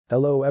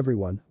Hello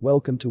everyone,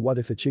 welcome to What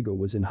If Ichigo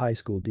Was in High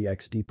School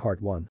DXD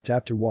Part 1.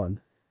 Chapter 1.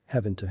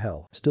 Heaven to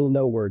Hell. Still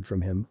no word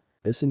from him.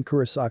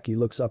 Kurosaki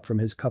looks up from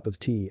his cup of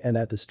tea and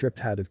at the stripped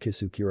hat of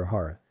Kisuke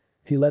Urahara.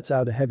 He lets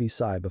out a heavy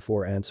sigh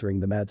before answering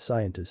the mad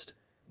scientist.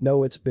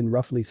 No, it's been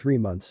roughly 3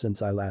 months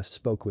since I last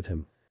spoke with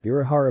him.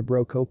 Urahara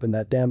broke open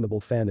that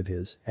damnable fan of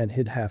his and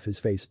hid half his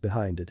face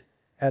behind it.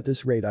 At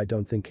this rate I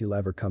don't think he'll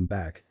ever come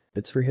back.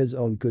 It's for his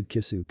own good.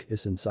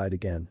 Kisuke sighed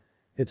again.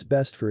 It's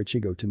best for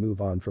Ichigo to move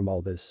on from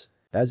all this.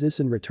 As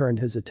Isin returned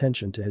his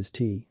attention to his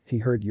tea, he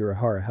heard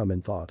Urahara hum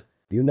and thought.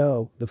 You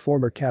know, the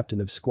former captain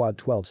of Squad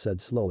 12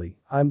 said slowly,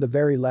 I'm the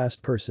very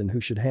last person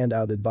who should hand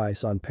out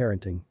advice on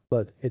parenting,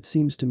 but it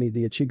seems to me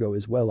the Ichigo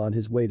is well on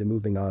his way to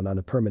moving on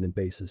a permanent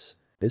basis.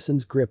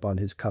 Isin's grip on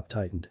his cup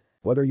tightened.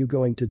 What are you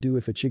going to do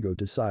if Ichigo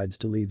decides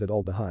to leave it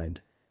all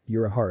behind?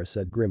 Urahara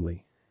said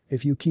grimly.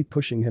 If you keep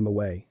pushing him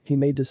away, he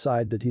may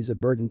decide that he's a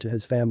burden to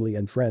his family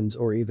and friends,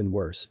 or even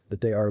worse,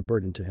 that they are a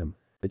burden to him.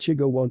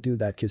 Ichigo won't do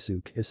that,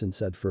 Kisuke, Isin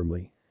said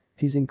firmly.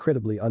 He's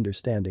incredibly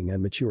understanding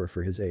and mature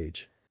for his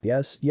age.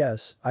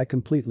 Yes, I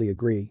completely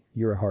agree,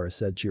 Urahara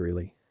said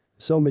cheerily.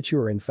 So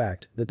mature in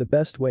fact that the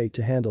best way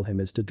to handle him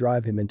is to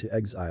drive him into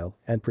exile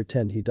and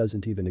pretend he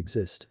doesn't even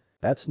exist.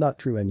 That's not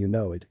true and you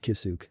know it,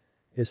 Kisuke.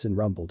 Isin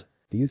rumbled.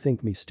 Do you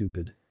think me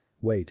stupid?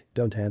 Wait,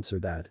 don't answer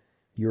that.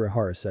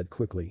 Urahara said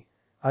quickly.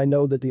 I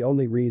know that the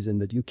only reason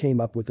that you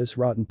came up with this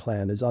rotten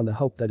plan is on the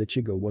hope that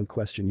Ichigo won't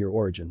question your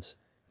origins.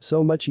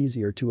 So much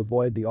easier to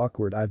avoid the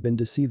awkward I've been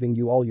deceiving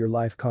you all your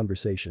life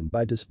conversation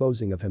by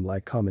disposing of him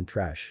like common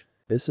trash.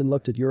 Isin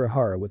looked at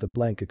Urahara with a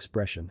blank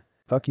expression.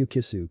 Fuck you,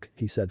 Kisuke,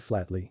 he said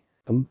flatly.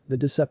 The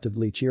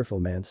deceptively cheerful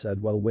man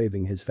said while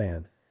waving his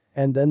fan.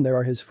 And then there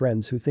are his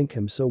friends who think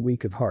him so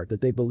weak of heart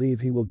that they believe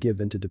he will give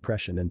in to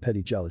depression and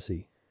petty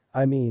jealousy.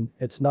 I mean,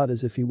 it's not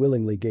as if he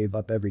willingly gave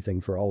up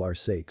everything for all our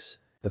sakes.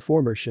 The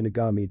former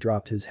Shinigami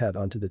dropped his head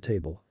onto the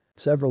table.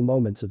 Several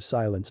moments of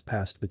silence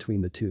passed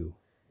between the two.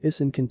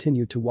 Isin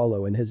continued to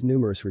wallow in his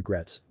numerous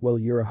regrets, while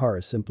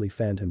Urahara simply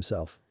fanned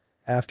himself.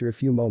 After a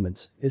few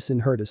moments,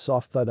 Isin heard a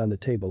soft thud on the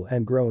table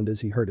and groaned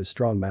as he heard a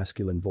strong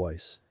masculine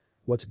voice.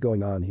 What's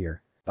going on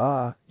here?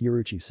 Ah,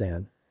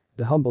 Yuruchi-san.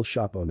 The humble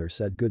shop owner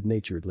said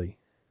good-naturedly.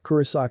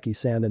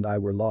 Kurosaki-san and I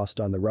were lost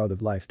on the road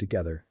of life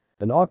together.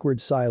 An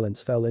awkward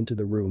silence fell into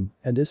the room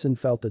and Isin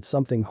felt that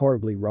something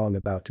horribly wrong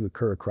about to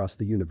occur across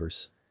the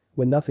universe.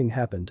 When nothing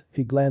happened,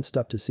 he glanced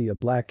up to see a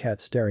black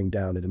cat staring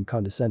down at him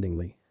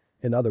condescendingly.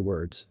 In other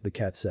words, the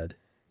cat said.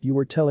 You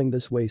were telling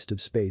this waste of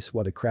space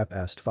what a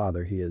crap-assed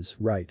father he is,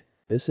 right?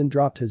 Isin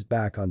dropped his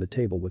back on the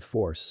table with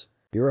force.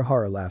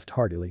 Urahara laughed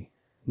heartily.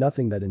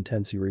 Nothing that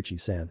intense,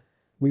 Yuruchi-san.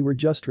 We were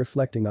just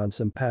reflecting on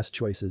some past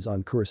choices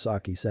on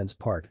Kurosaki-san's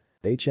part.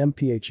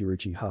 HMPH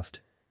Yuruchi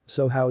huffed.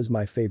 So how is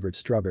my favorite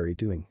strawberry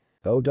doing?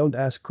 Oh, don't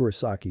ask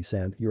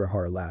Kurosaki-san,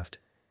 Urahara laughed.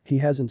 He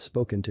hasn't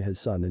spoken to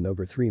his son in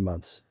over 3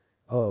 months.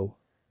 Oh.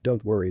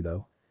 Don't worry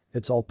though.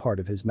 It's all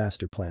part of his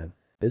master plan.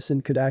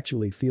 Isin could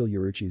actually feel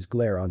Yuruchi's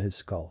glare on his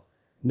skull.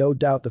 No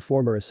doubt the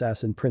former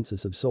assassin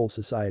princess of Soul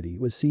Society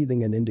was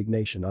seething in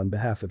indignation on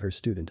behalf of her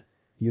student.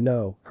 You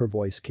know, her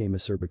voice came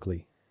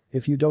acerbically.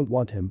 If you don't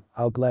want him,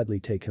 I'll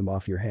gladly take him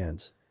off your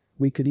hands.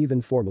 We could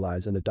even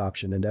formalize an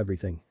adoption and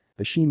everything.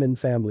 The Shimin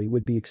family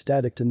would be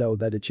ecstatic to know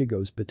that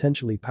Ichigo's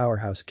potentially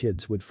powerhouse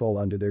kids would fall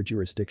under their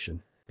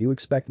jurisdiction. Do you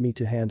expect me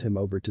to hand him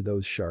over to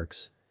those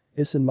sharks?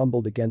 Isin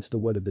mumbled against the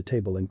wood of the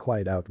table in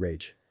quiet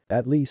outrage.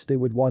 At least they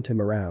would want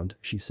him around,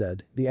 she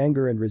said, the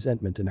anger and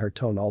resentment in her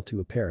tone all too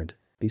apparent.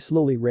 He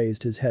slowly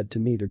raised his head to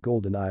meet her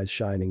golden eyes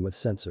shining with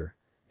censor.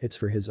 It's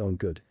for his own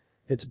good.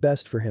 It's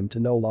best for him to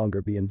no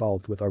longer be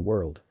involved with our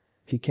world.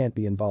 He can't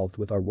be involved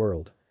with our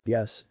world.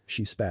 Yes,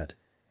 she spat.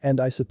 And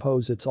I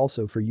suppose it's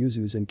also for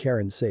Yuzu's and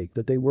Karen's sake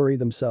that they worry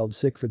themselves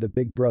sick for the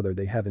big brother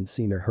they haven't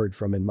seen or heard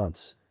from in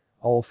months.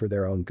 All for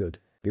their own good.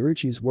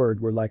 Yuruchi's words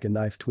were like a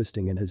knife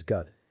twisting in his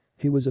gut.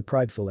 He was a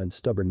prideful and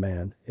stubborn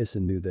man,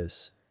 Isin knew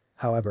this.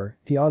 However,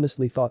 he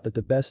honestly thought that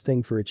the best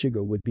thing for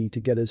Ichigo would be to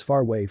get as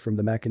far away from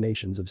the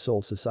machinations of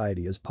Soul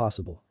Society as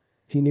possible.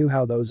 He knew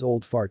how those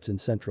old farts in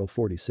Central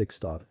 46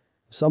 thought.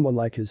 Someone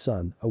like his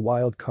son, a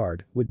wild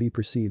card, would be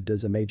perceived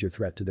as a major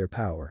threat to their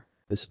power.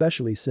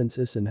 Especially since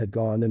Isin had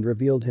gone and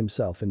revealed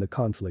himself in the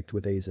conflict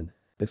with Aizen.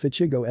 If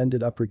Ichigo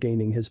ended up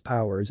regaining his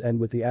powers and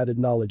with the added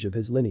knowledge of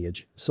his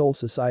lineage, Soul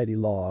Society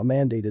law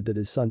mandated that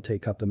his son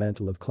take up the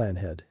mantle of clan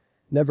head.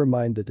 Never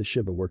mind that the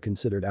Shiba were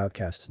considered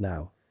outcasts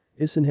now.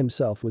 Isin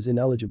himself was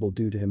ineligible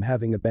due to him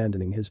having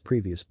abandoning his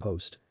previous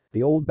post.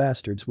 The old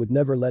bastards would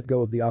never let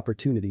go of the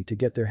opportunity to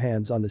get their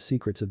hands on the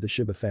secrets of the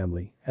Shiba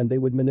family and they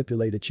would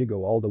manipulate Ichigo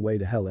all the way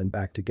to hell and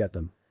back to get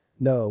them.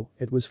 No,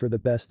 it was for the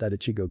best that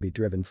Ichigo be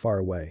driven far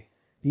away.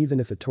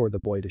 Even if it tore the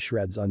boy to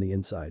shreds on the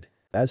inside.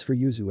 As for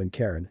Yuzu and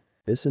Karen,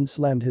 Isin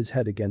slammed his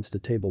head against the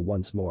table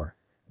once more.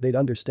 They'd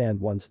understand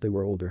once they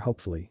were older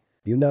hopefully.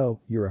 You know,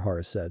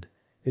 Urahara said.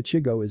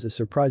 Ichigo is a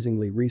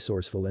surprisingly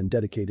resourceful and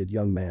dedicated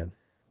young man.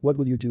 What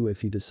will you do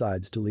if he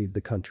decides to leave the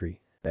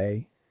country,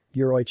 eh?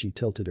 Yuroichi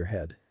tilted her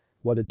head.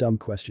 What a dumb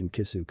question,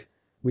 Kisuke.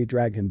 We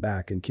drag him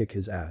back and kick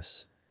his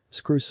ass.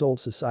 Screw Soul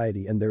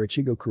Society and their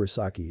Ichigo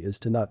Kurosaki is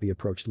to not be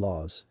approached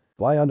laws.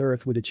 Why on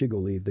earth would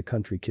Ichigo leave the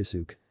country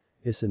Kisuke?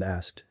 Isin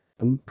asked.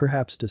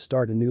 Perhaps to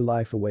start a new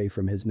life away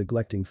from his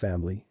neglecting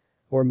family.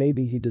 Or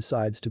maybe he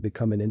decides to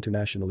become an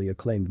internationally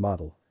acclaimed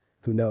model.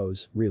 Who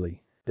knows,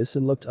 really.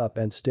 Isin looked up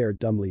and stared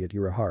dumbly at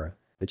Urahara.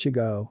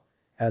 Ichigo?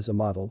 As a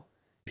model?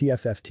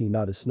 PFFT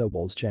not a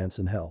snowball's chance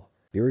in hell.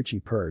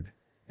 Irichi purred.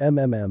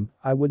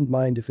 I wouldn't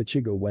mind if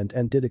Ichigo went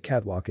and did a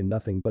catwalk in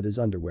nothing but his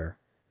underwear.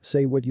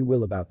 Say what you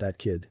will about that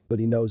kid, but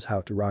he knows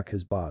how to rock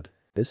his bod.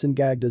 Isin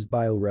gagged as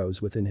bile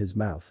rose within his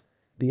mouth.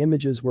 The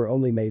images were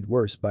only made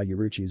worse by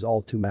Yuruchi's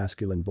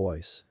all-too-masculine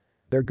voice.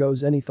 There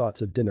goes any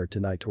thoughts of dinner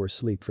tonight or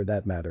sleep for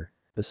that matter.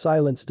 The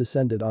silence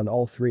descended on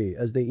all three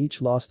as they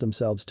each lost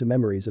themselves to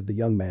memories of the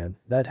young man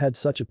that had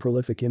such a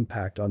prolific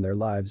impact on their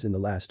lives in the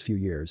last few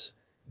years.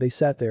 They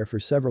sat there for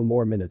several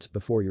more minutes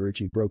before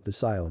Yuruchi broke the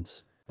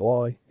silence.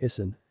 Boy,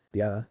 Isin.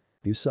 Yeah?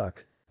 You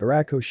suck.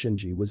 Arako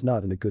Shinji was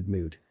not in a good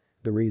mood.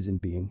 The reason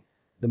being.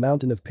 The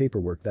mountain of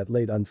paperwork that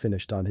laid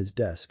unfinished on his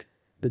desk.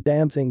 The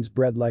damn things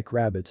bred like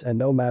rabbits and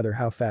no matter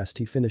how fast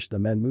he finished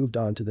them and moved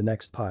on to the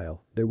next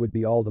pile, there would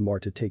be all the more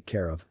to take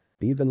care of.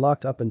 Even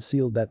locked up and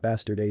sealed that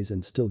bastard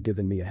Aizen still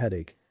giving me a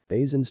headache.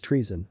 Aizen's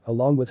treason,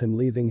 along with him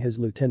leaving his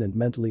lieutenant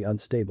mentally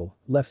unstable,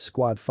 left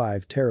Squad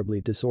 5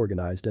 terribly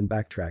disorganized and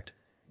backtracked.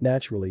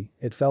 Naturally,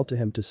 it fell to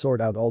him to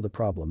sort out all the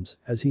problems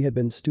as he had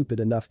been stupid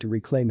enough to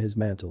reclaim his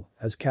mantle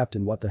as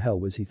captain. What the hell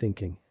was he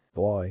thinking?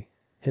 Boy.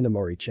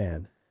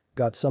 Hinamori-chan.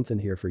 Got something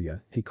here for ya,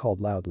 he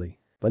called loudly.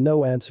 But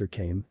no answer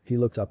came. He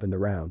looked up and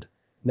around.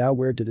 Now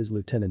where did his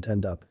lieutenant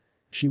end up?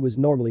 She was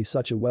normally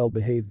such a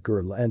well-behaved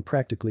girl and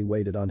practically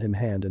waited on him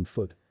hand and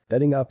foot.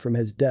 Getting up from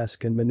his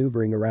desk and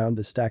maneuvering around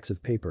the stacks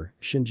of paper,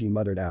 Shinji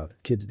muttered out,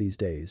 kids these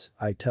days,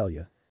 I tell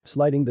ya.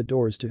 Sliding the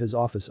doors to his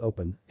office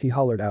open, he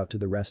hollered out to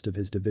the rest of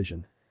his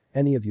division.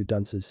 Any of you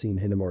dunces seen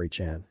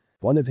Hinamori-chan?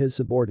 One of his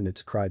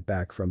subordinates cried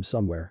back from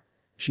somewhere.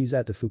 She's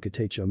at the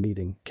Fukatecho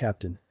meeting,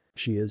 Captain.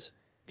 She is?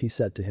 He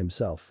said to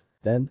himself.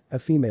 Then, a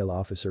female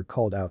officer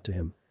called out to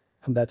him.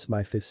 That's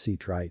my fifth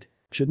seat, right?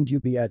 Shouldn't you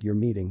be at your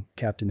meeting,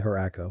 Captain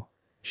Hirako?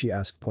 She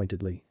asked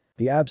pointedly.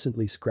 He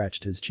absently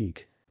scratched his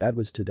cheek. That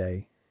was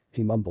today.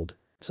 He mumbled.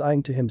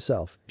 Sighing to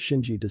himself,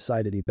 Shinji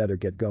decided he better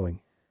get going.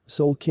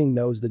 Soul King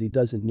knows that he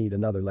doesn't need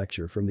another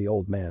lecture from the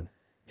old man.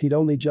 He'd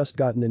only just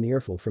gotten an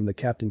earful from the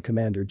captain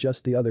commander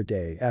just the other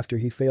day after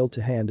he failed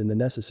to hand in the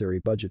necessary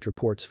budget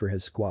reports for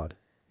his squad.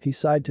 He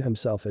sighed to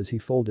himself as he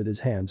folded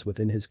his hands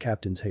within his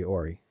captain's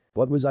haori.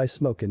 What was I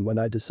smoking when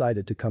I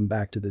decided to come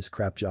back to this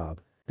crap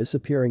job?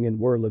 Disappearing in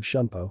whirl of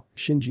shunpo,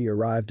 Shinji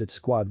arrived at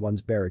Squad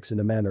 1's barracks in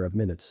a matter of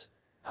minutes.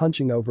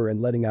 Hunching over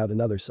and letting out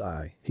another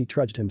sigh, he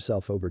trudged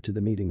himself over to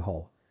the meeting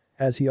hall.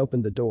 As he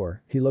opened the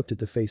door, he looked at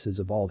the faces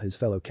of all his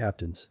fellow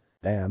captains.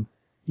 Damn.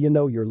 You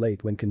know you're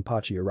late when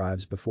Kenpachi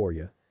arrives before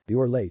you.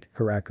 You're late,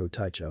 Hirako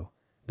Taicho.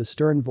 The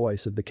stern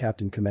voice of the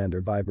captain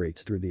commander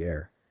vibrates through the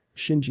air.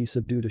 Shinji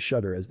subdued a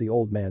shudder as the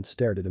old man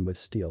stared at him with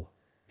steel.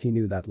 He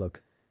knew that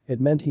look. It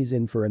meant he's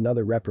in for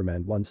another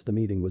reprimand once the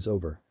meeting was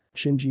over.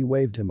 Shinji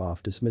waved him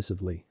off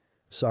dismissively.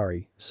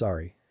 Sorry.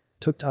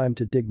 Took time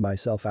to dig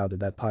myself out of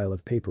that pile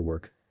of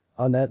paperwork.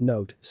 On that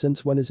note,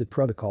 since when is it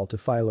protocol to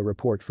file a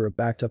report for a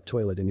backed-up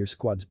toilet in your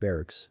squad's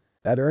barracks?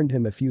 That earned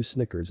him a few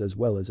snickers as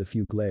well as a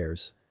few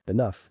glares.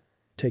 Enough.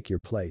 Take your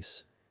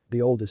place.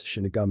 The oldest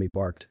Shinigami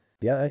barked.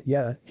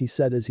 Yeah, he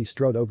said as he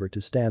strode over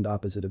to stand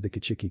opposite of the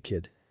Kichiki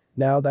kid.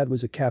 Now that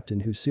was a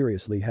captain who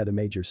seriously had a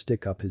major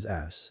stick up his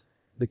ass.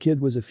 The kid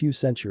was a few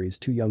centuries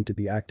too young to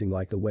be acting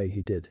like the way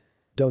he did.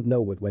 Don't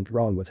know what went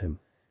wrong with him.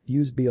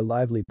 Used be a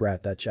lively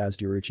brat that chazzed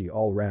Yuruchi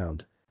all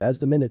round. As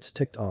the minutes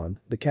ticked on,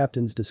 the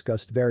captains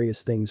discussed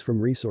various things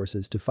from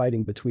resources to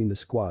fighting between the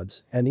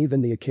squads and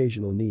even the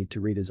occasional need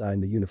to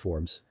redesign the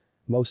uniforms.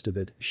 Most of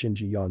it,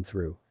 Shinji yawned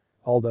through.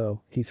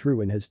 Although, he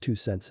threw in his 2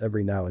 cents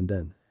every now and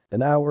then.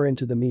 An hour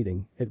into the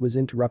meeting, it was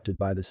interrupted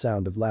by the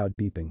sound of loud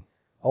beeping.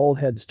 All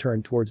heads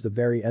turned towards the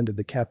very end of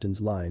the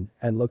captain's line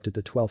and looked at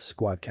the 12th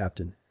squad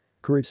captain.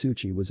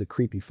 Kuritsuchi was a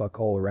creepy fuck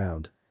all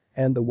around.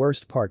 And the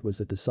worst part was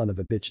that the son of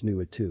a bitch knew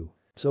it too.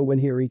 So when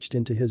he reached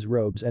into his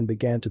robes and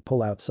began to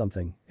pull out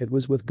something, it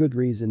was with good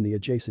reason the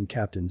adjacent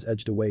captains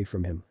edged away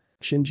from him.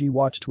 Shinji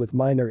watched with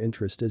minor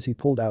interest as he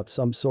pulled out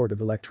some sort of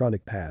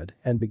electronic pad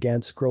and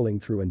began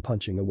scrolling through and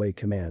punching away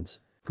commands.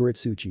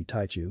 Kuritsuchi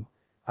Taichu.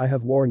 I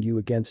have warned you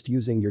against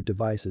using your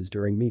devices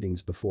during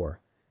meetings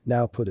before.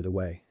 Now put it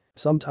away.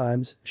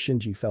 Sometimes,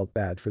 Shinji felt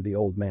bad for the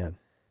old man.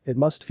 It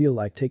must feel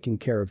like taking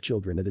care of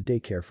children at a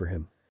daycare for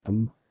him.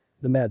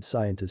 The mad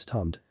scientist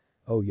hummed.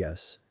 Oh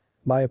yes.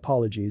 My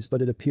apologies,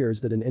 but it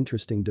appears that an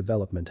interesting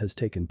development has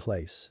taken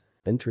place.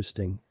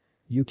 Interesting?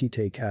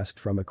 Yukitake asked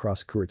from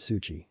across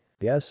Kuritsuchi.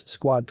 Yes,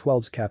 Squad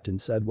 12's captain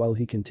said while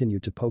he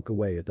continued to poke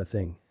away at the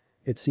thing.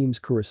 It seems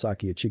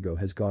Kurosaki Ichigo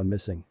has gone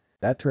missing.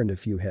 That turned a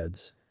few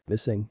heads.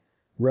 Missing?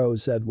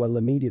 Rose said while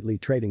immediately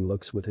trading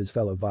looks with his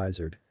fellow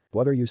visored.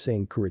 What are you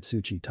saying,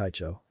 Kuritsuchi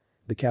Taicho?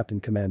 The captain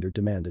commander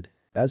demanded.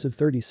 As of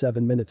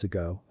 37 minutes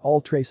ago,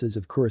 all traces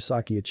of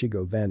Kurosaki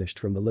Ichigo vanished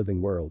from the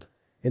living world.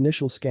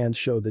 Initial scans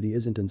show that he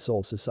isn't in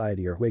Soul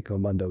Society or Hueco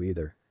Mundo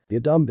either.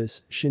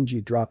 Yadumbus,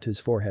 Shinji dropped his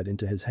forehead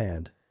into his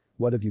hand.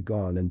 What have you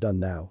gone and done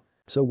now?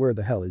 So where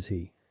the hell is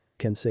he?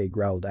 Kensei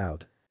growled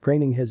out.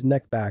 Craning his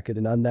neck back at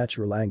an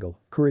unnatural angle,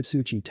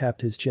 Kuretsuchi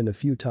tapped his chin a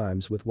few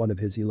times with one of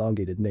his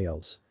elongated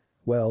nails.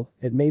 Well,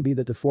 it may be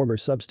that the former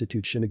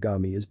substitute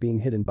Shinigami is being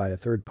hidden by a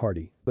third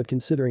party, but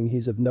considering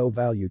he's of no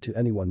value to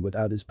anyone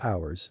without his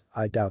powers,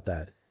 I doubt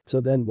that. So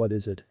then what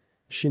is it?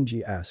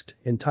 Shinji asked,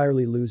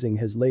 entirely losing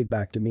his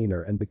laid-back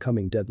demeanor and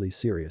becoming deadly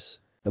serious.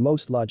 The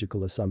most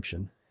logical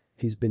assumption.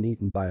 He's been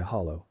eaten by a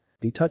hollow.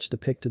 He touched the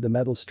pick to the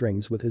metal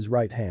strings with his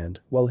right hand,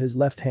 while his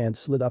left hand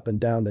slid up and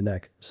down the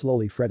neck,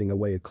 slowly fretting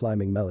away a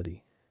climbing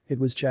melody. It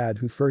was Chad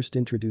who first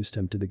introduced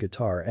him to the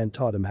guitar and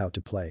taught him how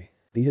to play.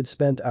 He had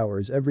spent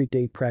hours every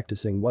day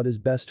practicing what his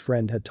best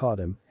friend had taught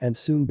him and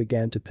soon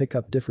began to pick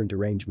up different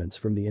arrangements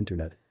from the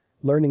internet.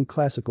 Learning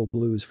classical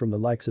blues from the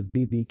likes of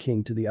B.B.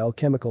 King to the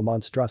alchemical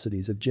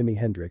monstrosities of Jimi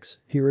Hendrix,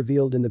 he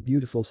reveled in the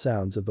beautiful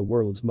sounds of the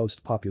world's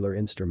most popular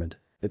instrument.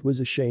 It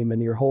was a shame a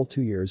near whole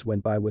 2 years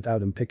went by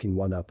without him picking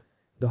one up.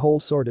 The whole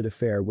sordid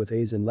affair with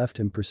Aizen left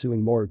him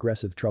pursuing more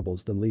aggressive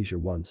troubles than leisure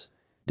ones.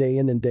 Day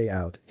in and day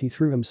out, he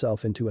threw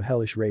himself into a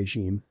hellish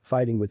regime,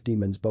 fighting with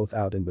demons both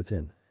out and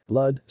within.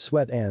 Blood,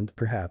 sweat and,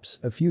 perhaps,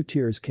 a few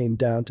tears came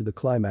down to the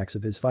climax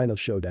of his final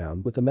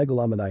showdown with the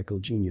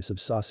megalomaniacal genius of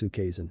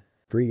Sasuke-san.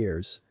 3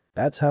 years.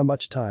 That's how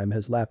much time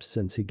has lapsed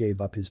since he gave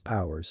up his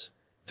powers.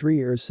 3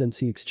 years since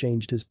he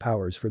exchanged his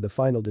powers for the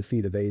final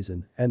defeat of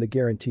Aizen and the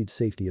guaranteed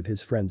safety of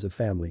his friends and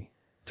family.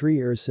 3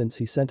 years since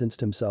he sentenced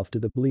himself to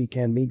the bleak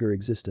and meager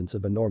existence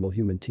of a normal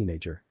human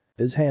teenager.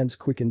 His hands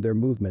quickened their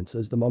movements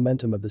as the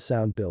momentum of the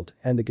sound built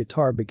and the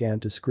guitar began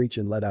to screech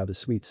and let out a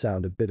sweet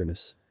sound of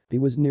bitterness. He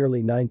was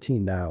nearly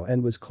 19 now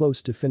and was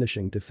close to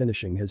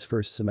finishing his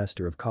first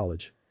semester of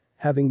college.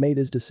 Having made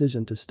his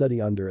decision to study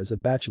under as a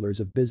bachelor's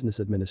of business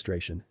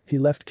administration, he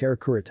left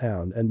Karakura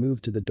town and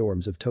moved to the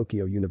dorms of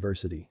Tokyo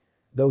University.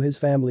 Though his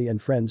family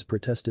and friends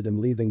protested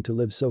him leaving to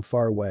live so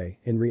far away,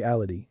 in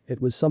reality,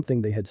 it was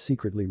something they had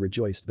secretly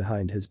rejoiced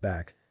behind his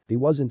back. He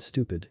wasn't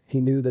stupid,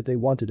 he knew that they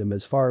wanted him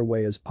as far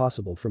away as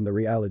possible from the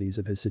realities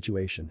of his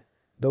situation.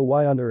 Though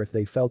why on earth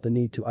they felt the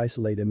need to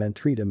isolate him and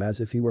treat him as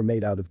if he were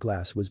made out of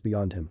glass was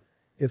beyond him.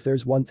 If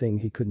there's one thing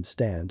he couldn't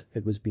stand,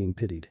 it was being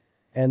pitied.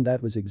 And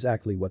that was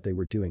exactly what they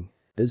were doing.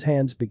 His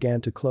hands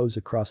began to close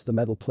across the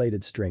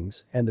metal-plated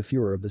strings and the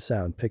furor of the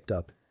sound picked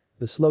up.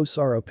 The slow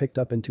sorrow picked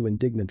up into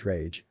indignant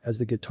rage as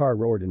the guitar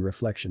roared in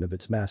reflection of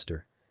its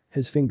master.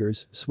 His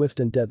fingers, swift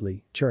and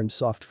deadly, churned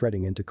soft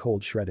fretting into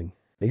cold shredding.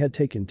 They had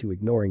taken to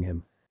ignoring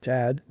him.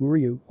 Chad,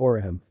 Uryu,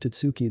 Orihime,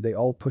 Tatsuki they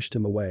all pushed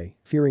him away,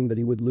 fearing that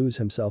he would lose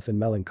himself in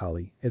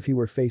melancholy if he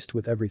were faced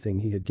with everything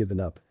he had given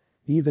up.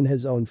 Even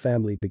his own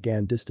family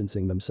began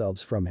distancing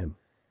themselves from him.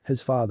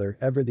 His father,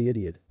 ever the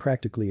idiot,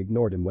 practically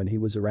ignored him when he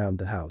was around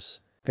the house.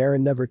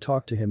 Perrin never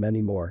talked to him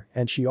anymore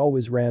and she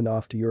always ran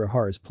off to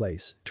Urahara's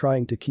place,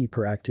 trying to keep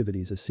her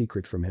activities a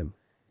secret from him.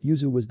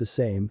 Yuzu was the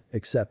same,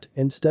 except,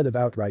 instead of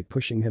outright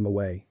pushing him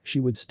away, she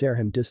would stare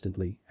him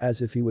distantly,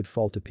 as if he would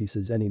fall to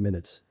pieces any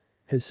minute.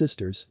 His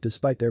sisters,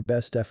 despite their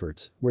best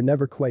efforts, were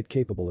never quite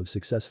capable of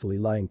successfully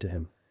lying to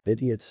him.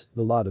 Idiots,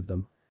 the lot of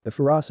them. The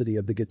ferocity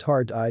of the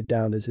guitar died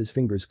down as his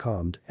fingers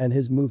calmed and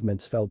his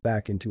movements fell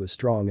back into a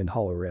strong and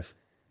hollow riff.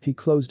 He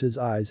closed his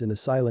eyes in a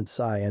silent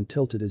sigh and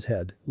tilted his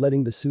head,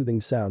 letting the soothing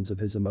sounds of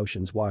his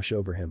emotions wash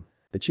over him.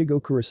 Ichigo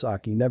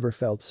Kurosaki never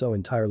felt so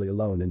entirely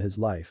alone in his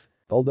life,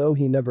 although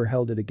he never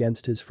held it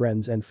against his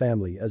friends and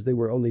family as they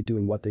were only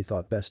doing what they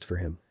thought best for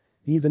him.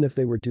 Even if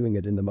they were doing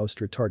it in the most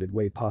retarded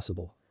way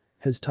possible.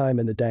 His time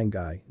in the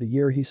Dangai, the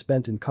year he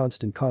spent in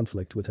constant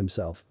conflict with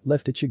himself,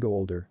 left Ichigo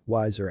older,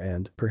 wiser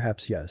and,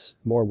 perhaps yes,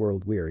 more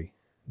world-weary.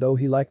 Though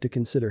he liked to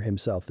consider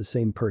himself the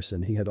same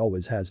person he had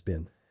always has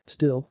been.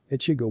 Still,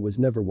 Ichigo was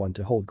never one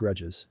to hold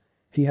grudges.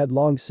 He had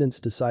long since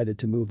decided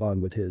to move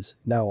on with his,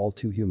 now all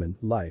too human,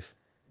 life.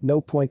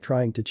 No point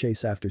trying to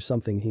chase after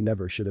something he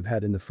never should have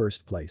had in the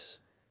first place.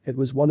 It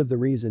was one of the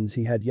reasons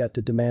he had yet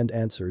to demand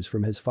answers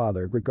from his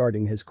father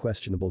regarding his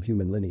questionable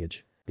human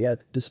lineage.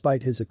 Yet,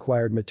 despite his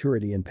acquired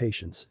maturity and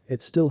patience,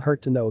 it still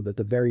hurt to know that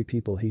the very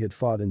people he had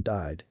fought and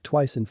died,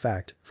 twice in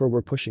fact, for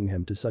were pushing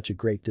him to such a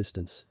great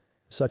distance.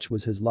 Such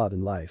was his lot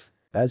in life.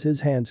 As his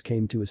hands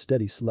came to a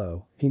steady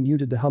slow, he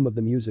muted the hum of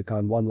the music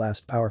on one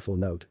last powerful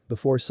note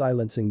before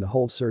silencing the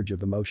whole surge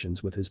of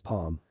emotions with his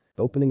palm.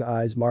 Opening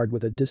eyes marred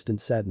with a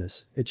distant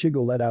sadness,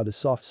 Ichigo let out a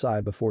soft sigh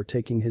before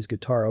taking his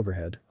guitar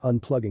overhead,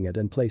 unplugging it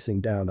and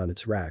placing down on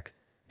its rack.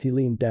 He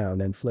leaned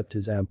down and flipped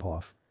his amp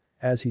off.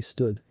 As he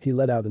stood, he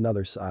let out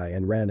another sigh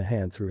and ran a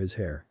hand through his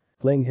hair.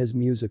 Playing his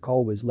music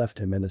always left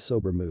him in a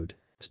sober mood.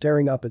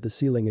 Staring up at the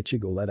ceiling,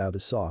 Ichigo let out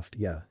a soft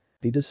yeah.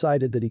 He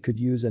decided that he could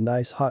use a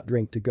nice hot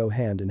drink to go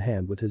hand in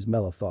hand with his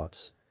mellow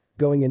thoughts.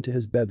 Going into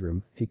his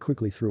bedroom, he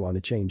quickly threw on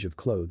a change of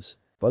clothes.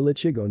 While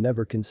Ichigo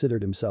never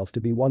considered himself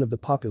to be one of the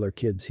popular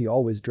kids, he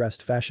always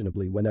dressed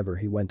fashionably whenever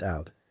he went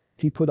out.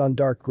 He put on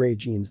dark gray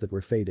jeans that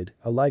were faded,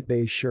 a light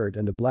beige shirt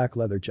and a black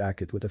leather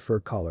jacket with a fur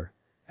collar.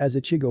 As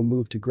Ichigo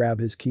moved to grab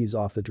his keys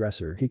off the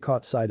dresser, he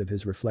caught sight of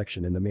his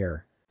reflection in the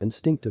mirror.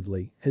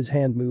 Instinctively, his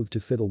hand moved to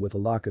fiddle with a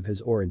lock of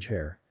his orange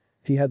hair.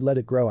 He had let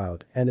it grow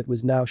out and it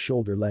was now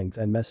shoulder length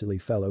and messily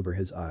fell over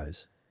his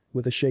eyes.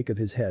 With a shake of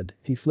his head,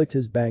 he flicked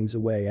his bangs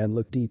away and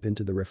looked deep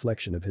into the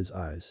reflection of his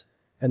eyes.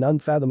 An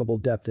unfathomable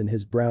depth in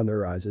his brown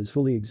eyes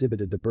fully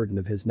exhibited the burden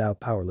of his now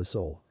powerless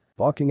soul.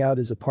 Walking out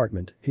his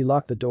apartment, he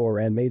locked the door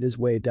and made his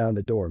way down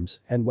the dorms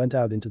and went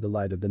out into the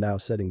light of the now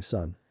setting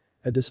sun.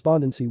 A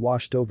despondency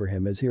washed over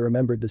him as he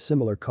remembered the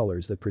similar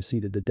colors that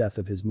preceded the death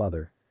of his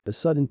mother. The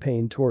sudden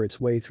pain tore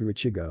its way through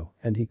Ichigo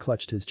and he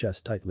clutched his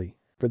chest tightly.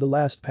 For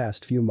the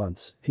past few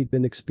months, he'd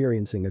been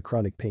experiencing a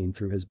chronic pain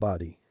through his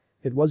body.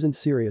 It wasn't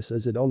serious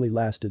as it only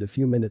lasted a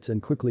few minutes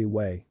and quickly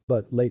away,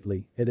 but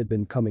lately, it had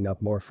been coming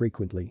up more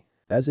frequently.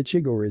 As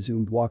Ichigo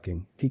resumed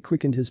walking, he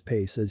quickened his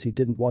pace as he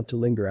didn't want to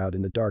linger out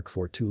in the dark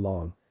for too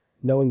long.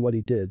 Knowing what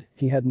he did,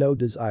 he had no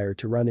desire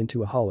to run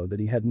into a hollow that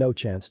he had no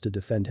chance to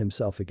defend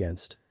himself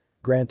against.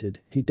 Granted,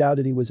 he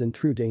doubted he was in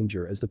true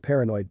danger as the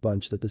paranoid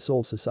bunch that the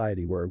Soul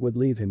Society were would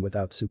leave him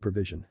without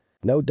supervision.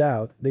 No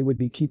doubt, they would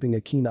be keeping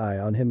a keen eye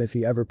on him if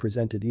he ever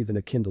presented even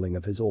a kindling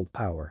of his old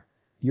power.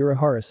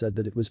 Urahara said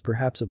that it was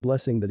perhaps a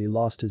blessing that he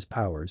lost his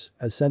powers,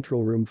 as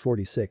Central Room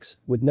 46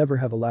 would never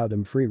have allowed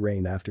him free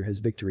rein after his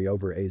victory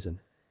over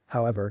Aizen.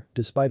 However,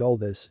 despite all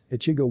this,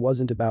 Ichigo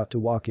wasn't about to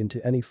walk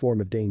into any form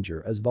of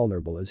danger as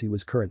vulnerable as he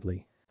was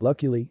currently.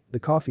 Luckily, the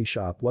coffee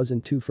shop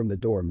wasn't too from the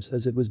dorms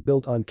as it was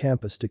built on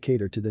campus to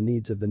cater to the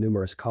needs of the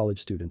numerous college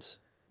students.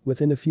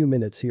 Within a few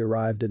minutes he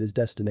arrived at his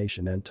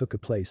destination and took a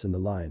place in the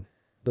line.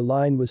 The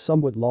line was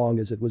somewhat long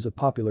as it was a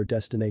popular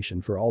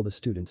destination for all the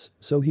students,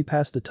 so he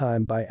passed the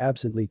time by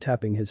absently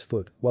tapping his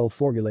foot while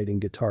formulating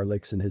guitar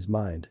licks in his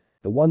mind.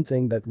 The one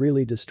thing that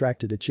really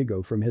distracted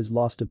Ichigo from his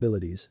lost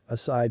abilities,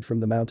 aside from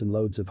the mountain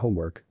loads of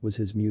homework, was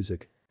his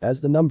music. As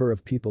the number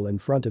of people in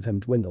front of him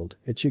dwindled,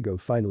 Ichigo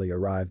finally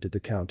arrived at the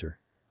counter.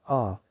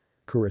 "Ah.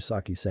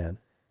 Kurosaki-san.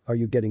 Are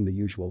you getting the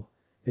usual?"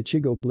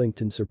 Ichigo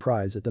blinked in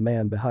surprise at the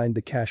man behind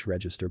the cash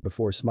register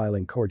before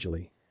smiling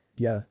cordially.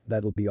 "Yeah,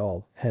 that'll be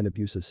all,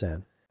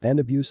 Hanabusa-san."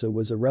 Hanabusa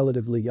was a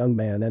relatively young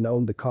man and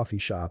owned the coffee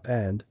shop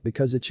and,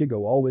 because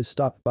Ichigo always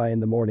stopped by in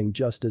the morning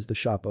just as the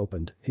shop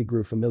opened, he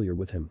grew familiar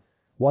with him.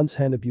 Once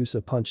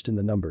Hanabusa punched in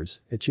the numbers,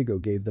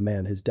 Ichigo gave the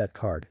man his debt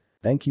card.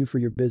 "Thank you for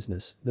your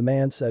business," the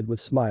man said with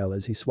smile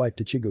as he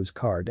swiped Ichigo's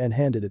card and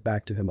handed it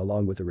back to him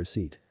along with a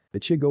receipt.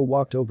 Ichigo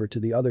walked over to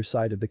the other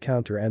side of the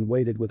counter and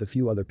waited with a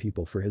few other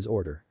people for his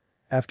order.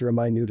 After a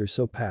minute or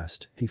so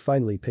passed, he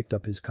finally picked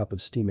up his cup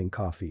of steaming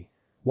coffee.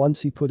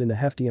 Once he put in a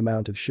hefty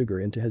amount of sugar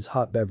into his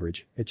hot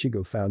beverage,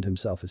 Ichigo found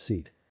himself a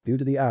seat. Due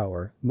to the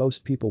hour,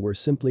 most people were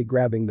simply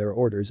grabbing their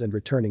orders and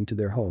returning to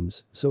their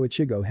homes, so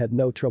Ichigo had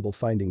no trouble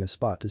finding a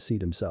spot to seat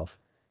himself.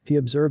 He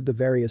observed the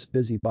various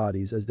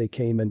busybodies as they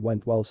came and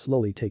went while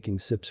slowly taking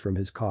sips from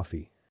his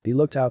coffee. He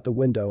looked out the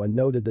window and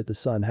noted that the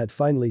sun had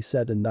finally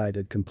set and night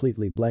had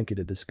completely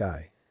blanketed the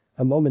sky.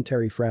 A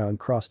momentary frown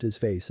crossed his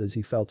face as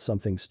he felt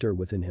something stir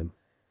within him.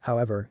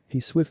 However,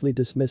 he swiftly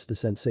dismissed the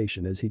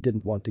sensation as he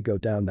didn't want to go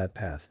down that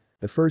path.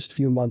 The first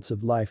few months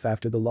of life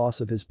after the loss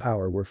of his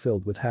power were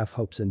filled with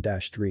half-hopes and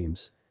dashed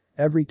dreams.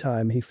 Every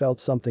time he felt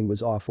something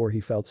was off or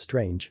he felt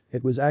strange,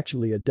 it was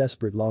actually a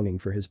desperate longing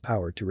for his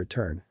power to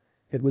return.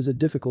 It was a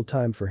difficult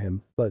time for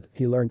him, but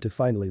he learned to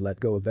finally let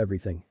go of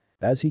everything.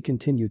 As he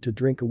continued to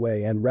drink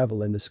away and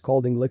revel in the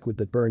scalding liquid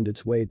that burned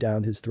its way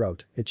down his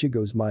throat,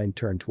 Ichigo's mind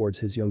turned towards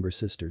his younger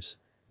sisters.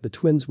 The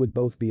twins would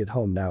both be at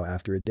home now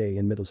after a day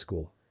in middle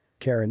school.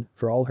 Karen,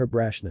 for all her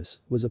brashness,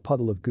 was a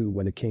puddle of goo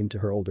when it came to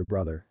her older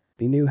brother.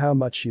 He knew how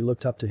much she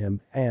looked up to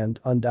him and,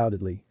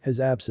 undoubtedly, his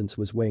absence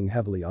was weighing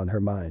heavily on her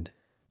mind.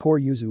 Poor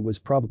Yuzu was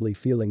probably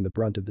feeling the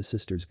brunt of the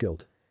sister's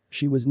guilt.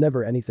 She was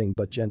never anything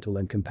but gentle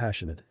and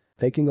compassionate.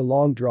 Taking a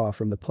long draw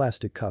from the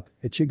plastic cup,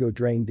 Ichigo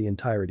drained the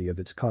entirety of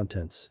its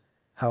contents.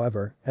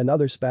 However,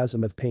 another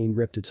spasm of pain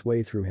ripped its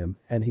way through him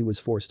and he was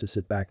forced to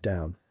sit back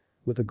down.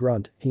 With a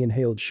grunt, he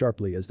inhaled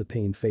sharply as the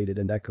pain faded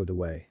and echoed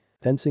away.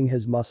 Tensing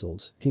his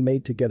muscles, he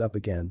made to get up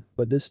again,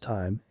 but this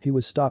time, he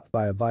was stopped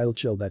by a vile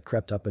chill that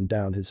crept up and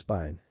down his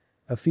spine.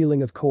 A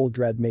feeling of cold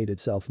dread made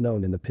itself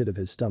known in the pit of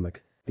his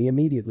stomach. He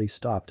immediately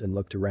stopped and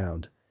looked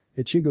around.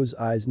 Ichigo's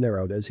eyes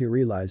narrowed as he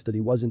realized that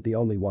he wasn't the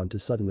only one to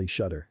suddenly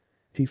shudder.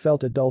 He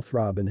felt a dull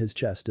throb in his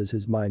chest as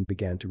his mind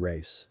began to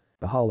race.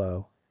 A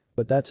hollow.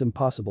 But that's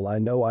impossible. I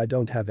know I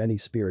don't have any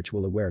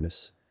spiritual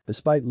awareness.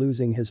 Despite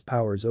losing his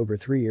powers over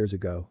 3 years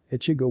ago,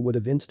 Ichigo would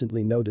have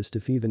instantly noticed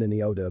if even an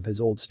iota of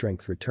his old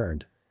strength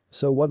returned.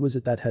 So what was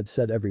it that had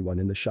set everyone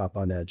in the shop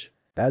on edge?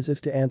 As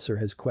if to answer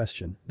his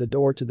question, the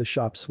door to the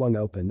shop swung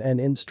open and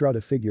in strode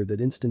a figure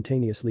that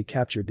instantaneously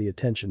captured the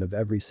attention of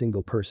every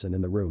single person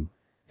in the room.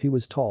 He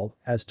was tall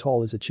as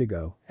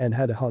Ichigo, and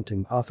had a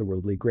haunting,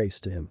 otherworldly grace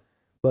to him.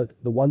 But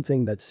the one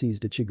thing that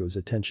seized Ichigo's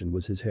attention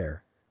was his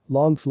hair.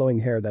 Long flowing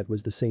hair that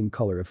was the same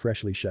color of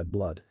freshly shed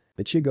blood.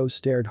 Ichigo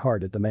stared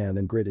hard at the man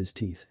and grit his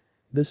teeth.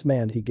 This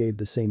man he gave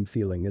the same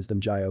feeling as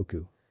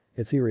Damjioku.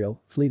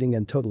 Ethereal, fleeting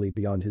and totally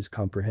beyond his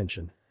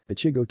comprehension.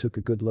 Ichigo took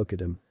a good look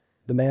at him.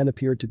 The man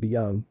appeared to be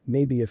young,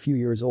 maybe a few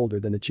years older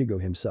than Ichigo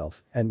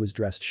himself, and was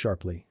dressed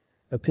sharply.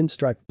 A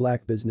pinstriped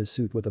black business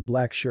suit with a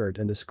black shirt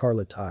and a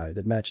scarlet tie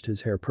that matched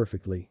his hair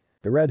perfectly.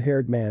 The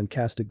red-haired man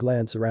cast a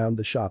glance around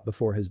the shop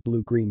before his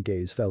blue-green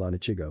gaze fell on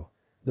Ichigo.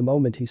 The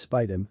moment he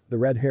spied him, the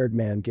red-haired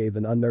man gave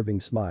an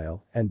unnerving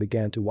smile and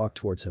began to walk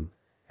towards him.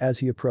 As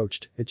he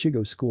approached,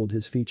 Ichigo schooled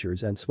his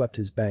features and swept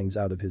his bangs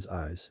out of his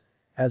eyes.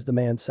 As the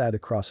man sat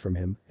across from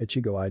him,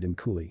 Ichigo eyed him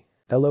coolly.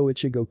 "Hello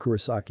Ichigo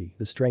Kurosaki,"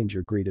 the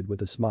stranger greeted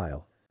with a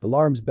smile.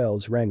 Alarm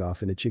bells rang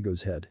off in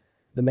Ichigo's head.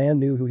 The man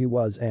knew who he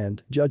was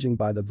and, judging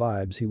by the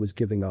vibes he was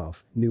giving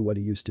off, knew what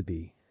he used to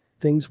be.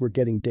 Things were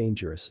getting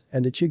dangerous,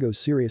 and Ichigo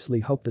seriously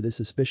hoped that his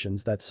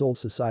suspicions that Soul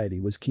Society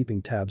was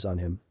keeping tabs on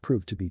him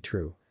proved to be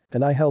true.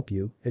 "Can I help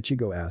you?"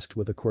 Ichigo asked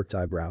with a quirked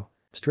eyebrow.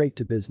 "Straight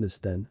to business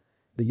then?"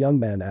 The young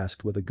man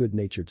asked with a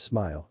good-natured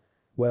smile.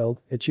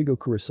 "Well, Ichigo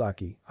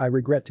Kurosaki, I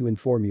regret to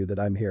inform you that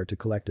I'm here to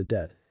collect a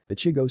debt."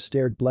 Ichigo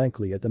stared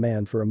blankly at the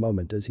man for a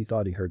moment as he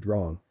thought he heard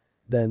wrong.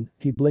 Then,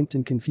 he blinked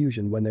in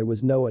confusion when there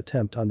was no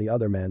attempt on the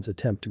other man's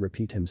attempt to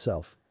repeat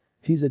himself.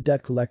 "He's a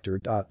debt collector.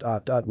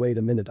 Wait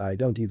a minute, I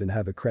don't even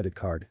have a credit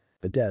card."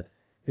 "A debt?"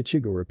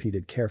 Ichigo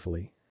repeated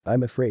carefully.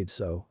 "I'm afraid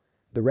so."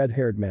 The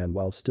red-haired man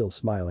while still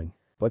smiling.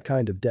 "What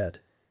kind of debt?"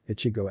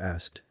 Ichigo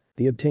asked.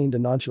 He obtained a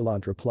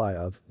nonchalant reply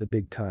of, "The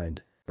big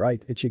kind."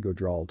 "Right," Ichigo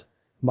drawled.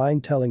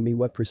 "Mind telling me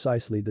what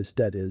precisely this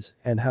debt is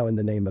and how in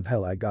the name of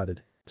hell I got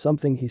it?"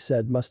 Something he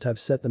said must have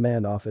set the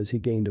man off as he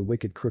gained a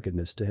wicked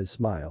crookedness to his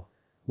smile.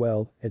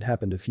 "Well, it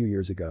happened a few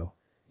years ago.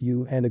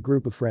 You and a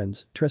group of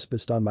friends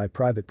trespassed on my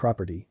private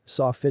property,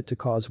 saw fit to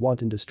cause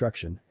wanton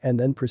destruction, and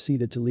then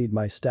proceeded to lead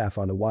my staff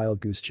on a wild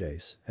goose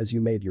chase as you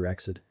made your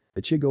exit."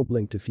 Ichigo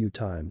blinked a few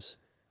times.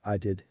 "I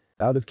did."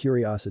 Out of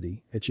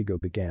curiosity,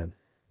 Ichigo began.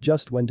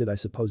 "Just when did I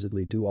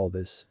supposedly do all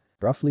this?"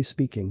 "Roughly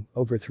speaking,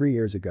 over 3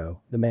 years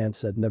ago," the man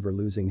said, never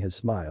losing his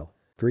smile.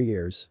 3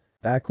 years.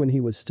 Back when he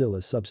was still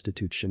a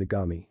substitute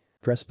Shinigami.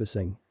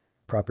 Trespassing.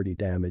 Property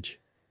damage.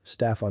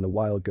 Staff on a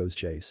wild goose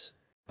chase.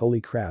 Holy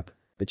crap.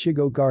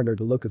 Ichigo garnered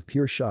a look of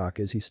pure shock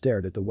as he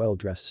stared at the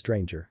well-dressed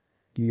stranger.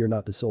 "You're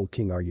not the Soul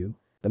King, are you?"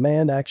 The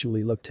man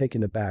actually looked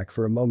taken aback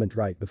for a moment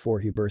right before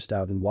he burst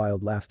out in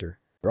wild laughter.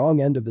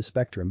 "Wrong end of the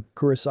spectrum,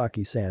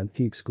 Kurosaki-san,"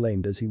 he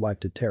exclaimed as he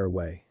wiped a tear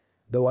away.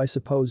 "Though I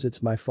suppose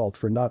it's my fault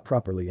for not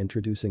properly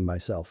introducing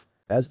myself."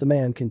 As the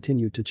man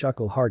continued to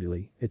chuckle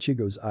heartily,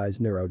 Ichigo's eyes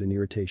narrowed in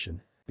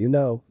irritation. "You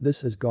know,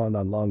 this has gone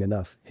on long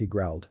enough," he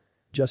growled.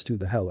 "Just who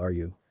the hell are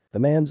you?" The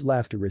man's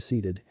laughter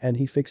receded and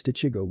he fixed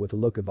Ichigo with a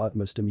look of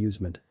utmost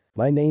amusement.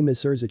 "My name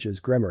is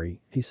Urzaches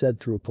Gremory," he said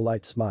through a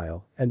polite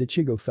smile, and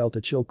Ichigo felt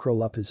a chill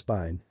crawl up his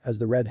spine as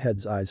the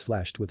redhead's eyes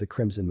flashed with a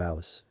crimson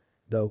malice.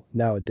 "Though,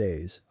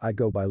 nowadays, I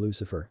go by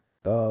Lucifer."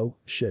 "Oh,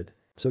 shit.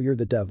 So you're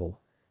the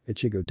devil."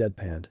 Ichigo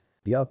deadpanned.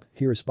 "Yup,"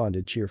 he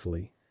responded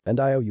cheerfully. "And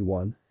I owe you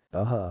one."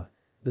 "Uh-huh."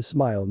 The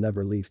smile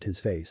never left his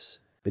face.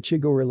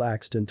 Ichigo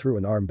relaxed and threw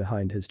an arm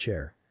behind his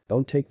chair.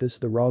 "Don't take this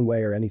the wrong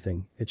way or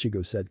anything,"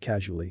 Ichigo said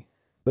casually.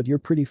 "But you're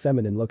pretty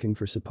feminine looking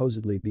for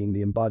supposedly being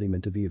the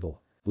embodiment of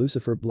evil."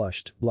 Lucifer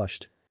blushed.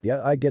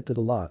 "Yeah, I get that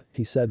a lot,"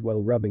 he said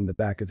while rubbing the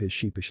back of his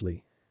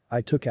sheepishly.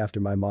 "I took after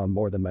my mom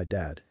more than my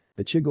dad."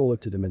 Ichigo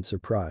looked at him in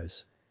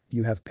surprise.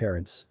 "You have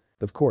parents?"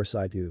 "Of course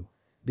I do."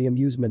 The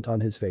amusement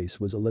on his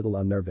face was a little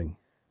unnerving.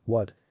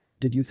 "What?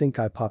 Did you think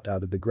I popped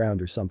out of the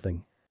ground or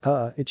something?"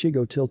 "Huh?"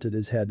 Ichigo tilted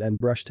his head and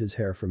brushed his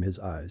hair from his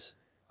eyes.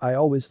 "I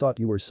always thought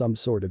you were some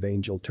sort of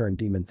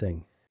angel-turned-demon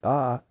thing."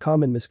 "Ah,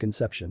 common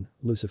misconception,"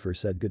 Lucifer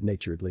said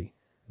good-naturedly.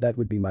 "That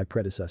would be my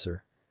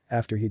predecessor.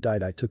 After he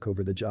died I took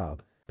over the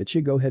job."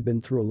 Ichigo had been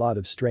through a lot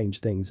of strange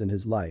things in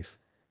his life.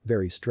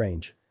 Very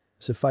strange.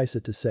 Suffice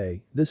it to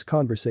say, this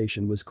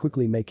conversation was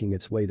quickly making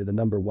its way to the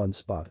number 1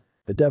 spot.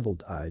 "The devil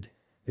died?"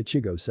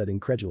 Ichigo said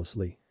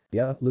incredulously.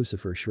 "Yeah,"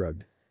 Lucifer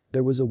shrugged.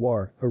 "There was a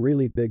war, a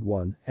really big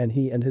one, and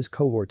he and his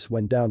cohorts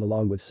went down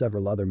along with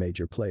several other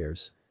major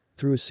players.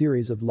 Through a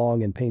series of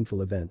long and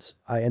painful events,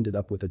 I ended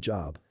up with a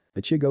job."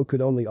 Ichigo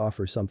could only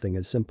offer something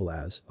as simple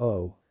as,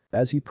 "Oh."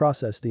 As he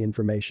processed the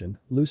information,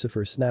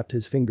 Lucifer snapped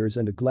his fingers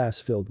and a glass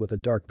filled with a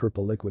dark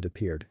purple liquid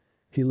appeared.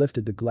 He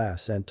lifted the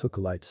glass and took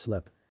a light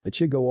slip.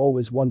 Ichigo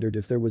always wondered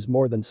if there was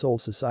more than Soul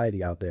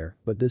Society out there,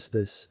 but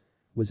this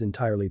was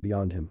entirely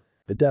beyond him.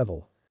 The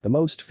devil, the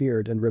most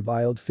feared and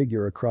reviled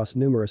figure across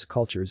numerous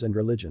cultures and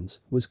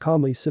religions, was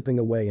calmly sipping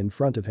away in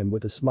front of him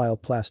with a smile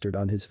plastered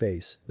on his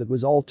face that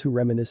was all too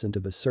reminiscent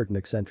of a certain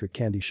eccentric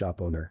candy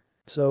shop owner.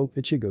 "So,"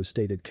 Ichigo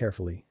stated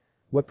carefully.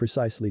 "What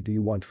precisely do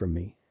you want from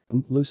me?"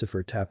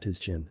 Lucifer tapped his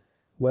chin.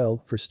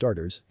 "Well, for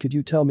starters, could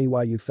you tell me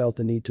why you felt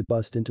the need to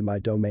bust into my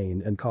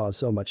domain and cause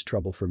so much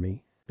trouble for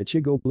me?"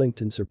 Ichigo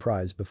blinked in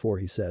surprise before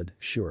he said,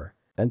 "Sure."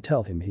 And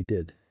tell him he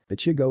did.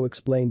 Ichigo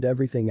explained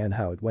everything and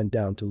how it went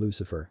down to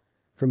Lucifer.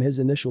 From his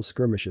initial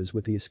skirmishes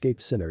with the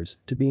escaped sinners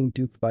to being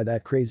duped by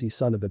that crazy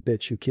son of a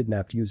bitch who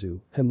kidnapped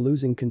Yuzu, him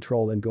losing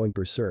control and going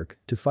berserk,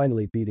 to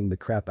finally beating the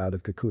crap out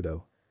of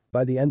Kakuto.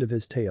 By the end of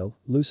his tale,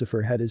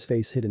 Lucifer had his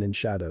face hidden in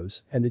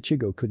shadows and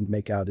Ichigo couldn't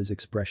make out his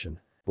expression.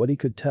 What he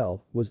could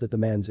tell was that the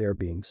man's air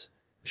beings'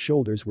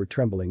 shoulders were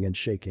trembling and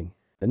shaking.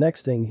 The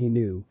next thing he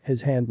knew,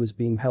 his hand was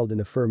being held in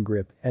a firm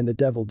grip and the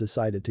devil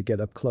decided to get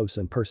up close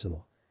and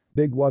personal.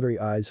 Big watery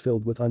eyes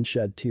filled with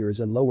unshed tears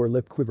and lower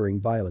lip quivering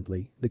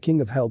violently, the king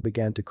of hell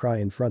began to cry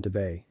in front of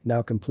a,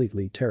 now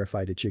completely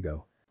terrified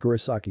Ichigo.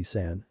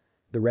 "Kurosaki-san."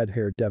 The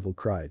red-haired devil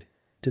cried.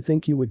 "To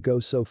think you would go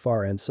so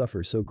far and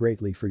suffer so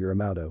greatly for your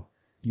Amato.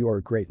 You are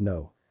great,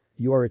 no.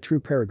 You are a true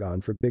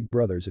paragon for big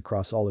brothers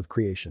across all of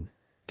creation.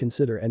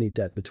 Consider any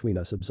debt between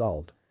us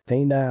absolved."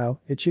 "Hey now,"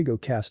 Ichigo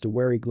cast a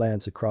wary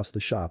glance across the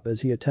shop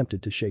as he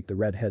attempted to shake the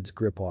redhead's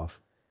grip off.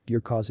 "You're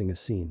causing a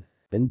scene."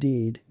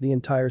 Indeed, the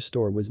entire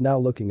store was now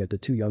looking at the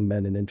two young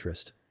men in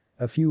interest.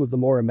 A few of the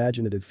more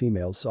imaginative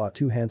females saw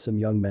two handsome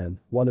young men,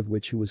 one of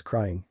which who was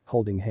crying,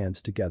 holding hands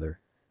together.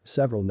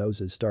 Several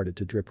noses started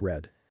to drip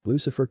red.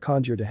 Lucifer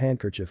conjured a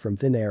handkerchief from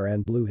thin air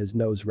and blew his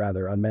nose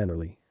rather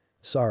unmannerly.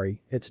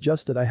 "Sorry, it's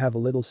just that I have a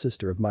little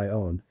sister of my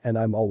own and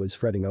I'm always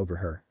fretting over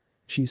her.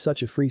 She's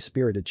such a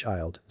free-spirited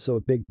child, so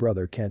a big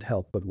brother can't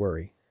help but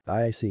worry."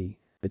 "I see."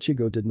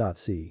 Ichigo did not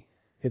see.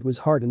 It was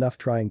hard enough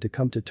trying to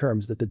come to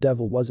terms that the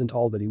devil wasn't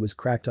all that he was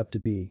cracked up to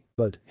be,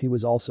 but he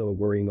was also a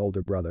worrying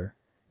older brother.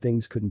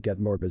 Things couldn't get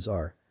more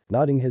bizarre.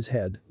 Nodding his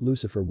head,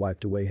 Lucifer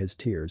wiped away his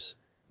tears.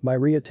 "My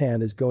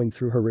Ryutan is going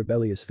through her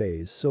rebellious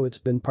phase, so it's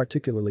been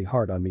particularly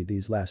hard on me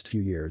these last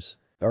few years."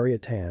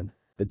 "Ryutan."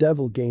 The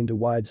devil gained a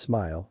wide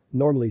smile.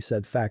 Normally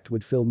said fact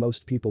would fill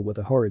most people with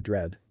a horrid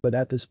dread, but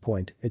at this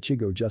point,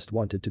 Ichigo just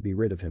wanted to be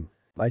rid of him.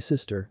 "My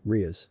sister,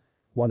 Ria's.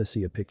 Wanna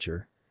see a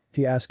picture?"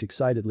 He asked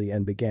excitedly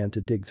and began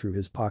to dig through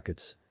his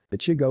pockets.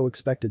 Ichigo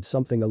expected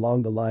something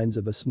along the lines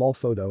of a small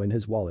photo in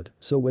his wallet,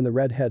 so when the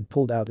redhead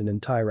pulled out an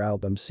entire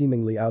album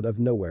seemingly out of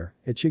nowhere,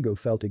 Ichigo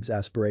felt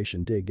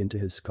exasperation dig into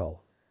his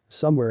skull.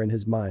 Somewhere in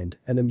his mind,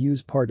 an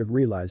amused part of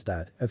realized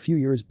that, a few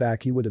years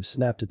back he would have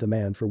snapped at the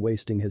man for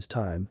wasting his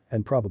time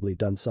and probably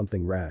done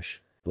something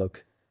rash.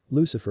 "Look."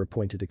 Lucifer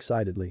pointed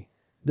excitedly.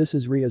 "This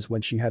is Ria's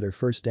when she had her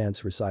first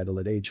dance recital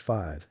at age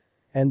 5.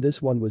 And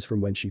this one was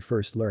from when she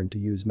first learned to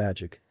use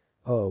magic.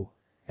 Oh.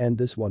 And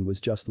this one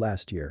was just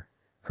last year.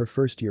 Her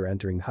first year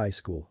entering high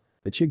school."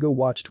 Ichigo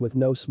watched with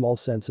no small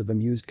sense of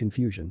amused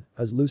confusion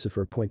as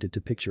Lucifer pointed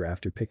to picture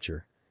after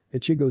picture.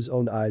 Ichigo's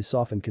own eyes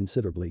softened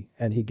considerably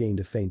and he gained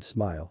a faint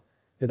smile.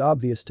 It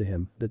obvious to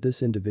him that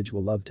this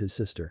individual loved his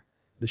sister.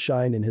 The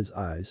shine in his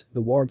eyes,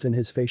 the warmth in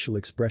his facial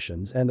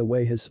expressions and the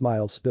way his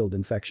smile spilled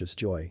infectious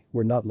joy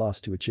were not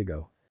lost to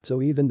Ichigo.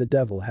 "So even the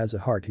devil has a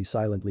heart," he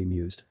silently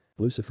mused.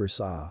 Lucifer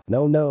saw.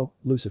 "No,"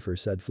 Lucifer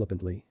said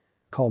flippantly.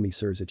 "Call me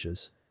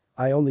Surziches.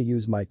 I only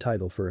use my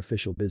title for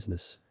official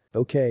business."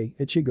 "Okay."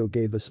 Ichigo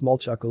gave a small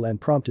chuckle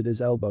and prompted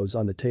his elbows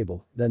on the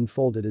table, then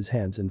folded his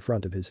hands in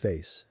front of his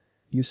face.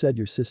 "You said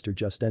your sister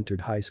just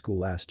entered high school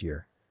last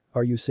year.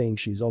 Are you saying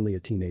she's only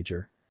a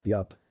teenager?"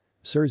 "Yup."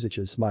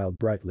 Surziches smiled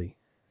brightly.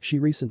 "She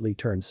recently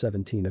turned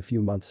 17 a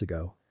few months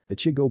ago."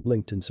 Ichigo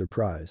blinked in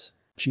surprise.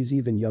 "She's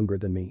even younger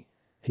than me,"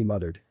 he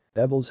muttered.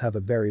 "Devils have a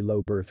very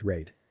low birth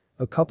rate.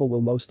 A couple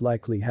will most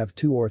likely have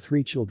 2 or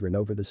 3 children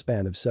over the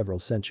span of several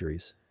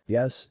centuries."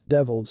 "Yes,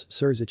 devils,"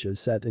 Surziches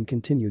said and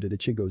continued at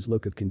Ichigo's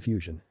look of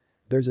confusion.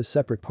 "There's a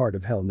separate part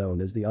of hell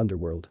known as the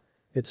underworld.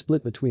 It's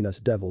split between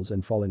us devils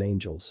and fallen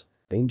angels."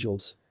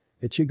 "Angels?"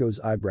 Ichigo's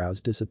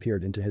eyebrows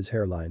disappeared into his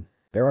hairline.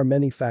 "There are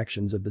many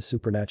factions of the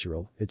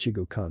supernatural,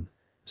 Ichigo-kun,"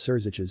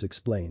 Surziches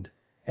explained.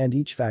 "And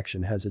each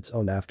faction has its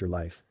own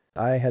afterlife."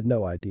 "I had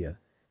no idea,"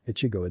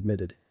 Ichigo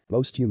admitted.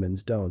 "Most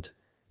humans don't.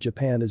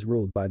 Japan is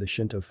ruled by the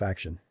Shinto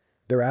faction.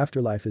 Their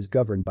afterlife is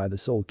governed by the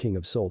Soul King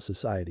of Soul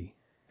Society.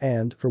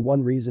 And, for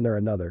one reason or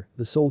another,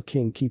 the Soul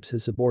King keeps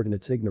his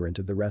subordinates ignorant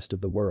of the rest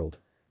of the world.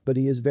 But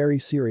he is very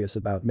serious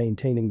about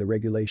maintaining the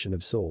regulation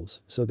of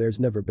souls, so there's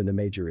never been a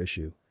major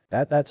issue."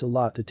 That's a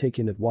lot to take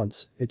in at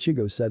once,"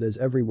 Ichigo said as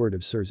every word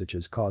of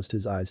Surziches caused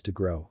his eyes to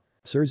grow.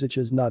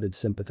 Surziches nodded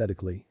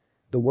sympathetically.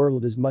 "The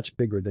world is much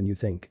bigger than you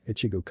think,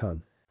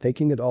 Ichigo-kun."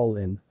 Taking it all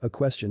in, a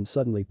question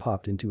suddenly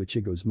popped into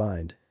Ichigo's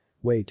mind.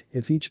 "Wait,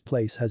 if each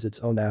place has its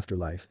own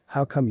afterlife,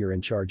 how come you're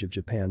in charge of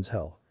Japan's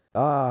hell?"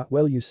 "Ah,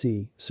 well you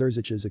see,"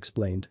 Surziches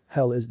explained,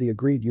 "hell is the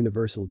agreed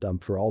universal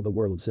dump for all the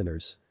world's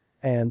sinners.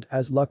 And,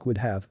 as luck would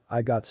have,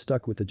 I got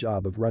stuck with the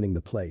job of running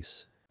the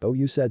place." "Oh,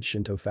 you said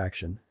Shinto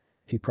faction?"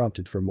 He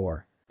prompted for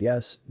more.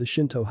 "Yes, the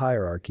Shinto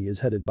hierarchy is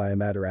headed by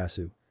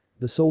Amaterasu.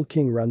 The Soul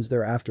King runs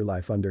their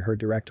afterlife under her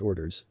direct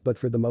orders, but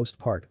for the most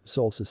part,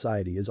 Soul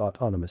Society is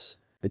autonomous."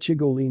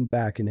 Ichigo leaned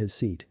back in his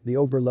seat, the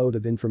overload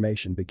of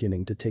information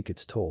beginning to take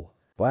its toll.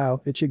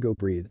 "Wow," Ichigo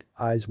breathed,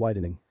 eyes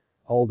widening.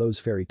 "All those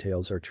fairy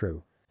tales are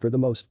true." "For the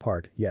most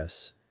part,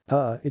 yes."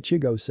 "Huh,"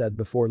 Ichigo said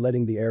before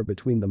letting the air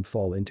between them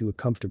fall into a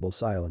comfortable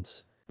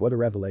silence. What a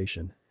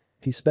revelation.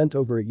 He spent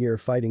over a year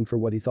fighting for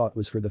what he thought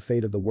was for the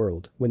fate of the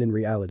world, when in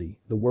reality,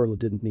 the world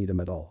didn't need him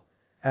at all.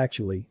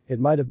 Actually, it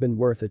might have been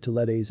worth it to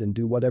let Aizen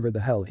do whatever the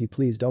hell he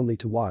pleased only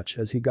to watch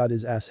as he got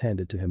his ass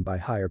handed to him by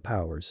higher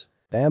powers.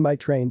 Damn, I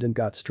trained and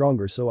got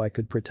stronger so I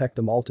could protect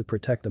them all, to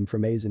protect them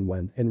from Aizen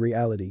when, in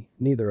reality,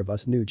 neither of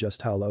us knew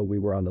just how low we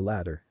were on the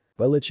ladder.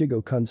 "Well,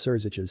 Ichigo-kun,"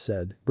 Surziches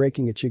said,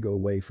 breaking Ichigo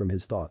away from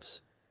his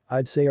thoughts.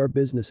 "I'd say our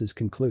business is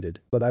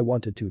concluded, but I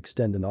wanted to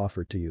extend an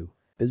offer to you."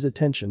 His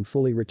attention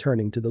fully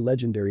returning to the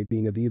legendary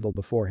being of evil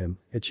before him,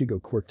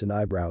 Ichigo quirked an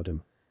eyebrow at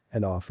him.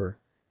 "An offer?"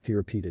 he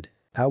repeated.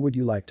 How would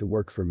you like to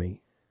work for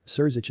me?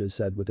 Surziches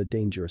said with a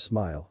dangerous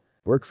smile.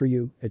 Work for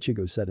you,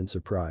 Ichigo said in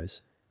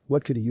surprise.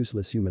 What could a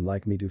useless human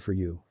like me do for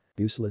you?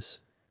 Useless?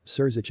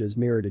 Surziches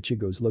mirrored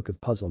Ichigo's look of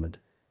puzzlement.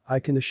 I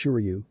can assure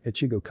you,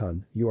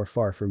 Ichigo-kun, you are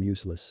far from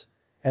useless.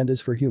 And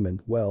as for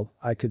human, well,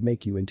 I could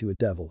make you into a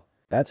devil.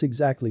 That's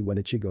exactly when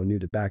Ichigo knew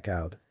to back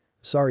out.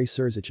 Sorry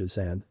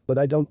Surziches-san, but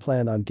I don't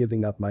plan on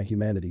giving up my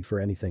humanity for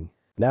anything.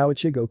 Now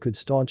Ichigo could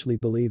staunchly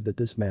believe that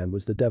this man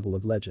was the devil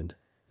of legend.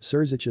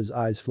 Surzich's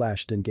eyes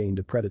flashed and gained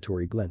a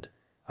predatory glint.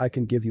 I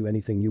can give you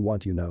anything you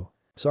want, you know.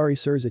 Sorry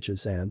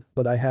Surziches-san,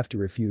 but I have to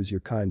refuse your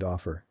kind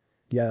offer.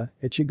 Yeah,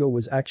 Ichigo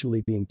was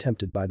actually being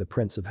tempted by the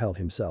Prince of Hell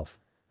himself.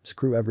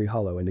 Screw every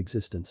hollow in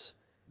existence.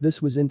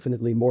 This was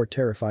infinitely more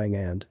terrifying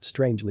and,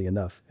 strangely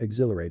enough,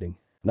 exhilarating.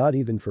 Not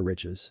even for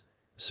riches.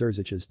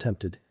 Surziches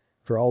tempted.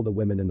 For all the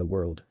women in the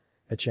world.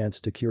 A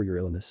chance to cure your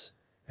illness.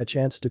 A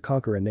chance to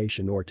conquer a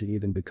nation or to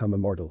even become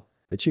immortal.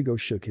 Ichigo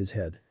shook his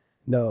head.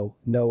 No,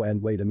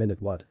 and wait a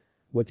minute, what?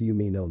 What do you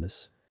mean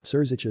illness?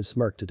 Surziches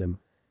smirked at him.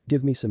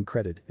 Give me some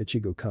credit,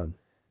 Ichigo-kun.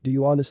 Do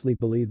you honestly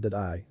believe that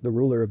I, the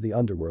ruler of the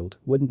underworld,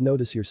 wouldn't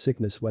notice your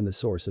sickness when the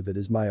source of it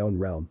is my own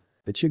realm?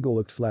 Ichigo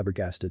looked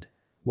flabbergasted.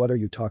 What are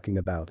you talking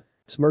about?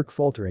 Smirk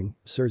faltering,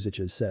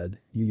 Surziches said,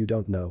 you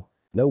don't know.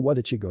 Know what?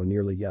 Ichigo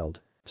nearly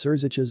yelled.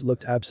 Surziches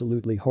looked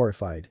absolutely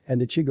horrified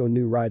and Ichigo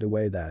knew right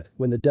away that,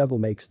 when the devil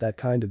makes that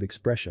kind of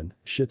expression,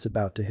 shit's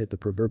about to hit the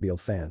proverbial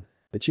fan.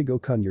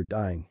 Ichigo-kun, you're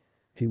dying.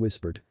 He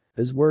whispered.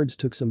 His words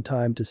took some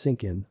time to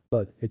sink in,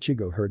 but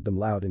Ichigo heard them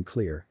loud and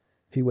clear.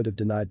 He would have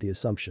denied the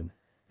assumption.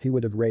 He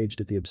would have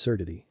raged at the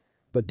absurdity.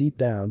 But deep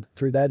down,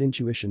 through that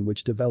intuition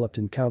which developed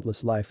in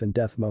countless life and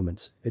death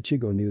moments,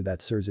 Ichigo knew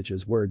that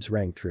Surzich's words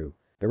rang true.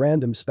 The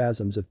random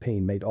spasms of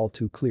pain made all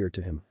too clear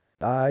to him.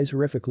 Eyes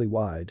horrifically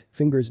wide,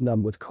 fingers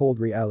numb with cold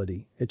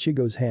reality,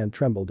 Ichigo's hand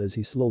trembled as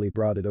he slowly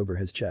brought it over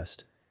his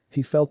chest.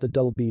 He felt the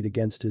dull beat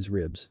against his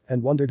ribs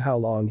and wondered how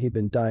long he'd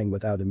been dying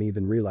without him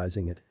even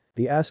realizing it.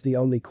 He asked the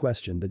only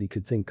question that he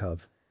could think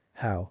of.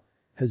 How?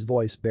 His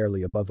voice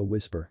barely above a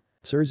whisper.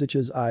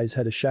 Surzich's eyes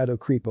had a shadow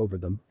creep over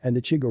them and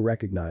Ichigo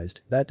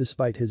recognized that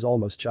despite his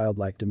almost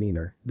childlike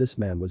demeanor, this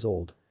man was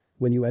old.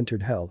 When you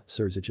entered hell,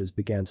 Surziches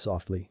began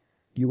softly.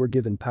 You were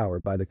given power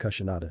by the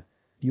Kushinada.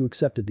 You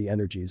accepted the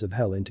energies of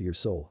hell into your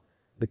soul.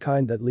 The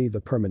kind that leave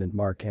a permanent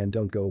mark and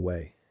don't go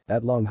away.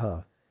 That long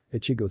huh?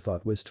 Ichigo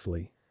thought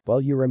wistfully.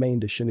 While you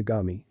remained a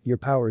Shinigami, your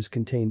powers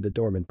contained the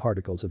dormant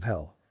particles of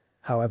hell.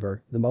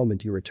 However, the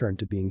moment you returned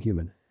to being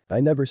human.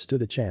 I never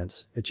stood a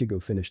chance,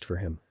 Ichigo finished for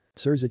him.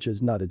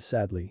 Surziches nodded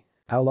sadly.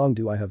 How long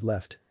do I have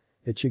left?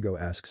 Ichigo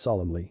asked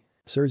solemnly.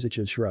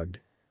 Surziches shrugged.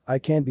 I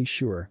can't be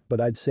sure, but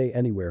I'd say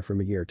anywhere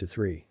from a year to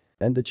 3.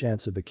 And the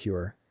chance of a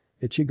cure?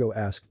 Ichigo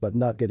asked but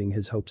not getting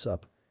his hopes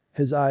up.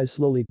 His eyes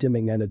slowly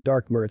dimming and a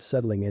dark mirth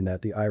settling in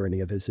at the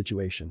irony of his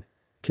situation.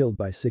 Killed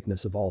by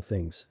sickness of all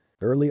things.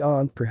 Early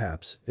on,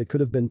 perhaps, it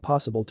could have been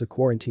possible to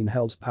quarantine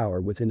hell's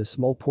power within a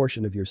small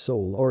portion of your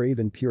soul or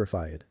even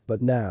purify it,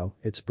 but now,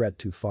 it's spread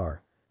too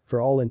far. For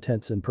all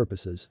intents and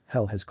purposes,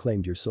 hell has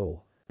claimed your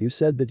soul. You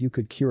said that you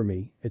could cure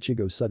me,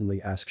 Ichigo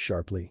suddenly asked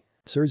sharply.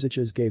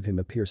 Surziches gave him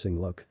a piercing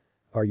look.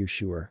 Are you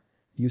sure?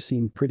 You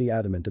seem pretty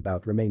adamant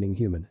about remaining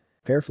human.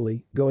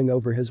 Carefully, going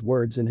over his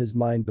words in his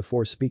mind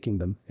before speaking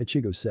them,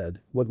 Ichigo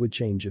said, what would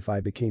change if I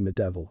became a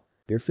devil?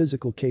 Your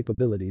physical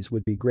capabilities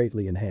would be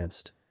greatly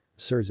enhanced.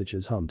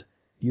 Surziches hummed.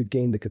 You'd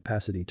gain the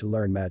capacity to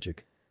learn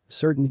magic.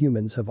 Certain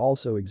humans have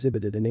also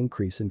exhibited an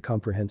increase in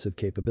comprehensive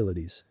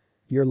capabilities.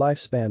 Your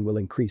lifespan will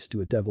increase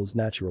to a devil's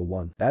natural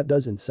one. That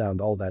doesn't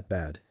sound all that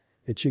bad.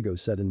 Ichigo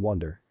said in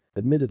wonder.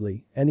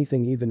 Admittedly,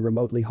 anything even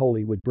remotely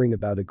holy would bring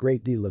about a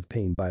great deal of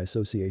pain by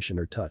association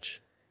or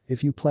touch.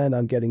 If you plan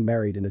on getting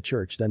married in a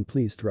church then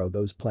please throw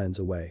those plans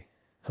away.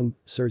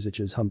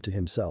 Surziches hummed to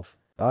himself.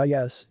 Ah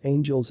yes,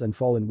 angels and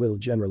fallen will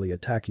generally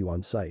attack you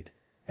on sight.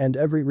 And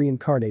every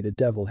reincarnated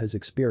devil has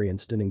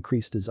experienced an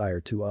increased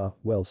desire to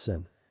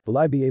sin. Will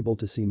I be able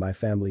to see my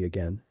family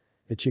again?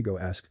 Ichigo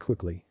asked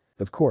quickly.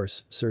 Of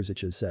course,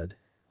 Surziches said.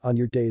 On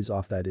your days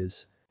off that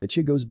is.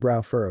 Ichigo's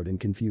brow furrowed in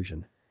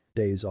confusion.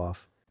 Days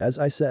off. As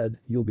I said,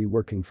 you'll be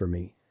working for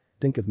me.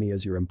 Think of me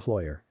as your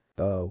employer.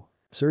 Oh.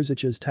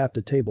 Surziches tapped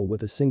a table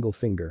with a single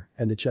finger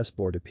and a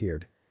chessboard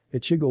appeared.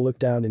 Ichigo looked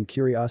down in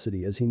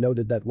curiosity as he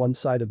noted that one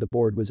side of the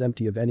board was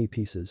empty of any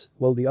pieces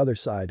while the other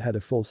side had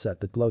a full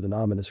set that glowed an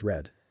ominous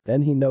red.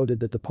 Then he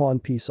noted that the pawn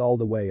piece all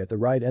the way at the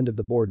right end of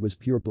the board was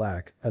pure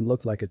black and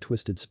looked like a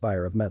twisted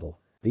spire of metal.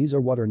 These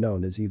are what are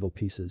known as evil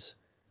pieces.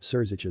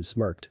 Surziches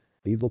smirked.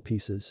 Evil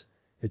pieces?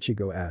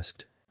 Ichigo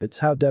asked. It's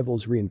how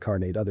devils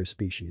reincarnate other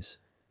species.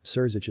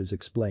 Surziches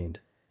explained.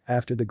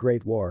 After the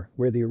Great War,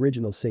 where the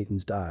original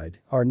Satans died,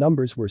 our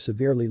numbers were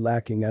severely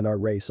lacking and our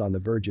race on the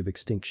verge of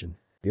extinction.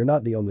 You're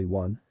not the only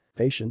one.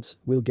 Patience,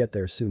 we'll get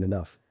there soon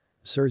enough.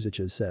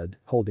 Surziches said,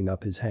 holding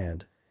up his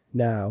hand.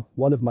 Now,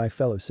 one of my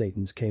fellow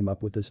Satans came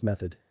up with this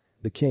method.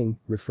 The king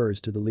refers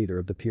to the leader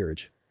of the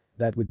peerage.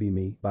 That would be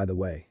me, by the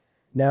way.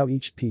 Now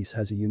each piece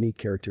has a unique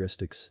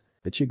characteristics.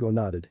 Ichigo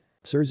nodded.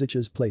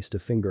 Surziches placed a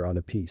finger on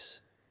a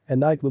piece. A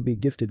knight will be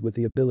gifted with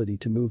the ability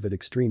to move at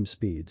extreme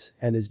speeds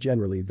and is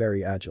generally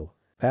very agile.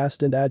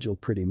 Fast and agile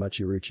pretty much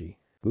Iruchi.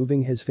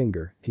 Moving his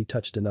finger, he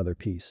touched another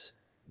piece.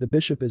 The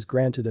bishop is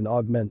granted an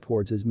augment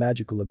towards his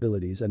magical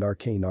abilities and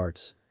arcane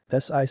arts.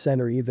 Sen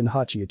or even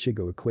Hachi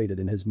Ichigo equated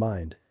in his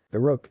mind. The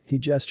rook, he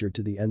gestured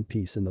to the end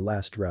piece in the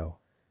last row,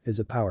 is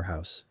a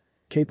powerhouse.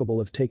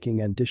 Capable of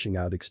taking and dishing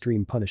out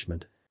extreme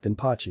punishment.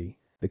 Pachi,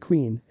 the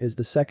queen, is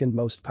the second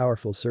most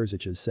powerful,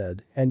 Surziches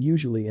said, and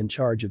usually in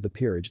charge of the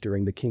peerage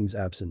during the king's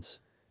absence.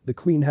 The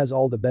queen has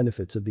all the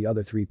benefits of the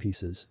other three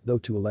pieces, though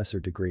to a lesser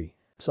degree.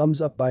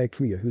 Sums up by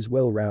Akuya, who's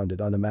well-rounded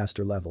on a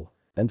master level.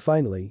 And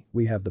finally,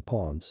 we have the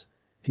pawns.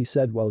 He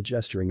said while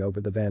gesturing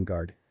over the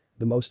vanguard.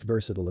 The most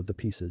versatile of the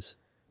pieces.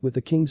 With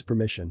the king's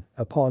permission,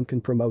 a pawn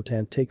can promote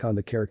and take on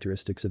the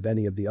characteristics of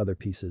any of the other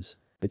pieces.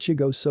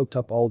 Ichigo soaked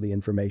up all the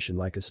information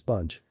like a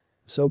sponge.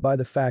 So by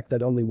the fact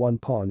that only one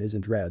pawn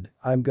isn't red,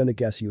 I'm gonna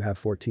guess you have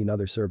 14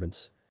 other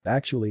servants.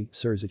 Actually,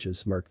 Surziches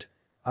smirked.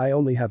 I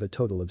only have a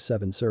total of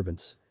 7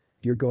 servants.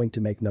 You're going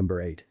to make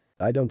number 8.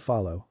 I don't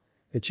follow.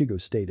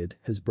 Ichigo stated,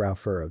 his brow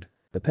furrowed.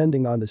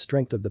 Depending on the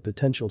strength of the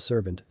potential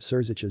servant,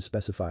 Surziches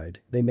specified,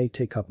 they may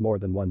take up more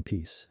than one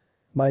piece.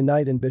 My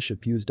knight and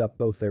bishop used up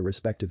both their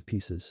respective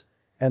pieces.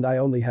 And I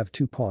only have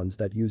 2 pawns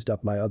that used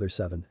up my other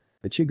 7.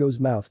 Ichigo's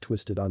mouth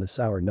twisted on a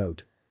sour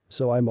note.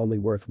 So I'm only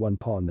worth 1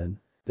 pawn then.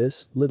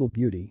 This, little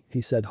beauty,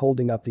 he said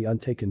holding up the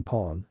untaken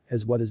pawn,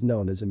 is what is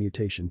known as a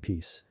mutation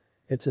piece.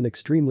 It's an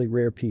extremely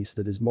rare piece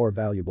that is more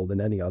valuable than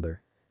any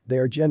other. They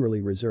are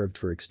generally reserved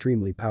for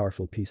extremely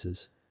powerful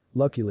pieces.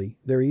 Luckily,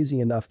 they're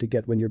easy enough to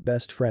get when your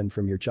best friend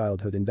from your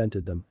childhood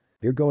invented them.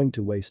 You're going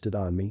to waste it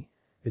on me?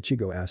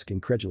 Ichigo asked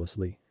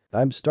incredulously.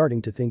 I'm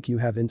starting to think you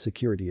have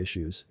insecurity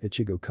issues,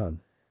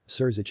 Ichigo-kun.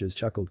 Surziches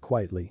chuckled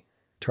quietly.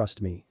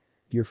 Trust me.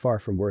 You're far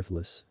from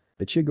worthless.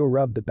 Ichigo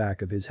rubbed the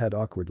back of his head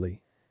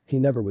awkwardly. He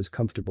never was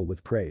comfortable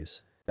with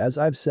praise. As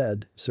I've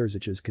said,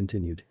 Surziches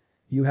continued.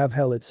 You have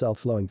hell itself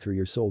flowing through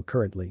your soul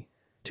currently.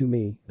 To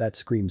me, that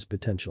screams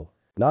potential.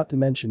 Not to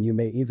mention you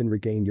may even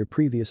regain your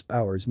previous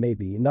powers,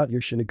 maybe not your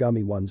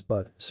Shinigami ones,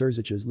 but,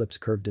 Surzich's lips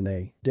curved in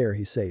a, dare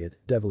he say it,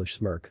 devilish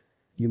smirk.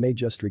 You may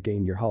just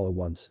regain your hollow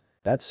ones.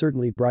 That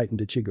certainly brightened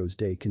Ichigo's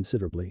day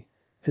considerably.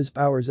 His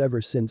powers,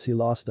 ever since he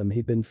lost them,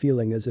 he'd been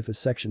feeling as if a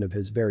section of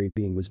his very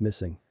being was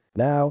missing.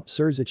 Now,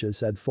 Surziches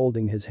said,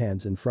 folding his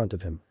hands in front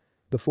of him.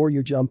 Before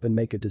you jump and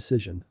make a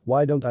decision,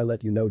 why don't I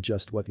let you know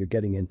just what you're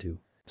getting into?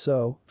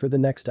 So, for the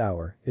next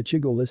hour,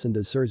 Ichigo listened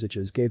as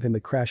Surziches gave him a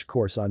crash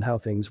course on how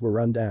things were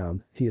run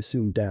down, he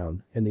assumed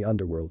down, in the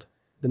underworld.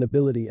 The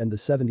nobility and the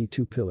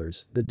 72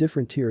 pillars, the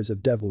different tiers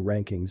of devil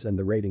rankings and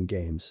the rating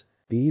games.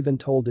 He even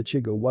told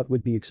Ichigo what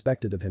would be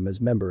expected of him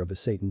as member of a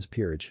Satan's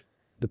peerage.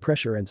 The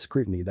pressure and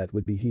scrutiny that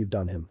would be heaved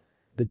on him.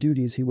 The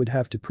duties he would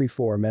have to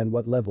perform and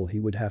what level he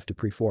would have to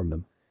perform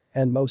them.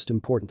 And most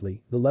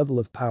importantly, the level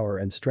of power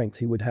and strength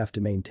he would have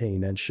to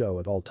maintain and show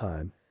at all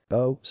time.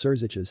 Oh,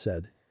 Surziches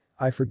said.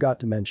 I forgot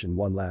to mention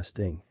one last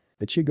thing.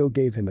 Ichigo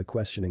gave him a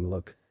questioning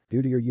look.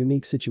 Due to your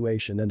unique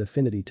situation and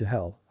affinity to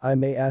hell, I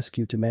may ask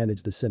you to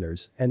manage the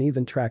sinners and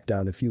even track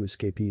down a few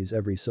escapees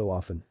every so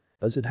often.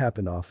 Does it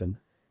happen often?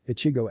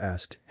 Ichigo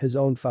asked, his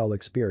own foul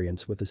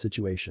experience with the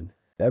situation.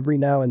 Every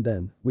now and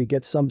then, we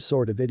get some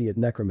sort of idiot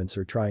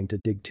necromancer trying to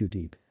dig too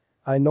deep.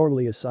 I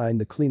normally assign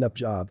the cleanup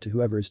job to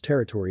whoever's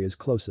territory is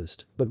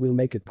closest, but we'll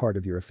make it part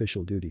of your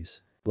official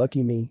duties.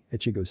 Lucky me,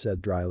 Ichigo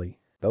said dryly.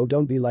 Oh,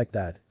 don't be like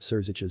that,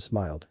 Surziches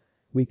smiled.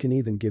 We can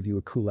even give you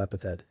a cool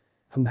epithet.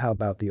 How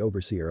about the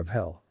Overseer of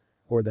Hell?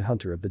 Or the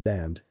Hunter of the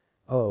Damned?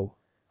 Oh.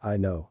 I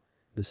know.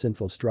 The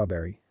Sinful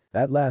Strawberry.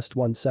 That last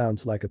one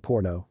sounds like a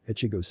porno,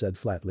 Ichigo said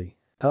flatly.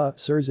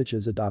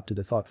 Surziches adopted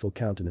a thoughtful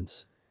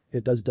countenance.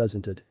 It does,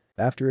 doesn't it?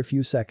 After a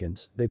few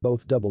seconds, they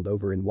both doubled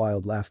over in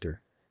wild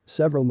laughter.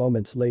 Several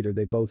moments later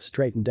they both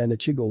straightened and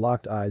Ichigo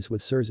locked eyes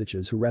with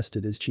Surziches, who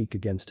rested his cheek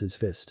against his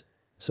fist.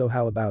 So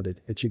how about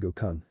it,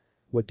 Ichigo-kun?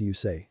 What do you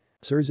say?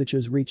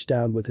 Surziches reached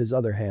down with his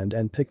other hand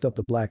and picked up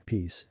the black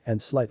piece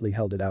and slightly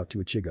held it out to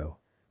Ichigo.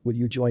 Would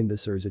you join the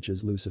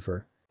Surziches,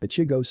 Lucifer?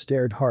 Ichigo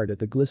stared hard at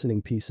the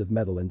glistening piece of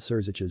metal in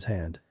Surziches'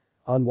 hand.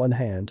 On one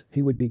hand,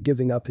 he would be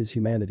giving up his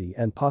humanity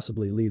and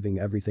possibly leaving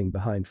everything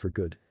behind for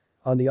good.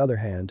 On the other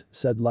hand,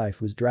 said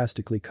life was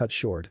drastically cut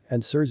short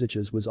and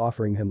Surziches was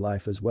offering him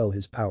life as well,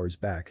 his powers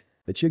back.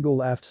 Ichigo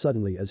laughed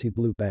suddenly as he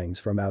blew bangs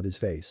from out his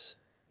face.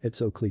 It's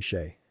so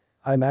cliché.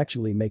 I'm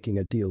actually making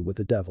a deal with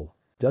the devil.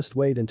 Just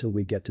wait until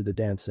we get to the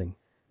dancing.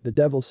 The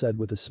devil said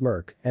with a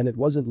smirk, and it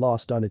wasn't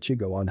lost on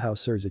Ichigo on how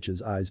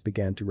Surziches' eyes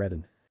began to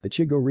redden.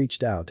 Ichigo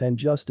reached out and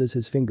just as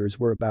his fingers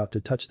were about to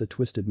touch the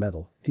twisted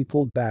metal, he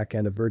pulled back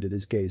and averted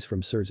his gaze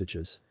from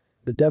Surziches.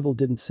 The devil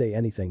didn't say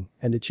anything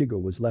and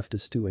Ichigo was left to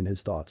stew in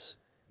his thoughts.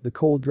 The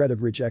cold dread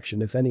of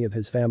rejection if any of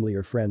his family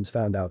or friends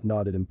found out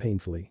gnawed him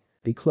painfully.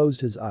 He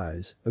closed his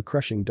eyes, a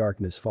crushing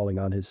darkness falling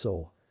on his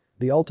soul.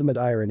 The ultimate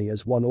irony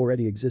as one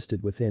already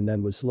existed within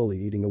and was slowly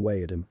eating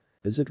away at him.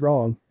 Is it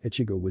wrong?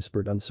 Ichigo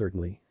whispered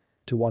uncertainly.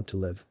 To want to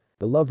live.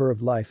 The lover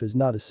of life is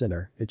not a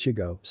sinner,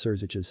 Ichigo,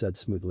 Surziches said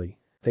smoothly.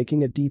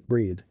 Taking a deep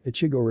breath,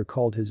 Ichigo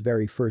recalled his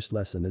very first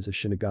lesson as a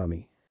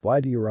Shinigami. Why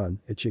do you run,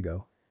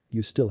 Ichigo?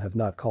 You still have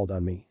not called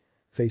on me.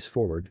 Face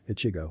forward,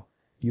 Ichigo.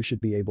 You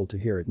should be able to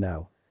hear it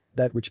now.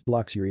 That which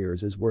blocks your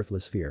ears is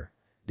worthless fear.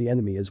 The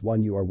enemy is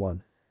one, you are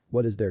one.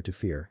 What is there to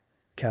fear?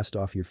 Cast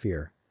off your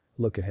fear.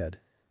 Look ahead.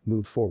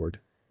 Move forward.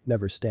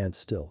 Never stand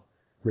still.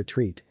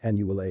 Retreat and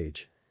you will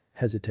age.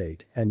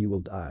 Hesitate and you will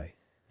die.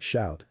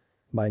 Shout.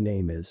 My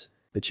name is.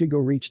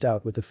 Ichigo reached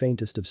out with the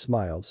faintest of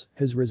smiles,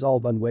 his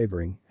resolve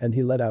unwavering, and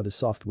he let out a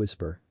soft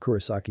whisper,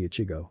 Kurosaki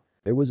Ichigo.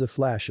 There was a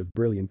flash of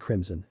brilliant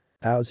crimson.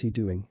 How's he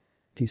doing?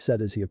 He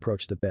said as he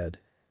approached the bed.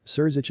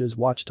 Surziches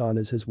watched on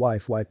as his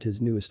wife wiped his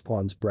newest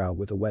pawn's brow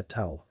with a wet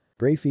towel.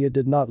 Grafia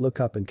did not look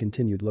up and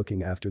continued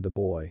looking after the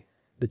boy.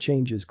 The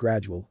change is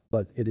gradual,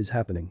 but it is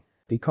happening.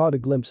 He caught a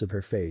glimpse of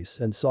her face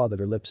and saw that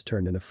her lips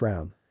turned in a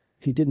frown.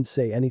 He didn't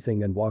say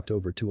anything and walked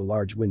over to a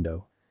large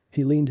window.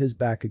 He leaned his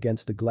back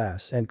against the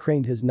glass and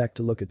craned his neck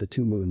to look at the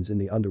two moons in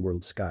the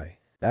underworld sky.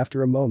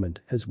 After a moment,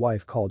 his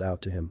wife called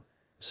out to him.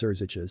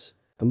 Surziches.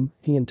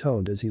 He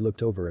intoned as he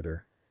looked over at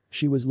her.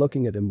 She was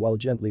looking at him while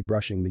gently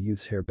brushing the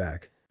youth's hair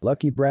back.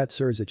 Lucky brat,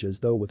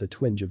 Surziches, though, with a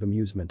twinge of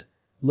amusement.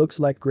 Looks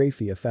like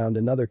Grafia found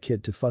another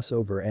kid to fuss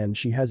over and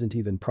she hasn't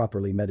even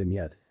properly met him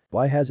yet.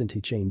 Why hasn't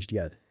he changed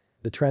yet?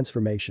 The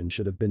transformation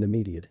should have been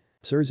immediate.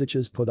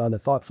 Surziches put on a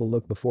thoughtful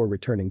look before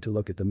returning to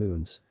look at the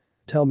moons.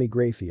 Tell me,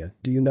 Grafia,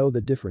 do you know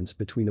the difference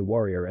between a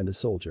warrior and a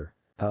soldier?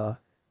 Huh?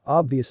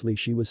 Obviously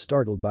she was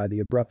startled by the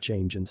abrupt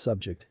change in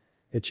subject.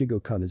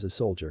 Ichigo-kun is a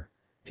soldier.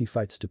 He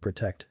fights to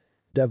protect.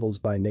 Devils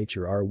by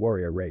nature are a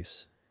warrior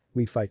race.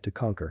 We fight to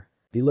conquer.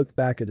 He looked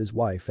back at his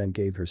wife and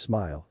gave her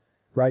smile.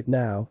 Right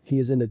now, he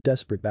is in a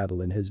desperate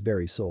battle in his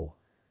very soul.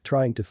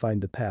 Trying to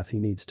find the path he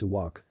needs to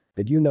walk.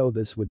 Did you know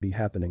this would be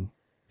happening?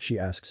 She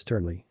asked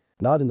sternly.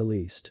 Not in the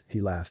least,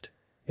 he laughed.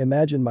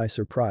 Imagine my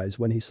surprise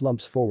when he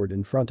slumps forward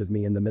in front of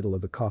me in the middle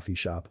of a coffee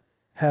shop.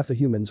 Half the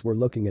humans were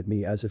looking at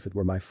me as if it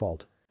were my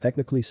fault.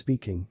 Technically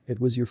speaking, it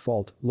was your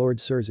fault, Lord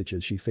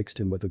Surziches. She fixed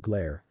him with a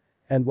glare.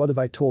 And what have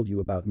I told you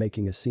about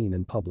making a scene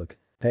in public?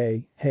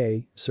 Hey,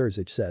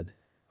 Surzich said.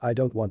 I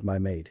don't want my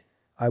maid.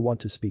 I want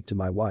to speak to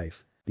my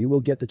wife. You will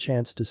get the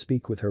chance to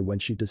speak with her when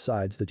she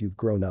decides that you've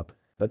grown up.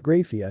 But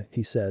Grafia,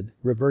 he said,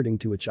 reverting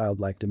to a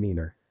childlike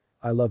demeanor.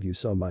 I love you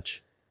so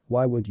much.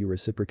 Why wouldn't you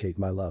reciprocate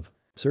my love?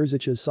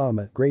 Surziches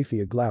Sama,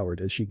 Grafia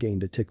glowered as she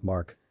gained a tick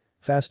mark.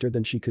 Faster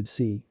than she could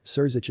see,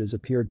 Surziches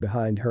appeared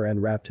behind her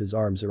and wrapped his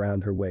arms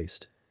around her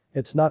waist.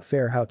 It's not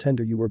fair how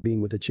tender you were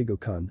being with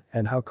Ichigo-kun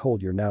and how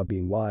cold you're now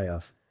being. Why?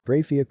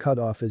 Grafia cut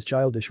off his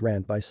childish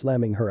rant by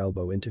slamming her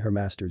elbow into her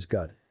master's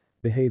gut.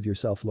 Behave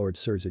yourself, Lord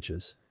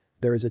Surziches.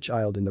 There is a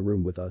child in the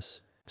room with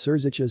us.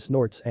 Surziches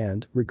snorts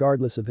and,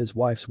 regardless of his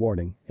wife's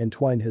warning,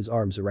 entwined his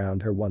arms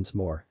around her once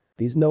more.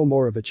 He's no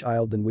more of a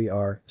child than we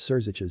are,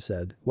 Surziches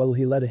said, while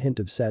he let a hint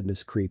of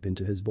sadness creep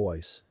into his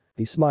voice.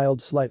 He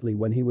smiled slightly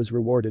when he was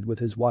rewarded with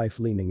his wife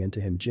leaning into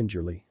him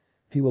gingerly.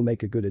 He will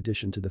make a good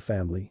addition to the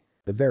family.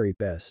 The very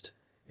best.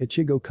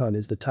 Ichigo-kun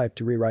is the type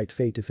to rewrite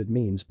fate if it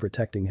means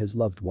protecting his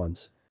loved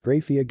ones.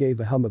 Grafia gave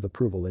a hum of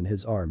approval in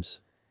his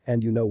arms.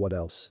 And you know what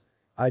else?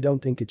 I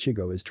don't think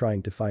Ichigo is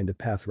trying to find a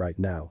path right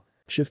now.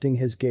 Shifting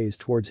his gaze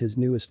towards his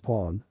newest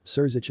pawn,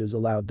 Surziches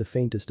allowed the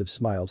faintest of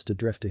smiles to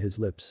drift to his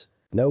lips.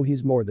 No,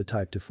 he's more the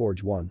type to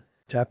forge one.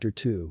 Chapter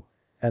 2.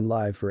 And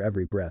live for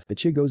every breath.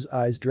 Ichigo's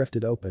eyes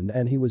drifted open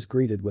and he was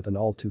greeted with an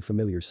all too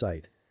familiar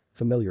sight.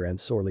 Familiar and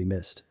sorely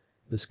missed.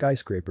 The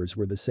skyscrapers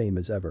were the same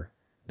as ever.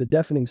 The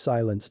deafening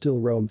silence still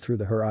roamed through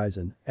the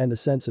horizon and a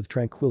sense of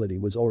tranquility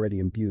was already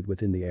imbued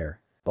within the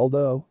air.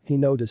 Although, he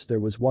noticed there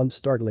was one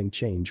startling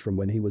change from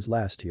when he was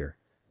last here.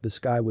 The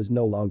sky was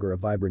no longer a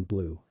vibrant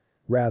blue.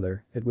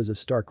 Rather, it was a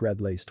stark red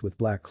laced with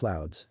black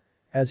clouds.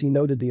 As he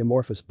noted the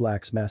amorphous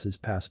black masses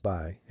pass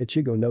by,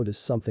 Ichigo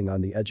noticed something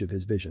on the edge of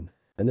his vision.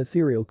 An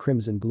ethereal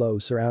crimson glow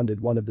surrounded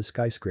one of the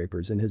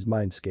skyscrapers in his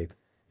mindscape.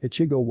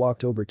 Ichigo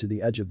walked over to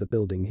the edge of the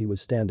building he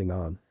was standing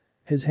on.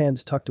 His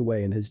hands tucked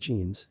away in his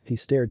jeans, he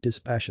stared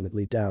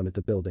dispassionately down at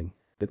the building.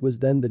 It was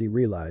then that he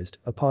realized,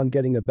 upon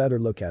getting a better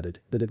look at it,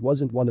 that it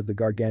wasn't one of the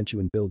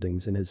gargantuan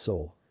buildings in his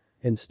soul.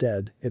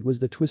 Instead, it was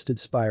the twisted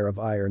spire of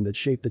iron that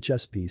shaped the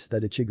chess piece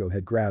that Ichigo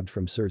had grabbed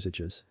from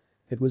Surziches.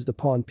 It was the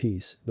pawn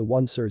piece, the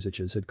one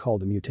Surziches had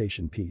called a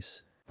mutation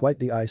piece. Quite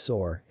the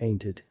eyesore,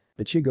 ain't it?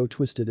 Ichigo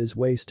twisted his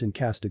waist and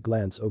cast a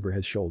glance over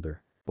his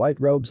shoulder. White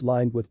robes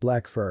lined with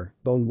black fur,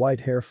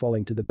 bone-white hair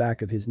falling to the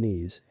back of his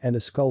knees, and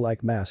a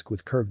skull-like mask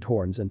with curved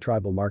horns and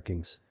tribal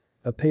markings.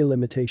 A pale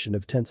imitation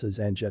of Tensa's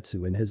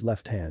Anjetsu in his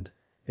left hand.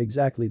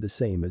 Exactly the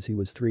same as he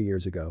was 3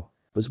 years ago.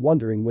 Was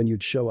wondering when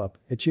you'd show up,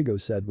 Ichigo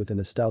said with a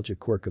nostalgic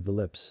quirk of the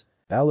lips.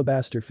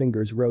 Alabaster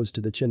fingers rose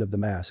to the chin of the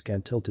mask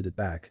and tilted it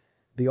back.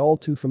 The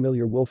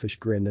all-too-familiar wolfish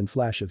grin and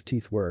flash of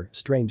teeth were,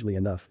 strangely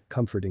enough,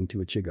 comforting to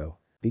Ichigo.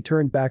 He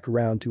turned back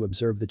around to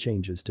observe the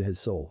changes to his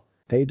soul.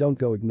 Hey, don't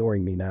go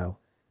ignoring me now.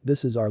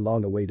 This is our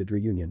long-awaited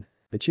reunion.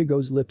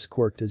 Ichigo's lips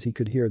quirked as he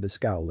could hear the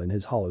scowl in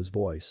his hollow's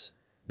voice.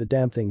 The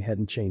damn thing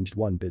hadn't changed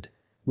one bit.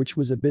 Which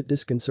was a bit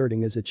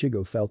disconcerting as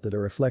Ichigo felt that a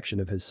reflection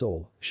of his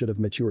soul should have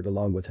matured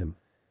along with him.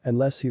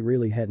 Unless he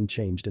really hadn't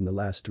changed in the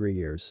last 3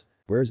 years.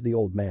 Where's the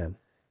old man?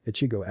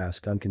 Ichigo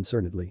asked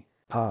unconcernedly.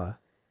 "Ha?"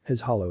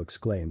 His hollow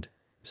exclaimed.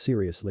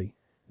 "Seriously?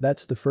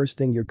 That's the first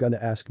thing you're gonna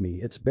ask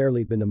me? It's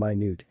barely been a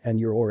minute and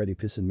you're already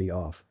pissing me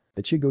off."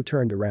 Ichigo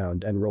turned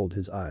around and rolled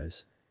his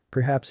eyes.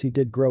 Perhaps he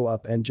did grow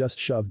up and just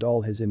shoved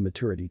all his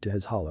immaturity to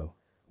his hollow.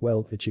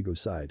 "Well," Ichigo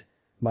sighed.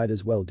 "Might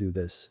as well do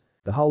this."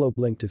 The hollow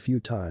blinked a few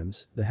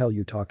times. "The hell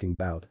you talking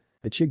about?"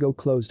 Ichigo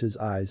closed his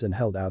eyes and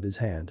held out his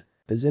hand.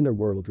 His inner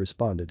world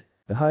responded.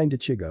 Behind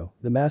Ichigo,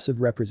 the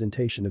massive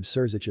representation of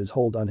Surzich's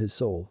hold on his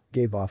soul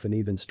gave off an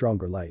even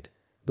stronger light.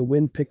 The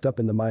wind picked up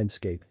in the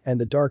mindscape and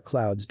the dark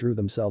clouds drew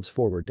themselves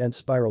forward and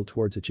spiraled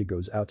towards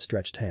Ichigo's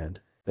outstretched hand.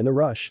 In a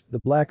rush, the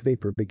black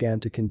vapor began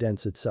to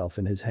condense itself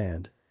in his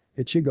hand.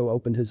 Ichigo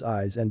opened his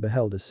eyes and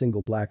beheld a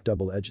single black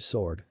double-edged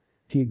sword.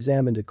 He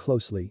examined it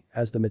closely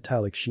as the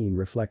metallic sheen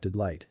reflected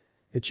light.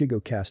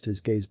 Ichigo cast his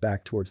gaze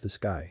back towards the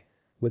sky.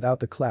 Without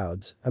the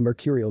clouds, a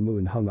mercurial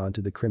moon hung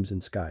onto the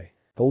crimson sky.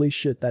 "Holy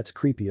shit, that's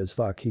creepy as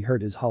fuck," he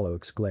heard his hollow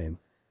exclaim.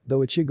 Though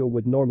Ichigo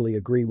would normally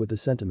agree with the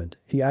sentiment,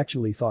 he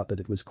actually thought that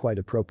it was quite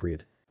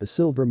appropriate. The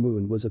silver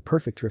moon was a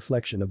perfect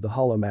reflection of the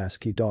hollow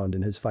mask he donned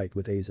in his fight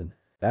with Aizen.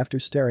 After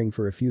staring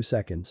for a few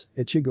seconds,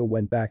 Ichigo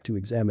went back to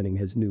examining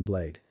his new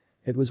blade.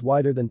 It was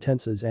wider than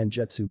Tensa's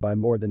Anjetsu by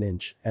more than an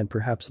inch and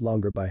perhaps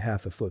longer by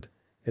half a foot.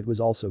 It was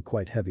also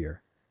quite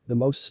heavier. The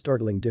most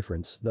startling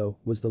difference, though,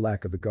 was the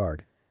lack of a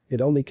guard.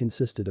 It only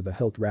consisted of a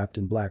hilt wrapped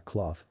in black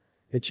cloth.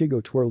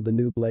 Ichigo twirled the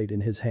new blade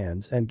in his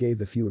hands and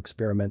gave a few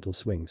experimental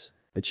swings.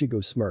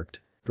 Ichigo smirked.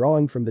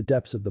 Drawing from the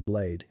depths of the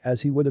blade,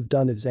 as he would have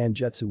done if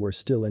Zangetsu were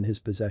still in his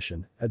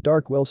possession, a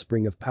dark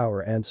wellspring of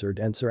power answered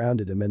and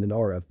surrounded him in an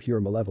aura of pure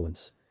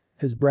malevolence.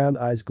 His brown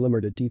eyes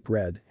glimmered a deep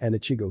red and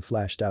Ichigo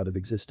flashed out of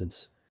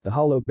existence. The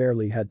hollow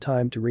barely had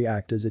time to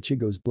react as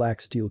Ichigo's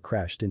black steel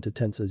crashed into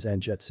Tensa's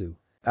Zangetsu.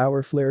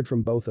 Power flared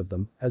from both of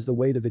them as the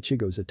weight of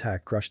Ichigo's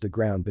attack crushed the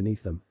ground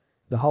beneath them.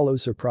 The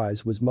hollow's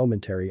surprise was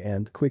momentary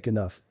and, quick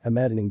enough, a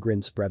maddening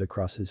grin spread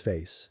across his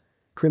face.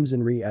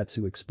 Crimson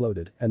Ryatsu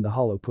exploded and the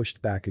hollow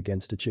pushed back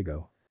against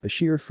Ichigo. The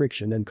sheer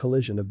friction and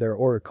collision of their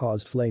aura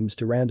caused flames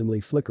to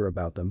randomly flicker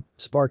about them,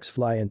 sparks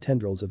fly and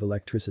tendrils of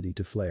electricity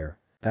to flare.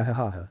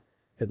 "Ahahaha."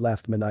 It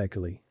laughed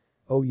maniacally.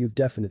 "Oh, you've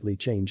definitely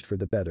changed for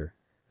the better.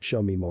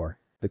 Show me more."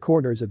 The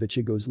corners of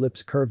Ichigo's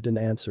lips curved in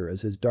answer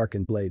as his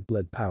darkened blade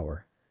bled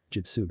power.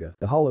 "Jitsuga."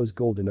 The hollow's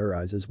golden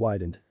eyes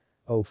widened.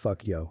 "Oh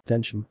fuck yo.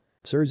 Tenshim."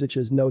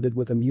 Surzich's noted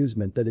with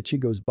amusement that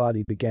Ichigo's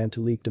body began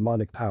to leak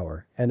demonic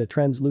power and a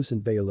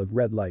translucent veil of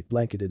red light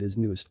blanketed his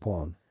newest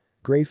pawn.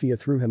 Grafia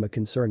threw him a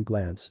concerned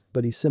glance,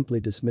 but he simply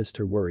dismissed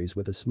her worries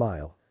with a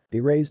smile. He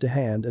raised a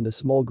hand and a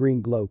small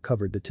green glow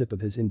covered the tip of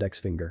his index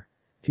finger.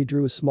 He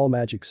drew a small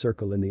magic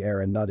circle in the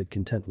air and nodded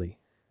contently.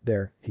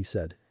 "There," he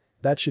said.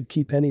 "That should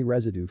keep any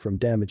residue from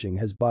damaging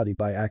his body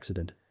by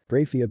accident."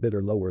 Grafia bit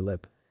her lower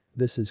lip.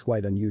 "This is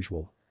quite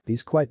unusual."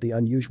 "He's quite the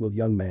unusual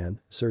young man,"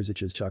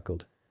 Surzich's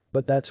chuckled.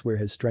 "But that's where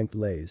his strength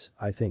lays,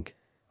 I think.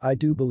 I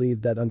do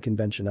believe that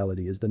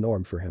unconventionality is the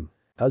norm for him."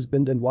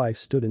 Husband and wife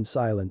stood in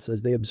silence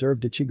as they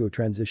observed Ichigo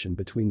transition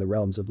between the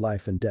realms of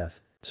life and death.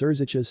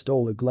 Surzich's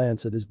stole a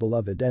glance at his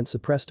beloved and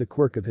suppressed a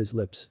quirk of his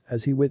lips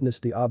as he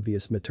witnessed the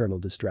obvious maternal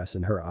distress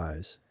in her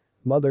eyes.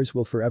 Mothers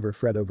will forever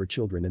fret over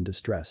children in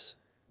distress.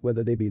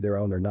 Whether they be their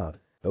own or not.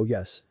 Oh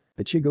yes.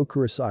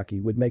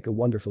 Ichigo-kurosaki would make a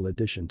wonderful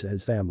addition to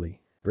his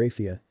family.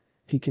 "Grafia,"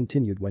 he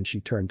continued when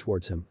she turned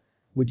towards him.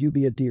 "Would you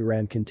be a dear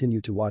and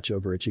continue to watch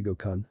over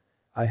Ichigo-kun?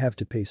 I have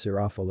to pay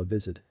Serafal a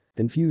visit."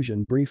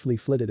 Confusion briefly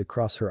flitted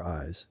across her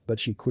eyes, but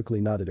she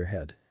quickly nodded her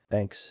head.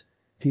 "Thanks."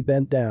 He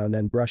bent down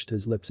and brushed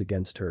his lips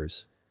against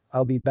hers.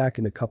 "I'll be back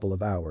in a couple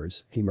of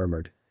hours," he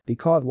murmured. He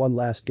caught one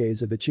last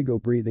gaze of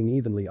Ichigo breathing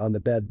evenly on the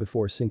bed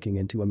before sinking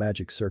into a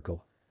magic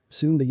circle.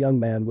 Soon the young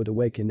man would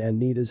awaken and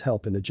need his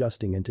help in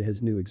adjusting into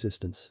his new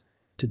existence.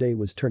 Today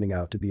was turning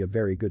out to be a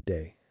very good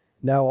day.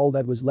 Now all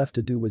that was left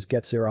to do was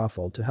get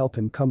Serafal to help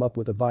him come up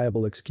with a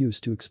viable excuse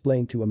to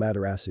explain to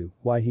Amaterasu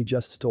why he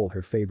just stole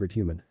her favorite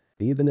human.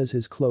 Even as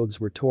his clothes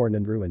were torn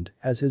and ruined,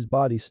 as his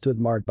body stood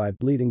marred by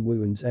bleeding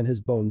wounds and his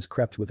bones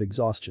crept with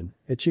exhaustion,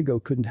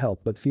 Ichigo couldn't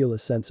help but feel a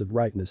sense of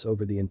rightness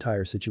over the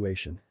entire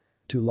situation.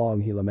 Too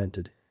long, he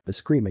lamented. The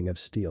screaming of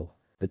steel.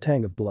 The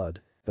tang of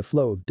blood. The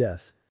flow of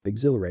death.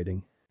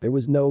 Exhilarating. There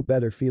was no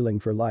better feeling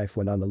for life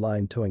when on the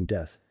line towing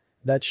death.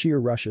 That sheer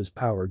rush's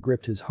power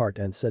gripped his heart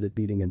and set it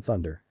beating in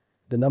thunder.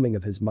 The numbing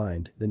of his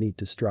mind, the need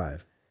to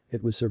strive.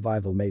 It was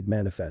survival made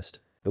manifest.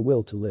 The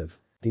will to live.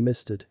 He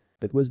missed it.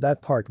 It was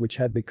that part which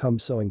had become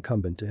so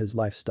incumbent to his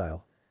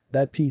lifestyle.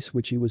 That peace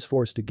which he was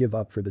forced to give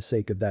up for the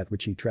sake of that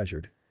which he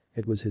treasured.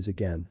 It was his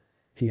again.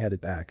 He had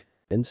it back.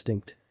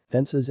 Instinct.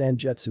 Tensa's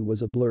Anjetsu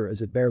was a blur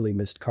as it barely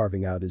missed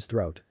carving out his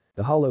throat.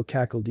 The hollow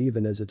cackled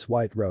even as its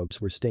white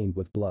robes were stained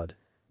with blood.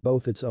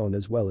 Both its own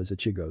as well as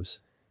Ichigo's.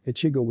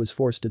 Ichigo was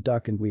forced to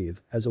duck and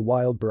weave as a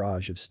wild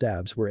barrage of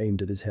stabs were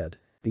aimed at his head.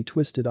 He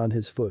twisted on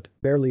his foot,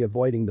 barely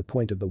avoiding the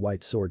point of the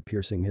white sword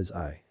piercing his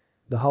eye.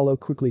 The hollow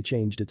quickly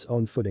changed its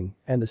own footing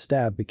and the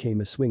stab became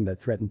a swing that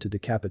threatened to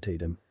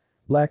decapitate him.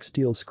 Black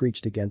steel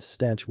screeched against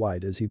stanch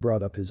white as he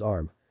brought up his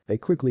arm. They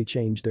quickly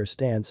changed their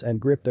stance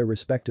and gripped their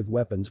respective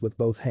weapons with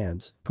both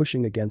hands,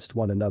 pushing against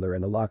one another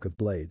in a lock of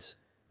blades.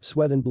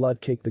 Sweat and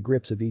blood caked the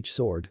grips of each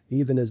sword,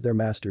 even as their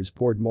masters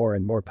poured more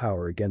and more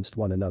power against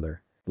one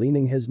another.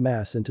 Leaning his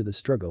mass into the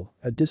struggle,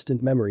 a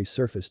distant memory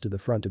surfaced to the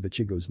front of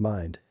Ichigo's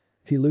mind.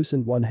 He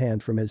loosened one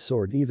hand from his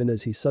sword even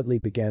as he suddenly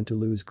began to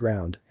lose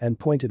ground and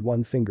pointed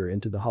one finger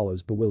into the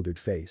hollow's bewildered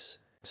face.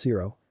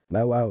 "Zero.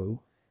 Mawau.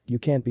 You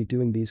can't be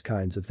doing these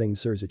kinds of things,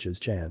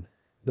 Surziches-chan."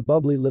 The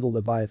bubbly little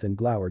leviathan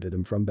glowered at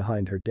him from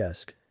behind her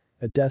desk.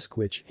 A desk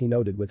which, he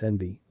noted with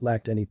envy,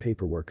 lacked any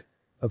paperwork.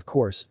 Of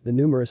course, the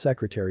numerous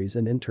secretaries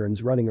and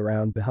interns running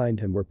around behind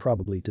him were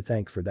probably to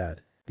thank for that.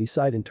 He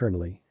sighed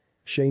internally.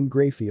 Shame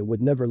Grafia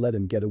would never let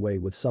him get away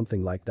with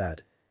something like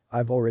that.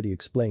 "I've already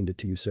explained it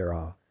to you,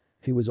 Sarah.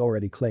 He was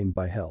already claimed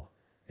by hell."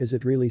 "Is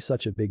it really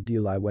such a big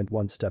deal?" I went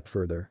one step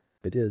further.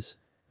 "It is."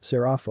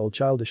 Seraphil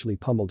childishly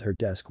pummeled her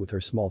desk with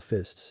her small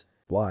fists.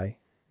 "Why?"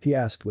 he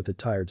asked with a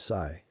tired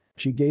sigh.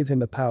 She gave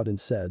him a pout and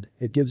said,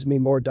 "It gives me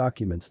more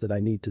documents that I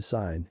need to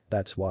sign,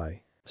 that's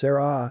why."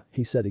 "Sarah,"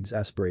 he said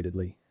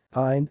exasperately.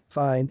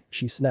 Fine,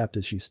 she snapped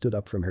as she stood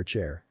up from her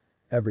chair.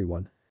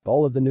 Everyone.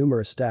 All of the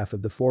numerous staff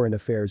of the Foreign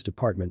Affairs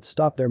Department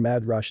stopped their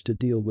mad rush to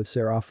deal with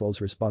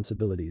Seraphil's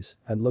responsibilities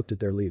and looked at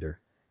their leader.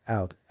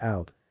 Out.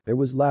 There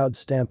was loud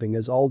stamping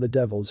as all the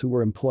devils who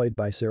were employed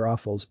by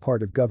Seraphil's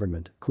part of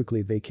government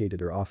quickly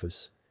vacated her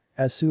office.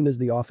 As soon as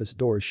the office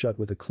doors shut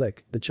with a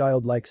click, the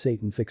childlike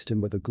Satan fixed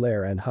him with a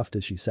glare and huffed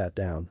as she sat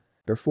down.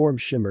 Her form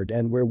shimmered,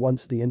 and where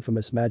once the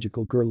infamous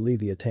magical girl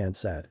Leviathan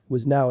sat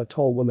was now a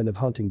tall woman of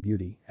hunting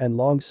beauty and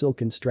long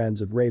silken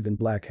strands of raven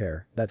black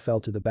hair that fell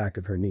to the back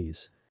of her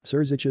knees.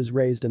 Surziches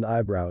raised an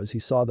eyebrow as he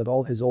saw that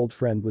all his old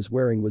friend was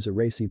wearing was a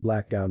racy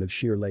black gown of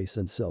sheer lace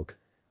and silk.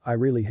 "I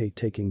really hate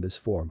taking this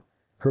form."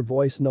 Her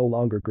voice no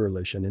longer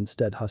girlish and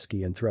instead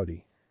husky and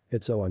throaty.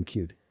 "It's so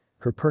uncute."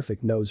 Her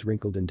perfect nose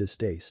wrinkled in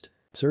distaste.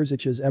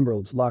 Surziches'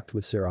 emeralds locked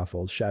with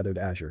Seraphil's shadowed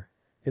azure.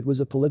 "It was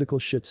a political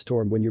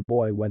shitstorm when your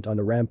boy went on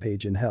a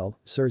rampage in hell,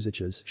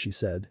 Surziches," she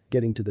said,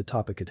 getting to the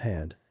topic at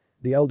hand.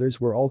 "The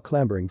elders were all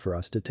clamoring for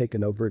us to take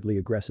an overtly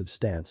aggressive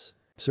stance."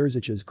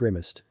 Surziches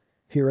grimaced.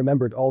 He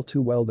remembered all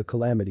too well the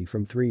calamity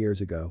from 3 years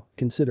ago,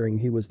 considering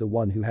he was the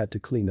one who had to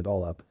clean it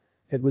all up.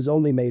 It was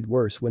only made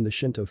worse when the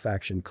Shinto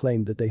faction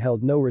claimed that they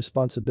held no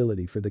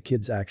responsibility for the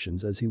kid's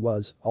actions as he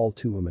was, all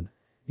too human.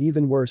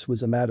 Even worse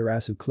was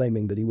Amaterasu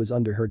claiming that he was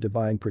under her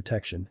divine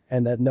protection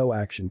and that no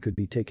action could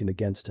be taken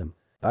against him.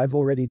 "I've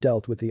already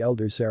dealt with the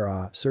elders,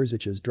 Sarah."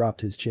 Surziches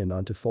dropped his chin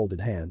onto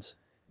folded hands.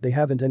 "They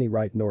haven't any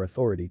right nor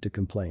authority to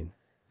complain.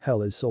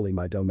 Hell is solely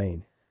my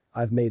domain.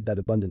 I've made that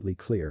abundantly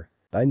clear."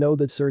 "I know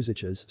that,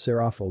 Surziches."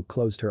 Seraphil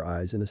closed her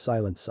eyes in a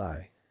silent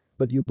sigh.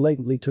 "But you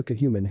blatantly took a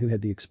human who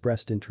had the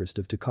expressed interest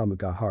of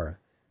Takamagahara.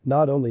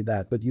 Not only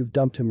that, but you've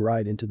dumped him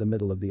right into the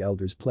middle of the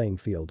elders' playing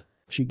field."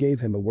 She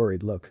gave him a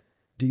worried look.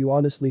 "Do you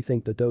honestly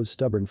think that those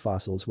stubborn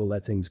fossils will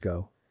let things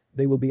go?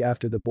 They will be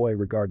after the boy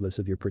regardless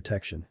of your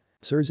protection."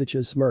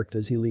 Surziches smirked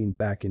as he leaned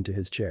back into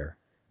his chair.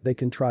 "They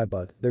can try,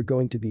 but they're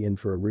going to be in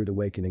for a rude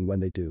awakening when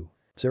they do."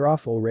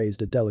 Seraphil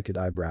raised a delicate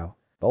eyebrow.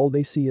 "All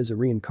they see is a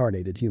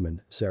reincarnated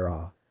human,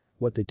 Sarah.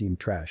 What they deem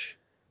trash.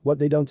 What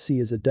they don't see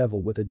is a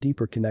devil with a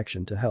deeper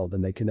connection to hell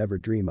than they can ever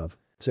dream of."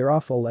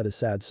 Seraphil let a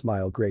sad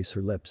smile grace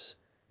her lips.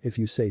 "If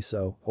you say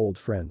so, old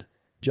friend.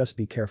 Just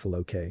be careful,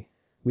 okay?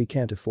 We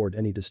can't afford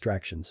any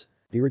distractions."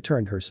 He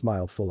returned her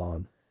smile full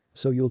on.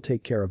 "So you'll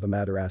take care of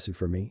Amaterasu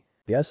for me?"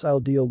 "Yes, I'll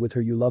deal with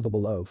her, you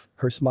lovable oaf,"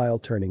 her smile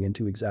turning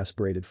into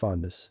exasperated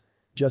fondness.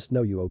 "Just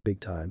know you owe big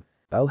time.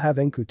 I'll have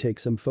Enku take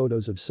some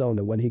photos of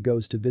Sona when he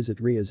goes to visit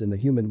Rias in the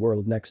human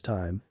world next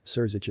time,"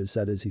 Surziches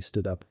said as he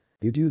stood up.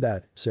 "You do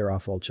that,"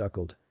 Seraphil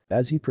chuckled.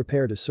 As he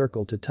prepared a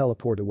circle to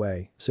teleport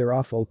away,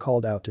 Seraphil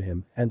called out to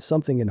him and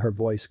something in her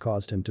voice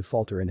caused him to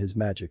falter in his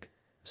magic.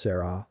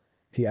 "Sarah?"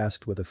 he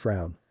asked with a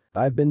frown.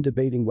 "I've been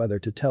debating whether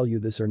to tell you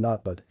this or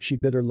not, but," she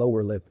bit her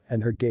lower lip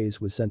and her gaze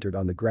was centered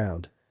on the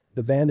ground.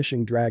 "The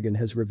vanishing dragon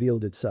has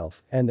revealed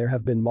itself and there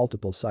have been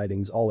multiple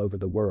sightings all over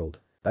the world."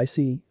 "I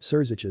see,"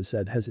 Surziches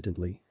said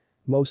hesitantly.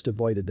 "Most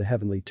avoided the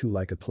heavenly two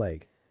like a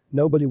plague.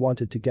 Nobody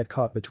wanted to get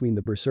caught between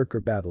the berserker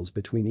battles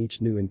between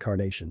each new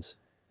incarnations.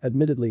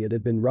 Admittedly, it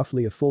had been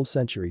roughly a full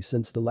century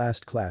since the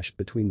last clash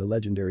between the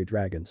legendary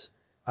dragons.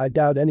 I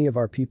doubt any of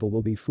our people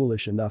will be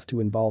foolish enough to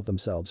involve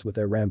themselves with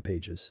their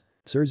rampages."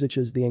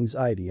 Surziches, the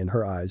anxiety in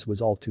her eyes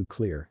was all too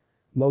clear.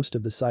 "Most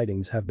of the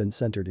sightings have been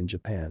centered in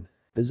Japan."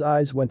 His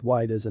eyes went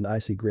wide as an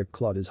icy grip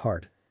clawed his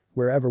heart.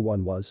 Wherever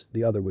one was,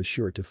 the other was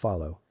sure to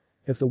follow.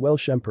 If the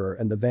Welsh Emperor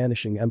and the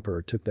Vanishing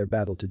Emperor took their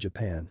battle to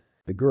Japan,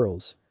 the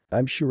girls.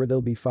 "I'm sure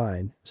they'll be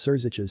fine,"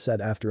 Surziches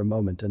said after a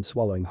moment and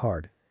swallowing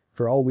hard.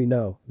 "For all we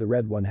know, the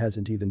Red One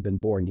hasn't even been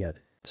born yet."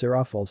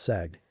 Seraphil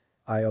sagged.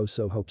 "I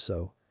also hope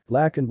so."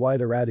 Black and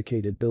white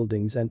eradicated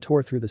buildings and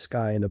tore through the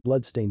sky in a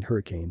blood-stained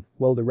hurricane,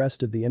 while the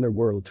rest of the inner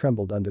world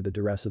trembled under the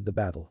duress of the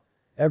battle.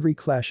 Every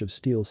clash of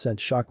steel sent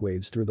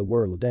shockwaves through the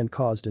world and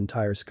caused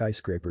entire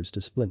skyscrapers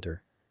to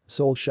splinter.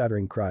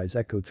 Soul-shattering cries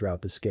echoed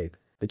throughout the scape.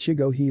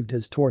 Ichigo heaved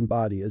his torn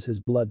body as his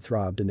blood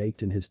throbbed and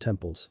ached in his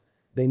temples.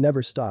 They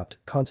never stopped,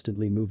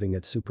 constantly moving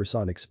at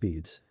supersonic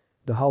speeds.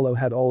 The hollow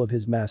had all of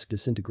his mask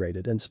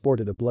disintegrated and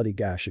sported a bloody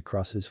gash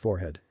across his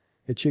forehead.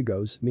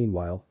 Ichigo's,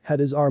 meanwhile, had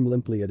his arm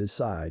limply at his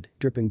side,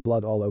 dripping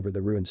blood all over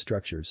the ruined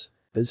structures.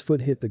 His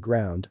foot hit the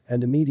ground,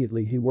 and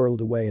immediately he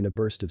whirled away in a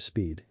burst of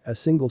speed, a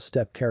single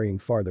step carrying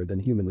farther than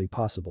humanly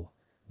possible.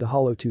 The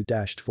Hollow 2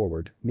 dashed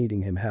forward,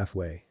 meeting him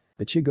halfway.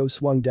 Ichigo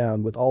swung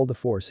down with all the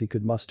force he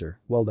could muster,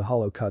 while the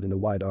Hollow cut in a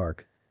wide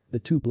arc. The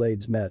two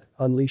blades met,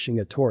 unleashing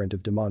a torrent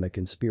of demonic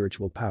and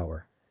spiritual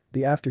power.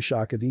 The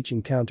aftershock of each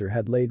encounter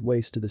had laid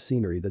waste to the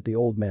scenery that the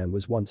old man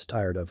was once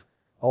tired of.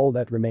 All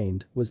that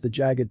remained was the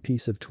jagged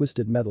piece of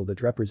twisted metal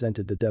that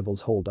represented the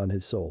devil's hold on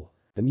his soul.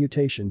 The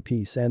mutation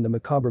piece and the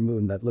macabre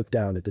moon that looked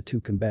down at the two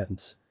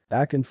combatants.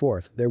 Back and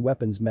forth, their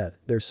weapons met,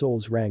 their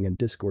souls rang in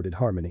discordant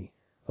harmony.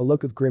 A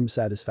look of grim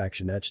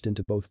satisfaction etched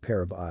into both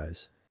pair of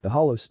eyes. The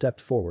Hollow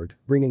stepped forward,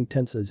 bringing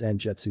Tensa's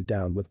Zangetsu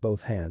down with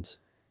both hands.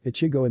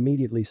 Ichigo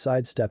immediately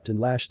sidestepped and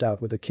lashed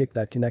out with a kick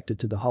that connected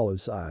to the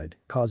Hollow's side,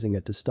 causing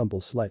it to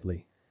stumble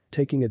slightly.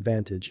 Taking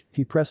advantage,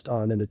 he pressed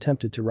on and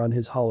attempted to run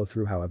his Hollow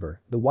through.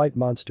 However, the white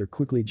monster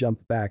quickly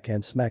jumped back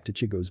and smacked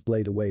Ichigo's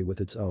blade away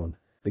with its own.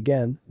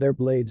 Again, their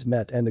blades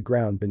met and the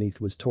ground beneath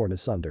was torn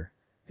asunder.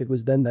 It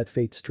was then that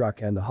fate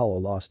struck and the Hollow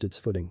lost its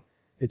footing.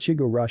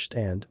 Ichigo rushed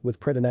and, with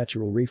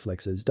preternatural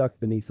reflexes, ducked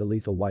beneath the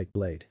lethal white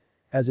blade.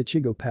 As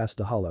Ichigo passed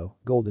the Hollow,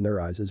 golden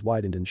eyes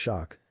widened in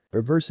shock.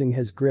 Reversing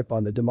his grip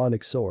on the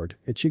demonic sword,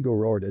 Ichigo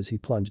roared as he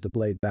plunged the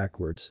blade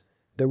backwards.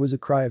 There was a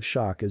cry of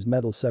shock as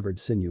metal severed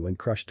sinew and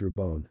crushed through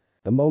bone.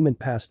 A moment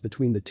passed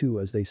between the two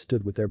as they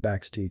stood with their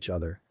backs to each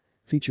other.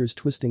 Features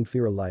twisting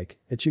fear-alike,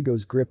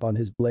 Ichigo's grip on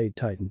his blade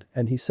tightened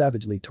and he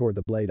savagely tore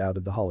the blade out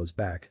of the Hollow's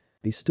back.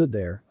 He stood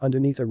there,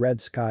 underneath a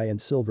red sky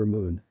and silver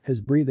moon,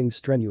 his breathing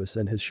strenuous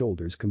and his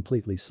shoulders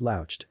completely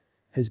slouched.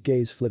 His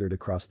gaze flitted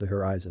across the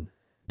horizon.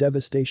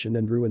 Devastation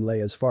and ruin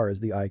lay as far as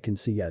the eye can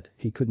see, yet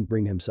he couldn't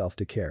bring himself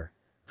to care.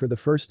 For the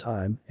first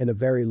time, in a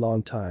very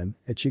long time,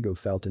 Ichigo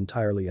felt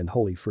entirely and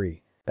wholly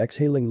free.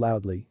 Exhaling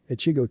loudly,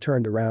 Ichigo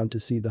turned around to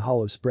see the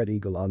Hollow spread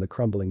eagle on the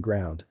crumbling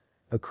ground.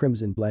 A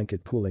crimson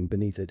blanket pooling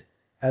beneath it.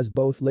 As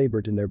both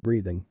labored in their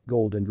breathing,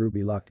 gold and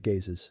ruby locked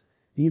gazes.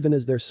 Even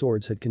as their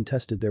swords had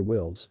contested their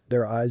wills,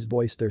 their eyes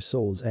voiced their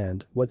souls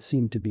and, what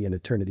seemed to be an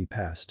eternity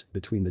passed,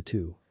 between the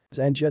two.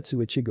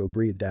 Zangetsu. Ichigo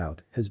breathed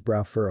out, his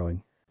brow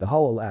furrowing. The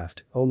Hollow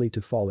laughed, only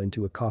to fall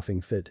into a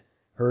coughing fit.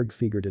 Erg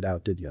figured it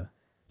out, did ya?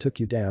 Took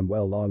you damn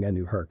well long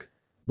Enu Herc.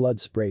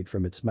 Blood sprayed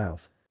from its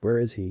mouth. Where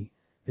is he?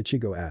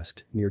 Ichigo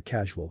asked, near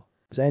casual.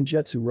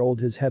 Zangetsu rolled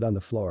his head on the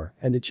floor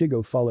and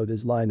Ichigo followed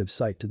his line of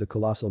sight to the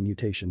colossal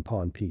mutation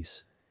pawn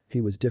piece.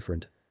 He was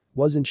different.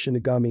 Wasn't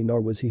Shinigami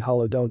nor was he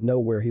Hollow. Don't know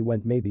where he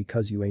went, maybe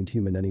cause you ain't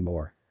human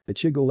anymore.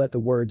 Ichigo let the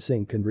word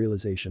sink and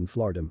realization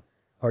floored him.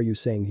 Are you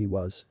saying he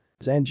was?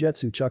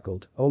 Zangetsu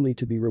chuckled, only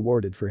to be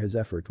rewarded for his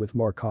effort with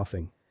more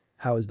coughing.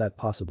 How is that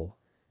possible?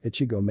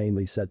 Ichigo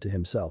mainly said to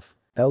himself.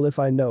 Hell if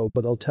I know,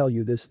 but I'll tell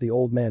you this, the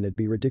old man'd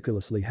be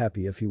ridiculously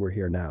happy if he were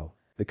here now.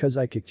 Because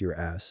I kicked your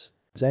ass.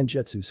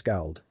 Zangetsu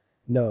scowled.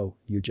 No,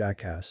 you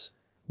jackass.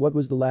 What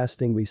was the last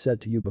thing we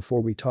said to you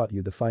before we taught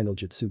you the final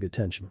Jutsuga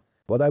Tenshin?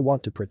 What I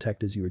want to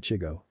protect is you,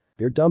 Ichigo.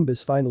 Your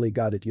dumbus finally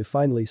got it, you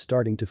finally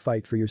starting to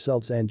fight for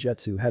yourself.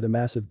 Zangetsu had a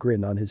massive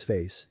grin on his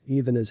face,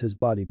 even as his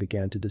body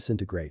began to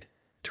disintegrate.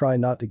 Try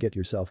not to get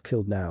yourself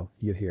killed now,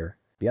 you hear?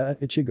 Yeah,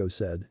 Ichigo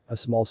said, a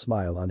small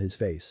smile on his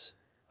face.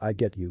 I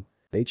get you.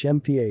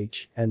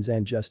 HMPH, and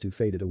Zangetsu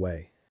faded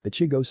away.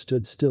 Ichigo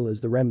stood still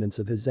as the remnants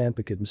of his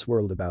Zanpakutum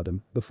swirled about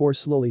him before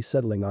slowly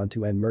settling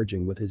onto and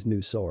merging with his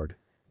new sword.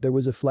 There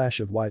was a flash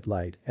of white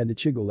light and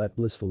Ichigo let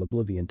blissful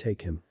oblivion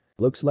take him.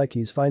 Looks like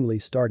he's finally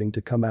starting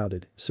to come out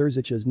it,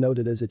 Surziches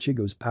noted as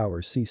Ichigo's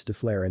power ceased to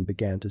flare and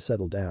began to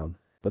settle down.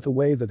 With a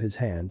wave of his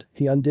hand,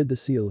 he undid the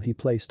seal he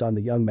placed on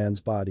the young man's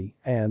body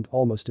and,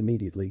 almost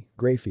immediately,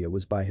 Grafia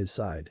was by his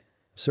side.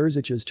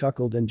 Surziches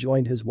chuckled and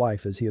joined his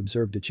wife as he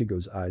observed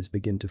Ichigo's eyes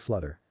begin to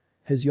flutter.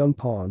 His young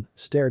pawn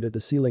stared at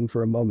the ceiling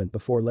for a moment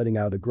before letting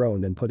out a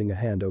groan and putting a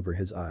hand over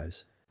his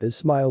eyes. His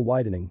smile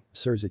widening,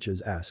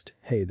 Surziches asked,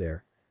 hey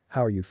there.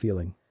 How are you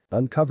feeling?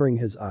 Uncovering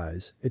his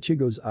eyes,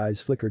 Ichigo's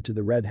eyes flickered to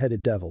the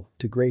red-headed devil,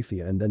 to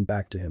Grafia and then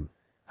back to him.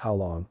 How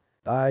long?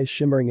 Eyes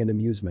shimmering in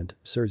amusement,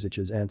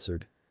 Surziches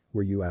answered.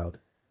 Were you out?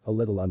 A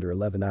little under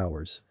 11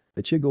 hours.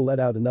 Ichigo let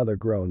out another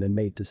groan and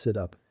made to sit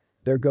up.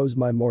 There goes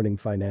my morning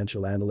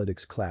financial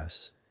analytics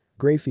class.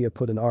 Grafia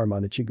put an arm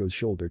on Ichigo's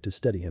shoulder to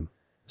steady him.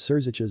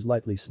 Surziches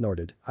lightly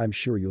snorted, I'm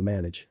sure you'll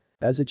manage.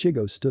 As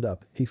Ichigo stood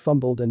up, he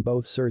fumbled and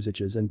both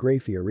Surziches and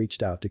Grafia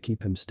reached out to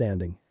keep him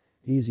standing.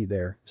 Easy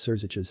there,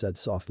 Surziches said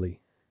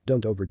softly.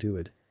 Don't overdo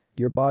it.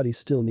 Your body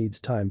still needs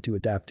time to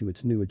adapt to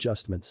its new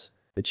adjustments.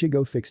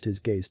 Ichigo fixed his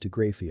gaze to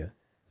Grafia.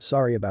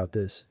 Sorry about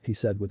this, he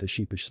said with a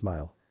sheepish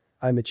smile.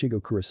 I'm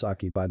Ichigo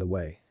Kurosaki, by the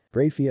way.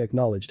 Grafia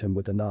acknowledged him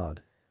with a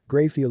nod.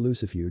 Grafia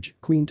Lucifuge,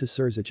 queen to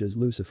Surziches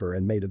Lucifer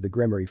and mate of the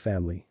Gremory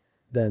family.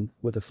 Then,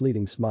 with a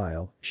fleeting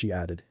smile, she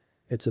added.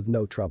 It's of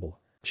no trouble.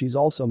 She's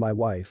also my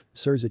wife,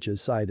 Surziches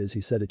sighed as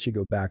he set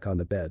Ichigo back on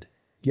the bed.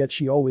 Yet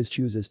she always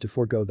chooses to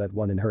forego that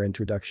one in her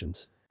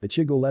introductions.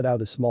 Ichigo let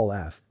out a small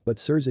laugh, but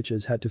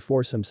Surziches had to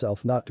force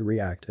himself not to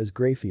react as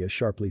Grafia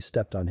sharply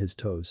stepped on his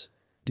toes.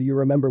 Do you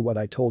remember what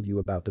I told you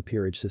about the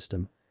peerage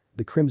system?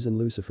 The Crimson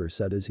Lucifer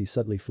said as he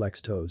subtly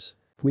flexed toes.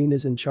 Queen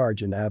is in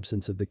charge in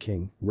absence of the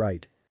king,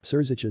 right?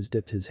 Surziches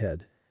dipped his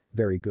head.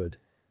 Very good.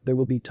 There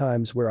will be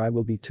times where I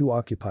will be too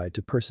occupied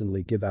to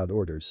personally give out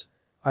orders.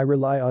 I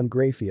rely on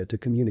Graphia to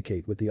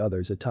communicate with the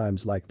others at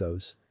times like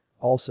those.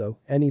 Also,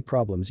 any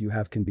problems you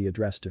have can be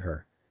addressed to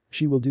her.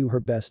 She will do her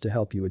best to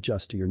help you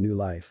adjust to your new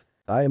life.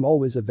 I am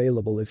always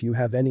available if you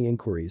have any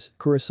inquiries,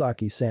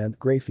 Kurosaki-san,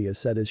 Graphia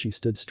said as she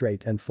stood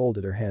straight and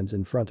folded her hands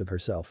in front of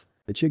herself.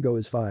 Ichigo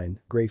is fine,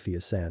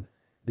 Graphia-san.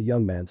 The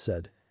young man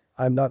said.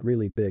 I'm not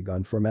really big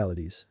on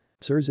formalities.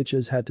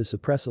 Surziches had to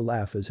suppress a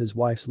laugh as his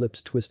wife's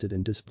lips twisted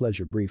in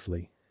displeasure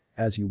briefly.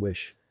 As you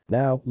wish.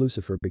 Now,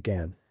 Lucifer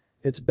began.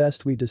 It's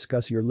best we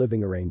discuss your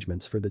living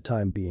arrangements for the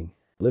time being.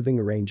 Living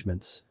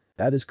arrangements?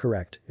 That is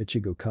correct,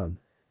 Ichigo-kun.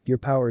 Your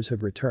powers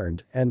have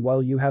returned, and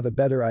while you have a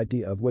better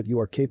idea of what you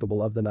are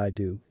capable of than I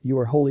do, you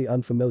are wholly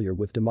unfamiliar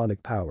with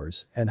demonic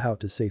powers and how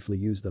to safely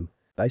use them.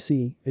 I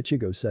see,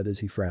 Ichigo said as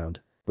he frowned.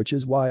 Which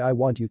is why I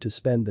want you to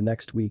spend the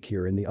next week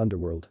here in the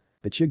underworld.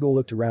 Ichigo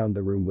looked around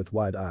the room with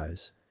wide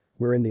eyes.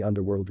 We're in the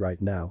underworld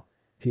right now?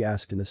 He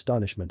asked in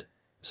astonishment.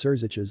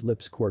 Surzich's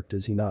lips quirked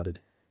as he nodded.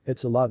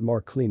 It's a lot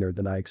more cleaner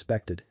than I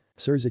expected.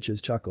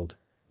 Surziches chuckled.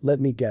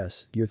 Let me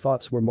guess, your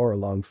thoughts were more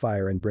along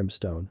fire and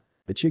brimstone.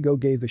 Ichigo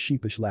gave a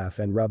sheepish laugh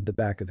and rubbed the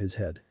back of his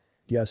head.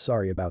 Yeah,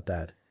 sorry about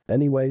that.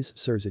 Anyways,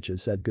 Surziches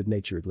said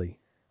good-naturedly.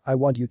 I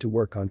want you to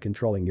work on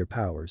controlling your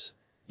powers.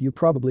 You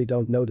probably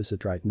don't notice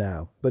it right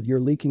now, but you're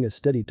leaking a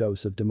steady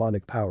dose of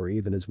demonic power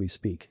even as we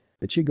speak.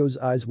 Ichigo's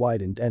eyes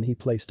widened and he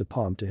placed a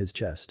palm to his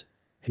chest.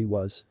 He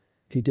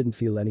didn't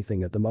feel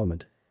anything at the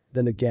moment.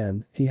 Then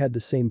again, he had the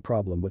same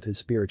problem with his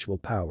spiritual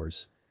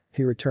powers.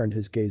 He returned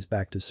his gaze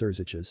back to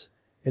Surziches.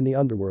 In the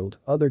underworld,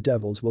 other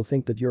devils will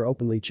think that you're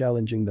openly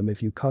challenging them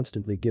if you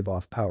constantly give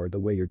off power the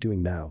way you're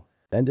doing now.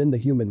 And in the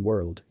human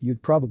world,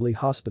 you'd probably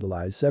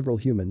hospitalize several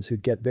humans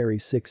who'd get very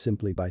sick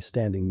simply by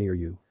standing near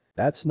you.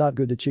 That's not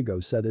good,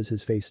 Ichigo said as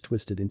his face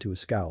twisted into a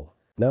scowl.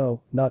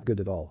 No, not good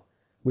at all.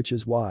 Which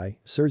is why,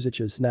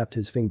 Surziches snapped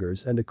his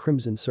fingers and a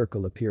crimson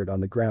circle appeared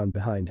on the ground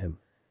behind him.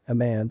 A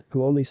man,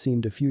 who only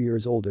seemed a few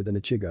years older than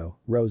Ichigo,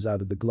 rose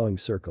out of the glowing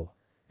circle.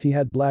 He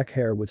had black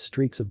hair with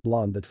streaks of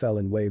blonde that fell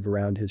and waved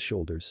around his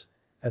shoulders.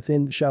 A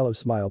thin, shallow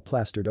smile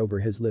plastered over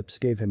his lips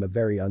gave him a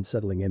very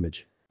unsettling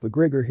image.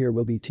 McGregor here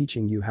will be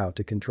teaching you how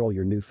to control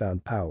your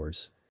newfound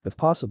powers. If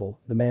possible,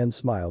 the man's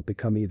smile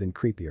became even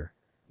creepier.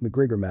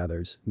 McGregor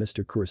Mathers,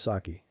 Mr.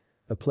 Kurosaki.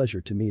 A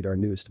pleasure to meet our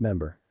newest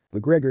member.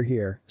 McGregor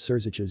here,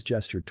 Surziches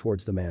gestured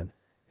towards the man.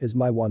 Is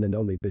my one and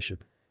only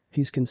bishop.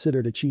 He's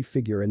considered a chief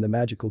figure in the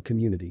magical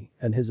community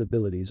and his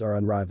abilities are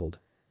unrivaled.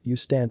 You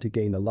stand to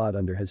gain a lot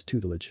under his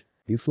tutelage.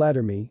 You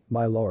flatter me,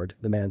 my lord,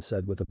 the man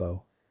said with a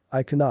bow.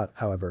 I cannot,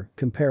 however,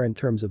 compare in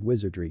terms of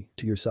wizardry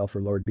to yourself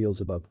or Lord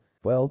Beelzebub.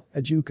 Well,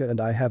 Ajuka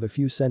and I have a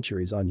few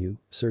centuries on you,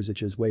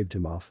 Surziches waved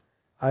him off.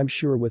 I'm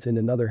sure within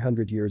another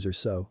 100 years or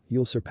so,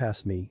 you'll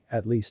surpass me,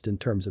 at least in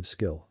terms of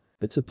skill.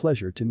 It's a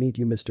pleasure to meet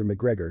you, Mr.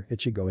 McGregor,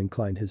 Ichigo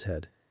inclined his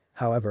head.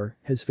 However,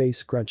 his face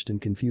scrunched in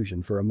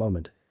confusion for a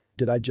moment.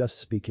 Did I just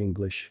speak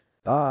English?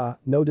 Ah,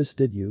 notice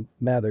did you,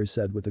 Mathers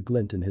said with a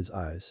glint in his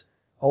eyes.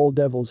 All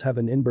devils have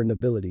an inborn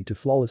ability to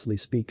flawlessly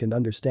speak and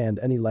understand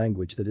any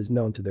language that is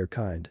known to their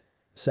kind.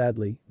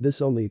 Sadly,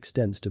 this only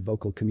extends to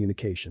vocal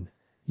communication.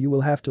 You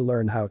will have to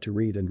learn how to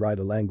read and write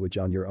a language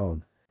on your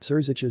own.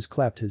 Surziches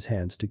clapped his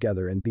hands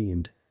together and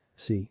beamed.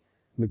 See.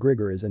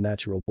 McGregor is a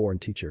natural-born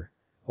teacher.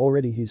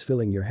 Already he's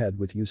filling your head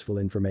with useful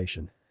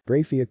information.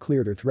 Graphia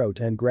cleared her throat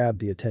and grabbed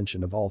the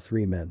attention of all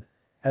three men.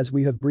 As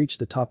we have breached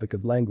the topic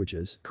of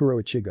languages,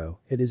 Kuro Ichigo,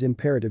 it is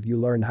imperative you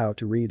learn how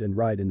to read and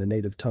write in the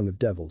native tongue of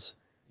devils.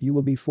 You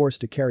will be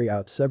forced to carry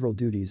out several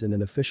duties in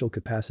an official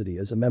capacity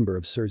as a member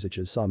of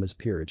Surziches Sama's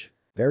peerage.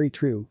 Very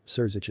true,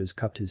 Surziches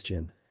cupped his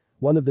chin.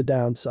 One of the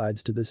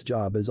downsides to this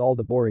job is all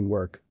the boring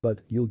work,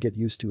 but you'll get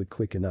used to it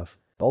quick enough.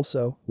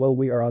 Also, while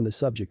we are on the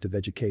subject of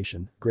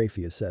education,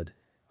 Graphia said.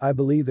 I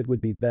believe it would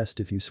be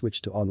best if you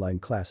switch to online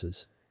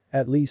classes.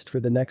 At least for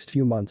the next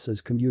few months as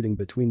commuting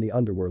between the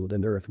underworld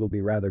and Earth will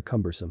be rather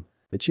cumbersome.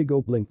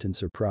 Ichigo blinked in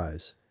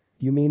surprise.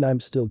 You mean I'm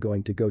still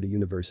going to go to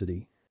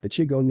university?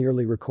 Ichigo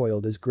nearly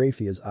recoiled as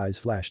Graphia's eyes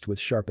flashed with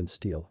sharpened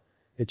steel.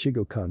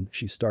 Ichigo-kun,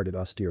 she started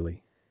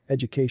austerely.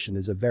 Education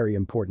is a very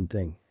important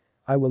thing.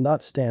 I will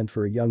not stand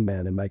for a young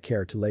man in my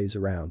care to laze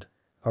around.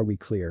 Are we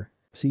clear?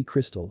 See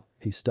Crystal,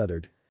 he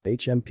stuttered.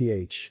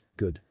 HMPH,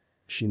 good.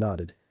 She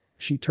nodded.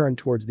 She turned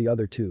towards the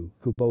other two,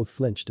 who both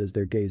flinched as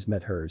their gaze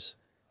met hers.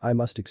 I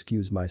must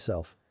excuse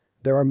myself.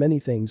 There are many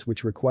things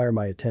which require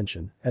my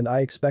attention, and I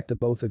expect the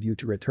both of you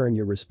to return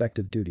your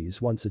respective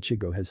duties once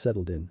Ichigo has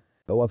settled in.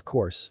 Oh, of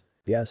course.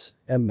 Yes,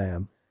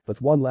 ma'am.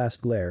 With one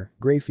last glare,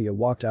 Graphia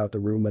walked out the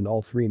room and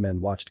all three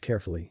men watched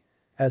carefully.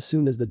 As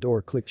soon as the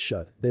door clicked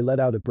shut, they let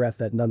out a breath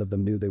that none of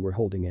them knew they were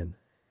holding in.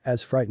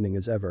 As frightening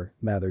as ever,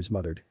 Mathers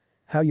muttered.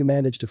 How you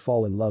managed to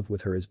fall in love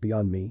with her is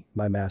beyond me,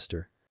 my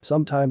master.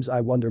 Sometimes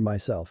I wonder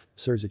myself,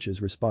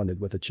 Surziches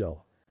responded with a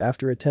chill.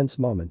 After a tense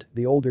moment,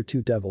 the older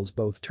two devils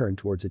both turned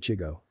towards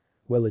Ichigo.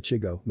 Well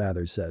Ichigo,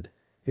 Mathers said.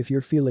 If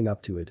you're feeling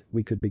up to it,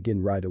 we could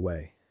begin right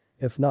away.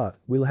 If not,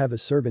 we'll have a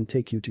servant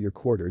take you to your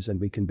quarters and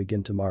we can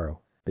begin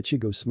tomorrow."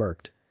 Ichigo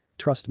smirked.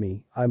 "Trust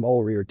me, I'm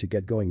all reared to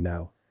get going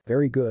now."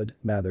 "Very good,"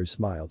 Mathers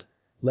smiled.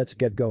 "Let's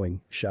get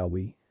going, shall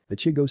we?"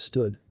 Ichigo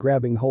stood,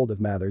 grabbing hold of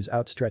Mathers'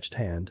 outstretched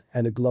hand,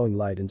 and a glowing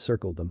light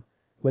encircled them.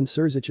 When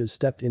Surziches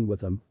stepped in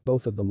with them,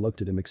 both of them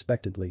looked at him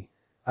expectantly.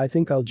 "I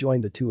think I'll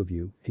join the two of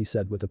you," he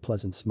said with a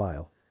pleasant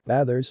smile.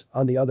 Mathers,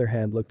 on the other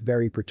hand, looked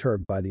very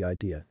perturbed by the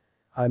idea.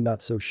 "I'm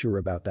not so sure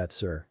about that,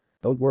 sir."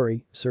 "Don't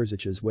worry,"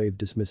 Surziches waved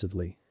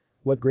dismissively.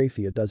 "What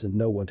Graphia doesn't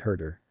know won't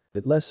hurt her.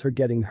 It's less her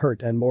getting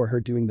hurt and more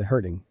her doing the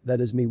hurting that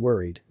is me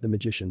worried," the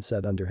magician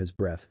said under his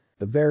breath.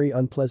 A very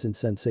unpleasant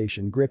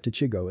sensation gripped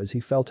Ichigo as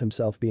he felt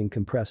himself being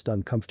compressed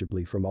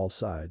uncomfortably from all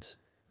sides.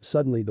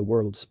 Suddenly the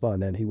world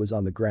spun and he was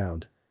on the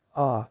ground.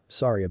 "Ah,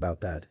 sorry about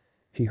that,"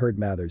 he heard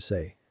Mathers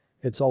say.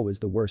 "It's always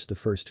the worst the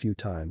first few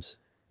times.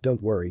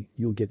 Don't worry,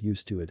 you'll get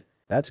used to it."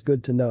 "That's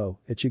good to know,"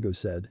 Ichigo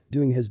said,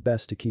 doing his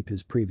best to keep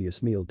his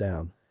previous meal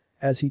down.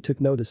 As he took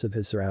notice of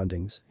his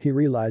surroundings, he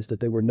realized that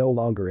they were no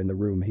longer in the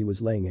room he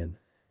was laying in.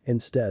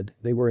 Instead,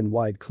 they were in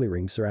wide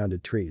clearings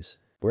surrounded trees.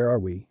 "Where are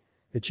we?"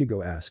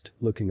 Ichigo asked,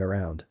 looking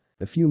around.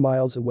 "A few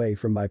miles away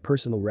from my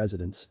personal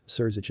residence,"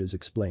 Surziches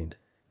explained.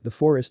 "The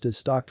forest is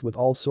stocked with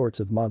all sorts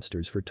of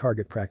monsters for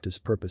target practice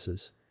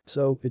purposes."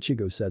 "So,"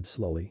 Ichigo said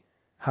slowly.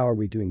 "How are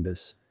we doing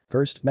this?"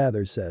 "First,"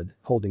 Mathers said,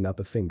 holding up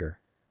a finger.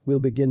 "We'll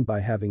begin by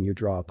having you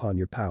draw upon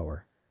your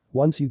power.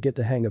 Once you get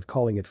the hang of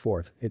calling it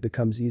forth, it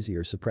becomes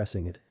easier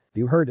suppressing it."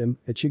 "You heard him,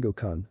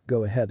 Ichigo-kun,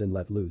 go ahead and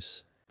let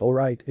loose."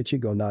 "Alright,"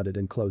 Ichigo nodded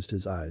and closed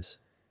his eyes.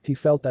 He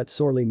felt that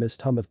sorely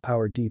missed hum of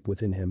power deep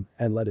within him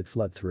and let it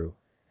flood through.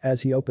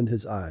 As he opened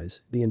his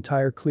eyes, the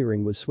entire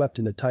clearing was swept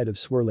in a tide of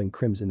swirling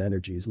crimson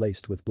energies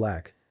laced with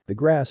black. The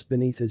grass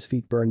beneath his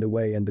feet burned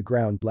away and the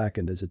ground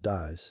blackened as it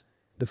dies.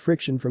 The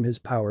friction from his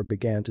power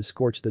began to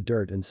scorch the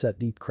dirt and set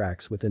deep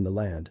cracks within the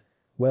land.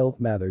 "Well,"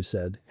 Mathers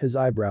said, his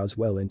eyebrows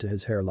well into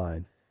his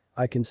hairline.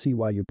 "I can see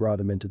why you brought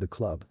him into the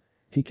club.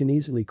 He can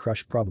easily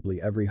crush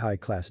probably every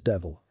high-class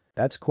devil."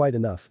 "That's quite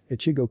enough,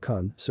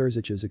 Ichigo-kun,"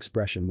 Surzich's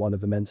expression one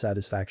of immense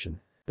satisfaction.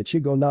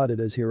 Ichigo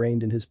nodded as he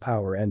reined in his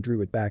power and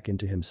drew it back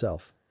into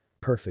himself.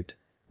 "Perfect.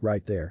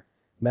 Right there."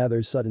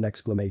 Mathers' sudden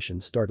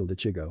exclamation startled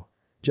Ichigo.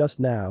 "Just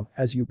now,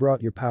 as you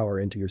brought your power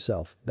into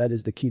yourself, that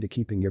is the key to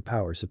keeping your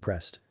power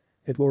suppressed.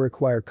 It will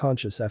require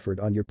conscious effort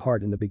on your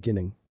part in the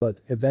beginning, but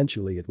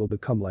eventually it will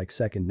become like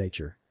second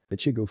nature."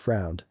 Ichigo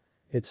frowned.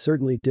 It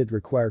certainly did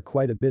require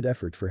quite a bit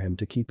effort for him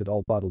to keep it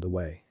all bottled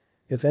away.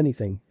 If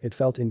anything, it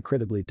felt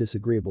incredibly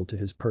disagreeable to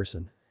his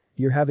person.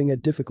 "You're having a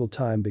difficult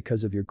time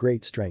because of your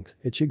great strength,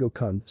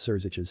 Ichigo-kun,"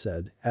 Surziches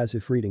said, as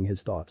if reading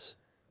his thoughts.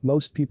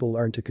 "Most people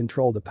learn to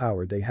control the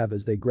power they have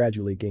as they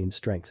gradually gain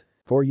strength.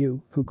 For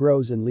you, who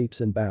grows in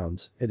leaps and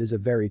bounds, it is a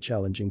very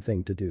challenging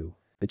thing to do."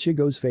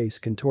 Ichigo's face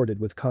contorted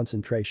with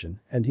concentration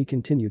and he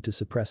continued to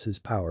suppress his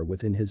power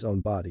within his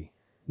own body.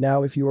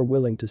 "Now if you are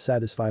willing to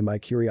satisfy my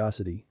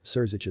curiosity,"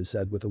 Surziches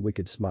said with a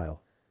wicked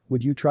smile.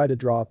 "Would you try to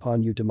draw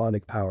upon your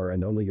demonic power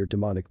and only your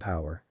demonic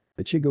power?"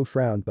 Ichigo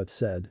frowned but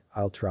said,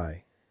 "I'll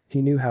try."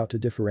 He knew how to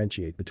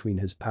differentiate between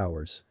his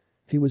powers.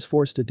 He was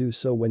forced to do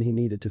so when he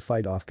needed to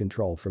fight off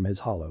control from his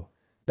hollow.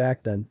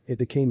 Back then, it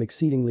became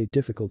exceedingly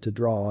difficult to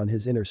draw on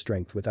his inner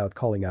strength without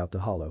calling out the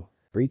hollow.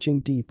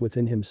 Reaching deep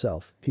within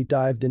himself, he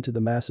dived into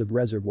the massive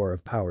reservoir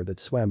of power that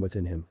swam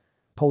within him.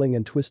 Pulling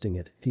and twisting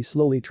it, he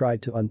slowly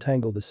tried to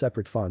untangle the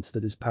separate fonts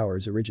that his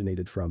powers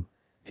originated from.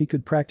 He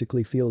could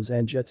practically feel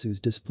Zangetsu's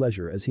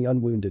displeasure as he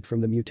unwound it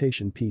from the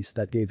mutation piece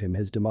that gave him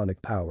his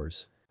demonic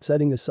powers.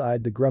 Setting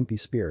aside the grumpy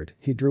spirit,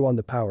 he drew on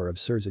the power of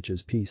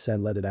Surzich's piece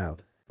and let it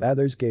out.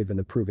 Mathers gave an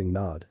approving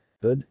nod.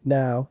 "Good,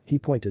 now," he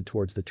pointed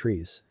towards the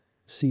trees.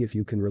 "See if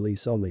you can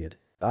release only it."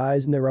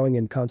 Eyes narrowing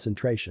in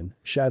concentration,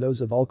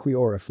 shadows of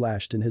Alquiora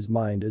flashed in his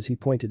mind as he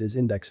pointed his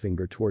index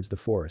finger towards the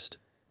forest.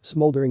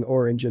 Smoldering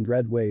orange and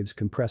red waves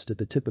compressed at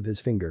the tip of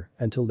his finger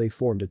until they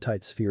formed a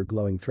tight sphere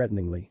glowing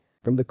threateningly.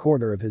 From the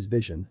corner of his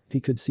vision, he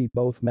could see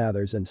both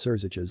Mathers and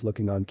Surziches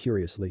looking on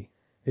curiously.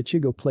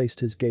 Ichigo placed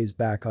his gaze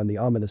back on the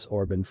ominous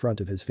orb in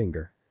front of his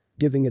finger.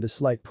 Giving it a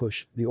slight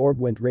push, the orb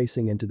went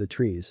racing into the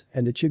trees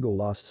and Ichigo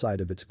lost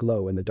sight of its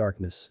glow in the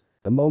darkness.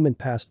 A moment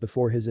passed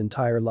before his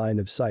entire line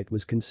of sight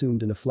was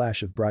consumed in a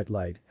flash of bright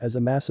light as a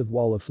massive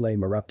wall of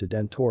flame erupted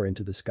and tore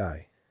into the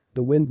sky.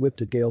 The wind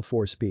whipped at gale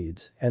force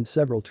speeds and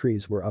several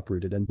trees were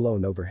uprooted and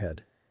blown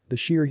overhead. The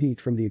sheer heat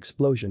from the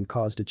explosion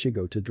caused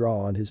Ichigo to draw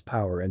on his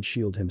power and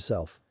shield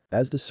himself.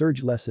 As the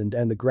surge lessened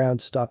and the ground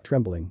stopped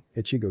trembling,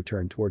 Ichigo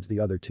turned towards the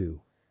other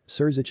two.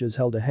 Surziches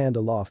held a hand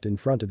aloft in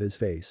front of his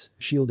face,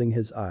 shielding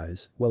his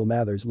eyes, while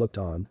Mathers looked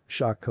on,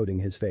 shock coating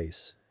his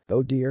face.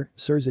 "Oh dear,"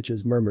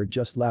 Surziches murmured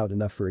just loud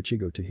enough for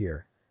Ichigo to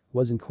hear.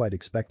 "Wasn't quite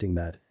expecting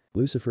that."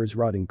 "Lucifer's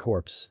rotting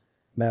corpse,"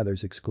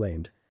 Mathers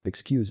exclaimed.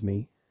 "Excuse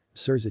me?"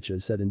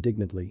 Surziches said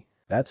indignantly.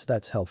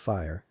 That's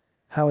hellfire.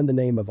 How in the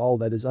name of all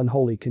that is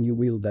unholy can you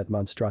wield that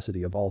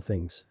monstrosity of all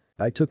things?"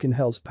 "I took in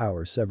hell's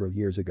power several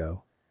years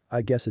ago.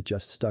 I guess it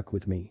just stuck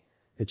with me."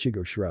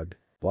 Ichigo shrugged.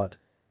 "What?"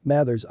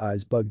 Mathers'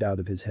 eyes bugged out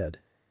of his head.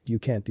 "You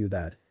can't do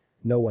that.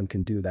 No one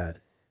can do that.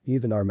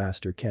 Even our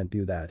master can't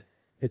do that."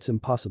 It's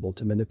impossible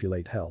to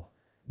manipulate hell.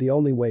 The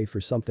only way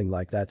for something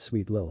like that,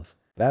 sweet Lilith.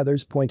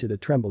 Mathers pointed a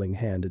trembling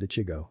hand at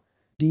Ichigo.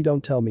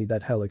 Don't tell me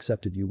that hell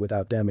accepted you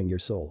without damning your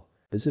soul.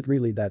 Is it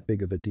really that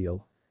big of a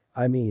deal?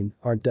 I mean,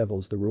 aren't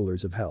devils the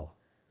rulers of hell?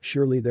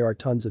 Surely there are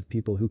tons of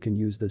people who can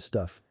use this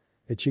stuff.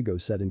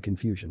 Ichigo said in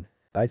confusion.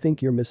 I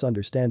think you're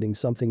misunderstanding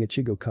something,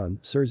 Ichigo-kun.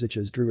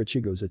 Surziches drew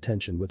Ichigo's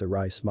attention with a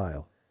wry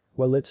smile.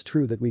 Well, it's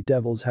true that we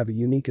devils have a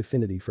unique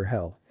affinity for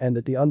hell and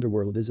that the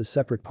underworld is a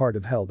separate part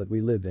of hell that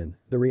we live in.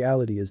 The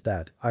reality is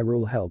that I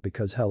rule hell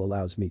because hell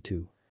allows me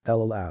to.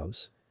 Hell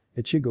allows?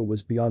 Ichigo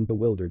was beyond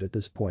bewildered at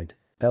this point.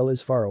 Hell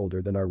is far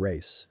older than our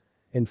race.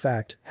 In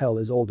fact, hell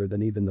is older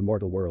than even the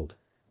mortal world.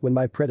 When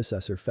my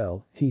predecessor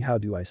fell, how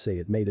do I say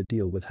it, made a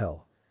deal with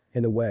hell.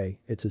 In a way,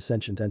 it's a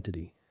sentient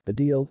entity. A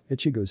deal?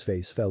 Ichigo's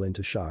face fell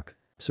into shock.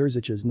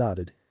 Surziches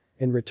nodded.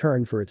 In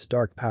return for its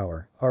dark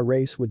power, our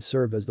race would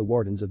serve as the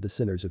wardens of the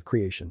sinners of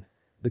creation.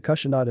 The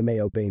Kushanada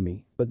may obey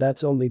me, but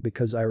that's only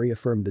because I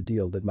reaffirmed the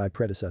deal that my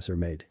predecessor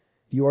made.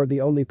 You are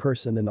the only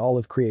person in all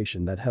of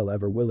creation that hell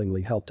ever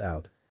willingly helped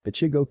out.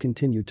 Ichigo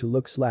continued to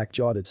look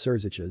slack-jawed at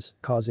Surziches,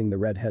 causing the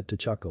redhead to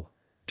chuckle.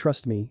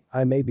 Trust me,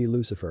 I may be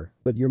Lucifer,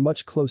 but you're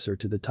much closer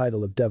to the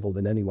title of devil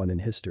than anyone in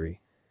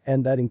history.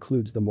 And that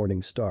includes the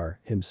Morning Star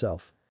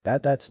himself.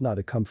 That's not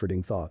a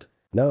comforting thought.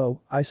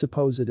 No, I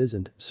suppose it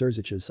isn't,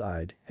 Surziches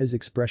sighed, his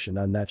expression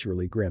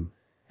unnaturally grim.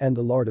 And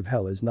the Lord of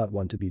Hell is not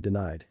one to be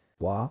denied.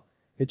 What?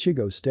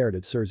 Ichigo stared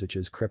at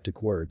Surziches'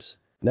 cryptic words.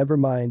 Never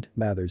mind,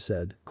 Mathers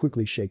said,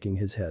 quickly shaking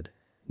his head.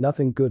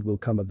 Nothing good will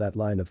come of that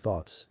line of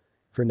thoughts.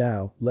 For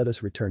now, let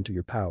us return to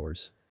your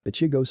powers.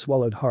 Ichigo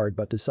swallowed hard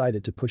but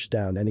decided to push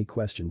down any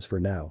questions for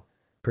now.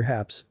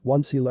 Perhaps,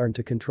 once he learned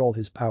to control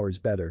his powers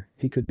better,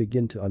 he could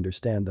begin to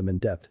understand them in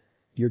depth.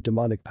 Your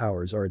demonic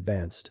powers are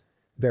advanced.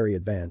 Very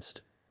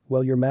advanced.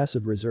 While your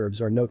massive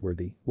reserves are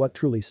noteworthy, what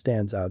truly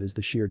stands out is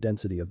the sheer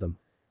density of them.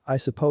 I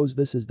suppose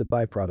this is the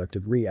byproduct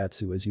of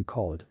Reiatsu, as you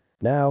call it.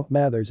 Now,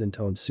 Mathers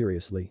intoned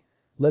seriously.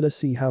 Let us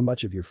see how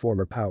much of your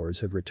former powers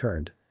have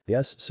returned.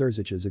 Yes,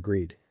 Surziches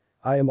agreed.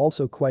 I am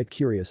also quite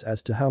curious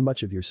as to how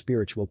much of your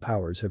spiritual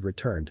powers have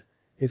returned.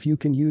 If you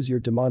can use your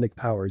demonic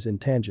powers in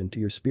tangent to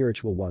your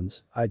spiritual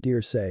ones, I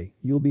dare say,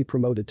 you'll be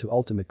promoted to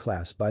ultimate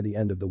class by the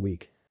end of the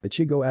week.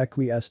 Ichigo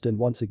acquiesced and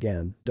once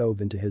again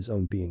dove into his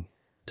own being.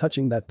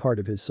 Touching that part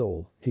of his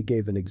soul, he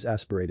gave an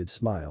exasperated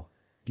smile.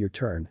 Your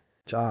turn.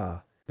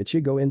 Ah.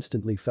 Ichigo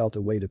instantly felt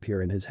a weight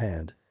appear in his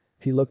hand.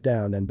 He looked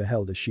down and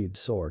beheld a sheathed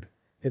sword.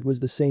 It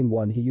was the same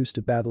one he used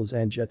to battle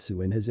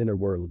Zangetsu in his inner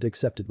world,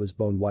 except it was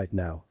bone white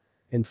now.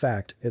 In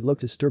fact, it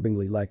looked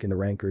disturbingly like an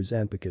Aranker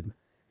Zanpakuin.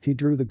 He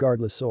drew the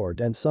guardless sword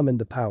and summoned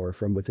the power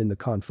from within the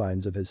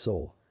confines of his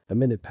soul. A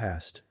minute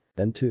passed.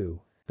 Then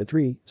two. The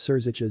three,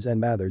 Surziches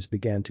and Mathers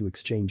began to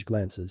exchange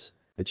glances.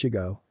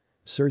 Ichigo?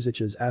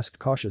 Surziches asked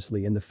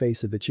cautiously in the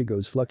face of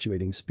Ichigo's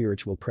fluctuating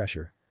spiritual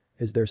pressure.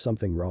 Is there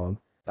something wrong?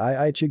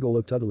 Ichigo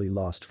looked utterly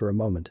lost for a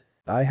moment.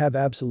 I have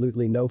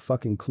absolutely no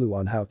fucking clue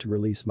on how to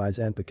release my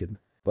Zanpakuin.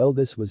 Well,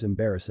 this was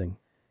embarrassing.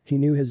 He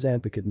knew his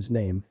Zanpakuin's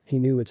name, he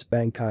knew its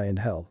Bankai and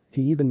hell,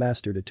 he even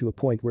mastered it to a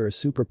point where a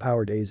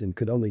super-powered Aizen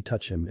could only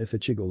touch him if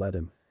Ichigo let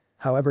him.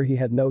 However, he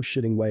had no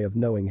shitting way of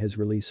knowing his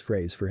release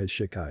phrase for his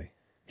Shikai.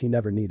 He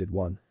never needed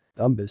one.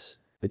 Umbus.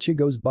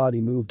 Ichigo's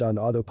body moved on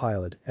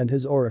autopilot and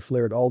his aura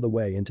flared all the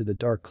way into the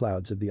dark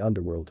clouds of the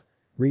underworld.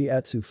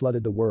 Reiatsu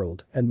flooded the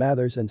world and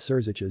Mathers and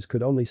Surziches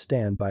could only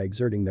stand by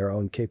exerting their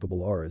own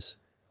capable auras.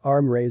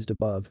 Arm raised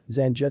above,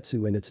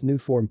 Zangetsu in its new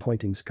form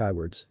pointing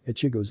skywards,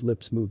 Ichigo's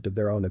lips moved of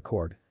their own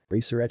accord.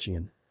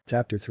 Resurrection.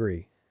 Chapter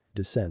 3.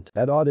 Descent.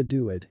 That ought to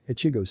do it,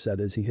 Ichigo said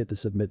as he hit the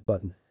submit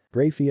button.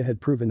 Grafia had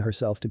proven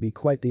herself to be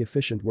quite the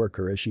efficient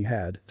worker as she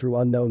had, through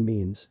unknown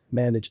means,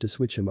 managed to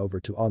switch him over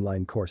to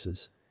online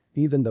courses.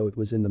 Even though it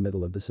was in the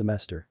middle of the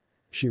semester.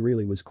 She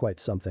really was quite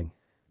something.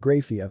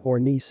 Grafia, or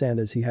Ni-san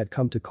as he had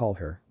come to call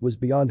her, was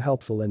beyond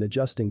helpful in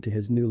adjusting to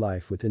his new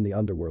life within the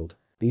underworld.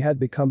 He had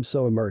become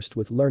so immersed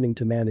with learning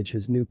to manage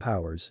his new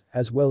powers,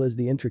 as well as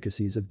the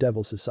intricacies of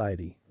devil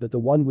society, that the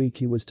 1 week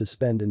he was to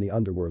spend in the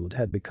underworld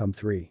had become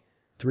 3.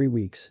 3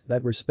 weeks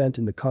that were spent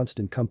in the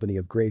constant company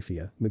of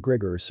Grafia,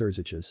 McGregor or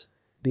Surziches.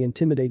 The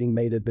intimidating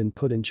maid had been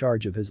put in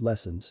charge of his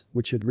lessons,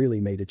 which had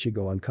really made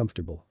Ichigo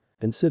uncomfortable.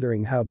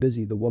 Considering how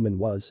busy the woman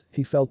was,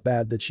 he felt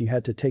bad that she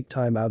had to take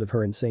time out of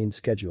her insane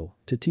schedule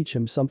to teach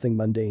him something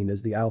mundane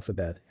as the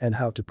alphabet and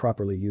how to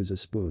properly use a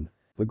spoon.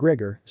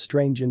 McGregor,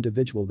 strange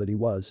individual that he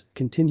was,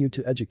 continued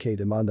to educate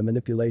him on the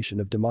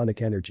manipulation of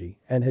demonic energy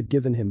and had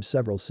given him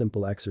several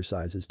simple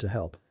exercises to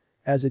help.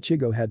 As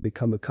Ichigo had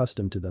become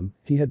accustomed to them,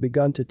 he had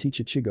begun to teach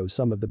Ichigo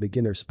some of the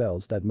beginner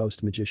spells that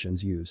most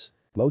magicians use.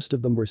 Most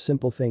of them were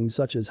simple things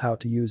such as how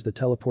to use the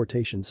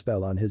teleportation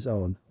spell on his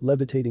own,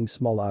 levitating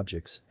small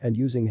objects, and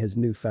using his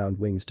newfound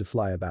wings to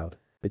fly about.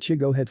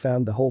 Ichigo had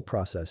found the whole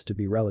process to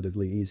be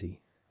relatively easy.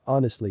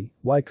 Honestly,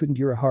 why couldn't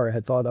Urahara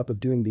had thought up of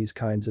doing these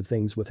kinds of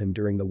things with him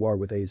during the war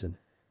with Aizen?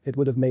 It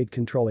would have made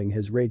controlling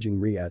his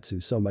raging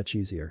Reiatsu so much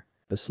easier.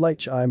 A slight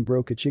chime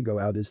broke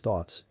Ichigo out his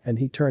thoughts, and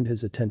he turned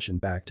his attention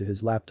back to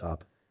his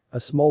laptop. A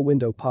small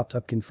window popped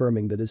up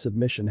confirming that his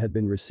submission had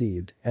been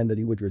received and that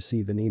he would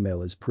receive an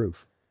email as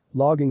proof.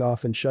 Logging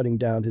off and shutting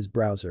down his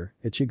browser,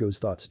 Ichigo's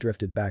thoughts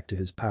drifted back to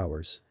his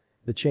powers.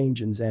 The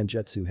change in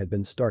Zangetsu had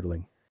been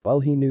startling.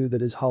 While he knew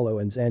that his Hollow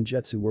and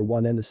Zangetsu were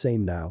one and the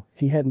same now,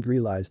 he hadn't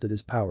realized that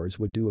his powers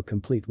would do a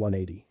complete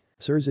 180.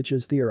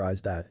 Surziches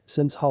theorized that,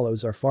 since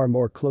Hollows are far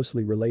more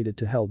closely related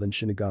to Hell than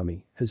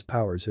Shinigami, his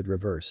powers had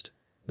reversed.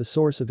 The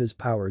source of his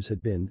powers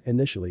had been,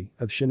 initially,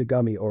 of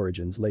Shinigami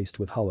origins laced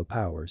with Hollow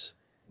powers.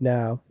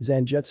 Now,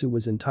 Zangetsu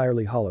was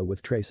entirely Hollow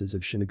with traces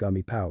of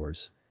Shinigami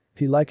powers.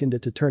 He likened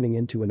it to turning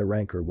into an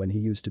Arankor when he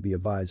used to be a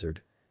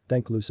Vizard.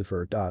 Thank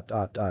Lucifer.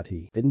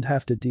 He didn't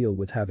have to deal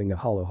with having a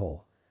hollow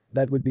hole.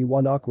 That would be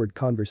one awkward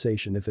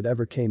conversation if it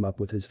ever came up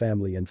with his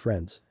family and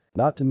friends.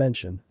 Not to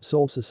mention,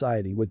 Soul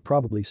Society would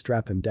probably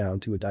strap him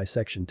down to a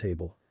dissection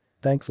table.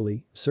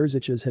 Thankfully,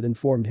 Surziches had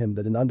informed him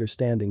that an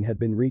understanding had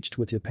been reached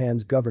with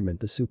Japan's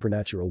government, the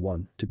supernatural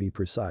one, to be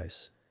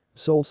precise.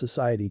 Soul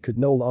Society could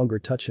no longer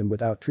touch him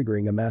without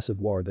triggering a massive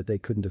war that they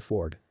couldn't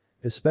afford.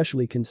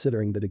 Especially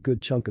considering that a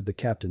good chunk of the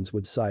captains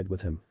would side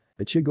with him.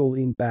 Ichigo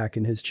leaned back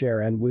in his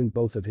chair and wound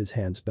both of his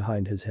hands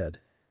behind his head.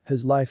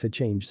 His life had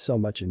changed so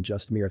much in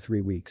just mere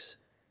 3 weeks.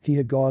 He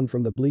had gone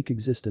from the bleak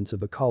existence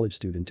of a college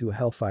student to a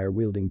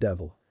hellfire-wielding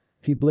devil.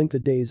 He blinked the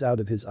days out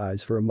of his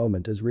eyes for a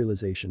moment as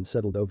realization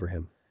settled over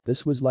him.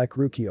 This was like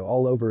Rukio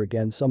all over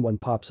again. Someone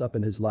pops up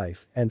in his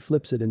life and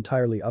flips it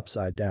entirely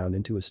upside down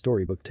into a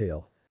storybook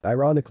tale.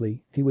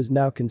 Ironically, he was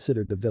now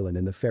considered the villain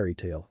in the fairy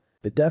tale.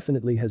 It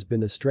definitely has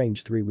been a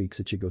strange 3 weeks,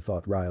 Ichigo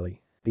thought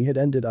wryly. He had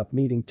ended up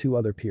meeting 2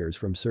 other peers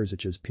from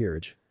Surzich's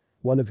peerage.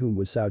 One of whom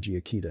was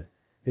Souji Akita.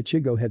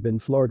 Ichigo had been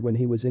floored when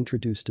he was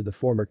introduced to the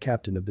former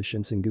captain of the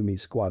Shinsengumi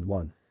Squad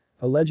 1.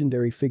 A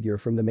legendary figure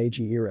from the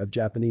Meiji era of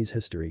Japanese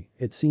history,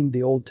 it seemed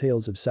the old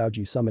tales of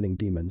Souji summoning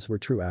demons were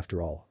true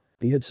after all.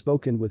 He had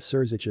spoken with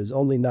Surzich's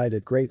only knight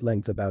at great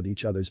length about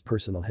each other's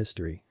personal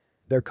history.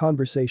 Their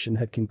conversation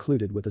had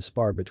concluded with a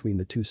spar between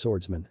the 2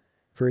 swordsmen.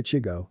 For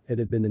Ichigo, it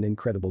had been an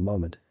incredible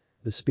moment.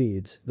 The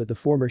speeds that the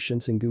former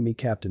Shinsengumi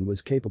captain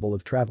was capable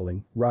of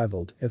traveling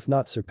rivaled, if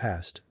not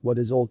surpassed, what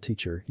his old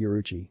teacher,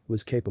 Yoruchi,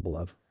 was capable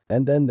of.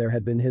 And then there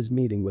had been his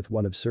meeting with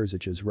one of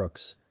Surzich's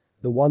rooks.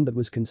 The one that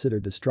was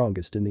considered the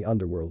strongest in the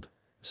underworld.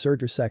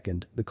 Surtur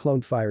II, the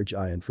cloned fire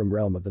giant from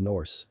Realm of the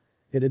Norse.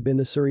 It had been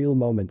a surreal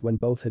moment when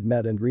both had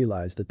met and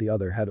realized that the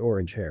other had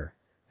orange hair.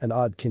 An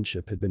odd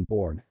kinship had been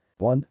born.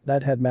 One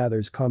that had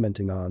Mathers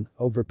commenting on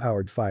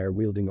overpowered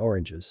fire-wielding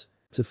oranges.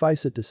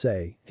 Suffice it to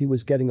say, he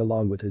was getting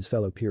along with his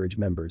fellow peerage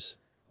members.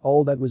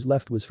 All that was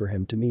left was for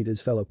him to meet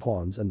his fellow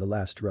pawns and the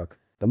last rook.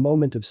 A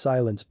moment of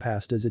silence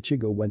passed as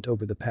Ichigo went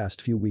over the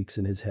past few weeks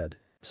in his head.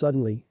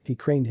 Suddenly, he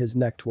craned his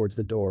neck towards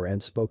the door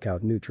and spoke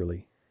out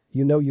neutrally.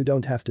 "You know you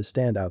don't have to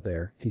stand out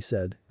there," he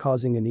said,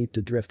 causing an eep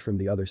to drift from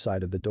the other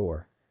side of the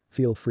door.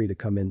 "Feel free to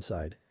come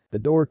inside." The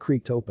door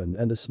creaked open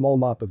and a small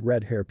mop of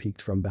red hair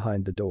peeked from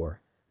behind the door.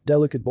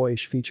 Delicate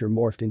boyish feature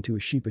morphed into a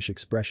sheepish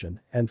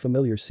expression and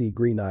familiar sea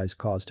green eyes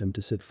caused him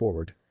to sit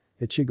forward.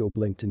 Ichigo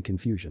blinked in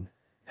confusion.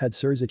 Had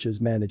Surziches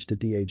managed to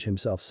de-age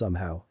himself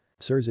somehow?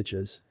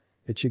 Surziches?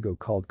 Ichigo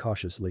called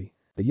cautiously.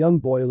 The young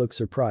boy looked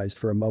surprised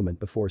for a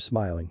moment before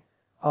smiling.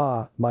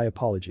 "Ah, my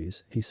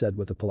apologies," he said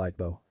with a polite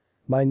bow.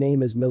 "My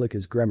name is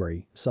Milikas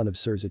Gremory, son of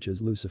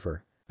Surziches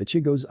Lucifer."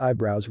 Ichigo's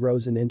eyebrows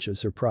rose an inch as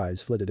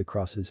surprise flitted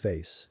across his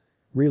face.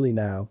 "Really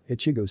now,"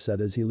 Ichigo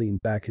said as he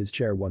leaned back his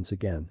chair once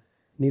again.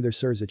 Neither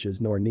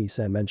Surziches nor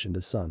Nisan mentioned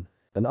a son.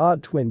 An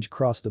odd twinge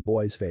crossed the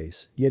boy's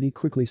face, yet he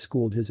quickly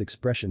schooled his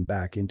expression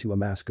back into a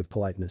mask of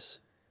politeness.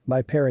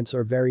 "My parents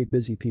are very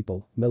busy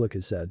people,"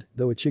 Milikas said,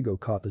 though Ichigo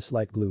caught the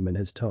slight gloom in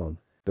his tone.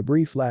 A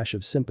brief flash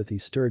of sympathy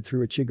stirred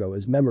through Ichigo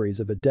as memories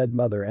of a dead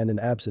mother and an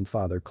absent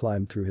father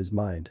climbed through his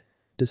mind.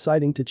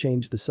 Deciding to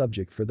change the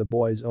subject for the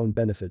boy's own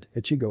benefit,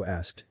 Ichigo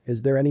asked,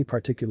 "Is there any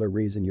particular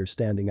reason you're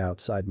standing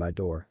outside my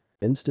door?"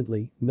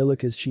 Instantly,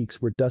 Milika's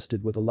cheeks were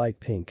dusted with a light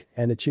pink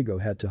and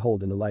Ichigo had to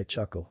hold in a light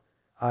chuckle.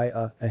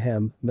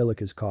 Ahem,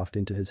 Milikas coughed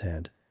into his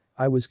hand.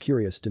 "I was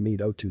curious to meet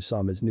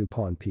Otu-sama's new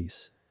pawn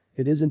piece.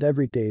 It isn't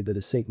every day that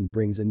a Satan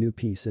brings a new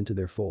piece into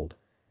their fold."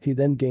 He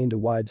then gained a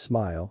wide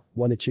smile,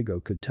 one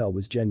Ichigo could tell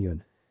was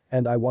genuine.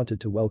 "And I wanted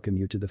to welcome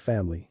you to the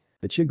family."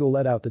 Ichigo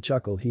let out the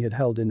chuckle he had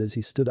held in as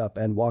he stood up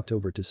and walked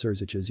over to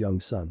Surzich's young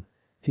son.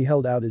 He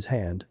held out his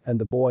hand and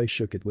the boy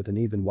shook it with an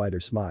even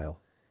wider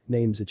smile.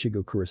 "Name's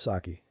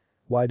Ichigokurosaki.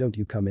 Why don't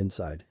you come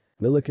inside?"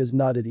 Milikas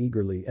nodded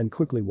eagerly and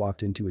quickly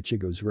walked into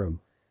Ichigo's room.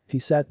 He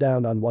sat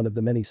down on one of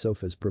the many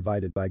sofas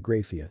provided by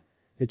Graphia.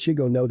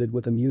 Ichigo noted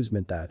with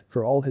amusement that,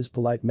 for all his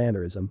polite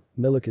mannerism,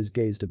 Milikas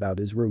gazed about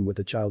his room with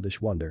a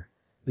childish wonder.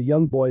 The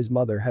young boy's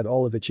mother had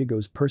all of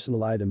Ichigo's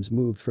personal items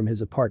moved from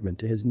his apartment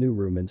to his new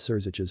room in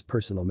Surzich's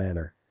personal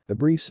manor. A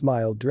brief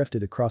smile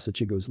drifted across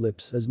Ichigo's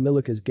lips as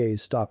Milika's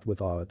gaze stopped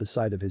with awe at the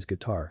sight of his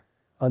guitar.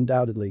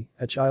 Undoubtedly,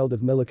 a child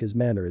of Milika's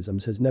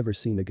mannerisms has never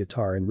seen a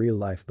guitar in real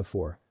life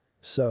before.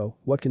 "So,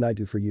 what can I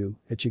do for you?"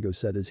 Ichigo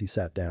said as he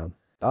sat down.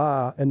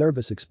 A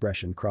nervous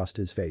expression crossed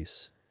his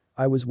face.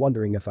 "I was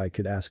wondering if I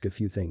could ask a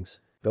few things."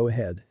 "Go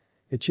ahead."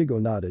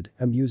 Ichigo nodded,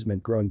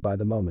 amusement growing by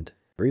the moment.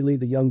 Really,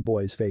 the young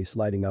boy's face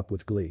lighting up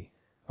with glee.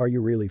 Are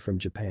you really from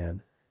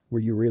Japan?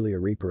 Were you really a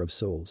reaper of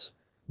souls?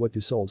 What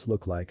do souls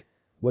look like?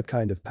 What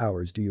kind of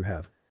powers do you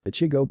have?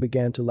 Ichigo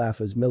began to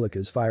laugh as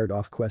Milika's fired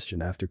off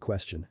question after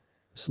question.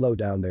 Slow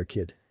down there,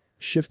 kid.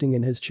 Shifting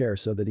in his chair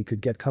so that he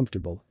could get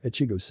comfortable,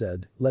 Ichigo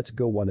said, let's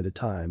go one at a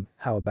time,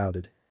 how about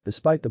it?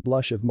 Despite the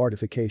blush of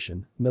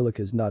mortification,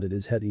 Milika's nodded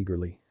his head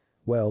eagerly.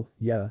 Well,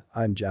 yeah,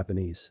 I'm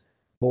Japanese.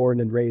 Born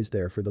and raised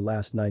there for the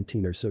last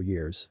 19 or so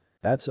years.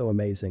 That's so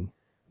amazing.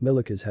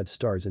 Milika's had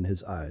stars in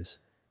his eyes.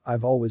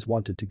 I've always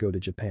wanted to go to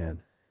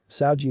Japan.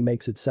 Saoji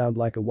makes it sound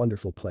like a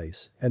wonderful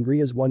place, and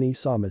Ria's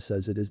One-sama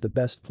says it is the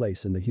best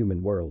place in the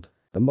human world.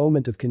 A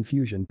moment of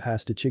confusion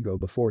passed Ichigo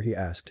before he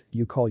asked,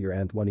 you call your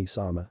aunt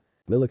One-sama?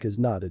 Milika's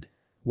nodded.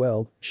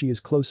 Well, she is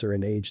closer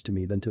in age to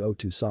me than to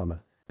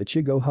Otu-sama.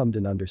 Ichigo hummed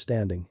in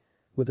understanding.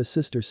 With a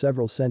sister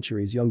several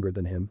centuries younger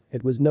than him,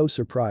 it was no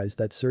surprise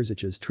that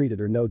Surziches treated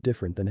her no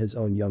different than his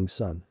own young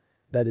son.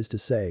 That is to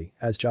say,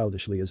 as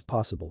childishly as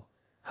possible.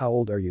 How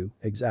old are you,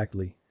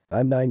 exactly?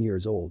 I'm 9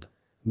 years old.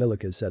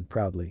 Milika said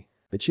proudly.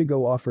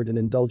 Ichigo offered an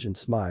indulgent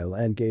smile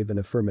and gave an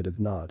affirmative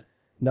nod.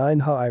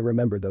 9, I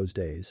remember those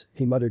days,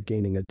 he muttered,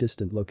 gaining a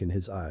distant look in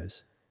his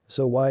eyes.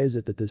 So why is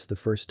it that this the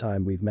first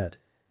time we've met?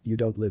 You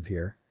don't live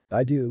here?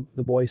 I do,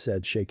 the boy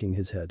said, shaking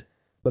his head.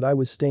 But I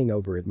was staying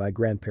over at my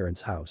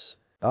grandparents' house.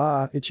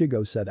 Ah,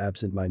 Ichigo said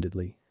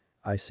absent-mindedly.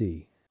 I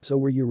see. So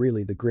were you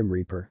really the Grim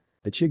Reaper?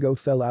 Ichigo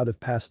fell out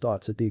of past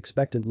thoughts at the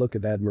expectant look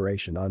of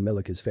admiration on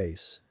Milika's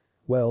face.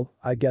 Well,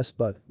 I guess,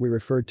 but we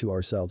referred to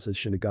ourselves as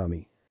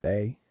Shinigami.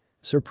 Eh?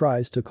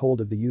 Surprise took hold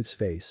of the youth's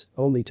face,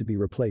 only to be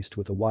replaced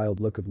with a wild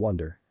look of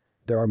wonder.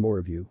 There are more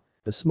of you.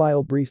 The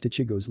smile briefed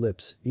Ichigo's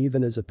lips,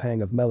 even as a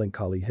pang of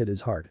melancholy hit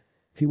his heart.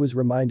 He was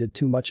reminded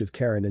too much of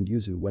Karen and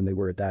Yuzu when they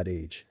were at that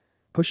age.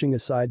 Pushing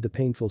aside the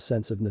painful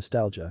sense of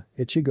nostalgia,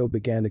 Ichigo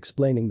began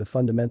explaining the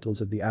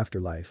fundamentals of the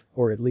afterlife,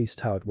 or at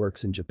least how it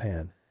works in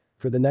Japan.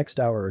 For the next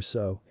hour or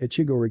so,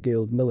 Ichigo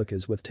regaled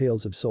Milika's with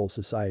tales of Soul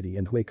Society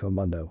and Hueco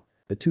Mundo.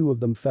 The two of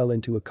them fell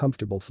into a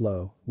comfortable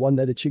flow, one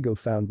that Ichigo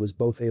found was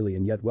both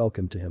alien yet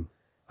welcome to him.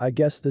 I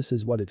guess this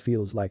is what it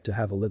feels like to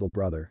have a little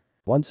brother.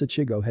 Once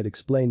Ichigo had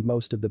explained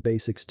most of the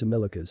basics to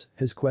Milika's,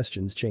 his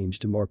questions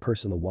changed to more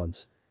personal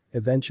ones.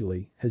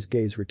 Eventually, his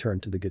gaze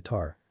returned to the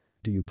guitar.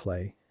 Do you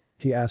play?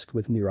 He asked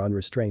with near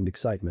unrestrained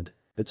excitement.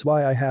 It's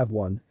why I have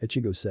one,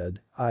 Ichigo said,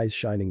 eyes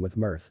shining with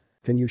mirth.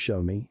 Can you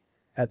show me?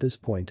 At this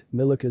point,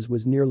 Milika's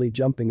was nearly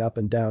jumping up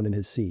and down in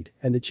his seat,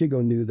 and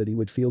Ichigo knew that he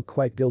would feel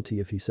quite guilty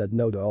if he said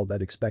no to all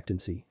that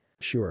expectancy.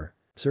 Sure.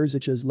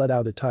 Surziches let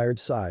out a tired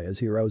sigh as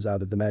he rose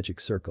out of the magic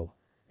circle.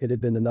 It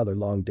had been another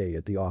long day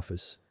at the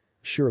office.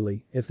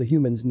 Surely, if the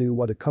humans knew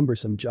what a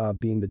cumbersome job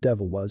being the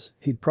devil was,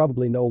 he'd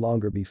probably no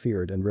longer be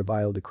feared and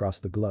reviled across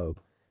the globe.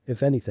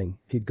 If anything,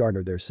 he'd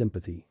garner their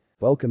sympathy.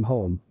 Welcome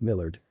home,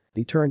 Millard.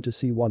 He turned to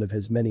see one of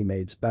his many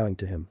maids bowing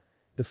to him.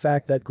 The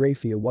fact that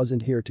Grafia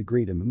wasn't here to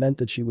greet him meant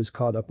that she was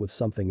caught up with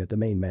something at the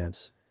main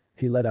manse.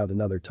 He let out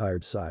another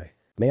tired sigh.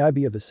 May I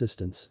be of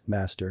assistance,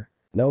 master?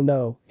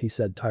 No, he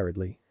said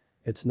tiredly.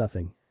 It's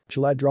nothing.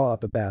 Shall I draw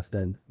up a bath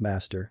then,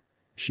 master?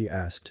 She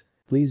asked.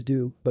 Please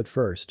do, but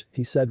first,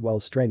 he said while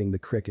straining the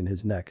crick in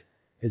his neck.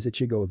 Is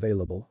Ichigo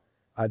available?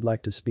 I'd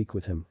like to speak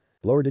with him.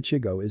 Lord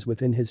Ichigo is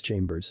within his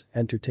chambers,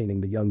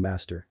 entertaining the young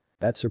master.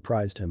 That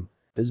surprised him.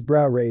 His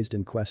brow raised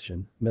in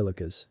question,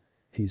 Milika's.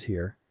 He's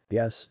here.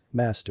 Yes,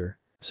 master.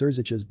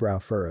 Surzich's brow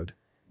furrowed.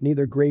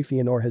 Neither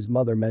Grafia nor his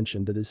mother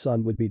mentioned that his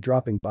son would be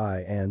dropping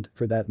by and,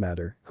 for that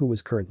matter, who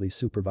was currently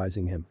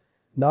supervising him.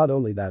 Not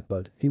only that,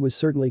 but he was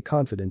certainly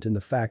confident in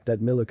the fact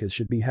that Milika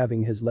should be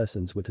having his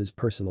lessons with his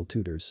personal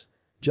tutors.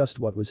 Just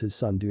what was his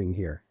son doing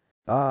here?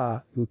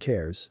 Ah, who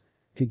cares?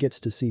 He gets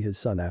to see his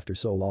son after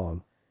so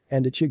long.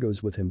 And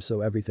Ichigo's with him,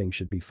 so everything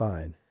should be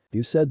fine.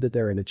 You said that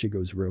they're in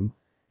Ichigo's room?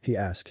 He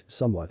asked,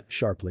 somewhat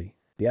sharply.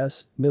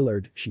 Yes,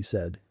 Millard, she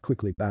said,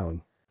 quickly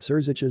bowing.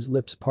 Surzich's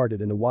lips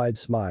parted in a wide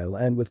smile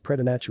and with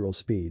preternatural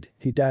speed,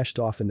 he dashed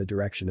off in the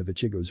direction of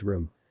Ichigo's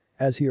room.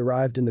 As he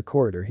arrived in the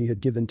corridor he had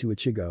given to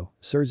Ichigo,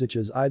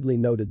 Surziches idly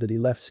noted that he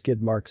left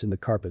skid marks in the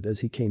carpet as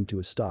he came to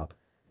a stop.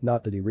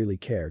 Not that he really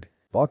cared.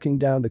 Walking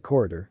down the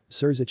corridor,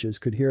 Surziches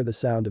could hear the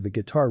sound of a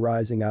guitar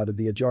rising out of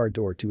the ajar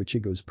door to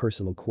Ichigo's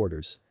personal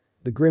quarters.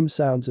 The grim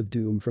sounds of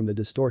doom from the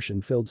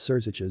distortion filled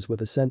Surziches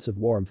with a sense of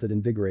warmth that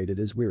invigorated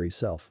his weary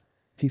self.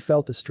 He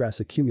felt the stress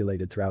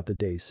accumulated throughout the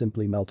day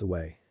simply melt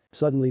away.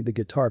 Suddenly the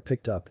guitar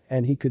picked up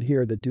and he could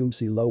hear the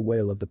doomsy low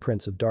wail of the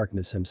Prince of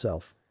Darkness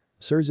himself.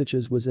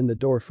 Surziches was in the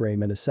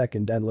doorframe in a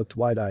second and looked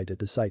wide-eyed at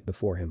the sight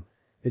before him.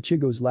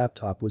 Ichigo's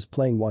laptop was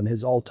playing one of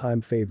his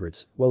all-time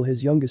favorites while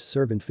his youngest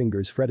servant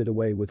fingers fretted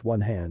away with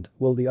one hand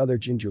while the other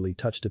gingerly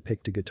touched a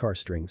pick to guitar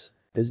strings.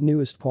 His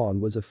newest pawn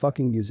was a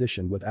fucking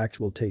musician with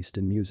actual taste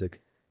in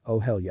music. Oh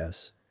hell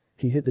yes.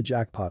 He hit the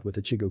jackpot with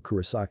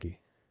Ichigo-kurosaki.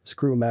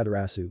 Screw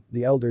Matarasu,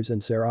 the elders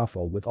and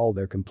Serafal with all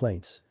their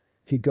complaints.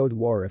 He'd go to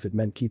war if it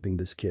meant keeping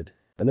this kid.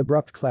 An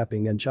abrupt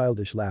clapping and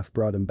childish laugh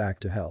brought him back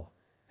to hell.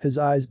 His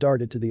eyes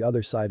darted to the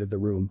other side of the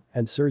room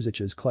and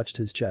Surziches clutched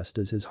his chest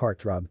as his heart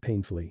throbbed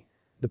painfully.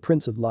 The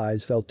Prince of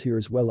Lies felt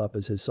tears well up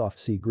as his soft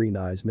sea green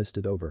eyes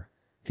misted over.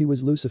 He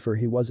was Lucifer,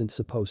 he wasn't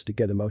supposed to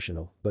get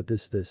emotional, but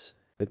this.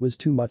 It was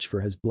too much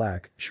for his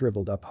black,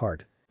 shriveled up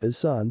heart. His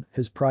son,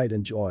 his pride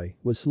and joy,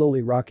 was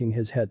slowly rocking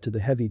his head to the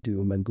heavy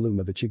doom and gloom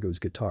of Ichigo's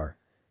guitar.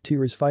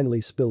 Tears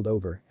finally spilled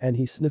over and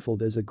he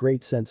sniffled as a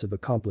great sense of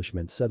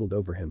accomplishment settled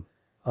over him.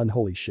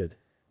 Unholy shit.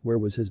 Where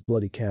was his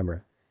bloody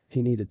camera?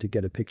 He needed to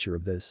get a picture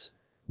of this.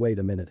 Wait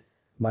a minute.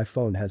 My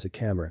phone has a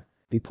camera.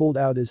 He pulled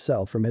out his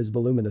cell from his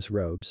voluminous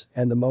robes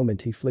and the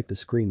moment he flicked the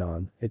screen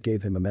on, it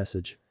gave him a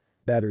message.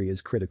 Battery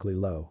is critically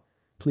low.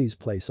 Please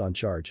place on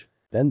charge.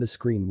 Then the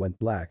screen went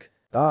black.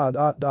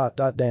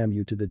 Damn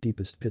you to the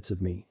deepest pits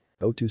of me.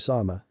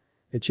 Otu-sama.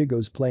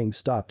 Ichigo's playing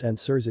stopped and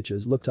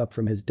Surziches looked up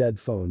from his dead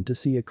phone to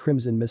see a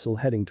crimson missile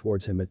heading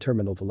towards him at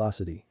terminal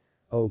velocity.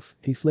 Oof,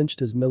 he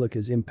flinched as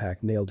Milika's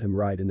impact nailed him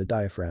right in the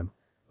diaphragm.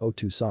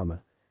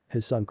 Otu-sama.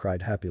 His son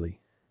cried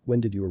happily. When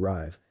did you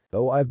arrive?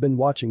 Oh, I've been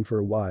watching for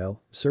a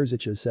while,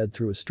 Surziches said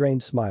through a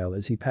strained smile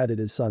as he patted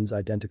his son's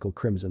identical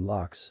crimson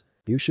locks.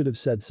 You should have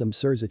said some.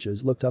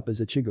 Surziches looked up as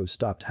Ichigo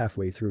stopped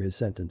halfway through his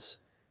sentence.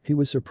 He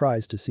was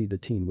surprised to see the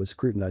teen was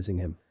scrutinizing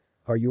him.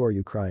 Are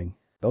you crying?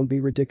 Don't be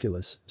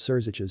ridiculous,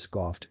 Surziches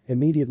scoffed,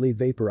 immediately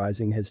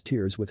vaporizing his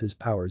tears with his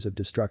powers of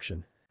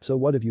destruction. So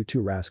what have you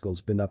two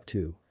rascals been up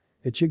to?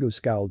 Ichigo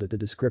scowled at the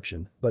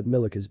description, but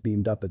Milika's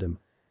beamed up at him.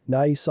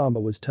 Nai-sama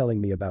was telling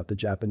me about the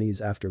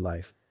Japanese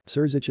afterlife.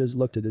 Surziches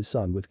looked at his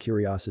son with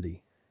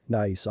curiosity.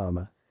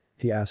 Nai-sama?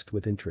 He asked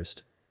with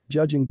interest.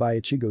 Judging by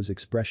Ichigo's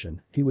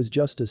expression, he was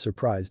just as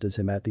surprised as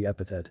him at the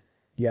epithet.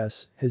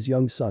 Yes, his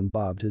young son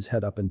bobbed his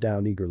head up and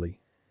down eagerly.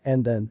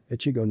 And then,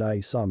 Ichigo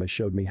Nai-sama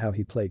showed me how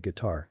he played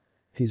guitar.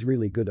 He's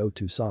really good,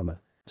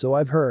 Otu-sama. So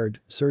I've heard,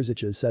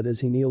 Surziches said as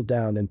he kneeled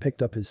down and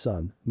picked up his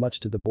son, much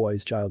to the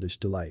boy's childish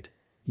delight.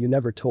 You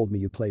never told me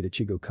you played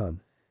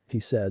Ichigo-kun. He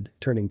said,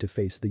 turning to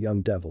face the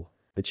young devil.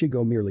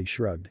 Ichigo merely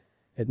shrugged.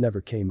 It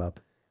never came up.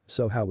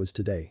 So how was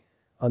today?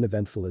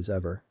 Uneventful as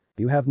ever.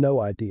 You have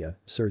no idea,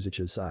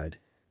 Surziches sighed.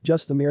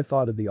 Just the mere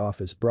thought of the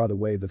office brought a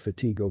wave of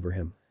fatigue over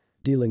him.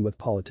 Dealing with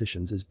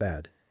politicians is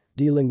bad.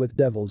 Dealing with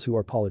devils who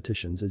are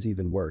politicians is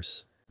even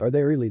worse. Are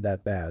they really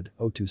that bad,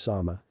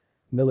 Otu-sama?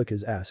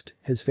 Milika's asked,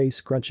 his face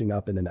scrunching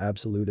up in an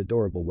absolute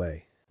adorable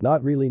way.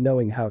 Not really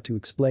knowing how to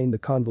explain the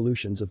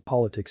convolutions of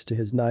politics to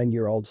his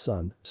 9-year-old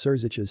son,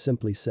 Surziches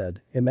simply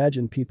said,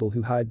 imagine people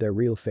who hide their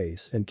real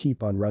face and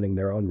keep on running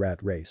their own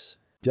rat race.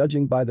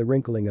 Judging by the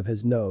wrinkling of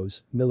his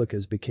nose,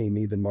 Milika's became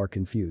even more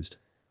confused.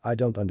 I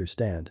don't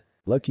understand.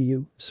 Lucky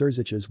you,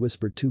 Surziches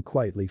whispered too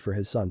quietly for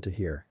his son to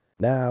hear.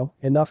 Now,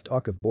 enough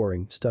talk of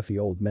boring, stuffy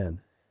old men.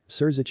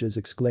 Surziches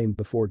exclaimed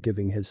before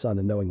giving his son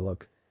a knowing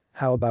look.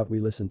 How about we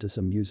listen to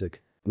some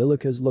music?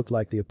 Milika's looked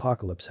like the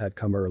apocalypse had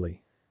come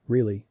early.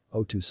 Really,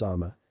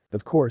 Otu-sama?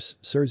 Of course,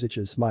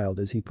 Surziches smiled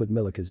as he put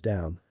Milika's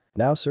down.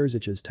 Now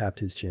Surziches tapped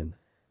his chin.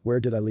 Where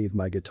did I leave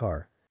my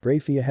guitar?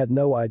 Rafia had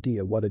no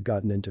idea what had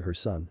gotten into her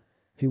son.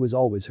 He was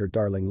always her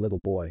darling little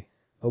boy.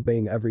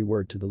 Obeying every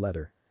word to the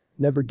letter.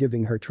 Never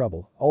giving her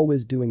trouble,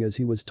 always doing as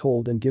he was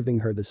told and giving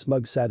her the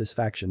smug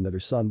satisfaction that her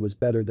son was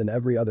better than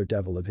every other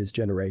devil of his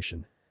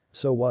generation.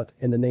 So what,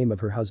 in the name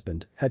of her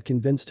husband, had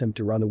convinced him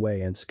to run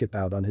away and skip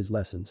out on his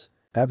lessons?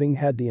 Having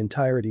had the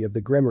entirety of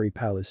the Gremory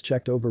Palace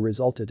checked over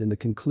resulted in the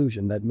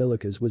conclusion that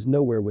Milika's was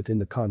nowhere within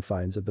the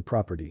confines of the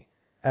property.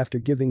 After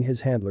giving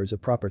his handlers a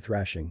proper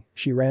thrashing,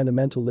 she ran a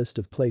mental list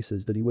of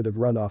places that he would have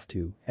run off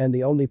to, and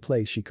the only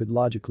place she could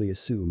logically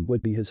assume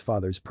would be his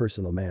father's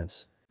personal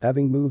manse.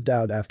 Having moved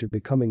out after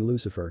becoming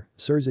Lucifer,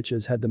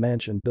 Surziches had the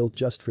mansion built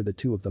just for the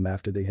two of them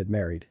after they had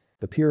married.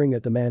 Appearing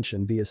at the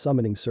mansion via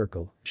summoning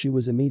circle, she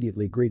was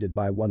immediately greeted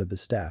by one of the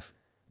staff.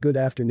 Good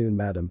afternoon,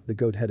 madam, the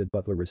goat-headed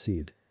butler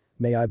received.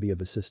 May I be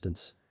of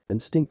assistance?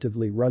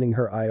 Instinctively running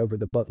her eye over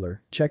the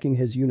butler, checking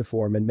his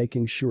uniform and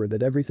making sure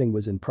that everything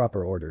was in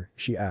proper order,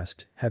 she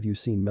asked, have you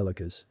seen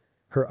Milika's?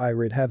 Her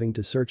irate having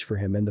to search for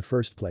him in the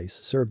first place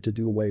served to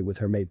do away with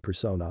her maid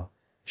persona.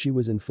 She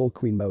was in full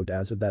queen mode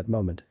as of that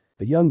moment.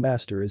 The young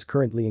master is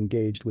currently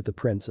engaged with the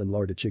prince and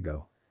Lord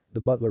Ichigo.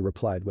 The butler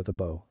replied with a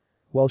bow.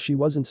 While she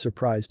wasn't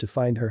surprised to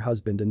find her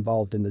husband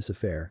involved in this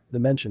affair, the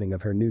mentioning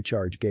of her new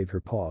charge gave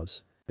her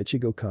pause.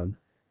 Ichigo-kun?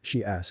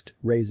 She asked,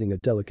 raising a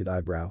delicate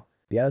eyebrow.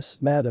 Yes,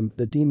 madam,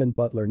 the demon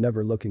butler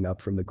never looking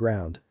up from the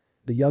ground.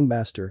 The young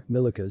master,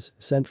 Milika's,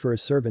 sent for a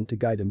servant to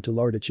guide him to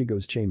Lord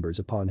Ichigo's chambers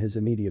upon his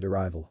immediate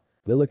arrival.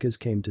 Milika's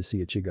came to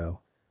see Ichigo.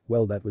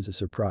 Well, that was a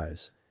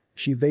surprise.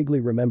 She vaguely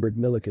remembered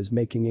Milika's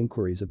making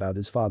inquiries about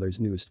his father's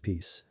newest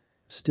piece.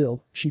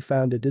 Still, she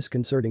found it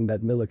disconcerting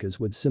that Milika's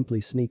would simply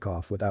sneak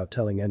off without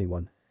telling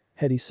anyone.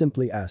 Had he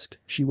simply asked,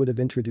 she would have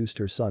introduced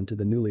her son to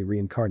the newly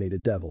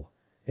reincarnated devil.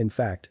 In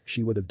fact,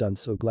 she would have done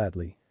so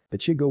gladly.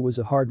 Ichigo was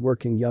a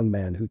hard-working young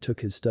man who took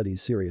his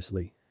studies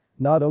seriously.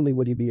 Not only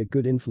would he be a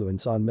good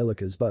influence on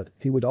Milika's but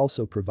he would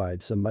also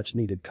provide some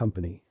much-needed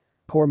company.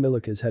 Poor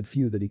Milika's had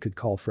few that he could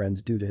call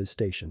friends due to his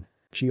station.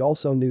 She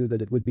also knew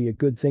that it would be a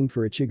good thing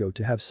for Ichigo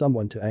to have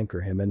someone to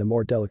anchor him in a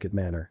more delicate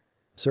manner.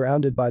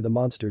 Surrounded by the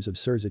monsters of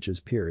Surzich's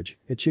peerage,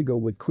 Ichigo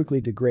would quickly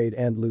degrade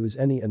and lose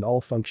any and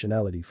all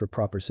functionality for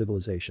proper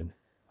civilization.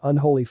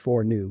 Unholy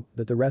Four knew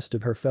that the rest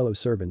of her fellow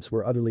servants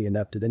were utterly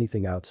inept at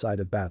anything outside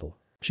of battle.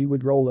 She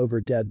would roll over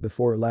dead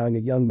before allowing a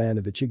young man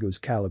of Ichigo's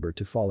caliber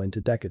to fall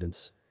into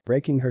decadence.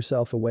 Breaking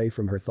herself away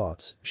from her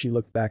thoughts, she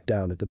looked back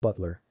down at the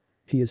butler.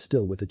 He is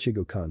still with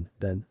Ichigo-kun,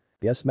 then.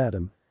 Yes,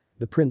 madam.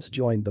 The prince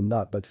joined them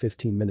not but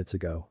 15 minutes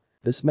ago.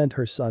 This meant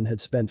her son had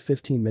spent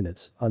 15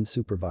 minutes,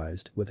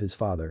 unsupervised, with his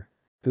father.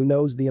 Who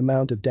knows the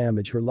amount of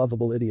damage her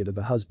lovable idiot of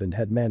a husband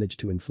had managed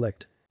to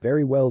inflict.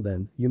 Very well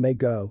then, you may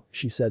go,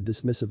 she said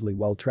dismissively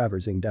while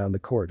traversing down the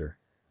corridor.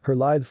 Her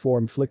lithe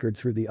form flickered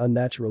through the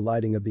unnatural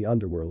lighting of the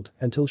underworld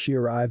until she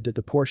arrived at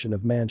the portion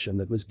of mansion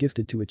that was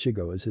gifted to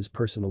Ichigo as his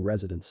personal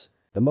residence.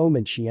 The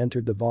moment she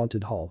entered the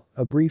vaunted hall,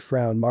 a brief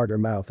frown marred her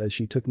mouth as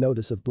she took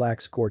notice of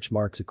black scorch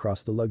marks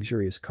across the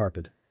luxurious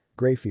carpet.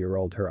 Grafia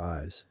rolled her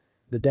eyes.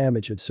 The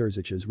damage had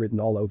surziches written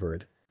all over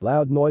it.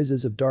 Loud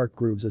noises of dark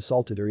grooves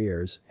assaulted her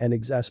ears and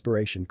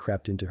exasperation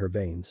crept into her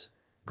veins.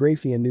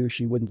 Grafia knew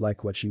she wouldn't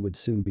like what she would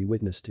soon be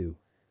witness to.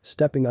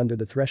 Stepping under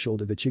the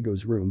threshold of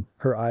Ichigo's room,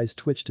 her eyes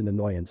twitched in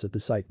annoyance at the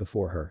sight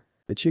before her.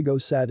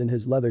 Ichigo sat in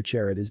his leather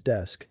chair at his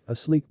desk, a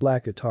sleek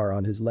black guitar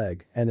on his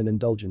leg and an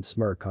indulgent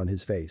smirk on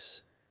his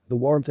face. The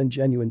warmth and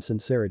genuine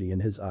sincerity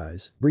in his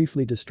eyes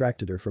briefly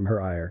distracted her from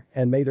her ire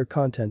and made her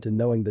content in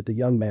knowing that the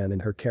young man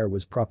in her care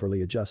was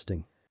properly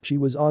adjusting. She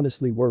was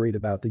honestly worried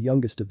about the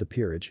youngest of the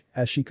peerage,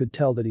 as she could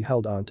tell that he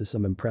held on to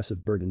some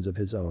impressive burdens of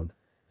his own.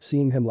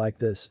 Seeing him like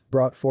this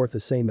brought forth the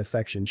same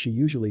affection she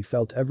usually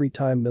felt every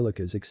time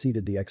Milikas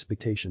exceeded the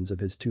expectations of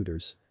his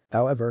tutors.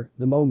 However,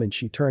 the moment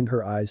she turned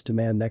her eyes to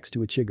man next to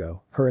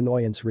Ichigo, her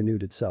annoyance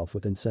renewed itself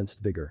with incensed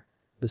vigor.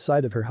 The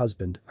sight of her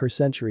husband, her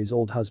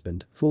centuries-old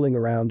husband, fooling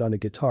around on a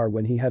guitar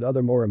when he had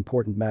other more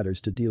important matters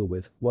to deal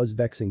with was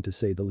vexing to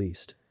say the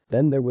least.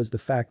 Then there was the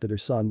fact that her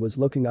son was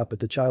looking up at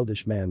the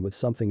childish man with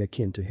something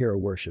akin to hero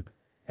worship.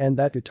 And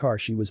that guitar,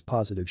 she was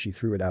positive she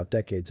threw it out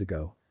decades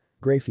ago.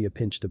 Grafia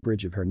pinched the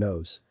bridge of her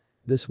nose.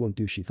 This won't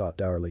do, she thought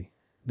dourly.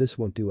 This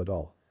won't do at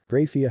all.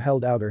 Grafia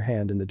held out her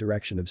hand in the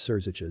direction of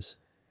Surziches.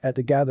 At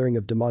the gathering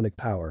of demonic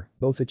power,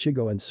 both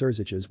Ichigo and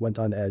Surziches went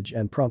on edge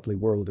and promptly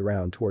whirled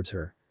around towards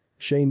her.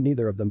 Shame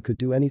neither of them could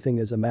do anything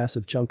as a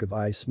massive chunk of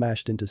ice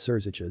smashed into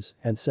Surziches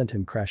and sent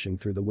him crashing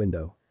through the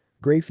window.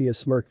 Grafia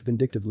smirked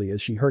vindictively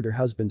as she heard her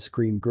husband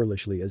scream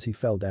girlishly as he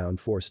fell down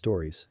 4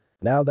 stories.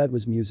 Now that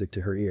was music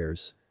to her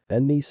ears.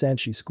 And Ni-san,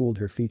 she schooled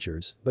her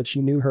features, but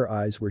she knew her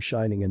eyes were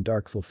shining in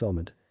dark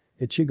fulfillment.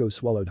 Ichigo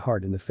swallowed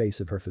hard in the face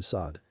of her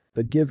facade.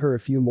 But give her a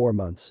few more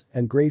months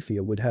and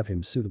Grafia would have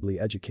him suitably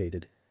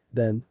educated.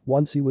 Then,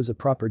 once he was a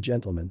proper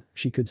gentleman,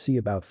 she could see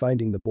about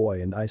finding the boy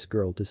and ice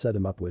girl to set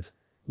him up with.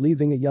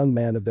 Leaving a young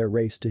man of their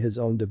race to his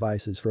own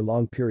devices for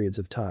long periods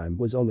of time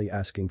was only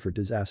asking for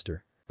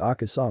disaster.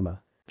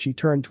 Akasama. She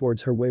turned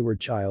towards her wayward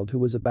child who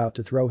was about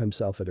to throw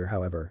himself at her.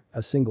 However,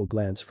 a single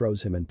glance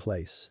froze him in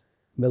place.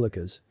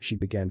 Milikas, she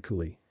began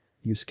coolly.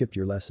 You skipped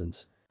your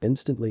lessons.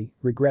 Instantly,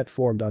 regret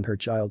formed on her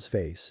child's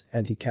face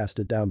and he cast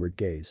a downward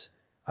gaze.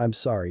 I'm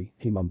sorry,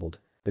 he mumbled.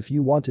 If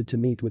you wanted to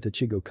meet with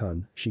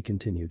Ichigo-kun, she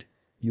continued.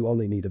 You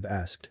only need have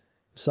asked.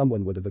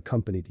 Someone would have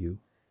accompanied you.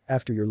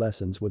 After your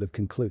lessons would have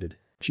concluded.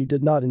 She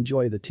did not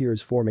enjoy the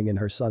tears forming in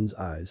her son's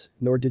eyes,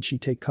 nor did she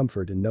take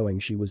comfort in knowing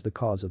she was the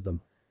cause of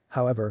them.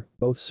 However,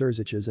 both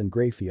Surziches and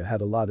Grafia had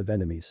a lot of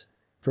enemies.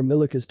 For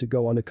Milikas to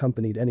go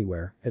unaccompanied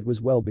anywhere, it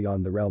was well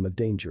beyond the realm of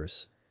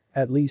dangerous.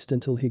 At least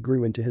until he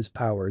grew into his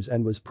powers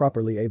and was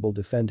properly able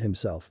to defend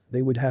himself,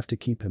 they would have to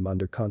keep him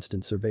under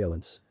constant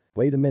surveillance.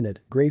 Wait a minute,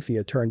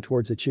 Grafia turned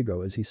towards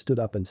Ichigo as he stood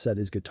up and set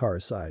his guitar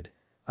aside.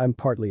 I'm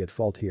partly at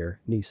fault here,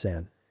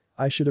 Ni-san.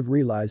 I should have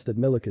realized that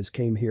Milikas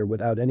came here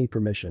without any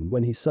permission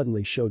when he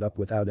suddenly showed up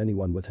without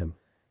anyone with him.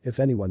 If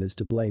anyone is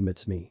to blame,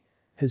 it's me.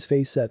 His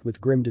face set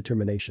with grim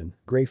determination,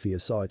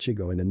 Grafia saw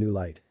Ichigo in a new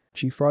light.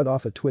 She fought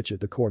off a twitch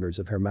at the corners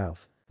of her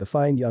mouth. The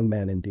fine young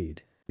man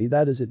indeed. Be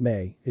that as it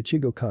may,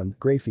 Ichigo-kun,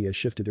 Grafia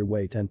shifted her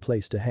weight and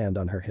placed a hand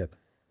on her hip.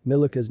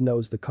 Milikas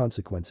knows the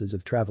consequences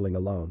of traveling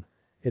alone.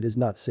 It is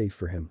not safe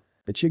for him.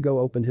 Ichigo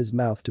opened his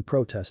mouth to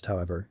protest.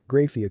 However,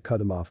 Grafia cut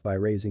him off by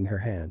raising her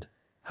hand.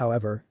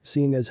 However,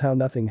 seeing as how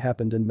nothing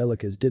happened and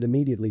Milikas did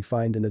immediately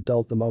find an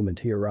adult the moment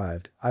he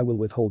arrived, I will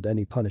withhold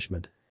any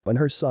punishment. When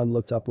her son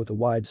looked up with a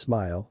wide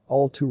smile,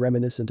 all too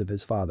reminiscent of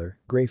his father,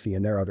 Grafia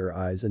narrowed her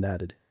eyes and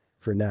added.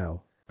 For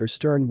now. Her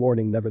stern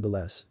warning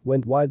nevertheless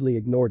went widely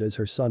ignored as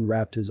her son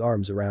wrapped his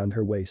arms around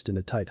her waist in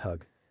a tight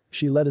hug.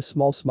 She let a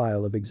small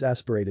smile of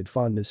exasperated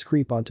fondness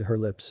creep onto her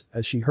lips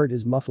as she heard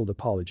his muffled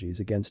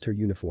apologies against her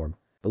uniform.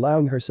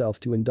 Allowing herself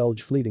to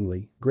indulge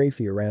fleetingly,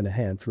 Grafia ran a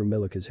hand through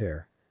Milika's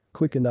hair.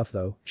 Quick enough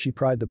though, she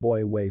pried the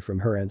boy away from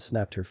her and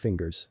snapped her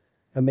fingers.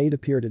 A maid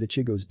appeared at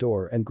Ichigo's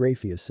door and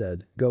Grafia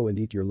said, go and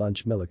eat your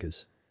lunch,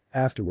 Milikas.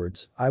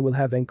 Afterwards, I will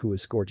have Enku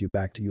escort you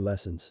back to your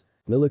lessons.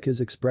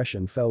 Milika's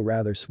expression fell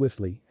rather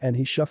swiftly and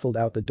he shuffled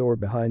out the door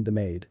behind the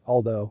maid,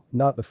 although,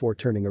 not before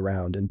turning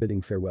around and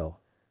bidding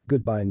farewell.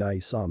 Goodbye,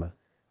 Nai-sama.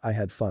 I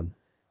had fun.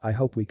 I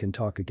hope we can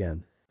talk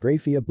again.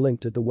 Grafia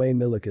blinked at the way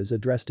Milikas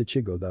addressed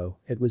Ichigo though,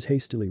 it was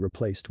hastily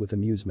replaced with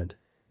amusement.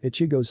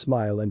 Ichigo's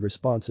smile and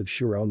responsive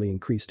sure only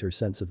increased her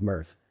sense of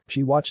mirth.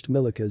 She watched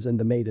Milika's and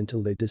the maid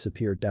until they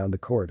disappeared down the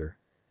corridor.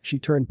 She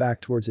turned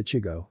back towards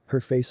Ichigo, her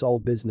face all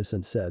business,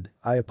 and said,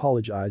 "I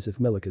apologize if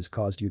Milika's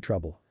caused you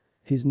trouble.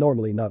 He's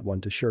normally not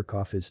one to shirk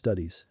off his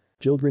studies.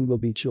 Children will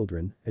be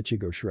children,"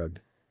 Ichigo shrugged.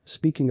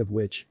 "Speaking of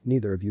which,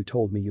 neither of you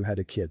told me you had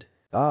a kid."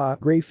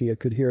 Grafia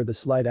could hear the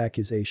slight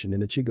accusation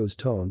in Ichigo's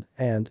tone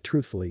and,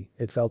 truthfully,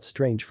 it felt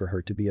strange for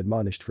her to be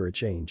admonished for a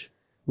change.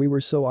 "We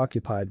were so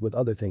occupied with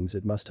other things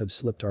it must have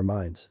slipped our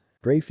minds."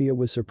 Grafia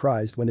was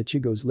surprised when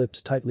Ichigo's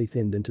lips tightly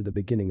thinned into the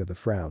beginning of a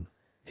frown.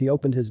 He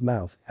opened his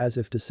mouth as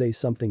if to say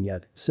something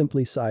yet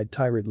simply sighed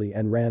tiredly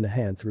and ran a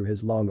hand through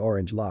his long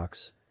orange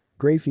locks.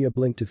 Grafia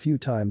blinked a few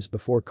times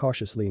before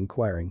cautiously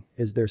inquiring,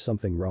 "Is there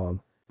something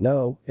wrong?"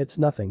 "No, it's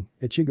nothing."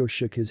 Ichigo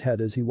shook his head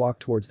as he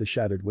walked towards the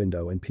shattered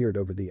window and peered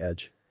over the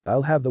edge.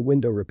 "I'll have the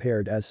window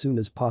repaired as soon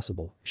as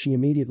possible," she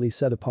immediately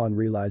said upon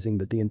realizing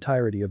that the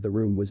entirety of the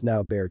room was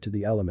now bare to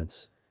the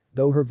elements.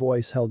 Though her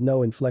voice held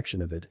no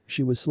inflection of it,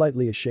 she was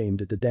slightly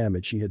ashamed at the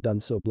damage she had done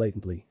so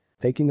blatantly.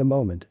 Taking a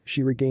moment,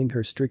 she regained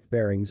her strict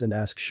bearings and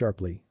asked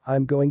sharply,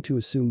 "I'm going to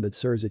assume that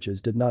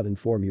Surziches did not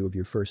inform you of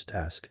your first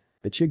task."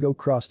 Ichigo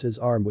crossed his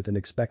arm with an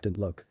expectant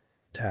look.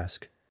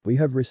 "Task? We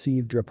have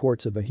received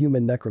reports of a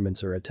human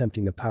necromancer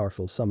attempting a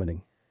powerful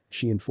summoning,"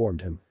 she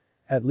informed him.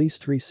 "At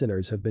least 3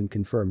 sinners have been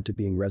confirmed to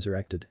being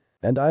resurrected.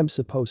 And I'm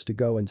supposed to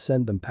go and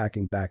send them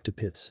packing back to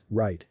pits,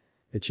 right?"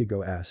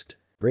 Ichigo asked.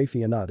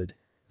 Grafia nodded.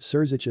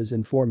 "Surziches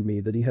informed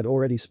me that he had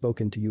already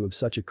spoken to you of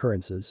such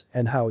occurrences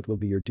and how it will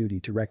be your duty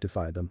to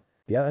rectify them."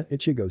 "Yeah,"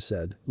 Ichigo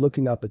said,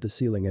 looking up at the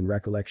ceiling in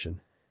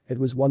recollection. "It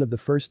was one of the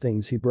first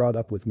things he brought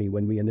up with me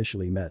when we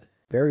initially met."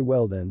 "Very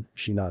well then,"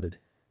 she nodded.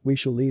 "We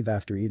shall leave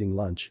after eating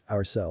lunch,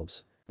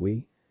 ourselves."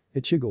 "We?"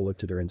 Ichigo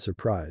looked at her in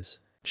surprise.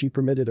 She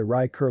permitted a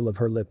wry curl of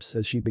her lips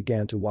as she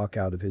began to walk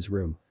out of his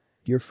room.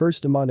 "Your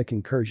first demonic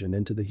incursion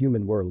into the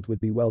human world would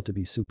be well to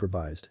be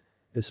supervised.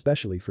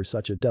 Especially for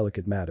such a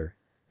delicate matter.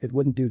 It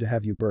wouldn't do to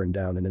have you burn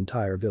down an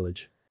entire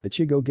village."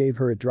 Ichigo gave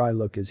her a dry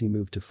look as he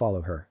moved to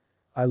follow her.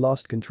 "I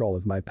lost control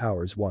of my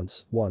powers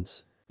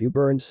once. You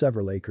burned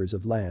several acres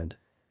of land,"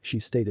 she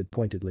stated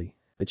pointedly.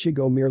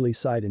 Ichigo merely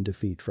sighed in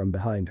defeat from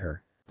behind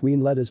her.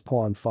 Queen Letta's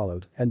pawn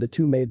followed and the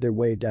two made their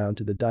way down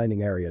to the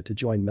dining area to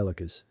join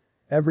Milika's.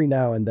 Every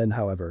now and then,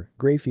 however,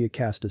 Grafia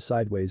cast a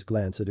sideways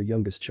glance at her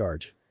youngest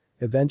charge.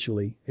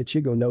 Eventually,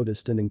 Ichigo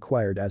noticed and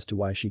inquired as to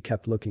why she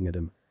kept looking at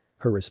him.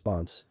 Her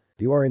response: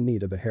 "You are in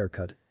need of a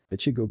haircut."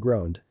 Ichigo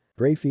groaned.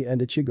 Grafia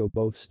and Ichigo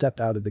both stepped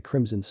out of the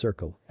crimson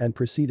circle and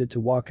proceeded to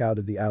walk out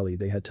of the alley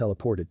they had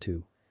teleported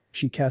to.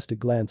 She cast a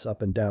glance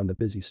up and down the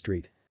busy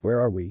street. "Where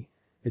are we?"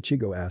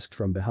 Ichigo asked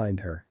from behind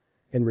her.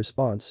 In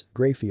response,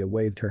 Grafia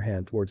waved her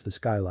hand towards the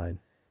skyline.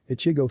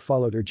 Ichigo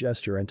followed her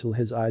gesture until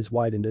his eyes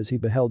widened as he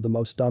beheld the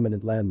most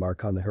dominant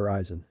landmark on the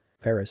horizon.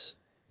 "Paris?"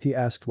 he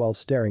asked while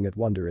staring at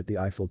wonder at the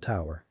Eiffel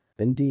Tower.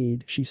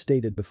 "Indeed," she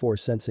stated before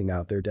sensing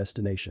out their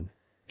destination.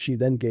 She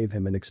then gave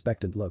him an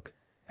expectant look.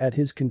 At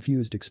his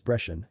confused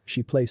expression,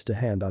 she placed a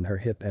hand on her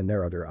hip and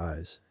narrowed her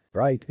eyes.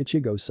 "Right,"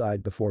 Ichigo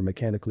sighed before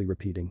mechanically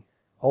repeating.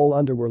 "All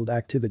underworld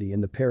activity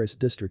in the Paris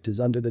district is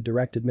under the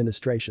direct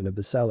administration of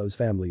the Salos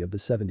family of the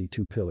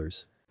 72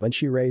 Pillars." When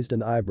she raised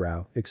an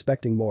eyebrow,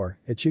 expecting more,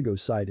 Ichigo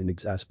sighed in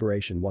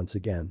exasperation once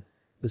again.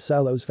 The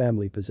Salos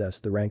family possess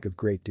the rank of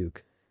Great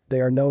Duke.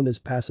 They are known as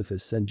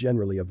pacifists and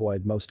generally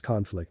avoid most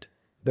conflict.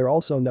 They're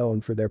also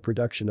known for their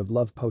production of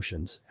love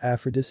potions,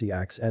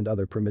 aphrodisiacs and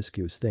other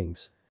promiscuous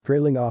things.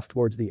 Trailing off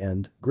towards the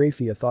end,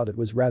 Grafia thought it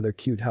was rather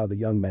cute how the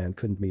young man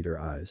couldn't meet her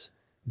eyes.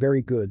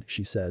 "Very good,"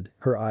 she said,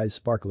 her eyes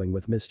sparkling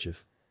with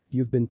mischief.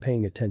 "You've been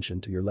paying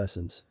attention to your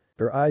lessons."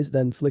 Her eyes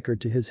then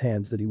flickered to his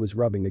hands that he was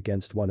rubbing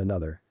against one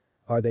another.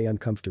 "Are they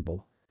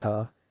uncomfortable?"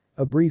 "Huh?"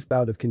 A brief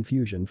bout of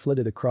confusion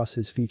flitted across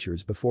his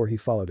features before he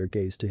followed her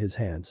gaze to his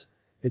hands.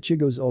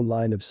 Ichigo's own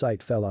line of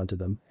sight fell onto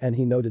them and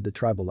he noted the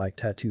tribal-like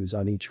tattoos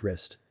on each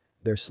wrist.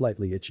 "They're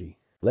slightly itchy."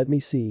 "Let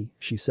me see,"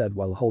 she said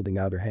while holding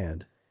out her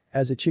hand.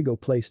 As Ichigo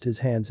placed his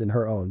hands in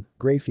her own,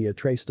 Grafia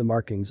traced the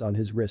markings on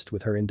his wrist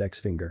with her index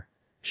finger.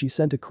 She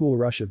sent a cool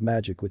rush of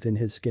magic within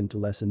his skin to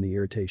lessen the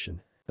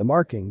irritation. The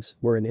markings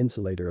were an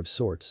insulator of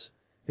sorts.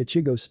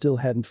 Ichigo still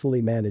hadn't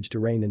fully managed to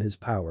rein in his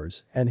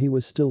powers and he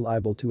was still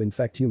liable to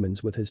infect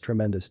humans with his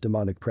tremendous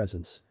demonic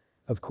presence.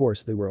 Of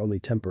course they were only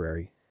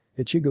temporary.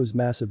 Ichigo's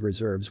massive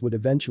reserves would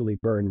eventually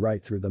burn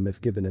right through them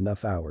if given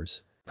enough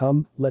hours.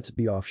 Let's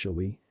be off, shall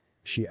we?"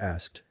 she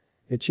asked.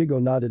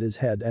 Ichigo nodded his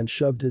head and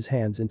shoved his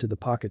hands into the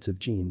pockets of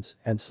jeans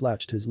and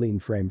slouched his lean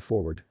frame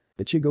forward.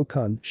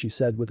 "Ichigo-kun," she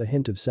said with a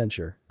hint of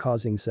censure,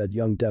 causing said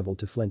young devil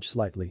to flinch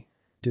slightly.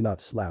 "Do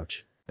not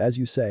slouch. As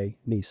you say,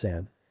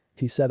 Ni-san,"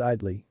 he said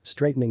idly,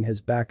 straightening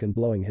his back and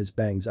blowing his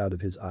bangs out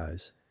of his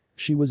eyes.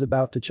 She was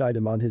about to chide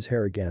him on his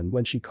hair again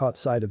when she caught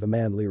sight of a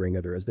man leering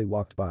at her as they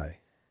walked by.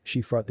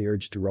 She fought the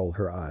urge to roll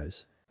her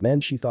eyes.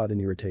 "Man," she thought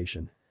in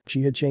irritation.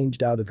 She had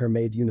changed out of her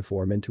maid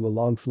uniform into a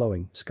long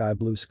flowing, sky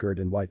blue skirt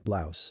and white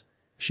blouse.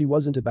 She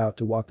wasn't about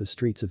to walk the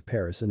streets of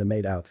Paris in a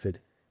maid outfit.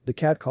 The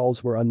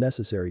catcalls were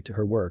unnecessary to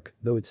her work,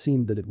 though it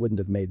seemed that it wouldn't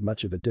have made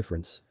much of a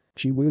difference.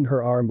 She wound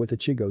her arm with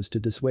Ichigo's to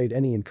dissuade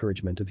any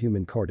encouragement of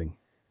human courting.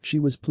 She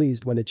was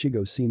pleased when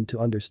Ichigo seemed to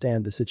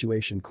understand the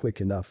situation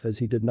quick enough as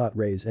he did not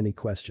raise any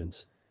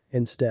questions.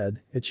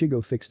 Instead,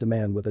 Ichigo fixed a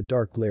man with a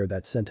dark glare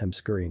that sent him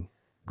scurrying.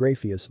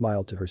 Grafia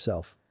smiled to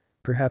herself.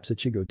 Perhaps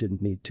Ichigo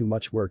didn't need too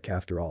much work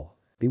after all.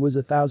 He was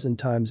 1,000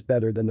 times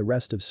better than the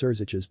rest of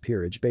Surzich's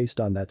peerage based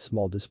on that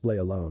small display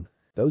alone.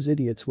 Those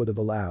idiots would have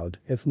allowed,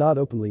 if not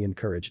openly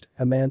encouraged,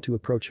 a man to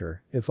approach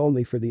her, if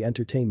only for the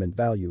entertainment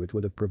value it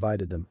would have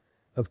provided them.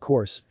 Of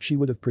course, she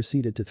would have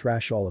proceeded to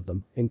thrash all of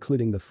them,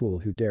 including the fool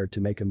who dared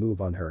to make a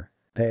move on her.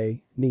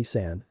 Hey,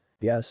 Nissan.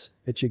 Yes,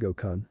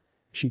 Ichigo-kun.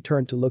 She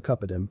turned to look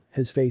up at him,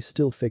 his face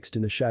still fixed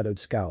in a shadowed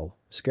scowl,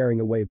 scaring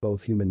away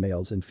both human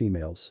males and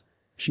females.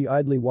 She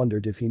idly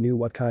wondered if he knew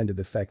what kind of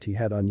effect he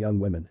had on young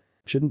women.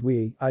 Shouldn't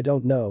we, I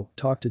don't know,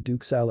 talk to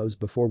Duke Salos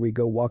before we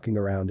go walking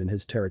around in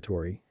his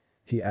territory?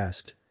 He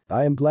asked.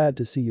 I am glad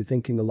to see you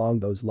thinking along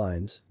those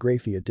lines,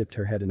 Grafia dipped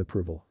her head in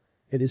approval.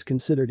 It is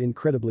considered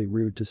incredibly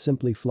rude to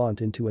simply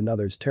flaunt into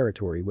another's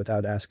territory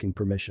without asking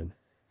permission.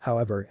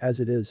 However,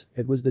 as it is,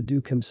 it was the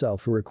Duke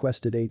himself who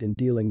requested aid in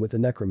dealing with the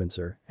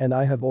necromancer, and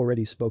I have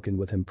already spoken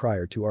with him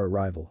prior to our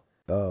arrival.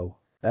 Oh.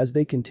 As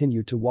they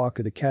continued to walk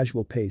at a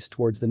casual pace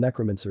towards the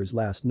necromancer's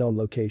last known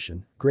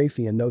location,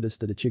 Grafia noticed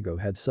that Ichigo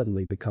had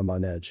suddenly become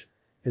on edge.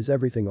 Is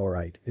everything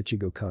alright,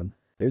 Ichigo-kun?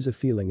 There's a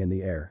feeling in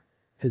the air.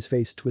 His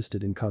face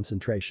twisted in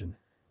concentration.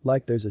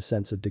 Like there's a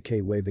sense of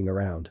decay waving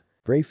around.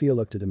 Grafia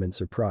looked at him in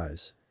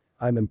surprise.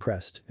 I'm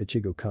impressed,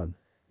 Ichigo-kun.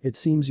 It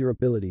seems your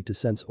ability to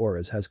sense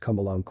auras has come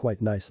along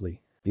quite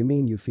nicely. You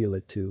mean you feel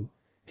it too?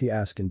 He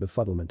asked in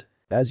befuddlement.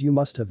 As you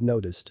must have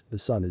noticed, the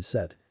sun is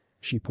set.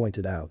 She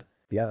pointed out.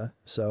 Yeah,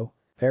 so?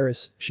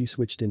 Paris, she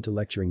switched into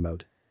lecturing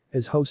mode.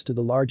 Is host to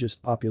the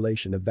largest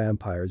population of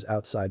vampires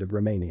outside of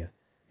Romania.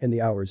 In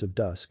the hours of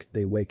dusk,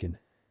 they awaken.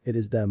 It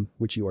is them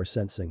which you are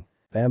sensing.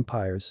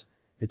 Vampires?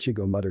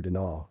 Ichigo muttered in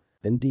awe.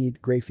 Indeed,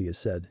 Grafia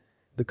said.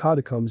 The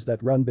catacombs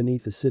that run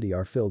beneath the city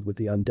are filled with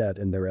the undead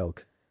and their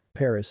ilk.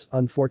 Paris,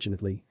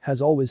 unfortunately,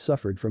 has always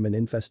suffered from an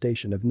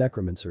infestation of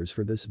necromancers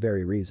for this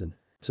very reason.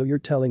 So you're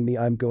telling me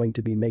I'm going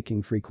to be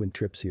making frequent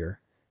trips here?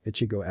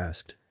 Ichigo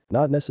asked.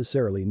 Not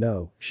necessarily,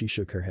 no, she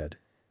shook her head.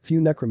 Few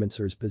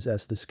necromancers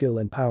possess the skill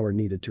and power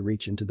needed to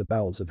reach into the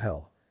bowels of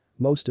hell.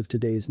 Most of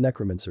today's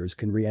necromancers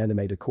can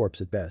reanimate a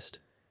corpse at best.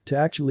 To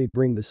actually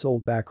bring the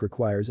soul back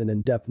requires an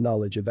in-depth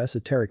knowledge of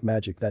esoteric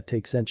magic that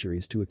takes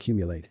centuries to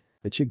accumulate.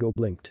 Ichigo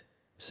blinked.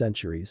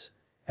 Centuries?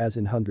 As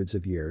in hundreds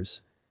of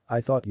years?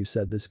 I thought you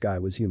said this guy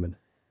was human.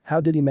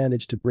 How did he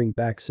manage to bring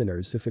back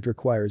sinners if it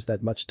requires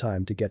that much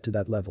time to get to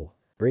that level?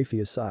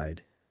 Grafia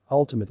sighed.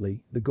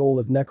 Ultimately, the goal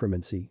of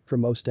necromancy, for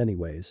most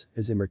anyways,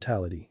 is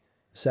immortality.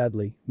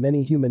 Sadly,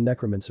 many human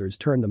necromancers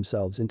turn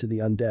themselves into the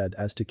undead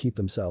as to keep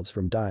themselves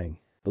from dying.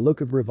 The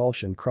look of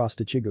revulsion crossed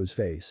Ichigo's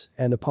face,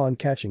 and upon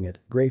catching it,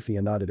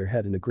 Grafia nodded her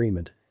head in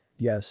agreement.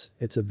 Yes,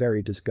 it's a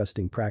very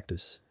disgusting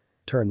practice.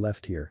 Turn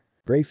left here.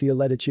 Grafia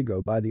led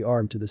Ichigo by the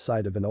arm to the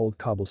side of an old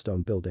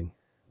cobblestone building.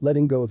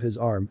 Letting go of his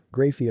arm,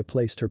 Grafia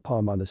placed her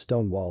palm on the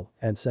stone wall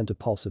and sent a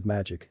pulse of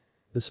magic.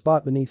 The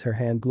spot beneath her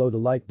hand glowed a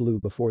light blue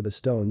before the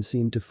stones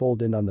seemed to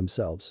fold in on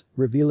themselves,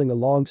 revealing a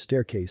long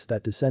staircase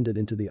that descended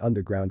into the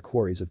underground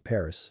quarries of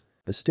Paris.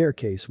 The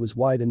staircase was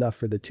wide enough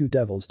for the two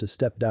devils to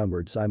step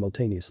downward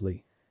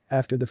simultaneously.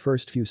 After the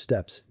first few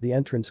steps, the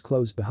entrance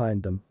closed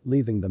behind them,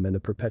 leaving them in a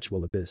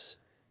perpetual abyss.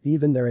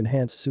 Even their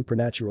enhanced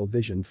supernatural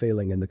vision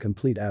failing in the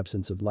complete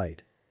absence of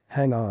light.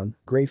 Hang on,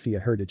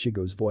 Grafia heard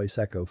Ichigo's voice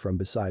echo from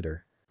beside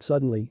her.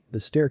 Suddenly,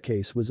 the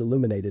staircase was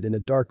illuminated in a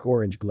dark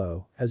orange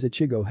glow as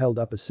Ichigo held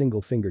up a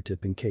single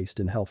fingertip encased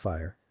in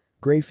hellfire.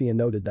 Grafia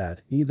noted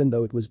that, even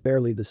though it was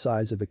barely the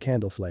size of a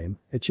candle flame,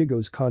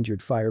 Ichigo's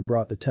conjured fire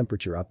brought the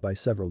temperature up by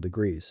several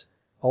degrees.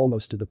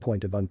 Almost to the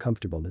point of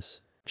uncomfortableness.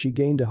 She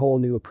gained a whole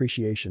new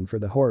appreciation for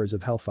the horrors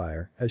of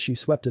hellfire as she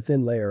swept a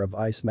thin layer of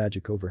ice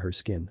magic over her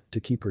skin to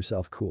keep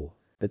herself cool.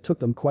 It took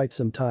them quite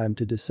some time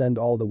to descend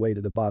all the way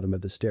to the bottom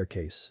of the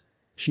staircase.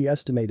 She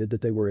estimated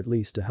that they were at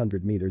least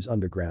 100 meters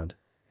underground.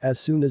 As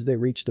soon as they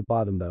reached the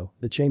bottom though,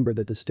 the chamber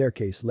that the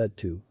staircase led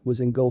to was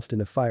engulfed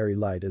in a fiery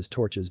light as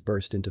torches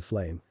burst into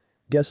flame.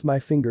 Guess my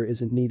finger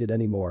isn't needed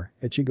anymore,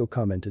 Ichigo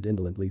commented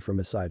indolently from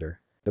beside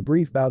her. The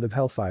brief bout of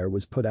hellfire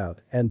was put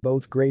out and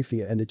both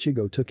Grafia and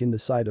Ichigo took in the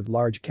sight of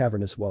large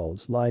cavernous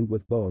walls lined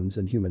with bones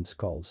and human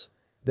skulls.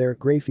 There,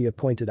 Grafia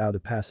pointed out a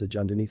passage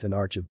underneath an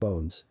arch of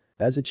bones.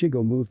 As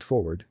Ichigo moved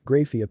forward,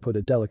 Grafia put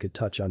a delicate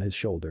touch on his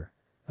shoulder.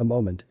 A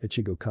moment,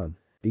 Ichigo-kun.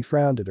 He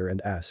frowned at her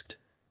and asked.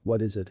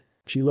 What is it?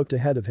 She looked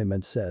ahead of him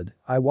and said,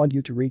 I want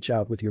you to reach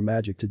out with your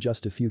magic to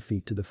just a few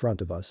feet to the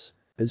front of us.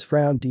 His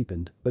frown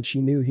deepened, but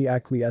she knew he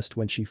acquiesced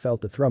when she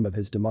felt the thrum of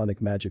his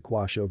demonic magic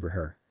wash over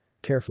her.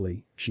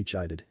 Carefully, she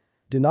chided.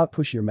 Do not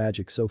push your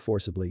magic so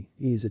forcibly,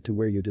 ease it to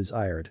where you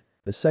desired.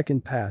 The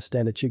second passed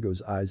and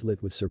Ichigo's eyes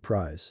lit with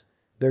surprise.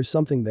 There's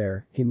something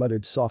there, he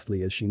muttered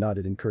softly as she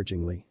nodded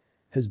encouragingly.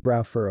 His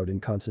brow furrowed in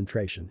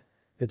concentration.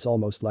 It's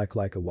almost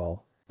like a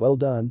wall. Well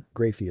done,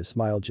 Grafia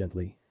smiled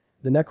gently.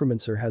 The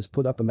necromancer has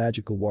put up a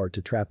magical ward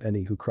to trap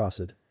any who cross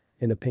it.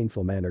 In a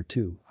painful manner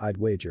too, I'd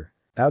wager.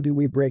 How do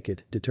we break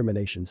it,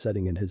 determination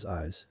setting in his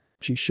eyes.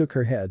 She shook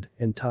her head.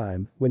 In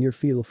time, when your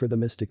feel for the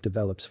mystic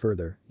develops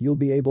further, you'll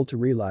be able to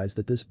realize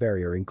that this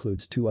barrier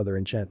includes two other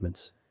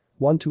enchantments.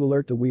 One to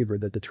alert the weaver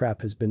that the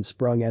trap has been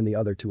sprung and the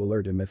other to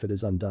alert him if it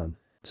is undone.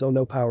 So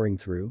no powering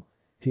through?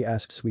 He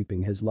asked,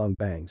 sweeping his long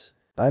bangs.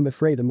 I'm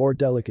afraid a more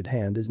delicate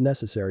hand is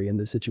necessary in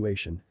this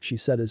situation, she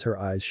said as her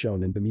eyes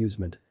shone in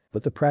bemusement.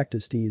 But the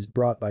practiced ease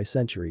brought by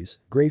centuries,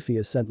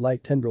 Graphia sent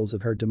light tendrils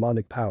of her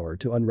demonic power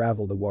to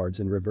unravel the wards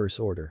in reverse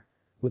order.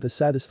 With a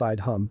satisfied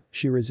hum,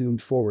 she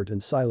resumed forward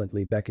and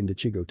silently beckoned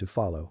Ichigo to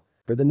follow.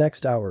 For the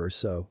next hour or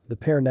so, the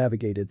pair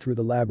navigated through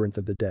the labyrinth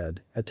of the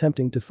dead,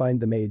 attempting to find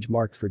the mage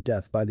marked for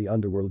death by the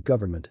underworld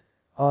government.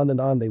 On and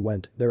on they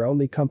went, their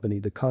only company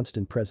the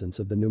constant presence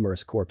of the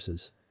numerous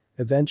corpses.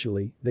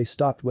 Eventually, they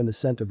stopped when the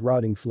scent of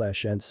rotting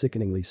flesh and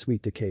sickeningly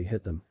sweet decay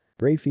hit them.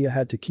 Graphia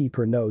had to keep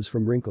her nose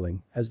from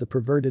wrinkling as the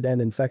perverted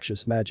and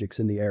infectious magics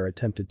in the air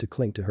attempted to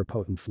cling to her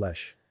potent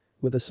flesh.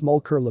 With a small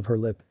curl of her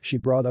lip, she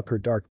brought up her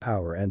dark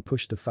power and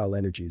pushed the foul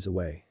energies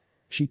away.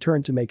 She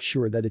turned to make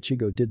sure that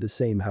Ichigo did the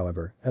same,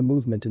 however, a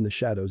movement in the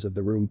shadows of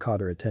the room caught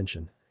her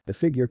attention. The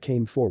figure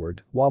came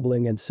forward,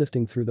 wobbling and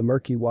sifting through the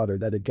murky water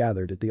that had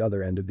gathered at the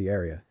other end of the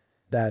area.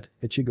 That,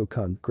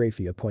 Ichigo-kun,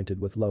 Graphia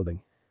pointed with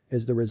loathing,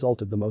 is the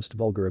result of the most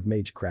vulgar of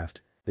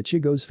magecraft.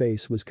 Ichigo's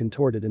face was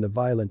contorted in a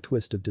violent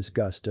twist of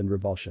disgust and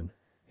revulsion.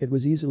 It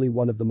was easily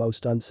one of the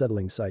most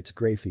unsettling sights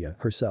Graphia,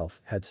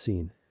 herself, had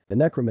seen. The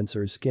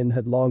necromancer's skin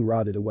had long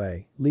rotted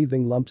away,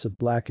 leaving lumps of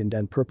blackened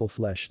and purple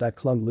flesh that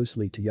clung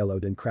loosely to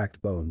yellowed and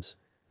cracked bones.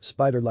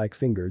 Spider-like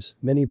fingers,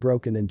 many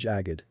broken and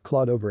jagged,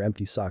 clawed over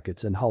empty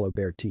sockets and hollow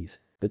bare teeth.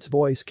 Its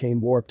voice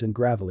came warped and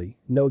gravelly,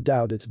 no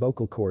doubt its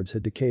vocal cords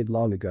had decayed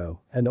long ago,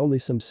 and only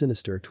some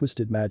sinister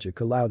twisted magic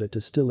allowed it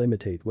to still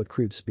imitate what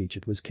crude speech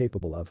it was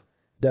capable of.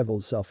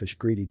 Devils, selfish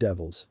greedy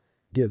devils.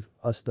 Give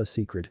us the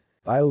secret.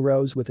 Bile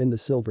rose within the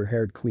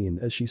silver-haired queen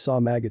as she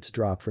saw maggots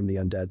drop from the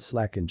undead's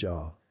slackened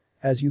jaw.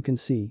 As you can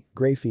see,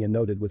 Graphia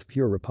noted with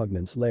pure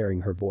repugnance,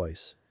 layering her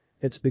voice.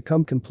 It's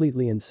become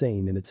completely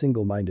insane in its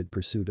single-minded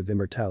pursuit of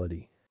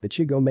immortality.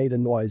 Ichigo made a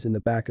noise in the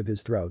back of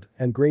his throat,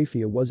 and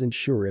Graphia wasn't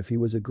sure if he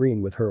was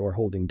agreeing with her or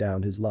holding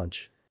down his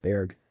lunch.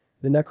 Erg.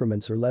 The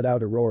necromancer let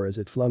out a roar as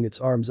it flung its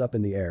arms up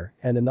in the air,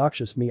 and a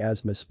noxious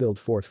miasma spilled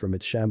forth from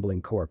its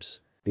shambling corpse.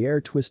 The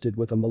air twisted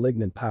with a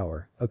malignant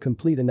power, a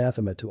complete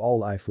anathema to all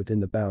life within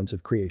the bounds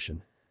of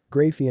creation.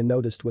 Graphia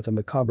noticed with a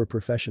macabre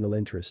professional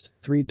interest,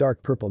 3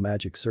 dark purple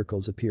magic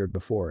circles appeared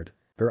before it.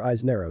 Her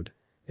eyes narrowed.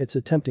 It's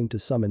attempting to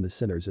summon the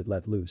sinners it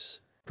let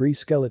loose. 3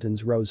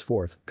 skeletons rose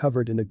forth,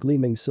 covered in a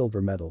gleaming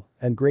silver metal,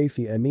 and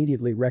Graphia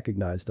immediately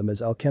recognized them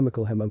as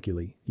alchemical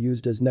homunculi,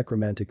 used as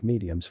necromantic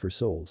mediums for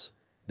souls.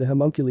 The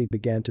homunculi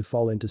began to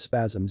fall into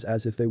spasms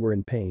as if they were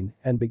in pain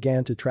and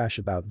began to thrash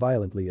about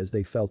violently as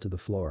they fell to the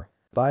floor.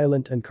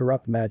 Violent and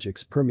corrupt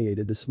magics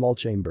permeated the small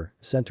chamber,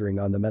 centering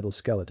on the metal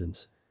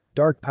skeletons.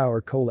 Dark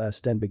power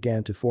coalesced and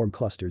began to form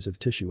clusters of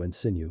tissue and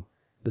sinew.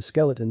 The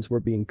skeletons were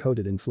being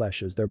coated in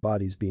flesh as their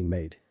bodies being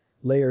made.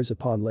 Layers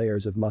upon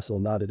layers of muscle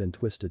knotted and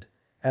twisted.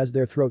 As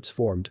their throats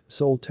formed,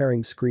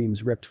 soul-tearing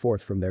screams ripped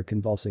forth from their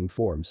convulsing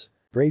forms.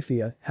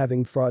 Graphia,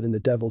 having fought in the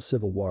Devil's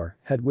Civil War,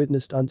 had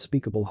witnessed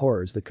unspeakable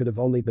horrors that could have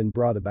only been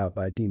brought about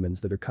by demons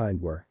that her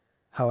kind were.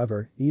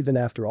 However, even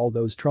after all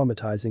those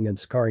traumatizing and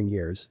scarring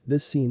years,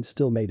 this scene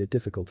still made it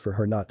difficult for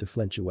her not to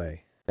flinch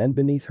away. And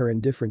beneath her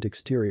indifferent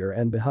exterior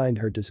and behind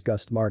her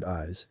disgust-marred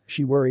eyes,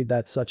 she worried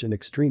that such an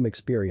extreme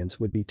experience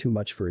would be too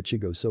much for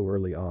Ichigo so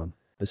early on.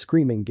 The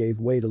screaming gave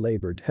way to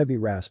labored, heavy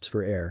rasps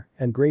for air,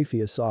 and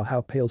Graphia saw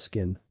how pale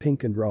skin,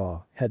 pink and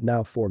raw, had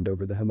now formed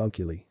over the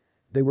homunculi.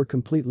 They were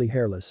completely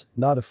hairless,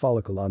 not a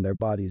follicle on their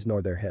bodies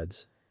nor their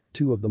heads.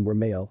 2 of them were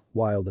male,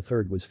 while the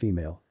third was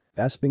female.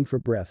 Gasping for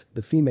breath,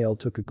 the female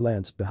took a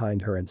glance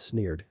behind her and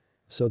sneered.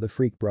 So the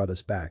freak brought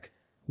us back.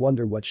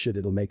 Wonder what shit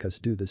it'll make us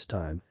do this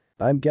time.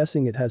 I'm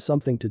guessing it has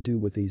something to do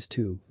with these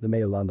 2, the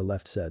male on the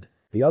left said.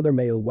 The other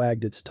male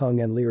wagged its tongue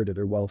and leered at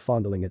her while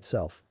fondling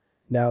itself.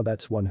 Now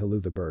that's one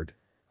haluva bird.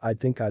 I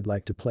think I'd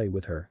like to play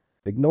with her.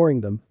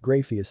 Ignoring them,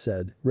 Graphia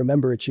said,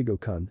 remember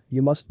Ichigo-kun,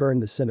 you must burn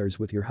the sinners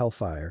with your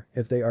hellfire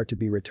if they are to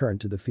be returned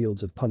to the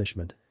fields of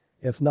punishment.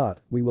 If not,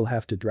 we will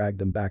have to drag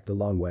them back the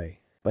long way.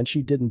 When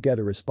she didn't get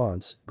a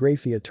response,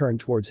 Graphia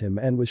turned towards him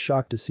and was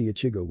shocked to see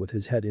Ichigo with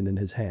his head in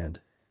his hand.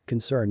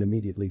 Concern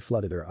immediately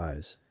flooded her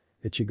eyes.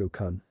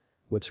 Ichigo-kun.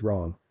 What's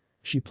wrong?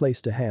 She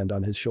placed a hand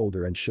on his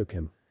shoulder and shook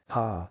him.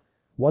 Ha!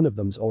 One of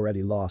them's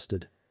already lost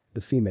it.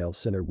 The female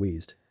sinner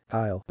wheezed.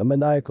 Kyle. A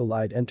maniacal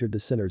light entered the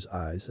sinner's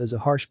eyes as a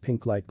harsh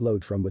pink light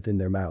glowed from within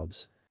their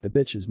mouths. The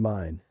bitch is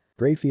mine.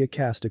 Graphia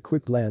cast a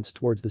quick glance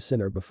towards the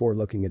sinner before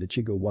looking at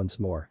Ichigo once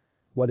more.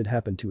 What had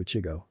happened to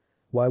Ichigo?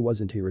 Why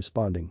wasn't he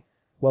responding?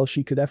 While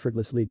she could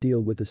effortlessly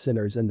deal with the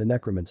sinners and the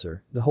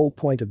necromancer, the whole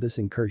point of this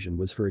incursion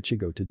was for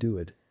Ichigo to do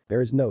it.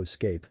 There is no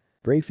escape.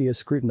 Graphia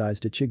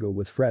scrutinized Ichigo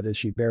with fret as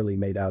she barely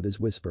made out his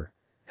whisper.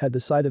 Had the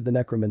sight of the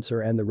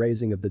necromancer and the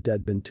raising of the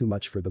dead been too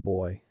much for the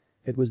boy?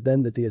 It was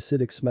then that the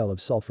acidic smell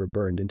of sulfur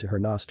burned into her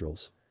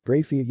nostrils.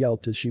 Graphia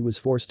yelped as she was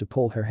forced to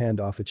pull her hand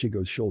off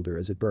Ichigo's shoulder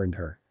as it burned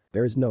her.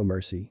 There is no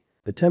mercy.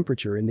 The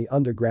temperature in the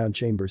underground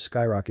chamber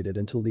skyrocketed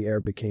until the air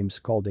became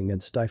scalding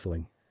and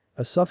stifling.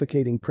 A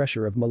suffocating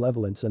pressure of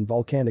malevolence and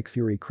volcanic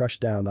fury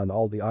crushed down on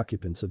all the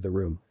occupants of the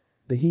room.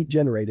 The heat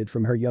generated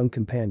from her young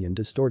companion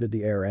distorted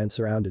the air and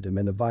surrounded him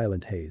in a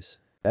violent haze.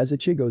 As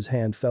Ichigo's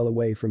hand fell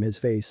away from his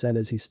face and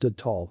as he stood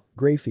tall,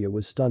 Grafia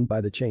was stunned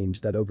by the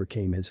change that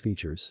overcame his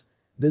features.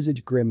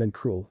 Visage grim and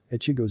cruel,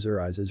 Ichigo's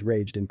eyes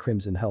raged in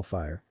crimson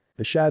hellfire.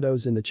 The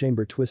shadows in the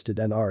chamber twisted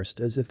and arsed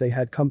as if they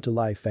had come to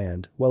life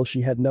and, while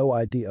she had no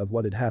idea of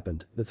what had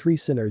happened, the three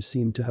sinners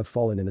seemed to have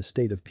fallen in a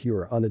state of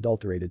pure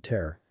unadulterated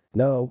terror.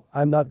 "No,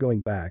 I'm not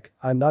going back,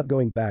 I'm not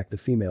going back," the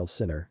female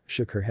sinner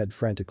shook her head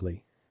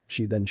frantically.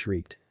 She then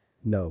shrieked.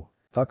 "No.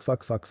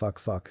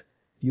 Fuck.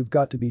 You've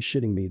got to be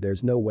shitting me,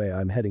 there's no way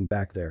I'm heading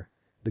back there."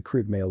 The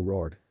crude male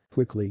roared.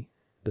 "Quickly."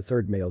 The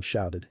third male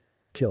shouted.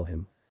 "Kill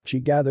him." She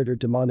gathered her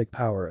demonic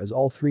power as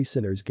all three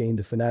sinners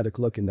gained a fanatic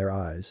look in their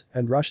eyes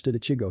and rushed at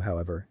Ichigo.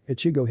 However,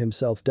 Ichigo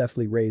himself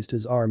deftly raised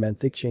his arm and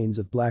thick chains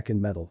of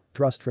blackened metal,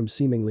 thrust from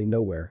seemingly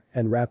nowhere,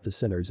 and wrapped the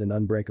sinners in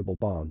unbreakable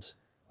bonds.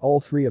 All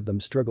three of them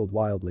struggled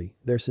wildly,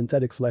 their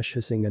synthetic flesh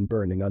hissing and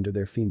burning under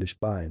their fiendish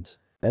binds.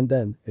 And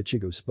then,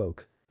 Ichigo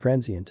spoke.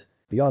 Transient.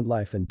 Beyond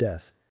life and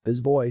death. His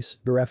voice,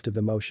 bereft of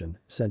emotion,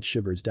 sent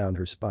shivers down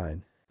her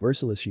spine.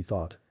 Merciless, she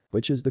thought.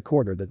 Which is the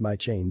corner that my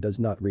chain does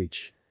not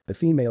reach? The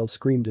female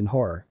screamed in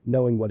horror,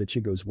 knowing what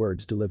Ichigo's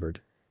words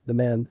delivered. The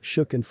men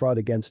shook and fought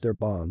against their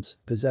bonds,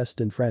 possessed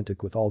and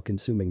frantic with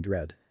all-consuming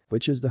dread.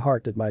 Which is the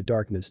heart that my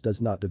darkness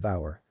does not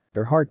devour?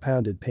 Her heart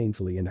pounded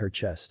painfully in her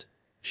chest.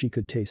 She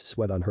could taste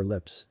sweat on her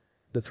lips.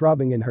 The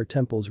throbbing in her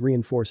temples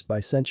reinforced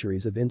by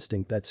centuries of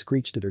instinct that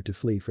screeched at her to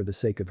flee for the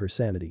sake of her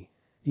sanity.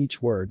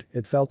 Each word,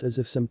 it felt as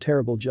if some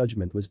terrible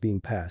judgment was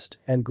being passed,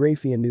 and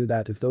Grafia knew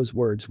that if those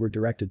words were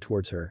directed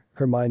towards her,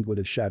 her mind would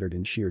have shattered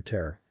in sheer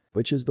terror.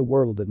 Which is the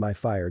world that my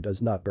fire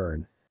does not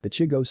burn?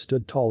 Ichigo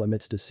stood tall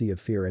amidst a sea of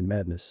fear and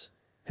madness.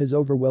 His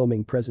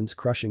overwhelming presence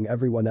crushing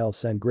everyone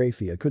else, and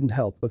Grafia couldn't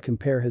help but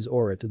compare his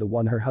aura to the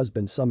one her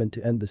husband summoned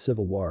to end the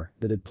civil war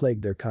that had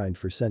plagued their kind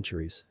for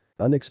centuries.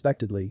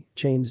 Unexpectedly,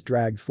 chains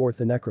dragged forth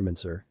the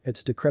necromancer,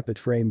 its decrepit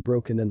frame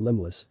broken and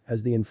limbless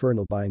as the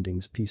infernal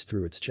bindings pieced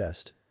through its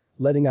chest.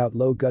 Letting out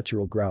low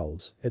guttural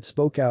growls, it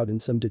spoke out in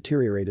some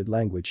deteriorated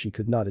language she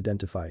could not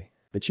identify.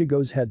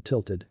 Ichigo's head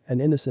tilted, an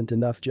innocent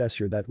enough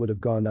gesture that would have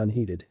gone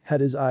unheeded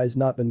had his eyes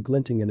not been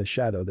glinting in a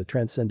shadow that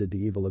transcended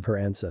the evil of her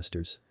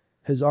ancestors.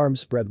 His arms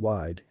spread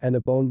wide, and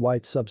a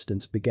bone-white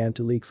substance began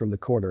to leak from the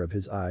corner of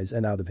his eyes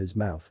and out of his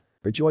mouth.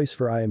 "Rejoice,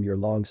 for I am your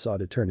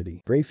long-sought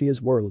eternity."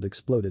 Grafia's world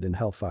exploded in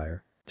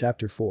hellfire.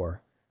 Chapter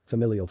 4.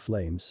 Familial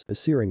flames. A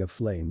searing of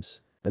flames.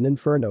 An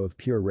inferno of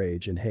pure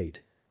rage and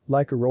hate.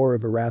 Like a roar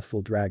of a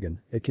wrathful dragon,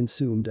 it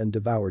consumed and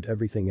devoured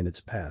everything in its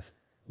path,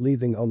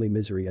 leaving only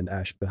misery and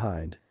ash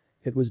behind.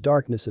 It was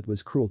darkness, it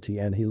was cruelty,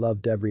 and he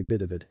loved every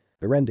bit of it.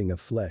 The rending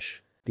of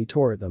flesh. He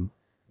tore at them.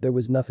 There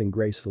was nothing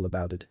graceful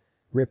about it.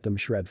 Ripped them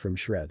shred from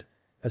shred.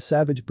 A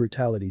savage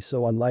brutality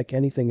so unlike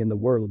anything in the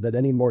world that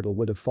any mortal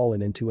would have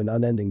fallen into an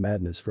unending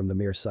madness from the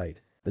mere sight.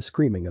 The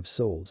screaming of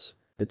souls.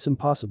 It's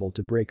impossible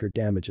to break or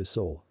damage a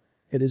soul.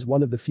 It is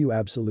one of the few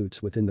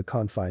absolutes within the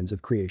confines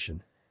of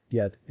creation.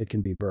 Yet, it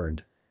can be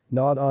burned.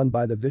 Gnawed on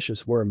by the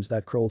vicious worms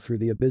that crawl through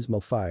the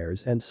abysmal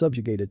fires and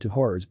subjugated to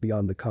horrors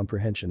beyond the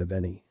comprehension of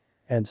any.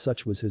 And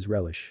such was his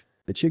relish.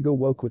 Ichigo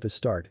woke with a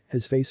start,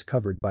 his face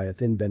covered by a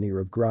thin veneer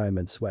of grime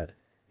and sweat.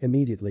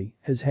 Immediately,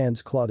 his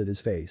hands clawed at his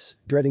face,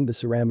 dreading the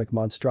ceramic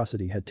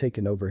monstrosity had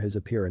taken over his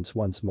appearance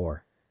once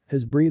more.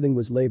 His breathing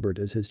was labored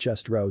as his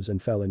chest rose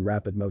and fell in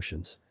rapid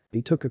motions.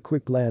 He took a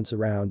quick glance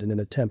around in an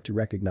attempt to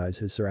recognize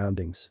his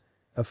surroundings.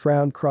 A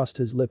frown crossed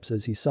his lips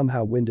as he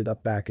somehow winded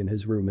up back in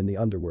his room in the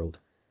underworld.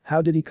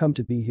 How did he come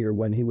to be here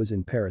when he was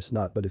in Paris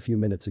not but a few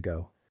minutes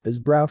ago? His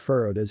brow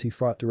furrowed as he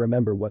fought to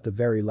remember what the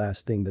very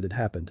last thing that had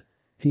happened.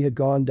 He had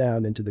gone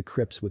down into the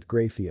crypts with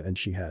Grafia and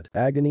she had.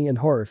 Agony and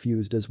horror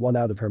fused as one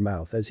out of her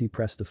mouth as he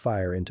pressed the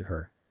fire into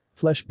her.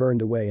 Flesh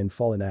burned away in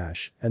fallen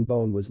ash, and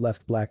bone was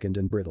left blackened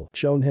and brittle.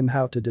 Shown him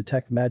how to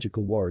detect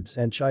magical wards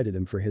and chided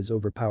him for his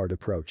overpowered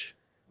approach.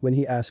 When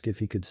he asked if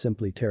he could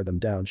simply tear them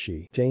down,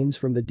 she. Chains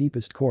from the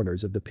deepest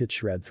corners of the pit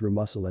shred through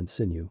muscle and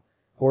sinew.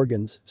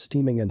 Organs,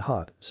 steaming and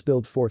hot,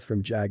 spilled forth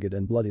from jagged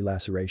and bloody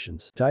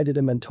lacerations. Chided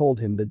him and told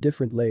him the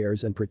different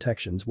layers and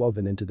protections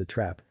woven into the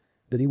trap.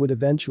 That he would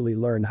eventually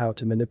learn how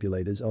to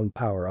manipulate his own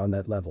power on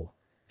that level.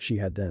 She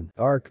had then.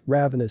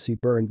 Ravenous, he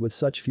burned with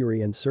such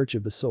fury in search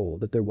of the soul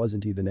that there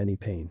wasn't even any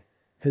pain.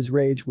 His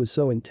rage was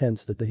so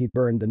intense that the heat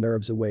burned the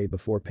nerves away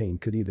before pain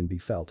could even be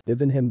felt.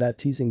 Given him that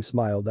teasing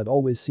smile that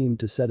always seemed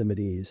to set him at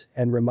ease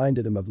and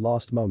reminded him of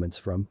lost moments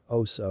from,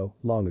 oh so,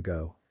 long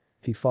ago.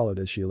 He followed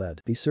as she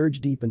led. He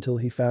surged deep until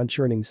he found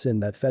churning sin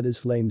that fed his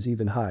flames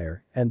even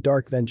higher, and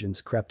dark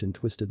vengeance crept in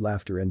twisted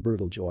laughter and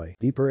brutal joy.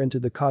 Deeper into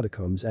the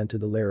catacombs and to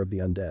the lair of the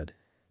undead.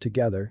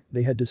 Together,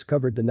 they had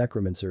discovered the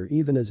necromancer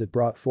even as it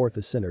brought forth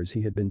the sinners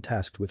he had been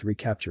tasked with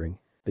recapturing.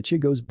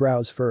 Ichigo's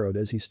brows furrowed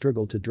as he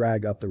struggled to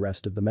drag up the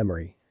rest of the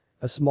memory.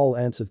 A small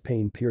ounce of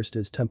pain pierced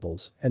his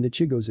temples, and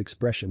Ichigo's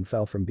expression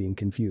fell from being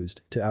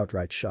confused to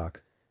outright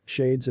shock.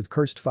 Shades of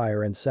cursed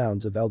fire and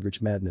sounds of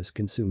eldritch madness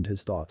consumed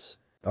his thoughts.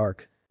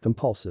 Dark,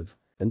 compulsive,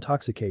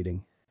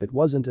 intoxicating. It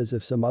wasn't as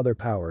if some other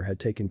power had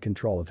taken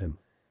control of him.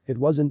 It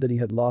wasn't that he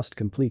had lost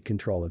complete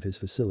control of his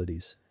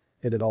facilities.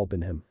 It had all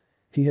been him.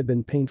 He had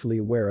been painfully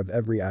aware of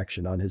every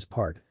action on his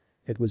part.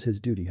 It was his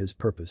duty, his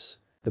purpose.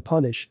 To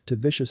punish, to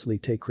viciously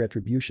take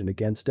retribution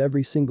against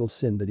every single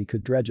sin that he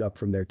could dredge up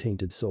from their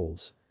tainted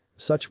souls.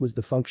 Such was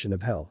the function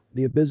of hell,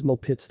 the abysmal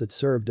pits that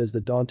served as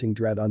the daunting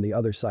dread on the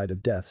other side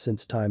of death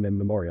since time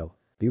immemorial.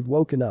 "You've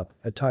woken up,"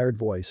 a tired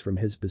voice from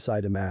his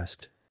beside him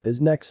asked.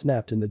 His neck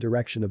snapped in the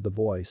direction of the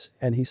voice,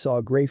 and he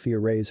saw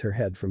Grafia raise her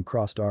head from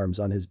crossed arms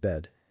on his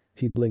bed.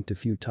 He blinked a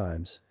few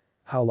times.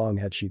 How long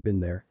had she been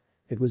there?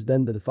 It was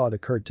then that a thought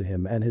occurred to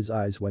him and his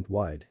eyes went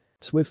wide.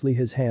 Swiftly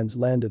his hands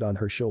landed on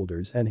her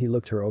shoulders and he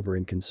looked her over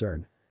in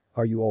concern.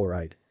 "Are you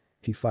alright?"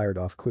 He fired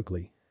off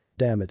quickly.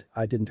 "Damn it,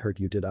 I didn't hurt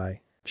you, did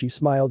I?" She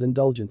smiled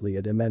indulgently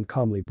at him and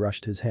calmly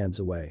brushed his hands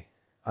away.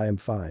 "I am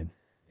fine.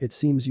 It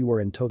seems you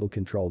were in total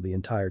control the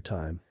entire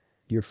time.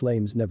 Your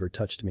flames never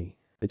touched me."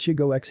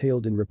 Ichigo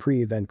exhaled in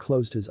reprieve and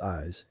closed his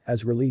eyes,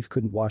 as relief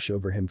couldn't wash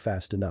over him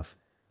fast enough.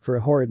 For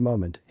a horrid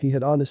moment, he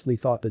had honestly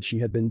thought that she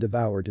had been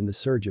devoured in the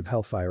surge of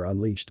hellfire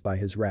unleashed by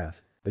his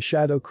wrath. A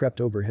shadow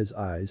crept over his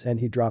eyes and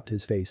he dropped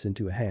his face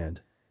into a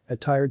hand. A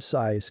tired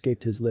sigh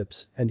escaped his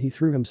lips and he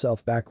threw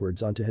himself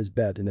backwards onto his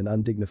bed in an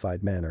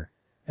undignified manner.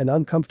 An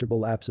uncomfortable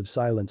lapse of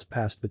silence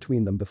passed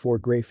between them before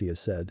Grafia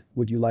said,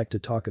 "Would you like to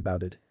talk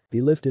about it?"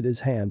 He lifted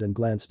his hand and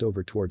glanced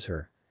over towards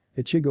her.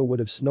 Ichigo would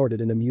have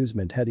snorted in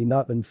amusement had he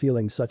not been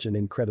feeling such an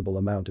incredible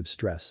amount of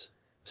stress.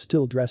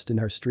 Still dressed in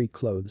her street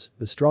clothes,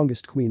 the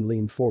strongest queen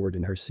leaned forward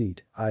in her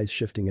seat, eyes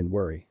shifting in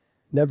worry.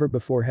 Never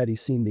before had he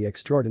seen the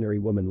extraordinary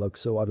woman look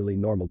so utterly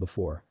normal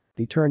before.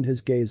 He turned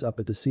his gaze up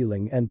at the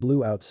ceiling and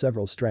blew out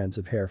several strands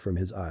of hair from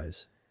his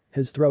eyes.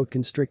 His throat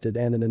constricted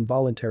and an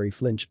involuntary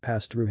flinch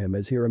passed through him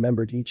as he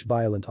remembered each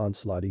violent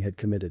onslaught he had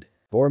committed.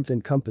 Warmth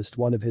encompassed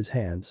one of his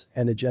hands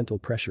and a gentle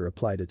pressure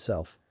applied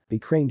itself. He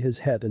craned his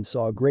head and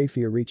saw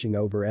Grafia reaching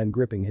over and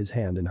gripping his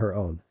hand in her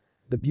own.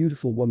 The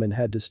beautiful woman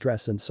had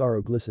distress and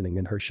sorrow glistening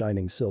in her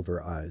shining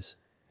silver eyes.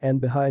 And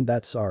behind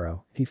that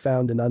sorrow, he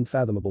found an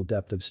unfathomable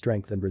depth of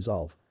strength and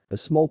resolve. A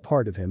small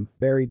part of him,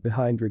 buried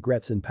behind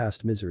regrets and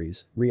past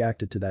miseries,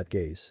 reacted to that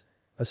gaze.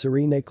 A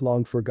serene ache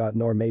long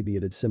forgotten, or maybe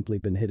it had simply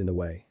been hidden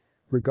away.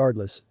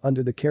 Regardless,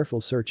 under the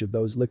careful search of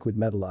those liquid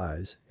metal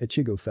eyes,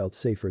 Ichigo felt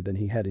safer than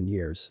he had in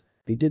years.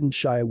 He didn't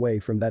shy away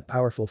from that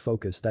powerful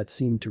focus that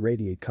seemed to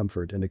radiate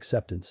comfort and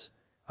acceptance.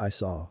 "I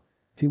saw,"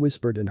 he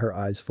whispered and her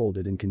eyes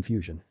folded in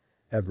confusion.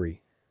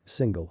 "Every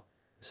single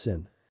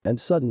sin." And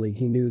suddenly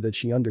he knew that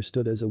she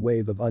understood as a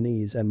wave of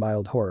unease and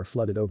mild horror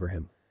flooded over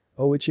him.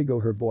 "Oh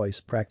Ichigo," her voice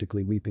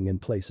practically weeping in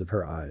place of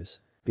her eyes.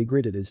 He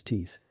gritted his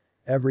teeth.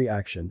 Every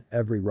action,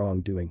 every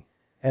wrongdoing.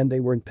 And they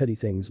weren't petty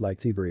things like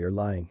thievery or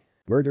lying.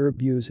 Murder,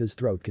 abuse, his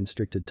throat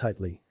constricted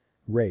tightly.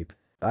 Rape.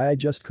 I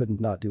just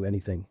couldn't not do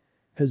anything.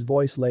 His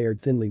voice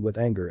layered thinly with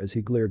anger as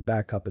he glared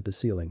back up at the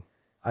ceiling.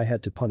 "I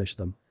had to punish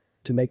them.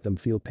 To make them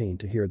feel pain,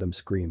 to hear them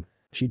scream."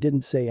 She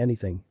didn't say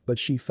anything, but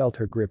she felt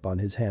her grip on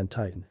his hand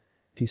tighten.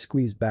 He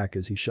squeezed back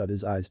as he shut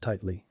his eyes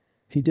tightly.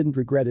 He didn't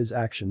regret his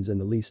actions in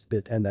the least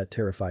bit and that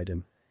terrified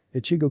him.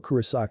 Ichigo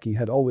Kurosaki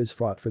had always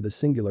fought for the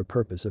singular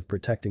purpose of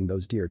protecting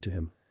those dear to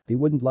him. He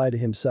wouldn't lie to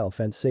himself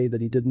and say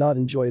that he did not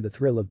enjoy the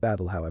thrill of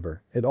battle,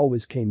 however, it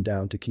always came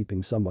down to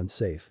keeping someone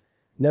safe.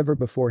 Never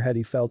before had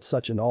he felt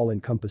such an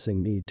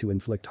all-encompassing need to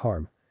inflict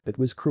harm. It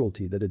was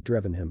cruelty that had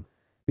driven him.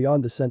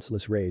 Beyond the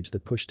senseless rage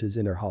that pushed his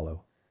inner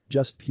hollow.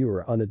 Just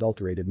pure,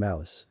 unadulterated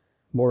malice.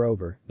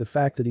 Moreover, the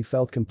fact that he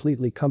felt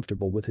completely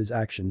comfortable with his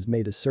actions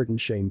made a certain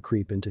shame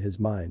creep into his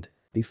mind.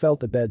 He felt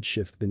the bed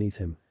shift beneath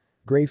him.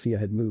 Grafia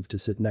had moved to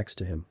sit next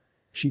to him.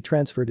 She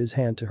transferred his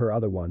hand to her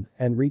other one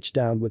and reached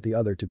down with the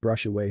other to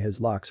brush away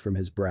his locks from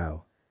his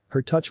brow.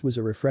 Her touch was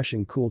a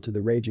refreshing cool to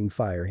the raging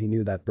fire he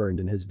knew that burned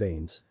in his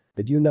veins.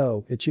 "Did you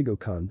know,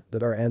 Ichigo-kun,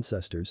 that our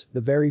ancestors,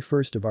 the very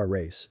first of our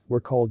race, were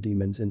called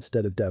demons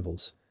instead of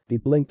devils?" He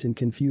blinked in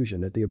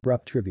confusion at the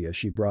abrupt trivia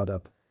she brought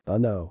up.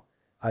 No.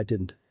 I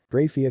didn't."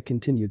 Grafia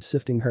continued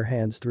sifting her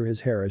hands through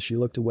his hair as she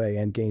looked away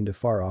and gained a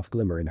far-off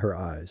glimmer in her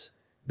eyes.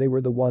 They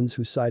were the ones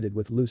who sided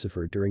with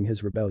Lucifer during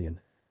his rebellion.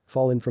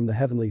 Fallen from the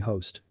heavenly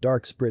host,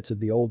 dark spirits of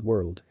the old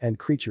world and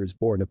creatures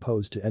born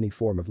opposed to any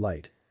form of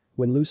light.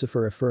 When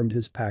Lucifer affirmed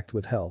his pact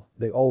with hell,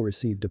 they all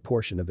received a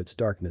portion of its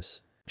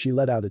darkness. She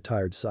let out a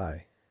tired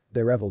sigh.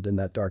 They reveled in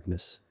that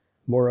darkness.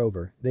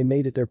 Moreover, they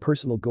made it their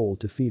personal goal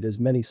to feed as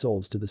many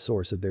souls to the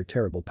source of their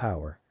terrible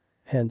power.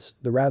 Hence,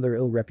 the rather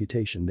ill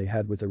reputation they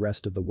had with the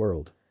rest of the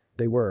world.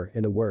 They were,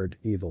 in a word,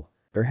 evil.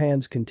 Her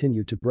hands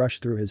continued to brush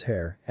through his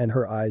hair and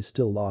her eyes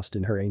still lost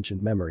in her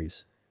ancient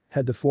memories.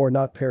 Had the four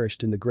not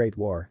perished in the Great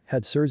War,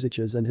 had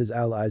Serziches and his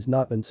allies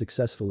not been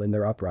successful in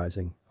their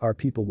uprising, our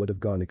people would have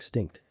gone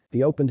extinct.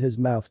 He opened his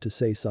mouth to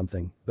say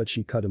something, but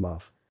she cut him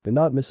off. "Do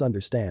not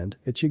misunderstand,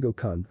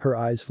 Ichigo-kun," her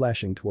eyes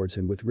flashing towards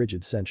him with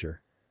rigid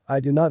censure. "I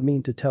do not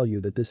mean to tell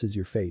you that this is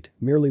your fate,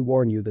 merely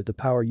warn you that the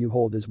power you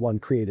hold is one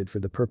created for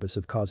the purpose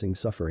of causing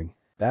suffering.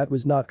 That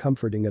was not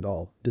comforting at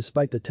all,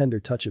 despite the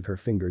tender touch of her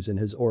fingers in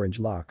his orange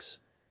locks.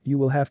 You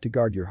will have to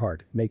guard your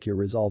heart, make your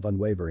resolve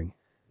unwavering.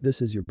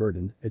 This is your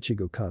burden,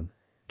 Ichigo-kun.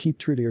 Keep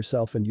true to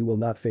yourself and you will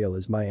not fail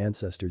as my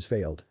ancestors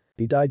failed.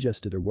 He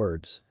digested her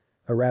words.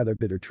 A rather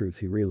bitter truth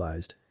he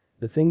realized.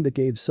 The thing that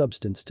gave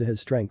substance to his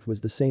strength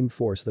was the same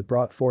force that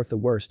brought forth the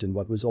worst in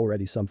what was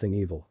already something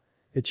evil.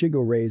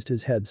 Ichigo raised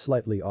his head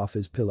slightly off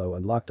his pillow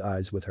and locked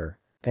eyes with her.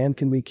 "And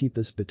can we keep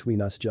this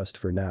between us just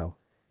for now?"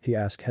 he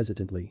asked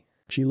hesitantly.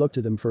 She looked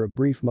at him for a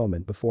brief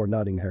moment before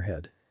nodding her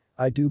head.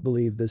 "I do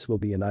believe this will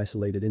be an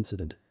isolated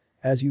incident.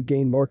 As you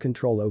gain more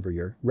control over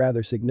your,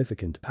 rather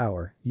significant,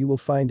 power, you will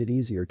find it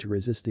easier to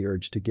resist the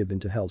urge to give in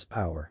to Hell's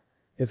power.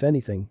 If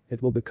anything,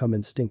 it will become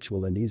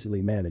instinctual and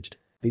easily managed."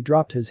 He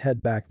dropped his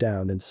head back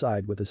down and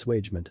sighed with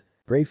assuagement.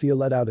 Grafia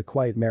let out a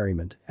quiet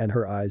merriment and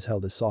her eyes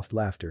held a soft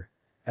laughter.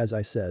 "As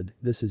I said,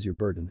 this is your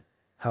burden.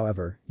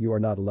 However, you are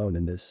not alone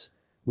in this.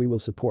 We will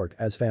support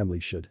as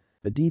families should."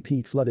 A deep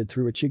heat flooded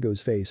through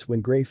Ichigo's face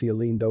when Grafia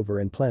leaned over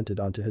and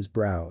planted onto his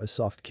brow a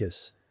soft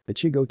kiss.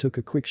 Ichigo took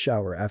a quick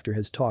shower after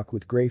his talk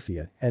with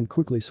Grafia and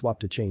quickly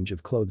swapped a change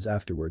of clothes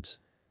afterwards.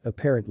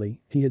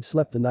 Apparently, he had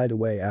slept the night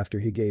away after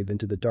he gave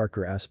into the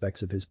darker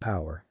aspects of his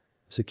power.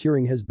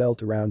 Securing his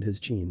belt around his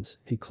jeans,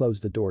 he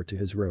closed the door to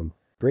his room.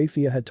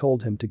 Grafia had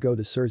told him to go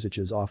to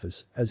Surzich's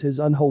office as his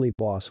unholy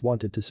boss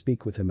wanted to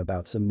speak with him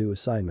about some new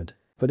assignment.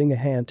 Putting a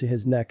hand to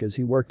his neck as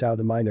he worked out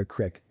a minor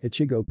crick,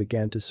 Ichigo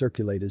began to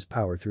circulate his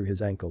power through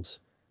his ankles.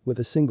 With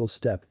a single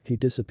step, he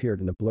disappeared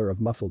in a blur of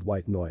muffled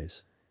white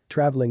noise.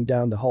 Traveling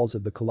down the halls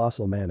of the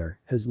colossal manor,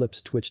 his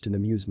lips twitched in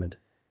amusement.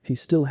 He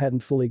still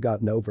hadn't fully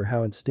gotten over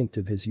how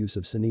instinctive his use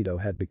of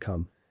Sonido had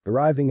become.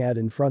 Arriving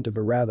in front of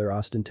a rather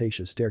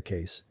ostentatious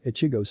staircase,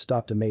 Ichigo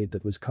stopped a maid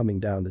that was coming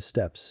down the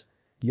steps.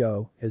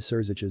 "Yo, is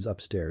Surzich's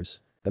upstairs?"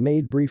 The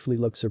maid briefly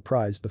looked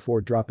surprised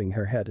before dropping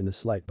her head in a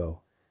slight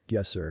bow.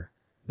 "Yes sir.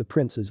 The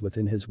prince is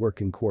within his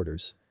working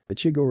quarters."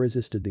 Ichigo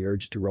resisted the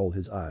urge to roll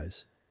his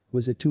eyes.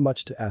 Was it too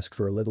much to ask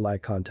for a little eye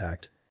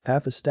contact?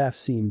 Half the staff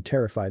seemed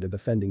terrified of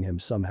offending him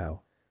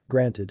somehow.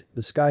 Granted,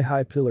 the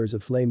sky-high pillars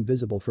of flame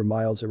visible for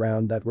miles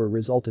around that were a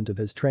resultant of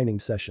his training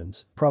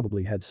sessions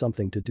probably had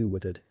something to do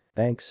with it.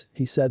 "Thanks,"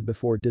 he said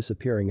before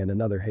disappearing in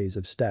another haze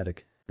of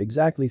static.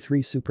 Exactly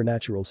 3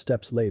 supernatural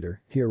steps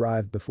later, he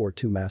arrived before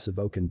 2 massive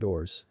oaken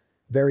doors.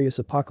 Various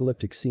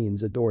apocalyptic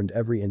scenes adorned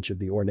every inch of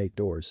the ornate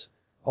doors.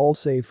 All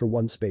save for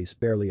one space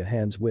barely a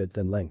hand's width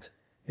in length.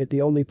 It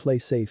the only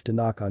place safe to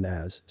knock on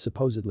as,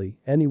 supposedly,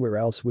 anywhere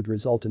else would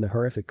result in a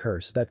horrific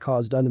curse that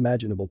caused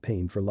unimaginable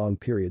pain for long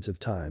periods of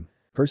time.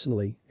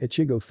 Personally,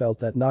 Ichigo felt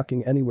that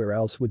knocking anywhere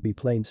else would be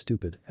plain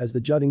stupid as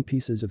the jutting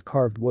pieces of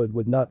carved wood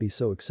would not be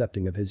so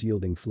accepting of his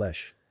yielding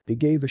flesh. He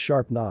gave a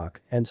sharp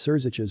knock and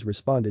Surzich's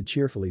responded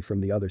cheerfully from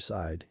the other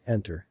side,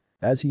 "Enter."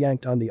 As he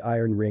yanked on the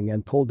iron ring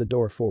and pulled the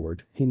door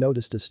forward, he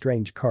noticed a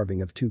strange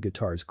carving of 2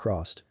 guitars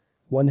crossed.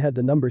 One had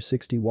the number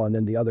 61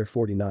 and the other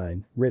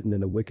 49, written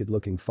in a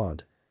wicked-looking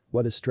font.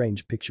 What a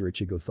strange picture,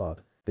 Ichigo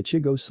thought.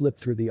 Ichigo slipped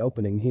through the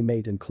opening he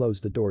made and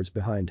closed the doors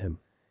behind him.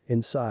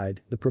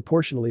 Inside, the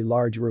proportionally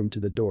large room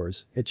to the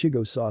doors,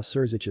 Ichigo saw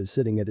Surzich's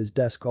sitting at his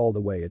desk all the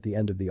way at the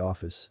end of the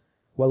office.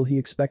 While he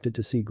expected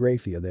to see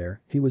Grafia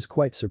there, he was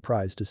quite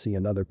surprised to see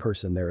another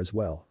person there as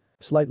well.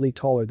 Slightly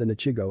taller than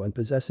Ichigo and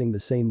possessing the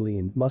same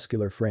lean,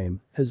 muscular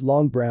frame, his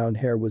long brown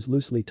hair was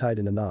loosely tied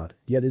in a knot,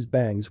 yet his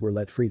bangs were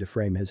let free to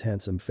frame his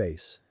handsome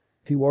face.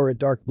 He wore a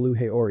dark blue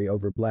haori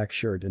over black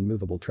shirt and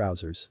movable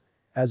trousers.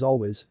 As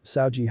always,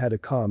 Saoji had a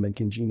calm and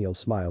congenial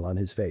smile on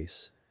his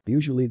face.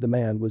 Usually the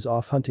man was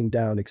off hunting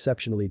down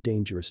exceptionally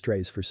dangerous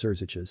strays for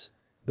Surzich's.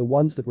 The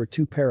ones that were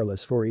too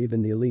perilous for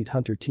even the elite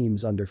hunter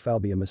teams under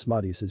Falbium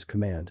Asmodeus's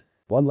command.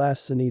 One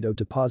last Sonido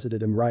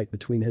deposited him right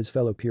between his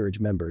fellow peerage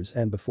members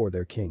and before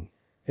their king.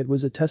 It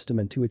was a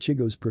testament to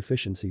Ichigo's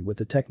proficiency with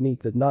the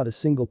technique that not a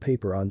single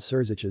paper on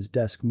Surzich's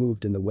desk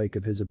moved in the wake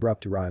of his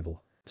abrupt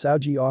arrival.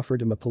 Saoji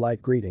offered him a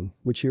polite greeting,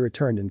 which he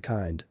returned in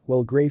kind,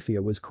 while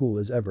Grafia was cool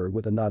as ever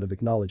with a nod of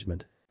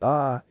acknowledgement.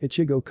 "Ah,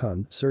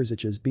 Ichigo-kun,"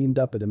 Surzich's beamed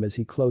up at him as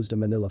he closed a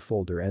manila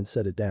folder and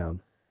set it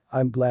down.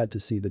 "I'm glad to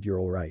see that you're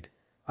alright.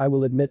 I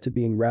will admit to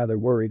being rather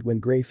worried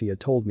when Grafia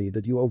told me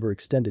that you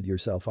overextended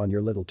yourself on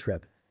your little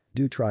trip.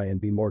 Do try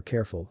and be more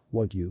careful,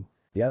 won't you?"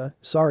 "Yeah,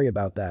 sorry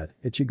about that,"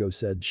 Ichigo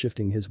said,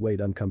 shifting his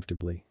weight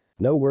uncomfortably.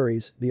 "No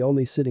worries," the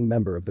only sitting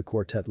member of the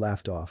quartet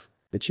laughed off.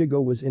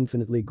 Ichigo was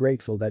infinitely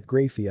grateful that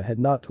Grafia had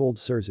not told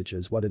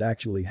Surzich's what had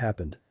actually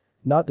happened.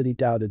 Not that he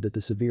doubted that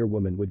the severe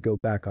woman would go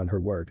back on her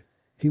word.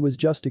 He was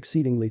just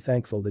exceedingly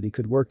thankful that he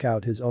could work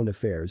out his own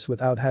affairs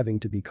without having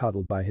to be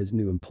coddled by his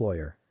new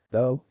employer.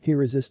 Though, he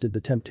resisted the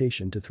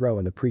temptation to throw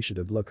an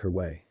appreciative look her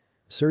way.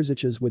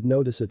 Surzich's would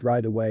notice it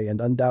right away and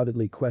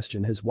undoubtedly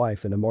question his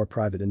wife in a more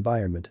private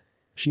environment.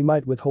 She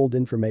might withhold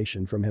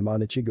information from him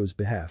on Ichigo's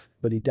behalf,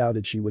 but he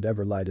doubted she would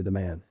ever lie to the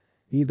man.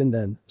 Even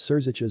then,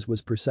 Surzich's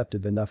was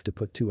perceptive enough to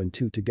put 2 and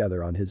 2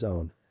 together on his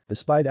own.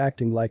 Despite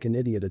acting like an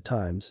idiot at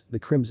times, the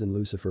Crimson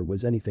Lucifer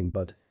was anything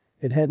but.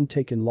 It hadn't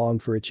taken long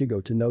for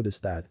Ichigo to notice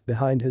that,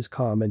 behind his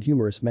calm and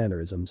humorous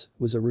mannerisms,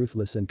 was a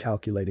ruthless and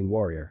calculating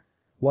warrior.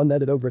 One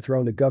that had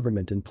overthrown a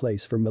government in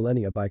place for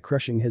millennia by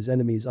crushing his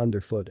enemies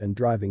underfoot and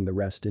driving the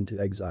rest into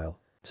exile.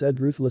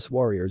 Said ruthless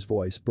warrior's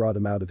voice brought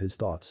him out of his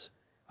thoughts.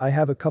 I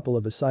have a couple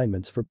of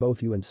assignments for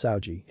both you and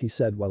Saoji, he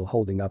said while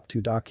holding up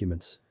two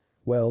documents.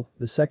 Well,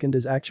 the second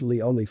is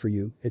actually only for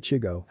you,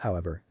 Ichigo,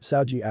 however,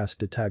 Saoji asked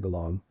to tag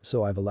along,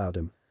 so I've allowed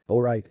him.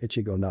 Alright,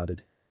 Ichigo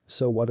nodded.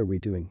 So what are we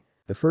doing?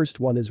 The first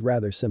one is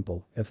rather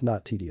simple, if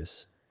not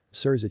tedious.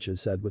 Surzicha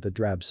said with a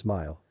drab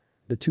smile.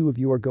 The two of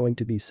you are going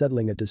to be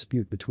settling a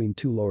dispute between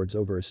two lords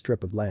over a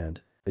strip of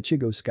land.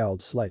 Ichigo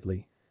scowled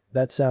slightly.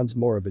 That sounds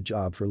more of a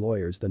job for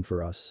lawyers than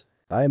for us.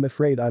 I am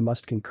afraid I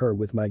must concur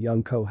with my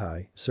young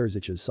Kohai,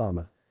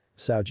 Surzicha-sama.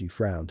 Saoji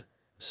frowned.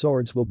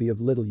 Swords will be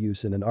of little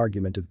use in an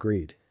argument of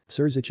greed.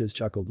 Surzicha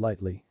chuckled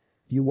lightly.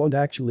 You won't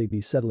actually be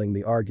settling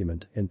the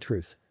argument, in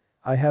truth.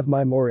 I have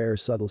my more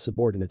subtle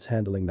subordinates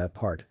handling that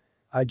part.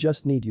 I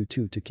just need you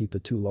two to keep the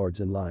two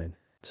lords in line.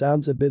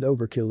 Sounds a bit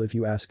overkill if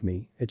you ask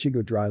me,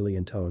 Ichigo dryly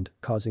intoned,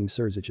 causing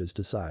Surzicha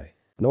to sigh.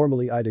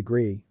 Normally I'd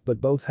agree,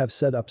 but both have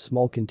set up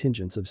small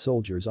contingents of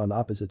soldiers on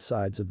opposite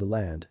sides of the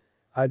land.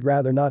 I'd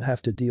rather not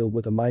have to deal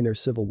with a minor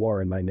civil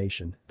war in my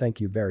nation, thank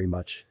you very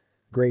much.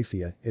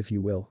 Grafia, if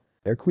you will.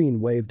 Their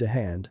queen waved a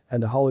hand,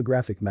 and a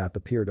holographic map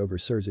appeared over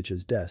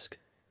Surzicha's desk.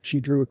 She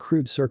drew a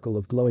crude circle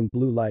of glowing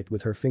blue light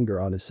with her finger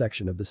on a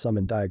section of the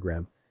summon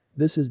diagram.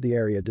 This is the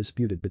area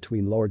disputed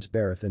between Lords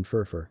Bareth and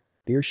Furfur.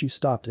 Here she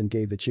stopped and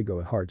gave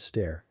Ichigo a hard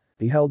stare.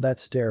 He held that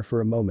stare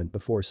for a moment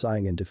before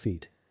sighing in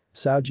defeat.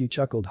 Saoji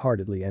chuckled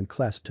heartedly and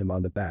clasped him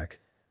on the back.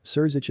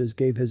 Surzicha's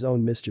gave his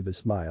own mischievous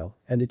smile,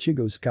 and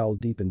Ichigo's scowl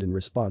deepened in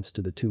response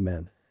to the two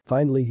men.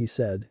 Finally he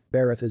said,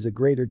 Bareth is a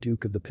greater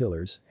Duke of the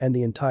Pillars, and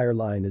the entire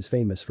line is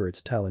famous for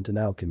its talent in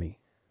alchemy.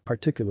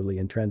 Particularly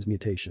in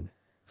transmutation.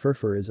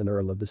 Furfur is an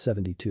Earl of the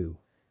 72.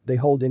 They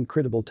hold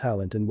incredible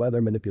talent in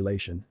weather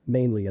manipulation,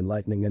 mainly in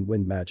lightning and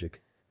wind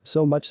magic.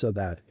 So much so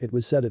that, it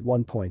was said at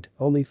one point,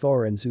 only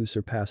Thor and Zeus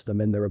surpassed them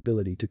in their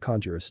ability to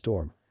conjure a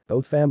storm.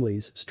 Both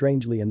families,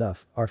 strangely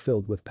enough, are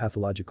filled with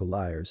pathological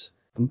liars.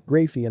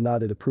 Grafia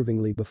nodded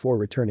approvingly before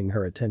returning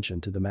her attention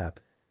to the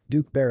map.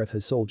 Duke Bareth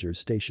has soldiers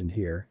stationed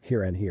here,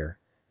 here and here.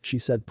 She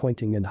said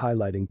pointing and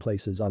highlighting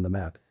places on the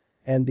map.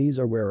 And these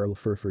are where Earl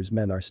Furfur's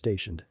men are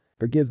stationed.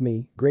 Forgive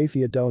me,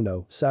 Grafia don't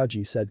know,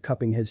 Saoji said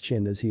cupping his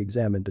chin as he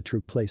examined the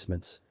troop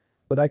placements.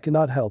 But I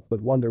cannot help but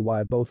wonder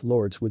why both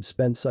lords would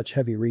spend such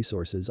heavy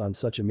resources on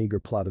such a meager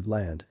plot of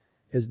land.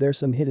 Is there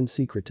some hidden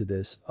secret to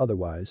this,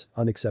 otherwise,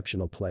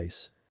 unexceptional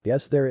place?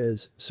 Yes there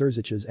is,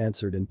 Surzicha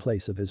answered in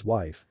place of his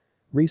wife.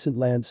 Recent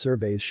land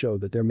surveys show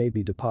that there may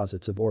be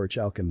deposits of Orich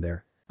alchem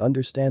there.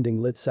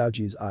 Understanding lit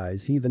Saoji's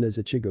eyes even as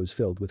Ichigo's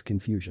filled with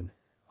confusion.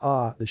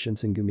 Ah, the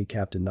Shinsengumi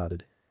captain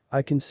nodded.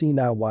 I can see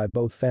now why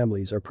both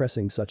families are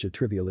pressing such a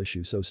trivial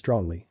issue so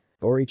strongly.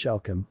 Orich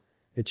alchem?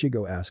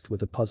 Ichigo asked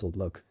with a puzzled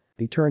look.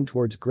 He turned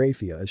towards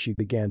Grafia as she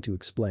began to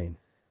explain.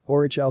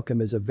 Orich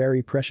alchem is a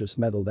very precious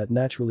metal that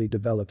naturally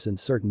develops in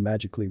certain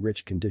magically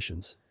rich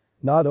conditions.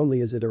 Not only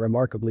is it a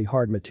remarkably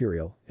hard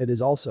material, it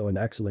is also an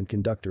excellent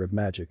conductor of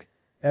magic.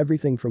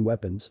 Everything from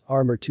weapons,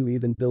 armor to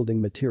even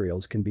building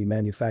materials can be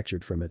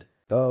manufactured from it.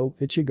 Oh,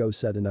 Ichigo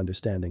said in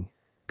understanding.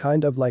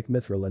 Kind of like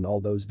Mithril in all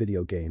those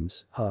video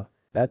games, huh?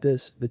 At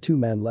this, the two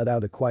men let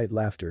out a quiet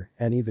laughter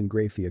and even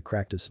Grafia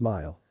cracked a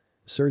smile.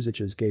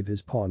 Surzicha gave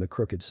his pawn a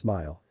crooked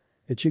smile.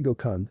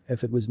 Ichigo-kun,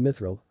 if it was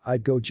Mithril,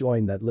 I'd go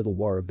join that little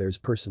war of theirs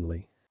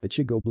personally.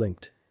 Ichigo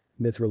blinked.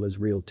 Mithril is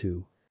real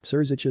too.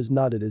 Surzicha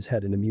nodded his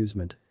head in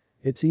amusement.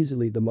 It's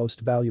easily the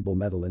most valuable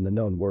metal in the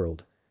known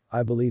world.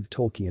 I believe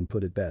Tolkien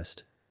put it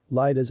best.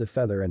 Light as a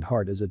feather and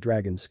hard as a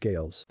dragon's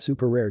scales.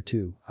 Super rare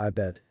too, I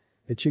bet.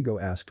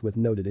 Ichigo asked with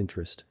noted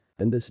interest.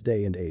 In this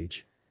day and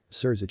age.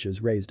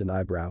 Surzicha raised an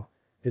eyebrow.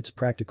 It's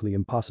practically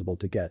impossible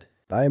to get.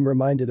 I am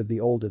reminded of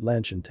the old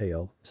Atlantean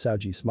tale,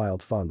 Saoji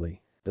smiled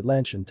fondly.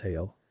 Atlantean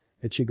tale?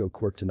 Ichigo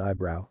quirked an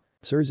eyebrow.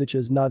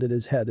 Surzicha nodded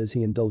his head as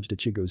he indulged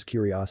Ichigo's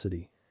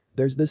curiosity.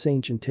 There's this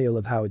ancient tale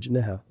of how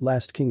Ajnaha,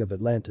 last king of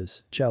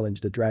Atlantis,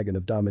 challenged a dragon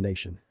of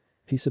domination.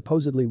 He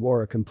supposedly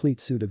wore a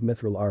complete suit of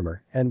mithril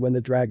armor, and when the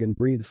dragon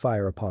breathed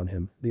fire upon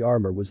him, the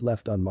armor was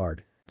left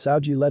unmarred.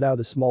 Saoji let out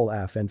a small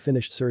laugh and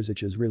finished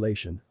Surzicha's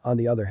relation. On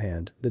the other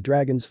hand, the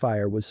dragon's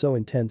fire was so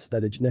intense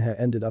that Ajnaha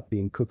ended up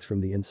being cooked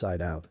from the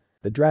inside out.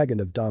 The dragon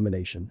of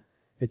domination?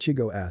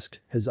 Ichigo asked,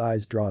 his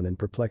eyes drawn in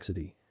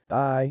perplexity.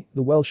 Aye,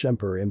 the Welsh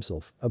emperor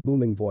himself, a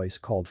booming voice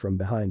called from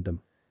behind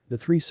them. The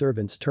three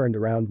servants turned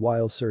around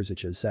while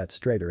Surzicha sat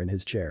straighter in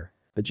his chair.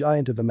 The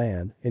giant of a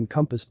man,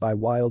 encompassed by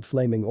wild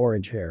flaming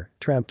orange hair,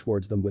 tramped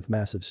towards them with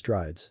massive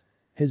strides.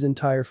 His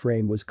entire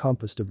frame was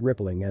composed of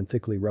rippling and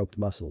thickly roped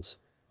muscles.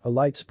 A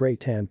light spray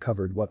tan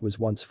covered what was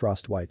once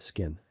frost-white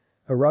skin.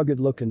 A rugged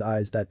look and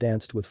eyes that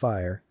danced with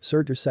fire,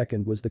 Surtur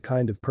II was the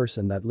kind of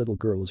person that little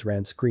girls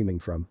ran screaming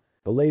from.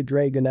 Belay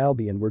Drag and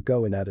Albion were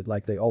going at it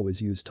like they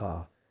always used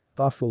ta.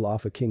 Thoughtful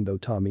off a king though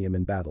Tommy him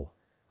in battle.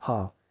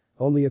 Ha.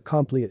 Only a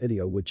complete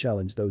idiot would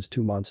challenge those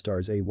two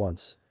monsters at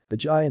once. The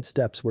giant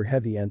steps were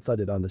heavy and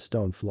thudded on the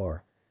stone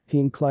floor. He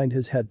inclined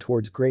his head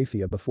towards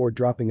Grafia before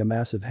dropping a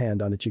massive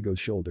hand on Ichigo's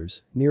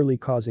shoulders, nearly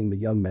causing the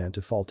young man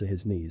to fall to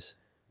his knees.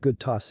 Good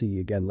to see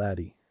you again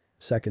laddie.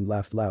 Second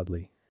laughed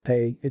loudly.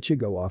 Hey,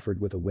 Ichigo offered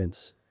with a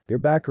wince. You're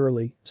back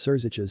early,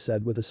 Surziches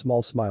said with a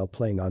small smile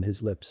playing on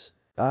his lips.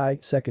 Aye,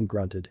 Second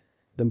grunted.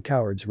 Them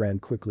cowards ran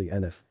quickly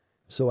enough.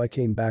 So I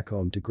came back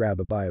home to grab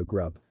a bio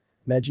grub.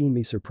 Imagine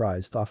me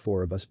surprised thaw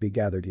four of us be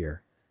gathered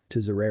here.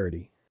 'Tis a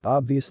rarity.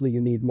 Obviously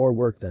you need more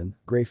work then,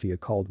 Grafia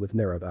called with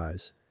narrowed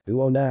eyes.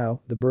 Oh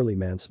now, the burly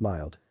man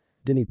smiled.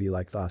 Dinny be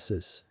like tha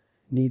sis.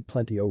 Need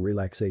plenty o'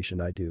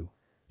 relaxation I do.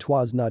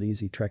 'Twas not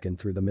easy trekking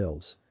through the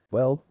mills.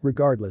 Well,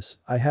 regardless,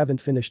 I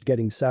haven't finished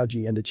getting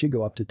Saoji and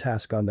Ichigo up to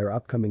task on their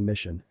upcoming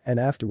mission, and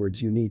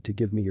afterwards you need to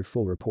give me your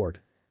full report.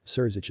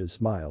 Surziches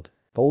smiled.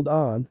 Hold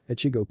on,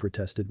 Ichigo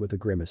protested with a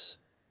grimace.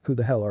 Who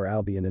the hell are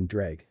Albion and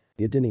Dreg?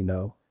 You didn't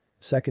know?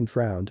 Second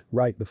frowned,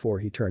 right before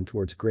he turned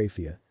towards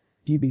Grafia.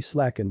 Ye be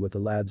slackin' with the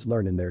lads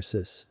learnin' their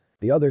sis.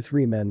 The other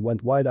three men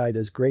went wide-eyed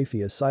as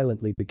Grafia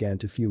silently began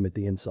to fume at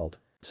the insult.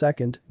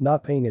 Second,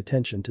 not paying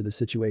attention to the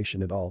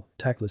situation at all,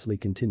 tactlessly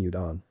continued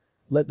on.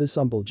 Let this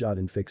humble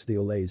Jotun fix the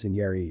olays in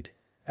Yareed.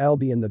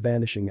 Albion the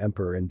vanishing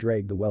emperor and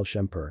Drag the Welsh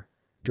emperor.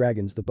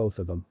 Dragons the both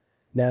of them.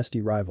 Nasty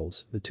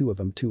rivals, the two of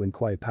them too and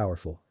quite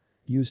powerful.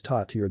 Used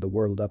to tear the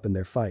world up in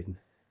their fightin'.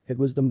 It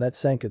was them that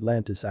sank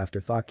Atlantis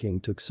after Thaw King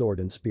took sword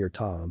and spear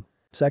to 'em.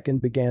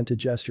 Second began to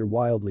gesture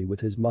wildly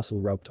with his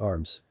muscle-roped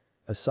arms.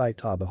 A sight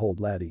to behold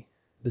laddie.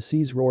 The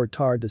seas roared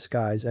toward the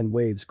skies and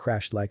waves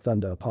crashed like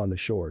thunder upon the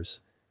shores.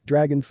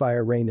 Dragon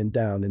fire raining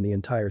down in the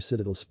entire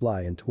citadel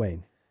sply and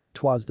twain.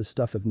 'Twas the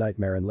stuff of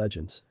nightmare and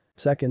legends.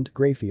 Second,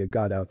 Grafia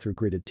got out through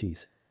gritted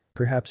teeth.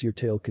 Perhaps your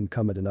tale can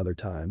come at another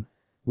time.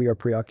 We are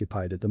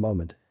preoccupied at the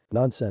moment.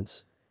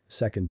 Nonsense.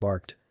 Second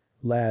barked.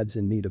 Lads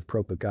in need of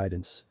proper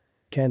guidance.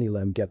 Canny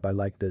lem get by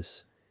like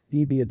this.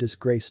 Ye be a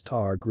disgrace to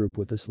our group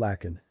with this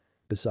lackin'.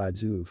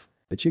 Besides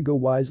Ichigo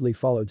wisely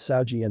followed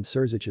Saoji and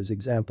Surzich's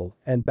example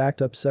and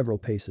backed up several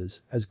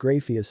paces as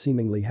Grafia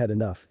seemingly had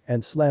enough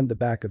and slammed the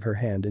back of her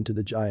hand into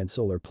the giant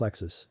solar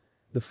plexus.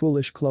 The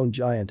foolish clone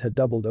giant had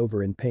doubled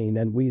over in pain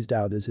and wheezed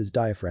out as his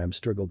diaphragm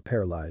struggled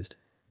paralyzed.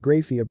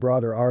 Grafia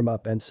brought her arm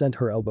up and sent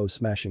her elbow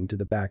smashing to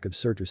the back of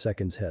Surtur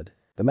Second's head.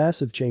 The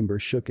massive chamber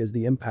shook as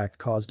the impact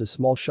caused a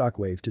small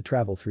shockwave to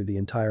travel through the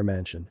entire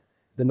mansion.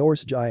 The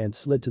Norse giant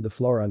slid to the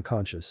floor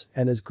unconscious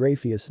and as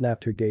Grafia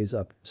snapped her gaze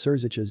up,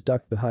 Surziches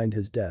ducked behind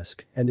his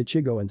desk and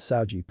Ichigo and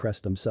Saoji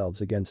pressed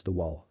themselves against the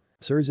wall.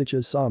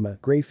 Surziches sama,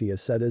 Grafia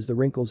said as the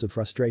wrinkles of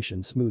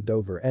frustration smoothed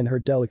over and her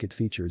delicate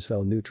features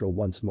fell neutral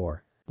once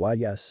more. Why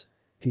yes.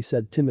 He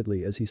said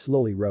timidly as he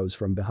slowly rose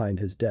from behind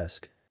his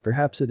desk.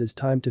 Perhaps it is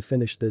time to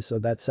finish this so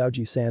that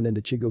Saoji-san and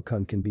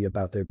Ichigo-kun can be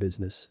about their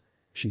business.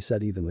 She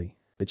said evenly.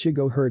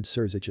 Ichigo heard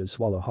Surziches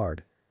swallow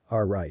hard.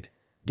 Alright.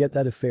 Get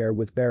that affair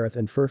with Bareth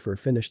and Furfur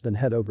finished then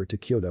head over to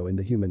Kyoto in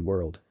the human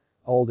world.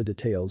 All the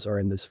details are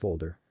in this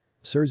folder.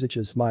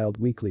 Surziches smiled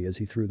weakly as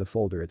he threw the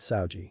folder at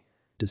Saoji.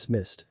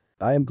 Dismissed.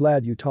 I am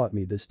glad you taught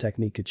me this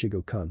technique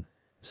Ichigo-kun.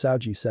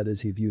 Saoji said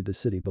as he viewed the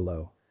city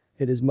below.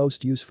 It is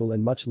most useful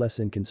and much less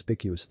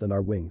inconspicuous than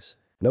our wings.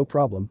 No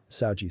problem,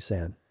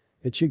 Saoji-san.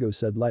 Ichigo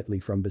said lightly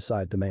from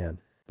beside the man.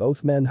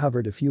 Both men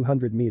hovered a few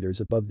hundred meters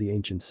above the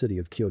ancient city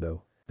of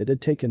Kyoto. It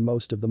had taken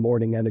most of the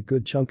morning and a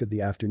good chunk of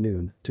the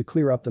afternoon to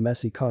clear up the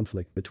messy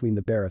conflict between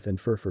the Bareth and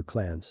Furfur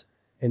clans.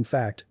 In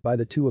fact, by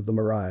the two of them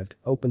arrived,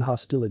 open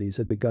hostilities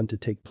had begun to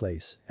take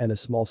place and a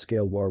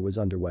small-scale war was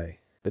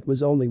underway. It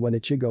was only when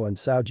Ichigo and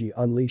Saoji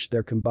unleashed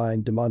their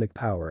combined demonic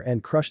power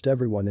and crushed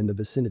everyone in the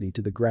vicinity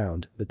to the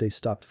ground that they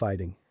stopped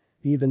fighting.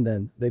 Even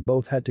then, they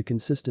both had to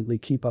consistently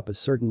keep up a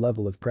certain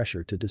level of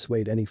pressure to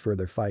dissuade any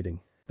further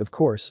fighting. Of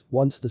course,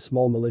 once the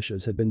small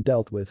militias had been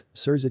dealt with,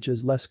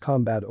 Surzich's less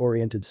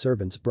combat-oriented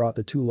servants brought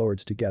the two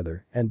lords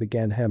together and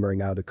began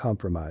hammering out a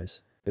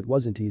compromise. It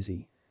wasn't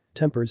easy.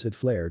 Tempers had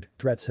flared,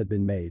 threats had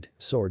been made,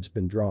 swords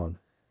been drawn.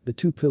 The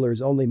two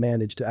pillars only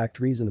managed to act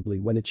reasonably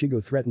when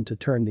Ichigo threatened to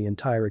turn the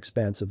entire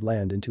expanse of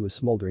land into a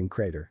smoldering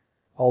crater.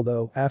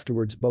 Although,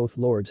 afterwards both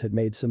lords had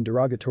made some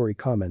derogatory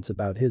comments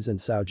about his and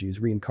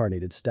Saoji's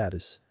reincarnated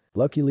status.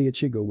 Luckily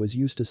Ichigo was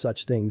used to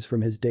such things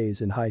from his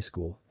days in high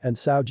school, and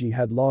Saoji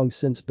had long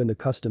since been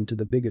accustomed to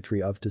the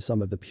bigotry of to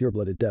some of the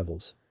pure-blooded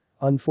devils.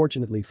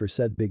 Unfortunately for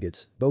said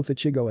bigots, both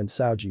Ichigo and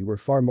Saoji were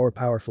far more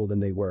powerful than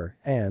they were,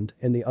 and,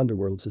 in the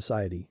underworld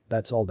society,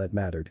 that's all that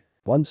mattered.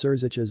 Once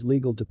Surzich's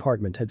legal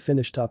department had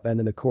finished up and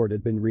an accord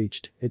had been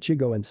reached,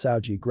 Ichigo and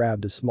Saoji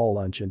grabbed a small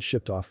lunch and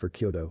shipped off for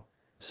Kyoto.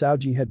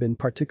 Saoji had been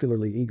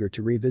particularly eager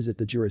to revisit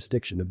the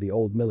jurisdiction of the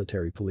old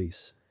military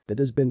police. It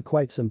has been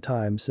quite some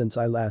time since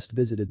I last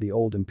visited the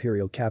old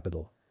imperial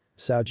capital.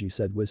 Saoji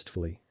said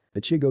wistfully.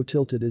 Ichigo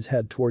tilted his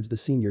head towards the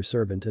senior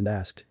servant and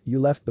asked, you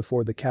left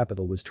before the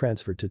capital was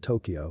transferred to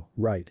Tokyo,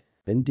 right?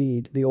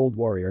 Indeed, the old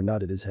warrior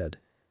nodded his head.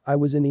 I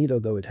was in Edo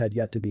though it had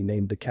yet to be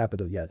named the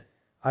capital yet.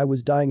 I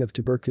was dying of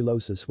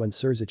tuberculosis when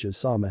Surzich's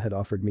Sama had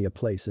offered me a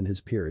place in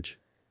his peerage.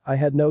 I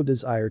had no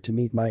desire to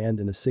meet my end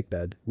in a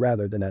sickbed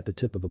rather than at the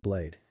tip of a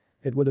blade.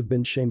 It would have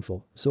been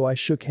shameful, so I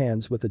shook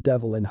hands with the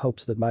devil in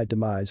hopes that my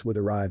demise would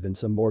arrive in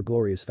some more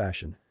glorious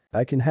fashion.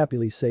 I can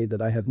happily say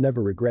that I have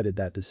never regretted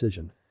that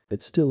decision.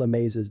 It still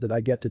amazes that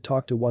I get to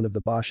talk to one of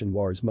the Boshin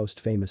War's most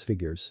famous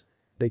figures.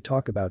 They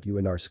talk about you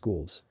in our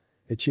schools.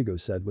 Ichigo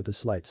said with a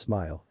slight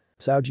smile.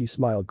 Saoji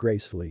smiled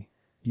gracefully.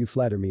 You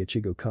flatter me,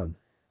 Ichigo-kun.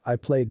 I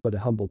played but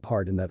a humble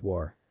part in that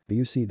war. Do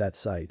you see that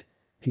sight?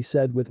 He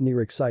said with near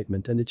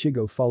excitement, and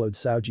Ichigo followed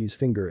Saoji's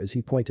finger as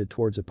he pointed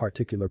towards a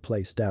particular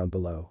place down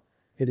below.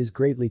 It is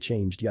greatly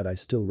changed, yet I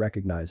still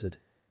recognize it.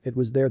 It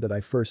was there that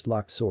I first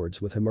locked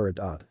swords with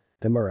Himura.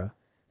 Himura?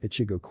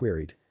 Ichigo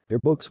queried. Their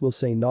books will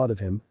say naught of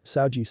him,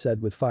 Saoji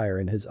said with fire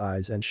in his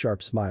eyes and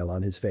sharp smile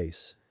on his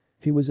face.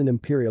 He was an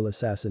imperial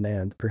assassin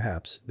and,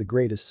 perhaps, the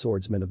greatest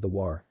swordsman of the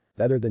war.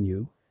 Better than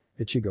you?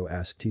 Ichigo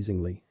asked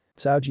teasingly.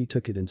 Saoji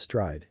took it in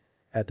stride.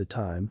 At the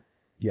time?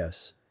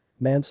 Yes.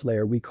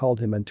 Manslayer we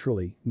called him, and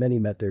truly, many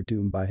met their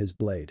doom by his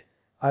blade.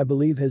 I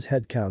believe his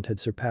head count had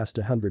surpassed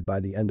 100 by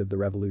the end of the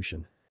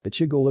revolution.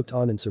 Ichigo looked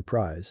on in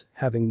surprise,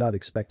 having not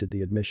expected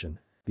the admission.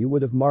 You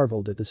would have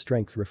marveled at the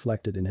strength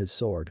reflected in his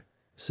sword.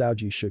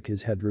 Saoji shook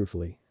his head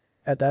ruefully.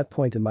 At that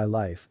point in my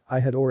life,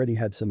 I had already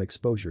had some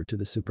exposure to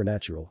the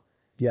supernatural.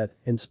 Yet,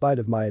 in spite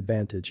of my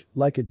advantage,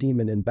 like a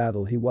demon in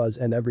battle he was,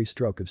 and every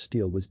stroke of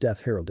steel was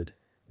death heralded.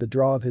 The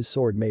draw of his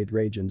sword made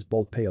Raijin's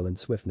bolt pale in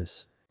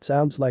swiftness.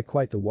 Sounds like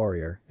quite the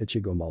warrior,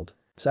 Ichigo mulled.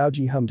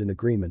 Saoji hummed in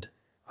agreement.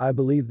 I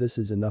believe this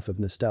is enough of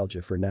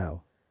nostalgia for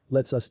now.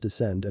 Let's us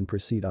descend and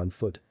proceed on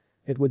foot.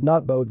 It would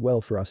not bode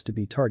well for us to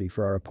be tardy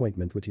for our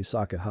appointment with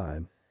Yasaka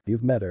Haim.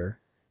 You've met her?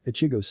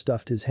 Ichigo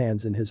stuffed his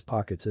hands in his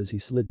pockets as he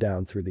slid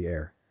down through the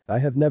air. I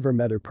have never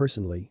met her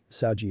personally,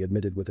 Saoji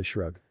admitted with a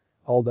shrug.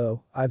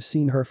 Although, I've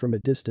seen her from a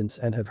distance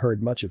and have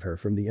heard much of her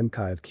from the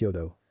Imkai of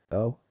Kyoto.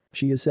 Oh?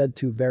 She is said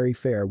to very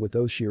fair with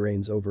those she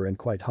reigns over and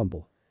quite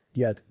humble.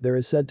 Yet, there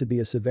is said to be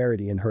a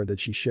severity in her that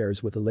she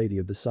shares with the Lady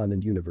of the Sun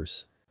and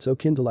Universe. So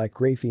kin to like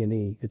Graffian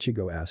E?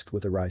 Ichigo asked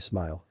with a wry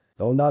smile.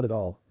 Oh, not at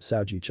all,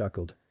 Saoji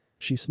chuckled.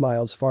 She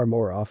smiles far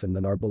more often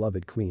than our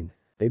beloved queen.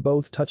 They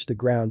both touched the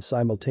ground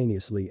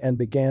simultaneously and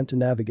began to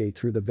navigate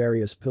through the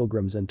various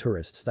pilgrims and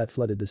tourists that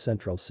flooded the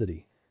central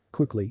city.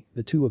 Quickly,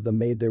 the two of them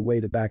made their way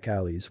to back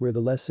alleys where the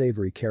less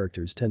savory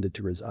characters tended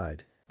to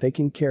reside.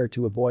 Taking care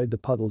to avoid the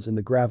puddles in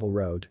the gravel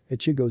road,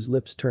 Ichigo's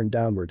lips turned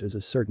downward as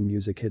a certain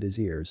music hit his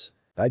ears.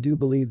 I do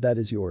believe that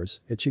is yours,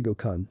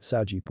 Ichigo-kun,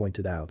 Saoji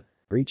pointed out.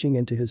 Reaching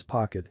into his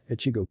pocket,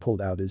 Ichigo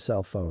pulled out his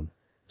cell phone.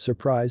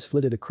 Surprise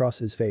flitted across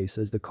his face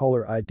as the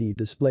caller ID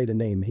displayed a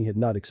name he had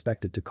not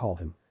expected to call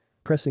him.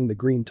 Pressing the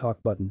green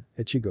talk button,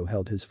 Ichigo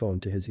held his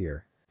phone to his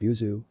ear.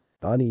 Yuzu?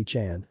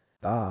 Ani-chan.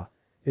 Ah.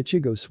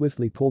 Ichigo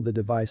swiftly pulled the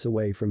device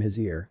away from his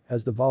ear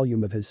as the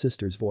volume of his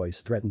sister's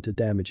voice threatened to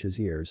damage his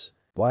ears.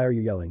 Why are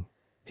you yelling?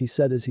 He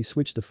said as he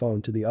switched the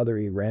phone to the other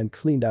ear and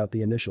cleaned out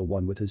the initial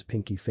one with his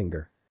pinky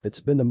finger.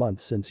 It's been a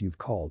month since you've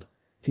called.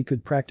 He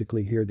could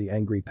practically hear the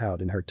angry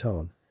pout in her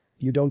tone.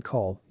 You don't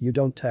call, you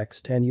don't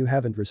text, and you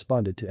haven't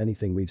responded to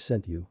anything we've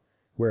sent you.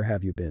 Where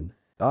have you been?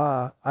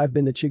 I've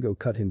been. Ichigo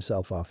cut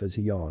himself off as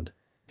he yawned.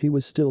 He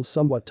was still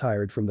somewhat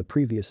tired from the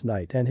previous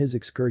night and his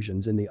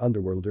excursions in the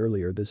underworld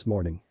earlier this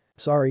morning.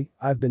 Sorry,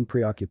 I've been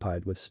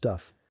preoccupied with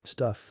stuff.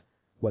 Stuff?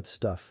 What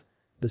stuff?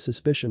 The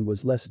suspicion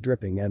was less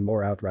dripping and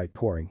more outright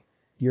pouring.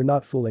 You're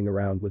not fooling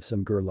around with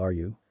some girl, are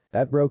you?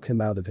 That broke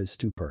him out of his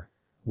stupor.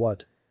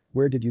 What?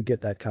 Where did you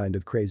get that kind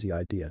of crazy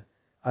idea?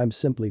 I'm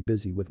simply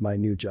busy with my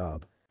new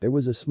job. There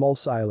was a small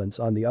silence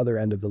on the other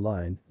end of the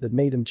line that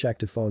made him check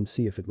the phone,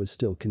 see if it was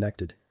still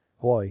connected.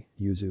 Hoi,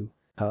 Yuzu.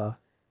 Huh?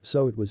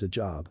 So it was a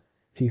job.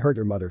 He heard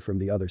her mutter from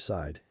the other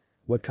side.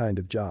 What kind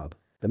of job?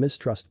 The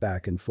mistrust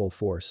back in full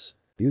force.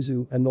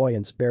 Yuzu,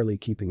 annoyance barely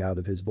keeping out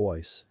of his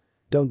voice.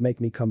 Don't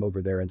make me come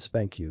over there and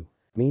spank you.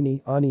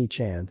 Meanie,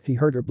 Ani-chan, he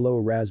heard her blow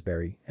a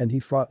raspberry and he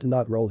fought to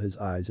not roll his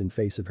eyes in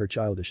face of her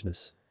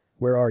childishness.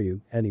 Where are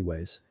you,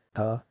 anyways?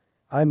 Huh?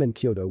 I'm in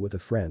Kyoto with a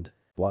friend.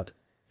 What?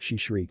 She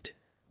shrieked.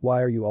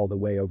 Why are you all the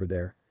way over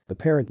there?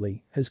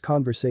 Apparently, his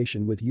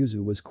conversation with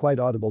Yuzu was quite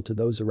audible to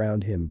those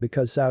around him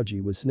because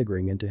Saoji was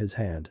sniggering into his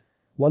hand.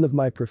 One of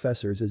my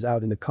professors is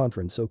out in a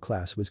conference, so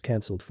class was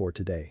cancelled for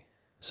today.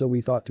 So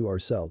we thought to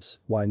ourselves,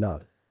 why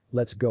not?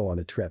 Let's go on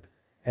a trip.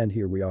 And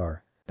here we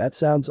are. That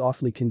sounds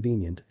awfully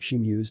convenient, she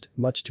mused,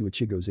 much to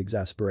Ichigo's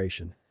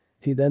exasperation.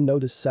 He then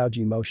noticed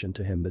Saoji motion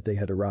to him that they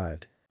had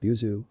arrived.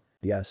 Yuzu?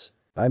 Yes.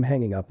 I'm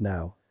hanging up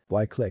now.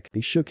 Why click?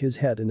 He shook his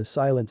head in a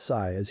silent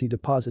sigh as he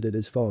deposited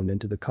his phone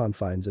into the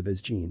confines of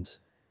his jeans.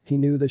 He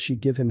knew that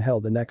she'd give him hell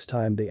the next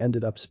time they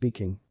ended up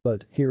speaking,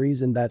 but he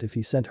reasoned that if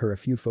he sent her a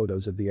few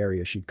photos of the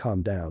area she'd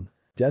calm down.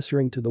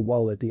 Gesturing to the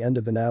wall at the end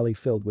of an alley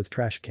filled with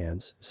trash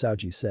cans,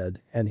 Saoji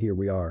said, and here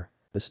we are.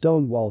 The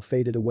stone wall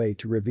faded away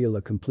to reveal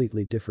a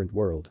completely different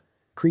world.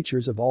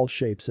 Creatures of all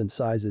shapes and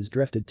sizes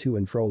drifted to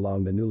and fro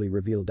along the newly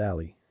revealed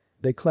alley.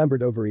 They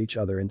clambered over each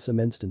other in some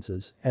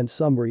instances, and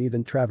some were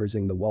even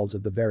traversing the walls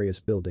of the various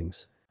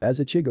buildings. As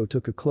Ichigo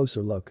took a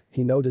closer look,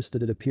 he noticed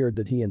that it appeared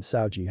that he and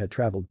Saoji had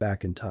traveled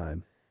back in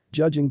time.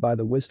 Judging by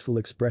the wistful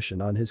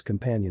expression on his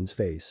companion's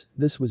face,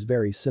 this was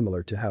very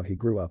similar to how he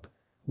grew up.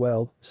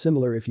 Well,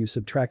 similar if you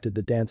subtracted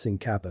the dancing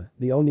kappa,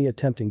 the oni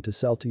attempting to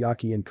sell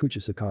Tayaki and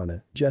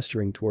Kuchisakana,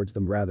 gesturing towards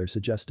them rather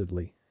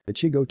suggestively.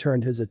 Ichigo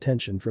turned his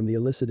attention from the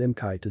illicit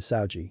Imkai to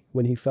Saoji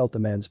when he felt the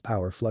man's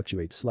power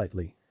fluctuate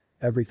slightly.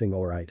 Everything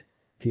alright?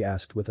 he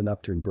asked with an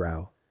upturned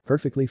brow.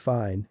 Perfectly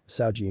fine,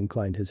 Saoji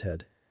inclined his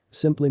head.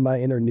 Simply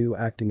my inner new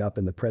acting up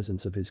in the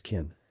presence of his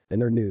kin.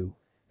 Inner new?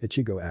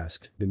 Ichigo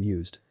asked,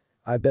 bemused.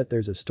 I bet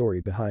there's a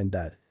story behind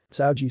that.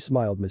 Saoji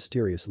smiled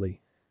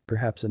mysteriously.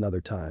 Perhaps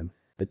another time.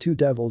 The two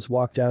devils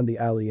walked down the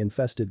alley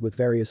infested with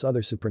various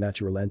other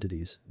supernatural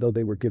entities, though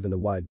they were given a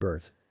wide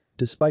berth.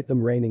 Despite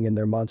them reigning in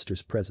their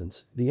monstrous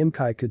presence, the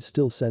Imkai could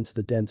still sense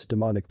the dense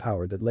demonic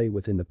power that lay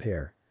within the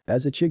pair.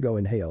 As Ichigo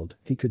inhaled,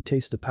 he could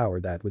taste the power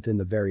that within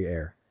the very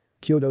air.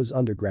 Kyoto's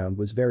underground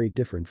was very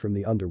different from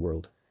the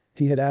underworld.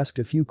 He had asked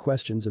a few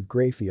questions of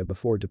Graphia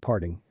before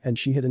departing, and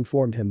she had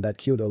informed him that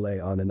Kyoto lay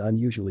on an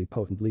unusually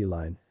potent ley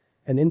line.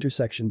 An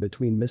intersection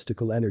between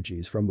mystical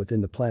energies from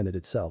within the planet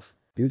itself.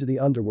 Due to the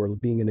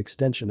underworld being an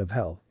extension of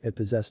hell, it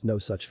possessed no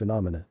such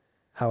phenomena.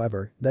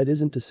 However, that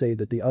isn't to say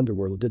that the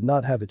underworld did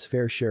not have its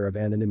fair share of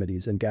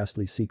anonymities and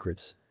ghastly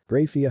secrets.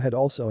 Graphia had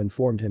also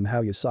informed him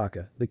how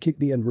Yasaka, the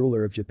Kikbi and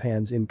ruler of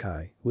Japan's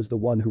Imkai, was the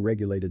one who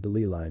regulated the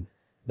ley line.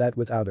 That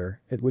without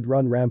her, it would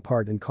run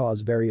rampart and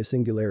cause various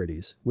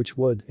singularities, which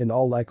would, in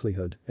all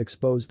likelihood,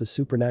 expose the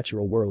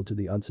supernatural world to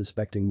the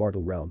unsuspecting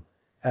mortal realm.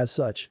 As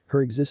such,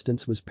 her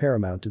existence was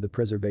paramount to the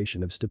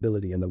preservation of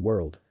stability in the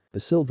world. The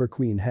Silver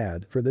Queen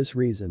had, for this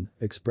reason,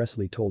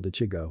 expressly told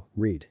Ichigo,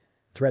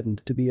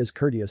 threatened to be as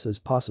courteous as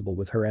possible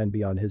with her and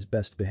be on his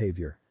best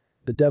behavior.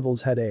 The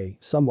devils had a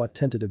somewhat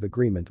tentative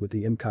agreement with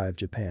the Imkai of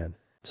Japan.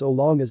 So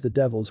long as the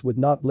devils would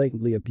not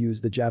blatantly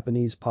abuse the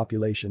Japanese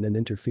population and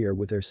interfere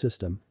with their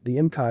system, the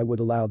Imkai would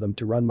allow them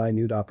to run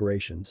minute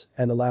operations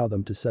and allow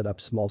them to set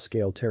up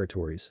small-scale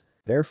territories.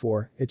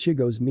 Therefore,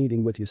 Ichigo's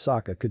meeting with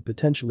Yasaka could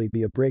potentially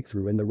be a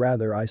breakthrough in the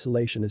rather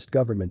isolationist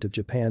government of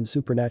Japan's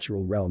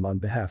supernatural realm on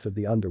behalf of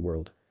the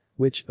underworld.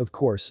 Which, of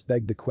course,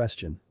 begged the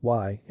question,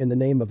 why, in the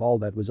name of all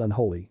that was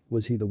unholy,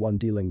 was he the one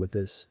dealing with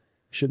this?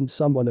 Shouldn't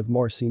someone of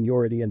more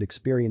seniority and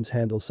experience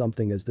handle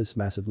something as this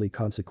massively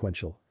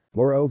consequential?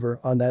 Moreover,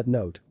 on that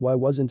note, why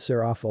wasn't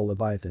Serapho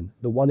Leviathan,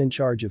 the one in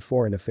charge of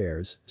foreign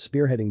affairs,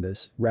 spearheading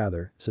this,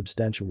 rather,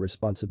 substantial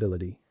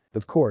responsibility?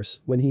 Of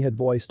course, when he had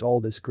voiced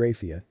all this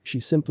Graphia, she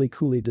simply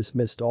coolly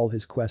dismissed all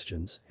his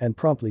questions and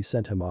promptly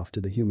sent him off to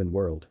the human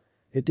world.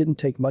 It didn't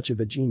take much of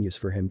a genius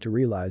for him to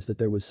realize that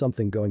there was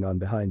something going on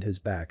behind his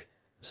back.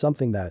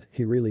 Something that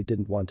he really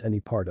didn't want any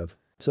part of.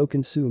 So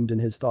consumed in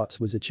his thoughts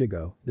was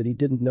Ichigo that he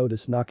didn't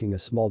notice knocking a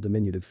small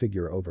diminutive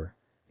figure over.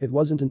 It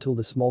wasn't until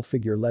the small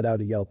figure let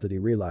out a yelp that he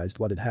realized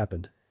what had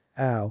happened.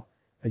 Ow!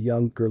 A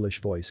young,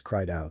 girlish voice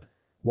cried out.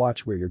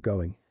 Watch where you're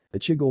going.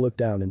 Ichigo looked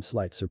down in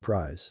slight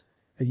surprise.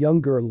 A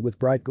young girl with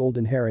bright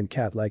golden hair and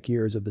cat-like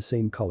ears of the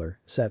same color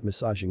sat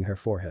massaging her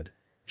forehead.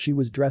 She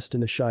was dressed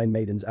in a Shine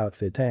Maiden's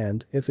outfit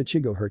and, if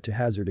Ichigo were to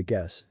hazard a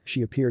guess,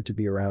 she appeared to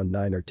be around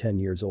 9 or 10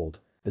 years old.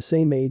 The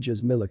same age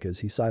as Milika's,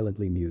 he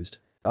silently mused.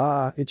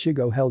 Ah,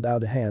 Ichigo held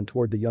out a hand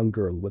toward the young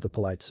girl with a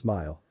polite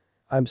smile.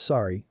 I'm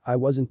sorry, I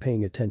wasn't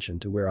paying attention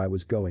to where I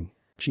was going.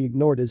 She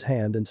ignored his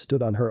hand and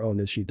stood on her own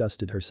as she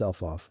dusted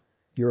herself off.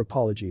 Your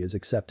apology is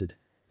accepted.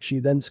 She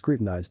then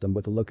scrutinized them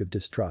with a look of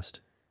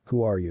distrust.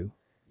 Who are you?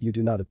 You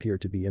do not appear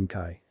to be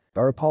Imkai.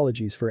 Our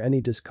apologies for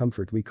any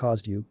discomfort we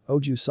caused you,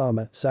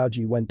 Oju-sama.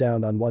 Saoji went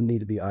down on one knee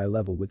to be eye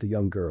level with the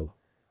young girl.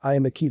 I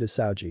am Akita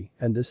Saoji,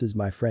 and this is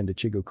my friend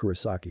Ichigo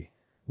Kurosaki.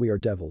 We are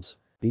devils.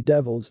 The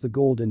devils. The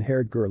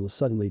golden-haired girl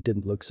suddenly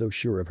didn't look so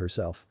sure of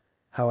herself.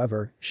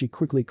 However, she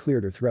quickly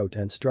cleared her throat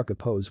and struck a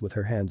pose with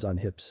her hands on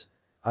hips.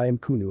 I am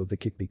Kunu of the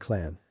Kikbi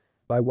clan.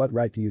 By what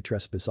right do you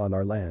trespass on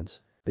our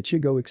lands?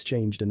 Ichigo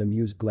exchanged an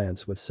amused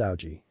glance with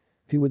Saoji.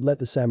 He would let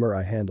the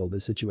samurai handle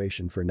the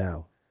situation for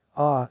now.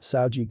 Ah,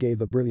 Saoji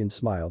gave a brilliant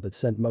smile that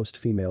sent most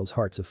females'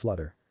 hearts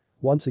aflutter.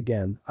 Once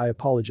again, I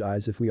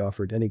apologize if we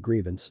offered any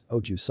grievance,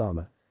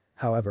 Oju-sama.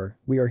 However,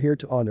 we are here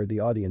to honor the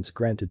audience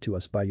granted to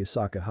us by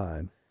Yasaka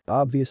Haim.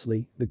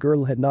 Obviously, the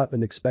girl had not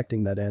been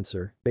expecting that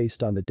answer,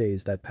 based on the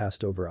days that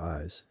passed over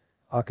eyes.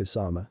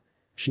 Akasama.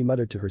 She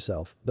muttered to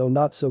herself, though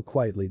not so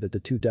quietly that the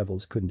two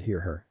devils couldn't hear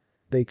her.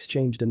 They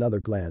exchanged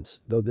another glance,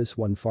 though this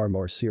one far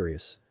more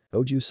serious.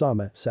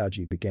 Oju-sama,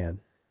 Saoji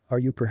began. Are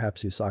you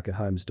perhaps Yasaka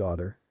Haim's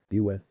daughter?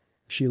 You.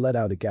 She let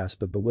out a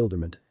gasp of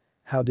bewilderment.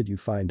 How did you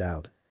find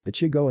out?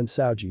 Ichigo and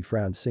Saoji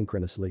frowned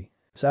synchronously.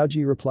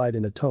 Saoji replied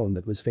in a tone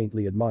that was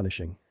faintly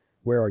admonishing.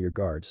 Where are your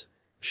guards?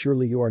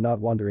 Surely you are not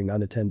wandering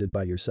unattended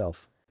by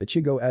yourself.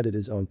 Ichigo added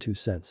his own 2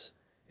 cents.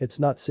 It's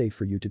not safe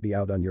for you to be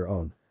out on your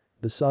own.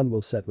 The sun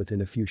will set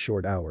within a few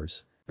short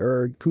hours.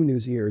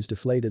 Kunu's ears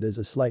deflated as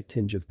a slight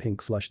tinge of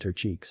pink flushed her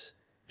cheeks.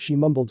 She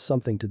mumbled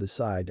something to the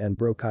side and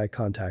broke eye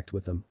contact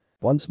with him.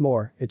 Once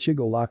more,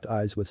 Ichigo locked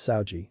eyes with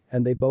Saoji,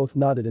 and they both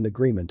nodded in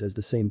agreement as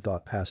the same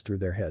thought passed through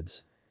their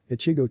heads.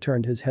 Ichigo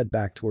turned his head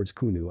back towards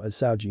Kunu as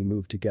Saoji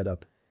moved to get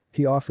up.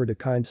 He offered a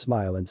kind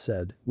smile and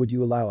said, would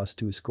you allow us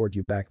to escort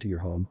you back to your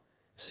home?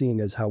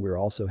 Seeing as how we're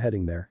also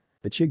heading there.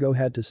 Ichigo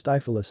had to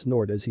stifle a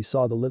snort as he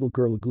saw the little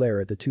girl glare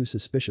at the two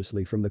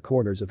suspiciously from the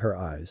corners of her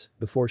eyes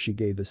before she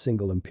gave a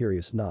single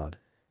imperious nod.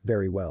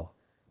 Very well.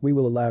 We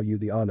will allow you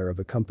the honor of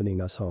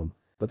accompanying us home.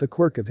 With a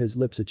quirk of his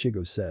lips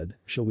Ichigo said,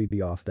 shall we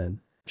be off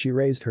then? She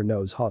raised her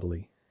nose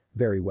haughtily.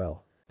 Very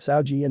well.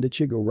 Saoji and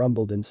Ichigo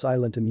rumbled in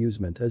silent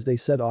amusement as they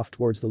set off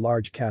towards the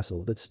large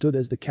castle that stood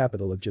as the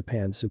capital of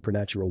Japan's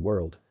supernatural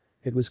world.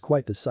 It was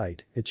quite the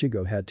sight,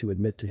 Ichigo had to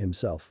admit to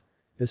himself.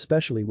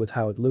 Especially with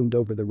how it loomed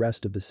over the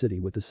rest of the city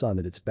with the sun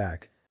at its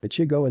back.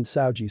 Ichigo and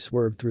Saoji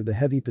swerved through the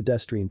heavy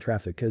pedestrian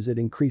traffic as it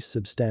increased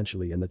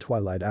substantially in the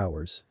twilight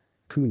hours.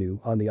 Kunu,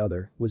 on the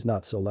other, was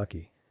not so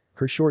lucky.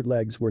 Her short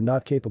legs were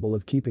not capable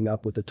of keeping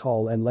up with the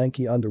tall and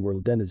lanky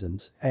underworld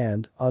denizens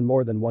and, on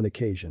more than one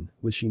occasion,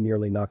 was she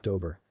nearly knocked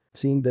over.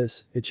 Seeing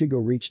this,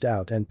 Ichigo reached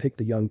out and picked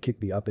the young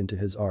Kikbi up into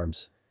his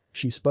arms.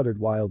 She sputtered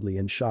wildly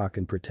in shock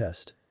and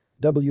protest.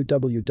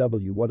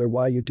 "WWW, what are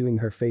why you doing?"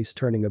 Her face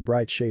turning a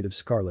bright shade of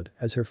scarlet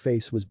as her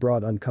face was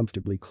brought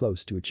uncomfortably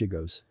close to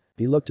Ichigo's.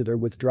 He looked at her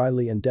with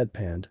dryly and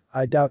deadpanned.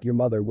 "I doubt your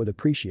mother would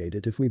appreciate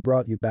it if we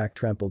brought you back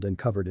trampled and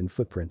covered in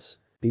footprints.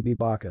 Bibi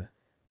Baka.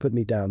 Put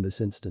me down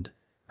this instant."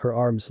 Her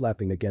arm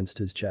slapping against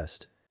his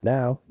chest.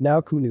 Now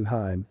Kunu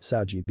Haim,"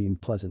 Saoji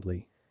beamed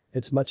pleasantly.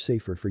 "It's much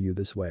safer for you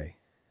this way.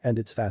 And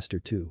it's faster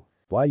too.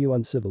 Why you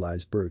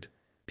uncivilized brute.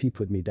 P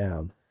put me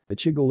down."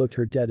 Ichigo looked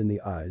her dead in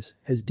the eyes,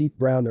 his deep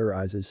brown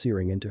eyes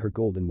searing into her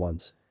golden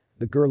ones.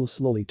 The girl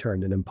slowly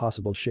turned an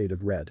impossible shade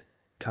of red.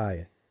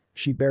 "Kai."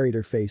 She buried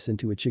her face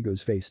into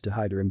Ichigo's face to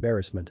hide her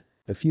embarrassment.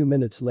 A few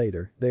minutes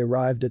later, they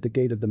arrived at the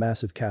gate of the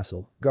massive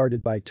castle,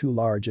 guarded by two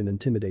large and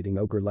intimidating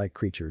ogre-like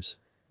creatures.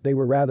 They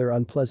were rather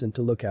unpleasant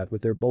to look at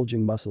with their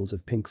bulging muscles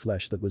of pink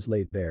flesh that was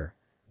laid bare.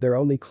 Their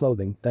only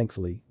clothing,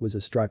 thankfully, was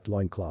a striped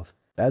loincloth.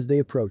 As they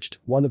approached,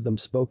 one of them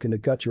spoke in a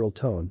guttural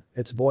tone,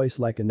 its voice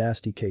like a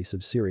nasty case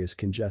of serious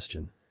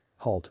congestion.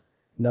 "Halt.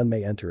 None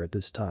may enter at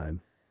this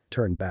time.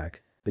 Turn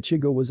back."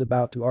 Ichigo was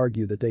about to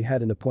argue that they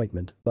had an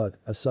appointment, but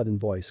a sudden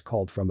voice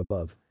called from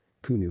above.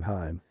 "Kunu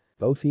Haim."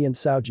 Both he and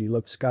Saoji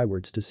looked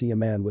skywards to see a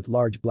man with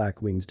large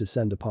black wings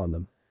descend upon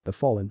them. The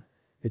fallen.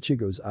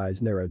 Ichigo's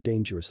eyes narrowed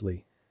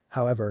dangerously.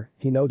 However,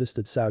 he noticed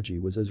that Saoji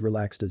was as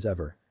relaxed as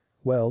ever.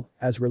 Well,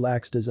 as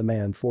relaxed as a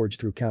man forged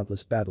through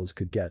countless battles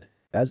could get.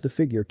 As the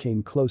figure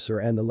came closer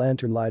and the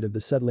lantern light of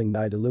the settling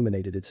night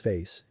illuminated its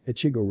face,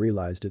 Ichigo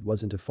realized it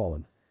wasn't a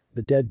fallen.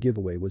 The dead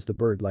giveaway was the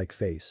bird-like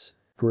face.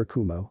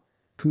 "Kurakumo?"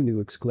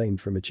 Kunu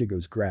exclaimed from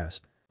Ichigo's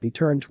grasp. He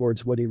turned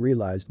towards what he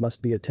realized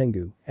must be a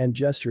Tengu and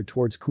gestured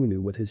towards Kunu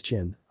with his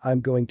chin.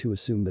 "I'm going to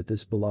assume that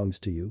this belongs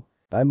to you.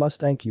 I must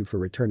thank you for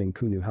returning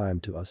Kunu Haim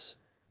to us.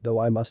 Though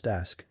I must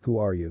ask, who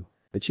are you?"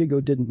 Ichigo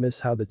didn't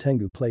miss how the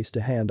Tengu placed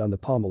a hand on the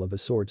pommel of a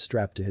sword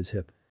strapped to his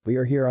hip. "We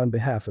are here on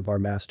behalf of our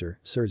master,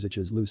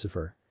 Surzich's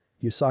Lucifer.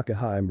 Yusaka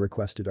Haim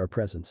requested our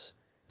presence."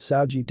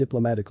 Saoji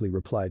diplomatically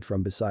replied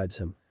from beside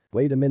him.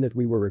 "Wait a minute,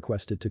 we were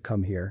requested to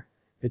come here."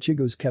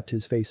 Ichigo's kept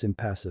his face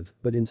impassive,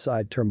 but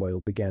inside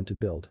turmoil began to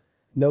build.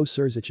 "No,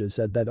 Surzicha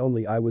said that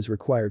only I was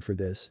required for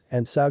this,"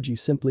 and Saoji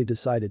simply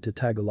decided to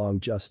tag along.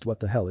 "Just what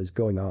the hell is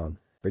going on?"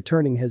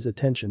 Returning his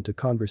attention to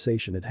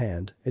conversation at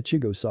hand,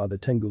 Ichigo saw the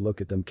Tengu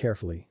look at them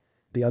carefully.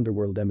 "The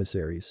underworld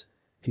emissaries."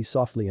 He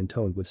softly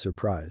intoned with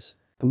surprise.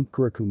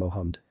 Kurakumo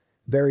hummed.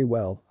 "Very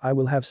well, I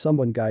will have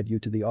someone guide you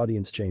to the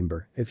audience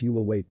chamber if you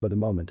will wait but a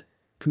moment.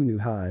 Kunu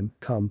Haim,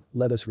 come,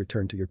 let us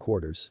return to your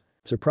quarters."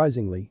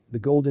 Surprisingly, the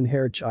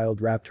golden-haired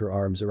child wrapped her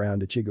arms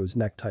around Ichigo's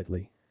neck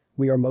tightly.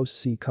 "We are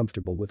most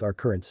comfortable with our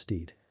current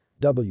steed.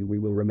 We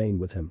will remain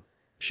with him."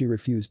 She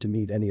refused to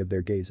meet any of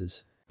their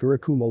gazes.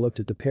 Kurakumo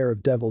looked at the pair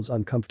of devils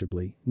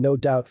uncomfortably, no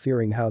doubt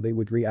fearing how they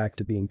would react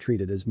to being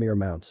treated as mere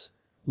mounts.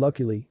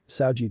 Luckily,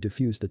 Saoji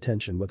diffused the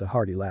tension with a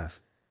hearty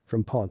laugh.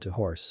 "From pawn to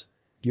horse.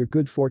 Your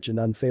good fortune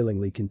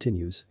unfailingly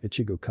continues,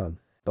 Ichigo-kun."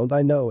 "Don't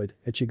I know it,"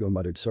 Ichigo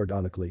muttered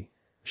sardonically.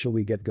 "Shall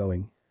we get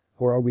going?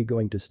 Or are we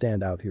going to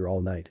stand out here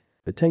all night?"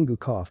 The Tengu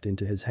coughed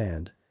into his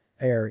hand.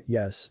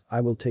 Yes,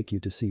 I will take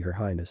you to see Her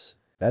Highness."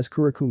 As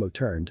Kurakumo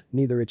turned,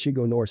 neither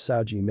Ichigo nor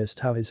Saoji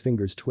missed how his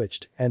fingers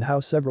twitched and how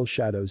several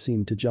shadows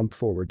seemed to jump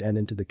forward and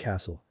into the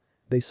castle.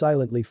 They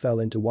silently fell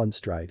into one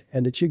stride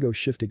and Ichigo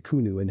shifted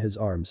Kunu in his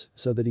arms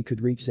so that he could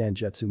reach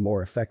Zangetsu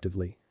more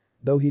effectively.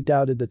 Though he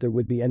doubted that there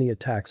would be any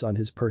attacks on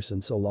his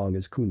person so long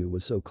as Kunu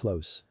was so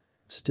close.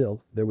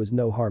 Still, there was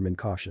no harm in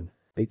caution.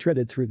 They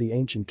treaded through the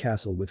ancient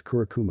castle with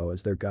Kurakumo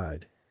as their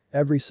guide.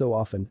 Every so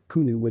often,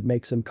 Kunu would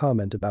make some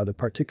comment about a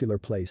particular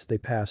place they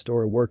passed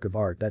or a work of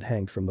art that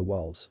hanged from the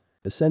walls.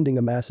 Ascending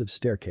a massive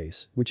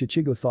staircase, which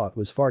Ichigo thought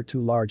was far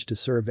too large to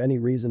serve any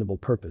reasonable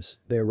purpose,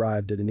 they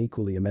arrived at an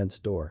equally immense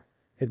door.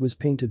 It was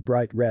painted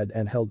bright red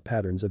and held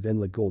patterns of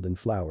inlaid golden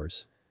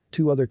flowers.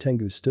 Two other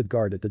Tengus stood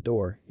guard at the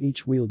door,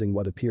 each wielding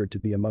what appeared to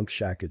be a monk's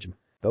shakuji.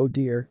 "Oh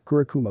dear,"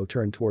 Kurakumo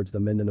turned towards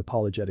them in an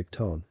apologetic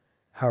tone.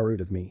 "How rude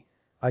of me.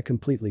 I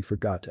completely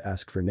forgot to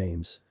ask for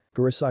names."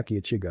 "Kurosaki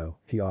Ichigo,"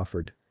 he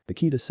offered.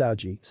 "Akita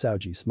Saoji,"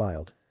 Saoji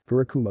smiled.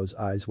 Kurakumo's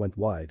eyes went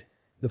wide.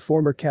 The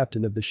former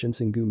captain of the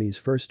Shinsengumi's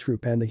first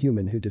troop and the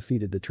human who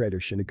defeated the traitor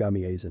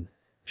Shinigami Aizen.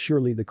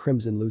 Surely the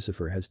Crimson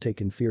Lucifer has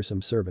taken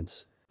fearsome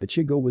servants.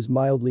 Ichigo was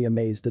mildly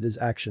amazed that his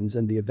actions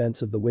and the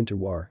events of the Winter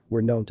War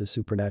were known to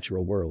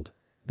supernatural world.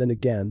 Then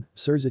again,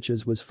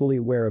 Surzich's was fully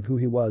aware of who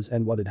he was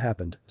and what had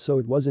happened, so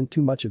it wasn't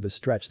too much of a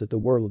stretch that the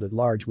world at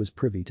large was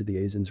privy to the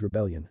Aizen's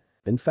rebellion.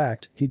 In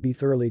fact, he'd be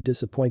thoroughly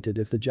disappointed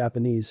if the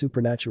Japanese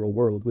supernatural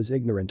world was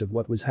ignorant of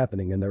what was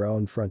happening in their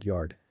own front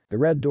yard. The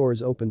red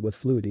doors opened with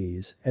fluid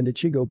ease, and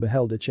Ichigo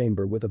beheld a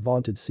chamber with a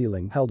vaunted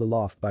ceiling held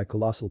aloft by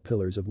colossal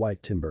pillars of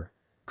white timber.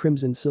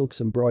 Crimson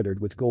silks embroidered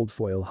with gold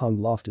foil hung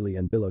loftily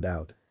and billowed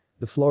out.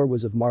 The floor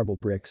was of marble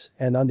bricks,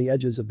 and on the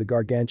edges of the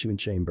gargantuan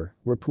chamber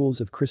were pools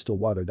of crystal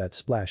water that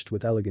splashed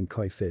with elegant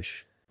koi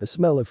fish. The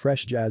smell of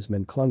fresh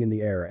jasmine clung in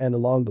the air, and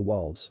along the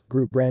walls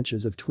grew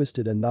branches of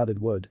twisted and knotted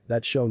wood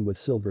that shone with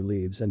silver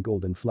leaves and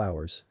golden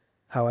flowers.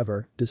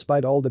 However,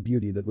 despite all the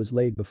beauty that was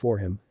laid before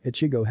him,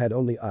 Ichigo had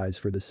only eyes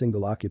for the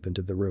single occupant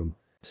of the room.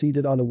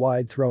 Seated on a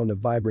wide throne of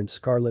vibrant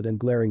scarlet and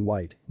glaring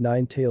white,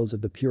 9 tails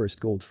of the purest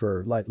gold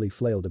fur lightly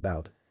flailed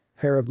about.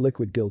 Hair of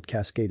liquid gilt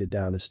cascaded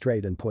down a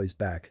straight and poised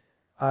back.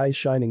 Eyes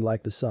shining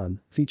like the sun,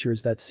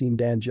 features that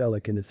seemed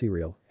angelic and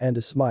ethereal, and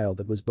a smile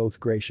that was both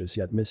gracious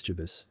yet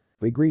mischievous.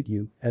 "We greet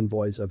you,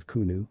 envoys of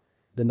Kunu."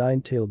 The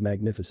 9-tailed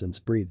magnificence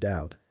breathed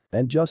out.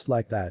 And just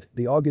like that,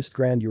 the august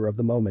grandeur of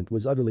the moment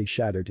was utterly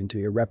shattered into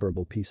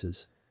irreparable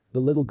pieces.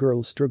 The little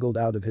girl struggled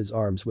out of his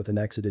arms with an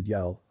excited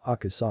yell,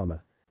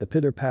 "Akasama." The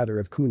pitter-patter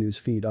of Kunu's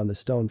feet on the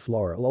stone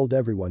floor lulled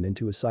everyone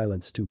into a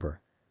silent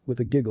stupor. With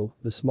a giggle,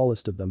 the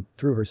smallest of them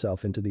threw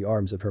herself into the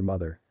arms of her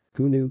mother.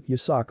 Kunu,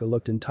 Yusaka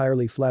looked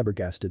entirely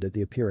flabbergasted at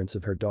the appearance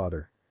of her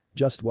daughter.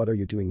 "Just what are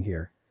you doing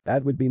here?"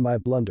 "That would be my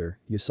blunder,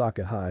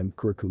 Yusaka Haim,"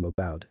 Kurikumo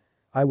bowed.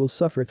 "I will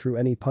suffer through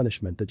any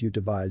punishment that you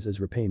devise as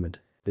repayment."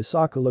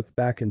 Yusaka looked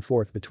back and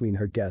forth between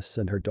her guests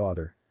and her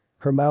daughter.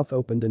 Her mouth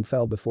opened and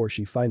fell before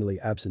she finally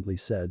absently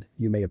said,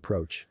 "You may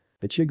approach."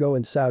 Ichigo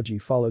and Saoji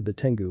followed the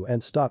Tengu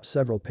and stopped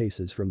several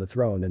paces from the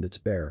throne and its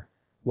bearer.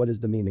 "What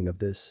is the meaning of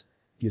this?"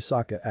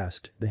 Yusaka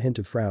asked, the hint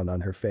of frown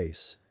on her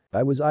face.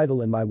 "I was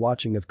idle in my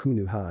watching of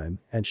Kunu Haim,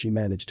 and she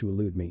managed to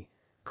elude me,"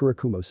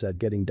 Kurikumo said,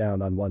 getting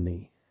down on one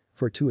knee.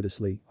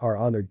 Fortuitously, our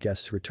honored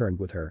guests returned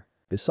with her.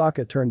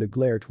 Yusaka turned a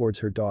glare towards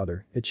her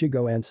daughter,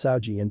 Ichigo and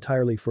Saoji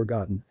entirely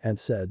forgotten, and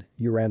said,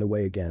 "You ran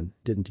away again,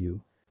 didn't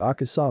you?"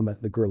 "Akasama,"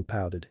 the girl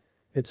pouted.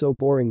 "It's so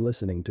boring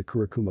listening to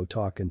Kurikumo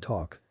talk and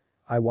talk.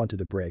 I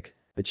wanted a break."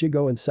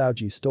 Ichigo and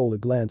Saoji stole a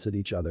glance at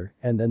each other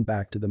and then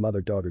back to the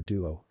mother-daughter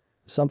duo.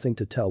 Something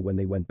to tell when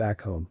they went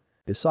back home.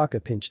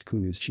 Yusaka pinched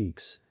Kunu's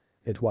cheeks.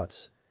 It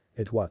was.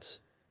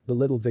 The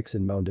little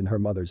vixen moaned in her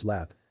mother's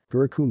lap.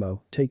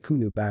 "Kurikumo, take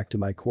Kunu back to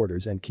my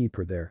quarters and keep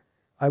her there.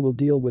 I will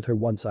deal with her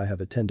once I have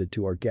attended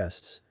to our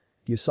guests."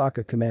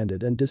 Yusaka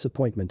commanded, and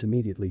disappointment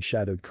immediately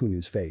shadowed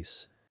Kunu's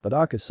face. "But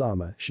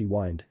Akasama," she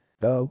whined.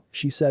 "Oh,"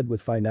 she said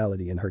with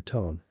finality in her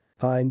tone.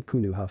 "Fine,"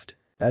 Kunu huffed.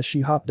 As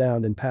she hopped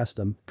down and passed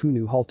them,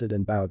 Kunu halted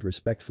and bowed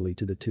respectfully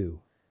to the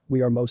two.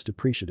 "We are most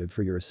appreciative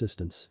for your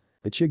assistance."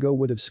 Ichigo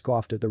would have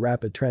scoffed at the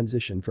rapid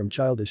transition from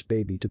childish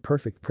baby to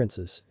perfect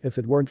princess if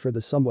it weren't for the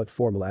somewhat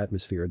formal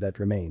atmosphere that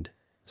remained.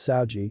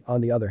 Saoji,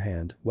 on the other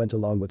hand, went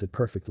along with it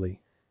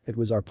perfectly. "It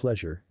was our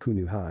pleasure,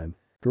 Kunu Haim."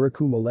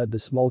 Kurikumo led the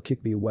small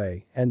Kikbi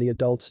away, and the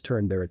adults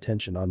turned their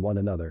attention on one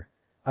another.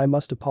 "I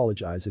must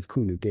apologize if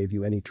Kunu gave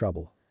you any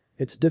trouble.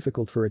 It's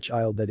difficult for a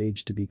child that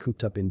age to be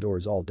cooped up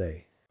indoors all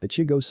day."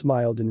 Ichigo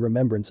smiled in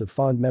remembrance of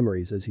fond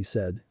memories as he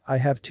said, "I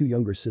have 2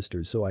 younger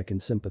sisters so I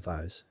can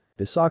sympathize."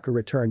 Yusaka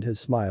returned his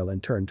smile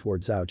and turned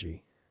towards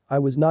Saoji. "I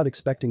was not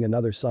expecting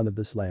another son of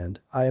this land.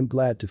 I am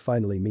glad to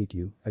finally meet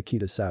you,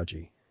 Akita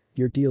Saoji.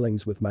 Your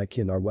dealings with my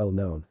kin are well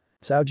known."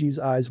 Saoji's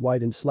eyes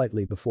widened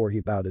slightly before he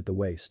bowed at the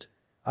waist.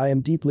 "I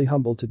am deeply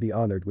humbled to be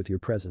honored with your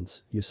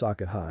presence,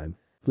 Yusaka Haim."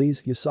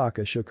 "Please."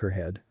 Yusaka shook her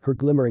head, her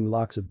glimmering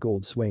locks of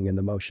gold swaying in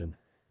the motion.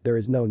 "There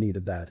is no need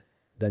of that."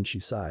 Then she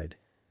sighed.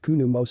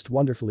 "Kunu most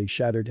wonderfully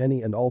shattered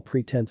any and all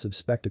pretense of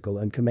spectacle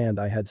and command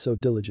I had so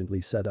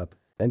diligently set up."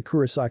 And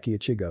Kurosaki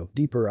Ichigo,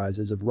 deeper eyes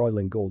of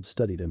roiling gold,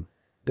 studied him.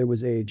 There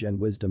was age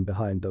and wisdom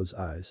behind those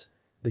eyes.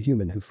 The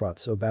human who fought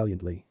so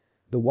valiantly.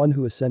 The one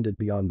who ascended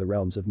beyond the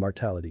realms of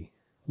mortality.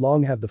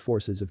 "Long have the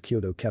forces of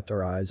Kyoto kept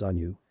our eyes on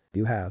you."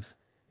 "You have?"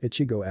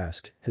 Ichigo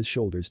asked, his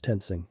shoulders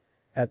tensing.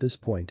 At this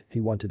point, he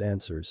wanted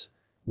answers.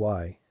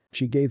 "Why?"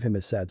 She gave him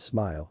a sad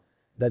smile.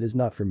 "That is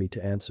not for me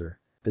to answer."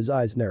 His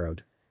eyes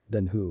narrowed.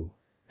 "Then who?"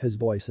 His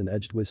voice an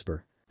edged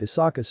whisper.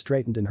 Yusaka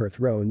straightened in her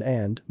throne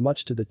and,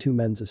 much to the 2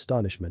 men's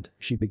astonishment,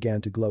 she began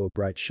to glow a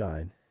bright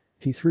shine.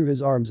 He threw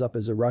his arms up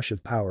as a rush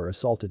of power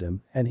assaulted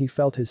him, and he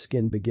felt his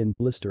skin begin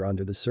blister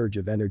under the surge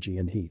of energy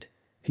and heat.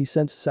 He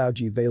sensed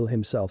Saoji veil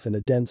himself in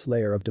a dense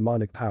layer of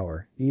demonic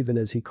power, even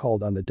as he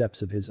called on the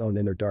depths of his own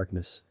inner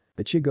darkness.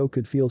 Ichigo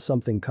could feel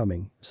something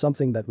coming,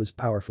 something that was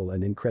powerful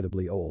and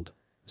incredibly old.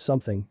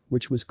 Something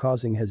which was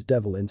causing his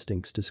devil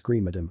instincts to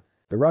scream at him.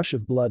 The rush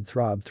of blood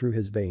throbbed through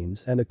his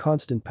veins and a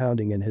constant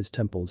pounding in his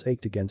temples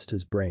ached against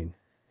his brain.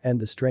 And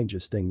the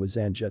strangest thing was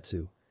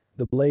Zangetsu.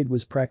 The blade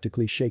was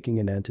practically shaking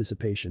in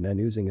anticipation and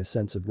oozing a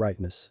sense of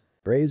rightness.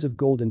 Rays of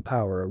golden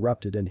power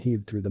erupted and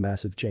heaved through the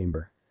massive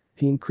chamber.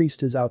 He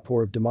increased his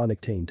outpour of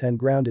demonic taint and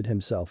grounded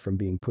himself from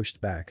being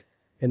pushed back.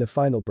 In a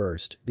final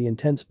burst, the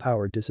intense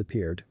power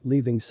disappeared,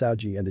 leaving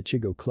Saoji and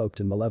Ichigo cloaked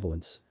in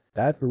malevolence.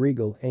 That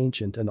regal,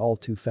 ancient and all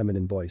too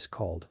feminine voice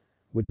called.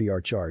 "Would be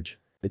our charge."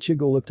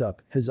 Ichigo looked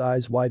up, his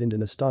eyes widened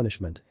in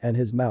astonishment and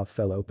his mouth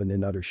fell open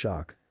in utter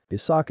shock.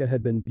 Isaka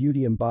had been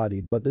beauty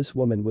embodied, but this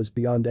woman was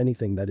beyond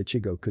anything that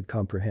Ichigo could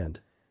comprehend.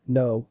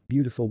 No,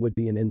 beautiful would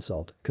be an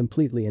insult,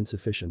 completely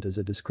insufficient as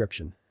a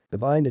description.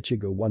 Divine,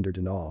 Ichigo wondered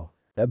in awe.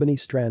 Ebony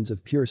strands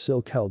of pure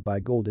silk held by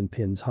golden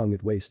pins hung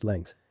at waist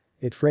length.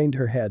 It framed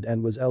her head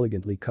and was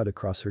elegantly cut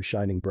across her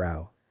shining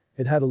brow.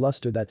 It had a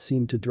luster that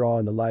seemed to draw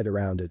in the light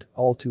around it,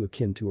 all too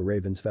akin to a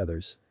raven's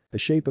feathers. The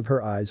shape of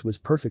her eyes was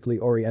perfectly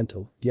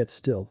oriental, yet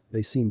still,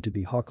 they seemed to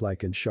be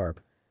hawk-like and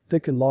sharp.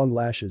 Thick and long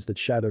lashes that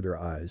shadowed her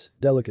eyes,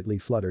 delicately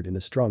fluttered in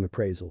a strong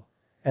appraisal.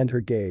 And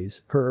her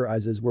gaze, her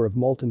eyes were of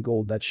molten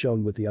gold that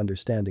shone with the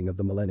understanding of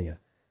the millennia.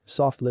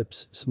 Soft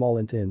lips, small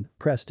and thin,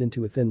 pressed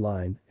into a thin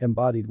line,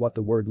 embodied what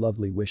the word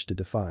lovely wished to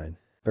define.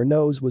 Her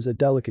nose was a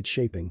delicate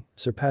shaping,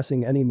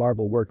 surpassing any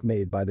marble work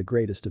made by the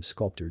greatest of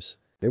sculptors.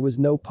 There was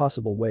no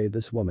possible way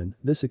this woman,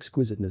 this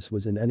exquisiteness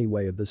was in any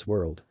way of this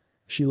world.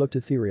 She looked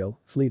ethereal,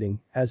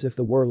 fleeting, as if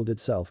the world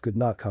itself could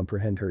not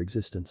comprehend her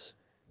existence.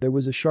 There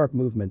was a sharp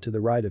movement to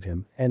the right of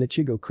him, and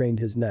Ichigo craned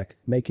his neck,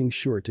 making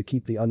sure to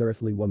keep the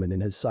unearthly woman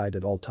in his side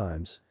at all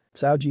times.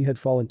 Saoji had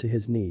fallen to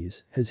his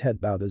knees, his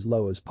head bowed as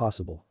low as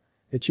possible.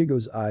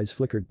 Ichigo's eyes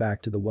flickered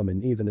back to the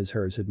woman even as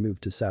hers had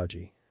moved to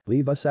Saoji.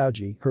 "Leave us,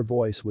 Saoji," her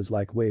voice was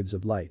like waves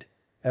of light.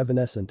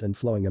 Evanescent and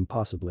flowing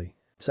impossibly.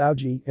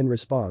 Saoji, in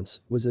response,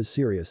 was as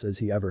serious as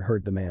he ever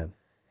heard the man.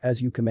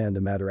 "As you command,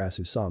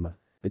 Amaterasu-sama."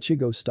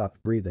 Ichigo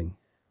stopped breathing.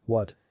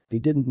 "What?" He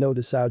didn't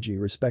notice Saoji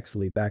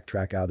respectfully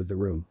backtrack out of the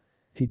room.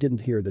 He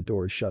didn't hear the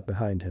doors shut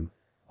behind him.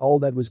 All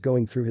that was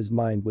going through his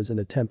mind was an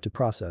attempt to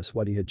process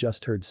what he had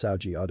just heard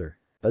Saoji utter.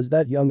 Does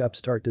that young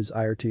upstart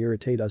desire to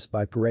irritate us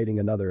by parading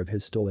another of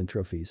his stolen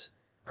trophies?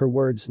 Her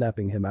words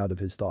snapping him out of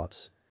his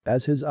thoughts.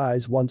 As his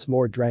eyes once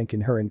more drank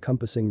in her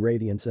encompassing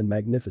radiance and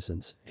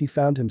magnificence, he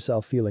found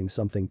himself feeling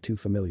something too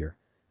familiar.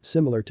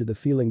 Similar to the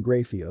feeling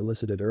Grafia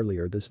elicited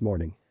earlier this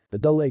morning. The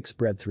dull ache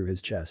spread through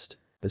his chest.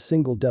 A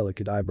single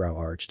delicate eyebrow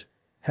arched.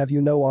 "Have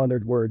you no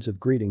honored words of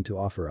greeting to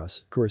offer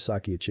us,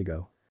 Kurosaki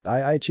Ichigo?"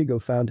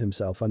 Ichigo found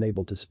himself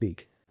unable to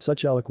speak.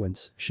 "Such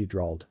eloquence," she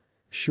drawled.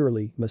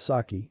 "Surely,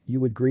 Masaki, you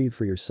would grieve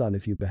for your son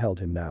if you beheld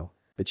him now."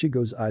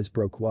 Ichigo's eyes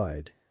broke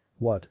wide.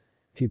 "What?"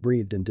 He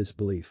breathed in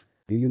disbelief.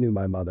 "You knew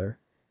my mother?"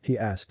 he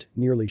asked,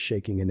 nearly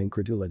shaking in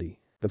incredulity.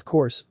 Of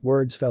course,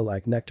 words fell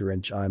like nectar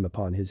and chime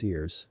upon his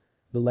ears.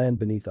 "The land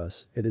beneath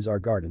us, it is our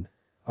garden.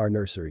 Our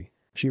nursery."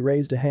 She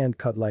raised a hand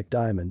cut like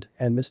diamond,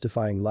 and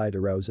mystifying light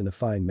arose in a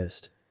fine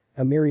mist.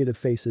 A myriad of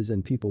faces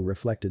and people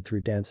reflected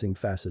through dancing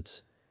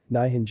facets.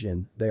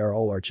 "Nihonjin, they are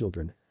all our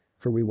children.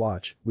 For we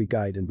watch, we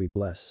guide and we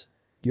bless.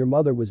 Your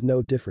mother was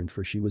no different,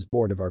 for she was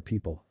born of our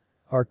people.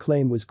 Our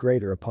claim was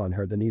greater upon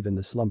her than even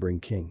the slumbering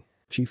king."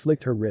 She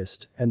flicked her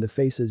wrist, and the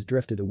faces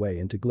drifted away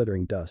into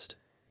glittering dust.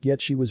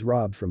 "Yet she was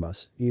robbed from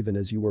us, even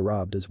as you were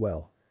robbed as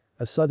well."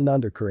 A sudden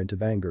undercurrent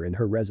of anger in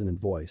her resonant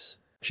voice.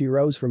 She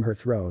rose from her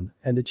throne,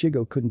 and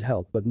Ichigo couldn't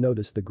help but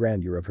notice the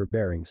grandeur of her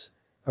bearings.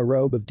 A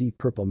robe of deep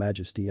purple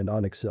majesty and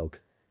onyx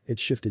silk. It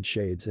shifted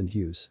shades and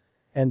hues.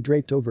 And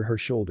draped over her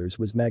shoulders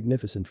was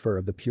magnificent fur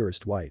of the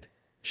purest white.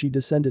 She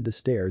descended the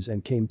stairs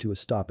and came to a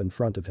stop in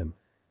front of him.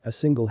 A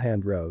single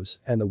hand rose,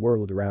 and the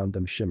world around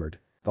them shimmered.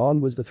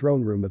 Gone was the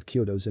throne room of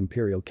Kyoto's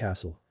imperial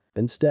castle.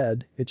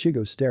 Instead,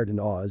 Ichigo stared in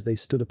awe as they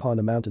stood upon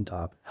a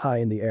mountaintop, high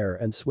in the air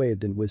and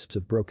swathed in wisps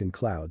of broken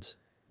clouds.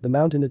 The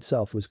mountain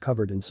itself was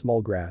covered in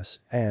small grass,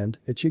 and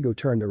Ichigo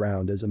turned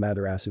around as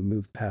Amaterasu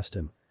moved past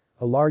him.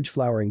 A large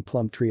flowering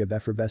plum tree of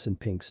effervescent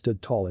pink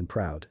stood tall and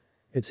proud.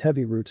 Its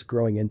heavy roots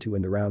growing into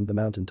and around the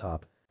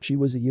mountaintop. "She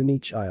was a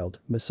unique child,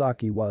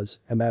 Masaki was,"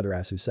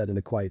 Amaterasu said in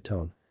a quiet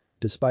tone.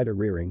 "Despite her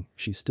rearing,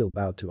 she still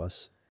bowed to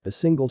us." A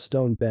single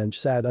stone bench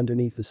sat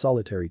underneath the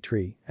solitary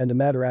tree, and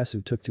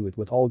Amaterasu took to it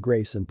with all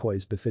grace and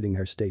poise befitting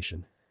her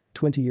station.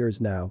 20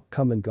 years now,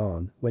 come and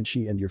gone, when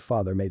she and your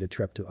father made a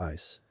trip to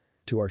ice.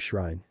 To our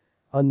shrine.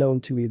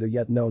 Unknown to either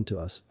yet known to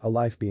us, a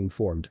life being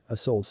formed, a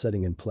soul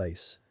setting in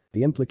place.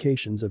 The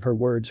implications of her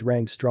words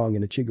rang strong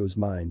in Ichigo's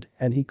mind,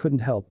 and he couldn't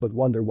help but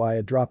wonder why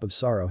a drop of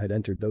sorrow had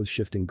entered those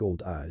shifting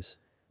gold eyes.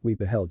 "We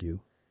beheld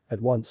you.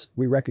 At once,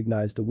 we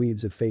recognized the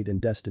weaves of fate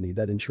and destiny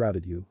that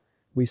enshrouded you.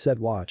 We set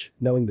watch,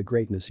 knowing the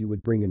greatness you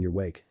would bring in your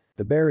wake."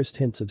 The barest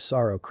hints of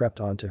sorrow crept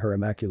onto her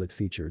immaculate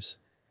features.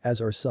 "As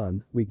our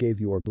son, we gave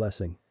you our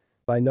blessing.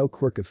 By no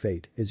quirk of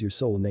fate is your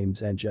soul named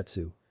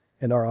Zangetsu.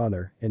 In our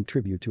honor, in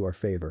tribute to our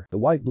favor." The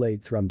white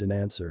blade thrummed in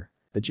answer.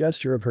 The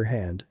gesture of her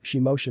hand, she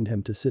motioned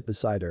him to sit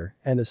beside her,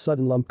 and a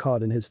sudden lump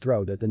caught in his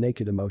throat at the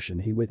naked emotion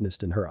he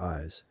witnessed in her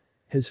eyes.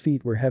 His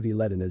feet were heavy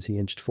leaden as he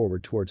inched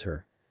forward towards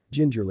her.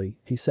 Gingerly,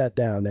 he sat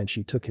down and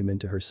she took him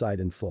into her side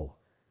in full.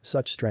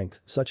 "Such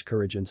strength, such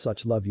courage and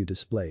such love you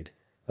displayed.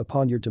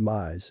 Upon your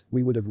demise,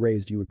 we would have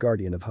raised you a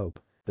guardian of hope.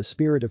 A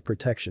spirit of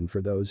protection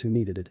for those who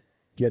needed it.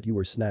 Yet you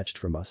were snatched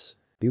from us.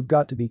 You've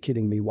got to be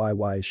kidding me,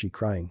 why is she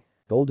crying?"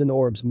 Golden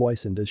orbs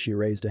moistened as she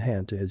raised a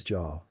hand to his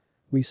jaw.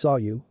 "We saw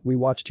you, we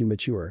watched you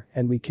mature,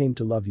 and we came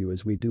to love you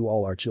as we do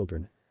all our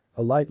children."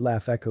 A light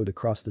laugh echoed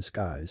across the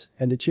skies,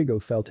 and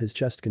Ichigo felt his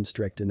chest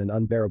constrict in an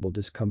unbearable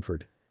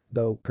discomfort.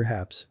 "Though,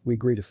 perhaps, we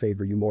agree to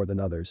favor you more than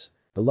others."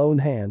 The lone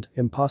hand,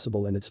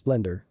 impossible in its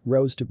splendor,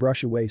 rose to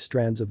brush away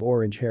strands of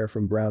orange hair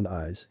from brown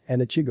eyes,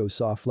 and Ichigo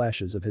saw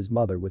flashes of his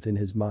mother within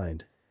his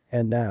mind.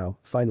 And now,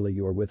 finally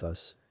you are with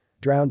us.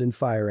 Drowned in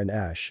fire and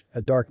ash,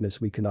 a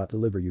darkness we cannot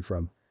deliver you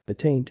from. The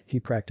taint, he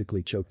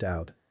practically choked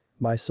out.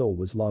 My soul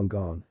was long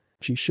gone.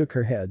 She shook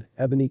her head,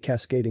 ebony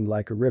cascading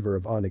like a river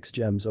of onyx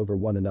gems over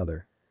one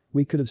another.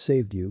 We could have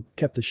saved you,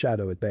 kept the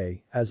shadow at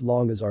bay, as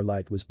long as our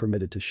light was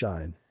permitted to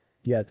shine.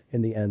 Yet,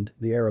 in the end,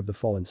 the heir of the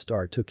fallen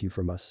star took you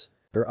from us.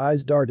 Her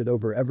eyes darted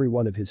over every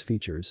one of his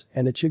features,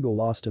 and Ichigo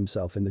lost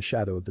himself in the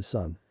shadow of the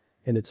sun.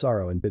 In its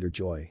sorrow and bitter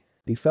joy.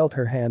 He felt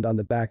her hand on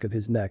the back of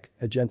his neck,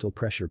 a gentle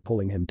pressure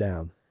pulling him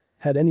down.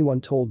 Had anyone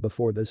told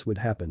before this would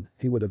happen,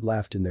 he would have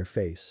laughed in their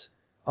face.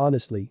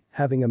 Honestly,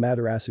 having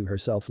Amaterasu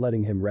herself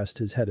letting him rest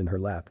his head in her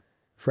lap.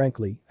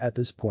 Frankly, at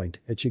this point,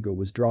 Ichigo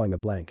was drawing a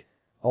blank.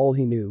 All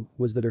he knew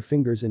was that her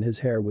fingers in his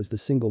hair was the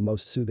single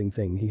most soothing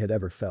thing he had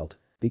ever felt.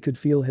 He could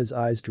feel his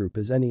eyes droop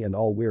as any and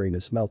all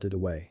weariness melted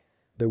away.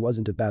 There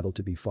wasn't a battle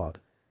to be fought.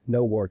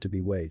 No war to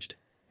be waged.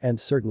 And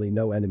certainly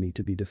no enemy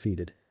to be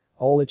defeated.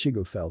 All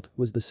Ichigo felt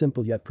was the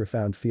simple yet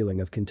profound feeling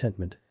of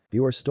contentment.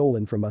 You are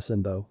stolen from us,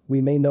 and though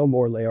we may no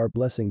more lay our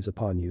blessings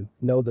upon you,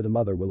 know that a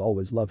mother will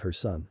always love her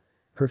son.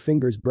 Her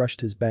fingers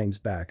brushed his bangs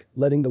back,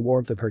 letting the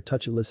warmth of her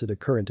touch elicit a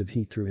current of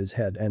heat through his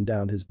head and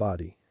down his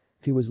body.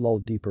 He was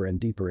lulled deeper and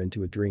deeper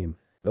into a dream.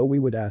 Oh, we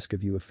would ask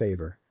of you a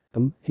favor.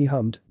 He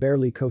hummed,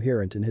 barely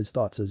coherent in his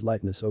thoughts as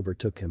lightness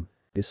overtook him.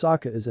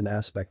 Isaka is an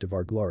aspect of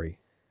our glory.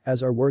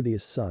 As our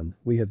worthiest son,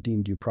 we have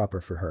deemed you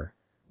proper for her.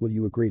 Will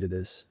you agree to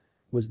this?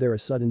 Was there a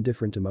sudden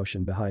different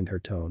emotion behind her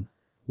tone?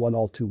 One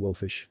all too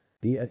wolfish.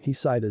 He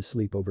sighed as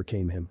sleep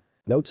overcame him.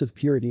 Notes of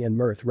purity and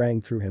mirth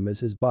rang through him as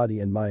his body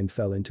and mind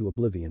fell into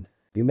oblivion.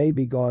 You may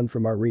be gone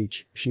from our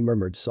reach, she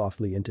murmured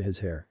softly into his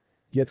hair.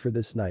 Yet for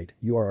this night,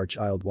 you are our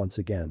child once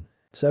again.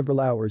 Several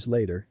hours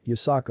later,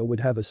 Yusaka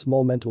would have a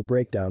small mental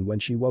breakdown when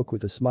she woke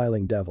with a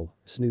smiling devil,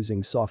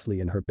 snoozing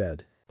softly in her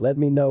bed. Let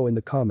me know in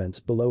the comments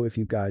below if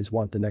you guys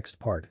want the next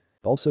part.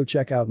 Also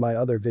check out my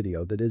other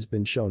video that has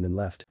been shown and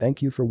left.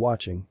 Thank you for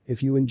watching.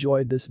 If you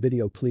enjoyed this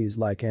video, please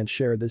like and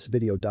share this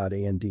video.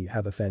 And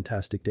have a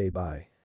fantastic day. Bye.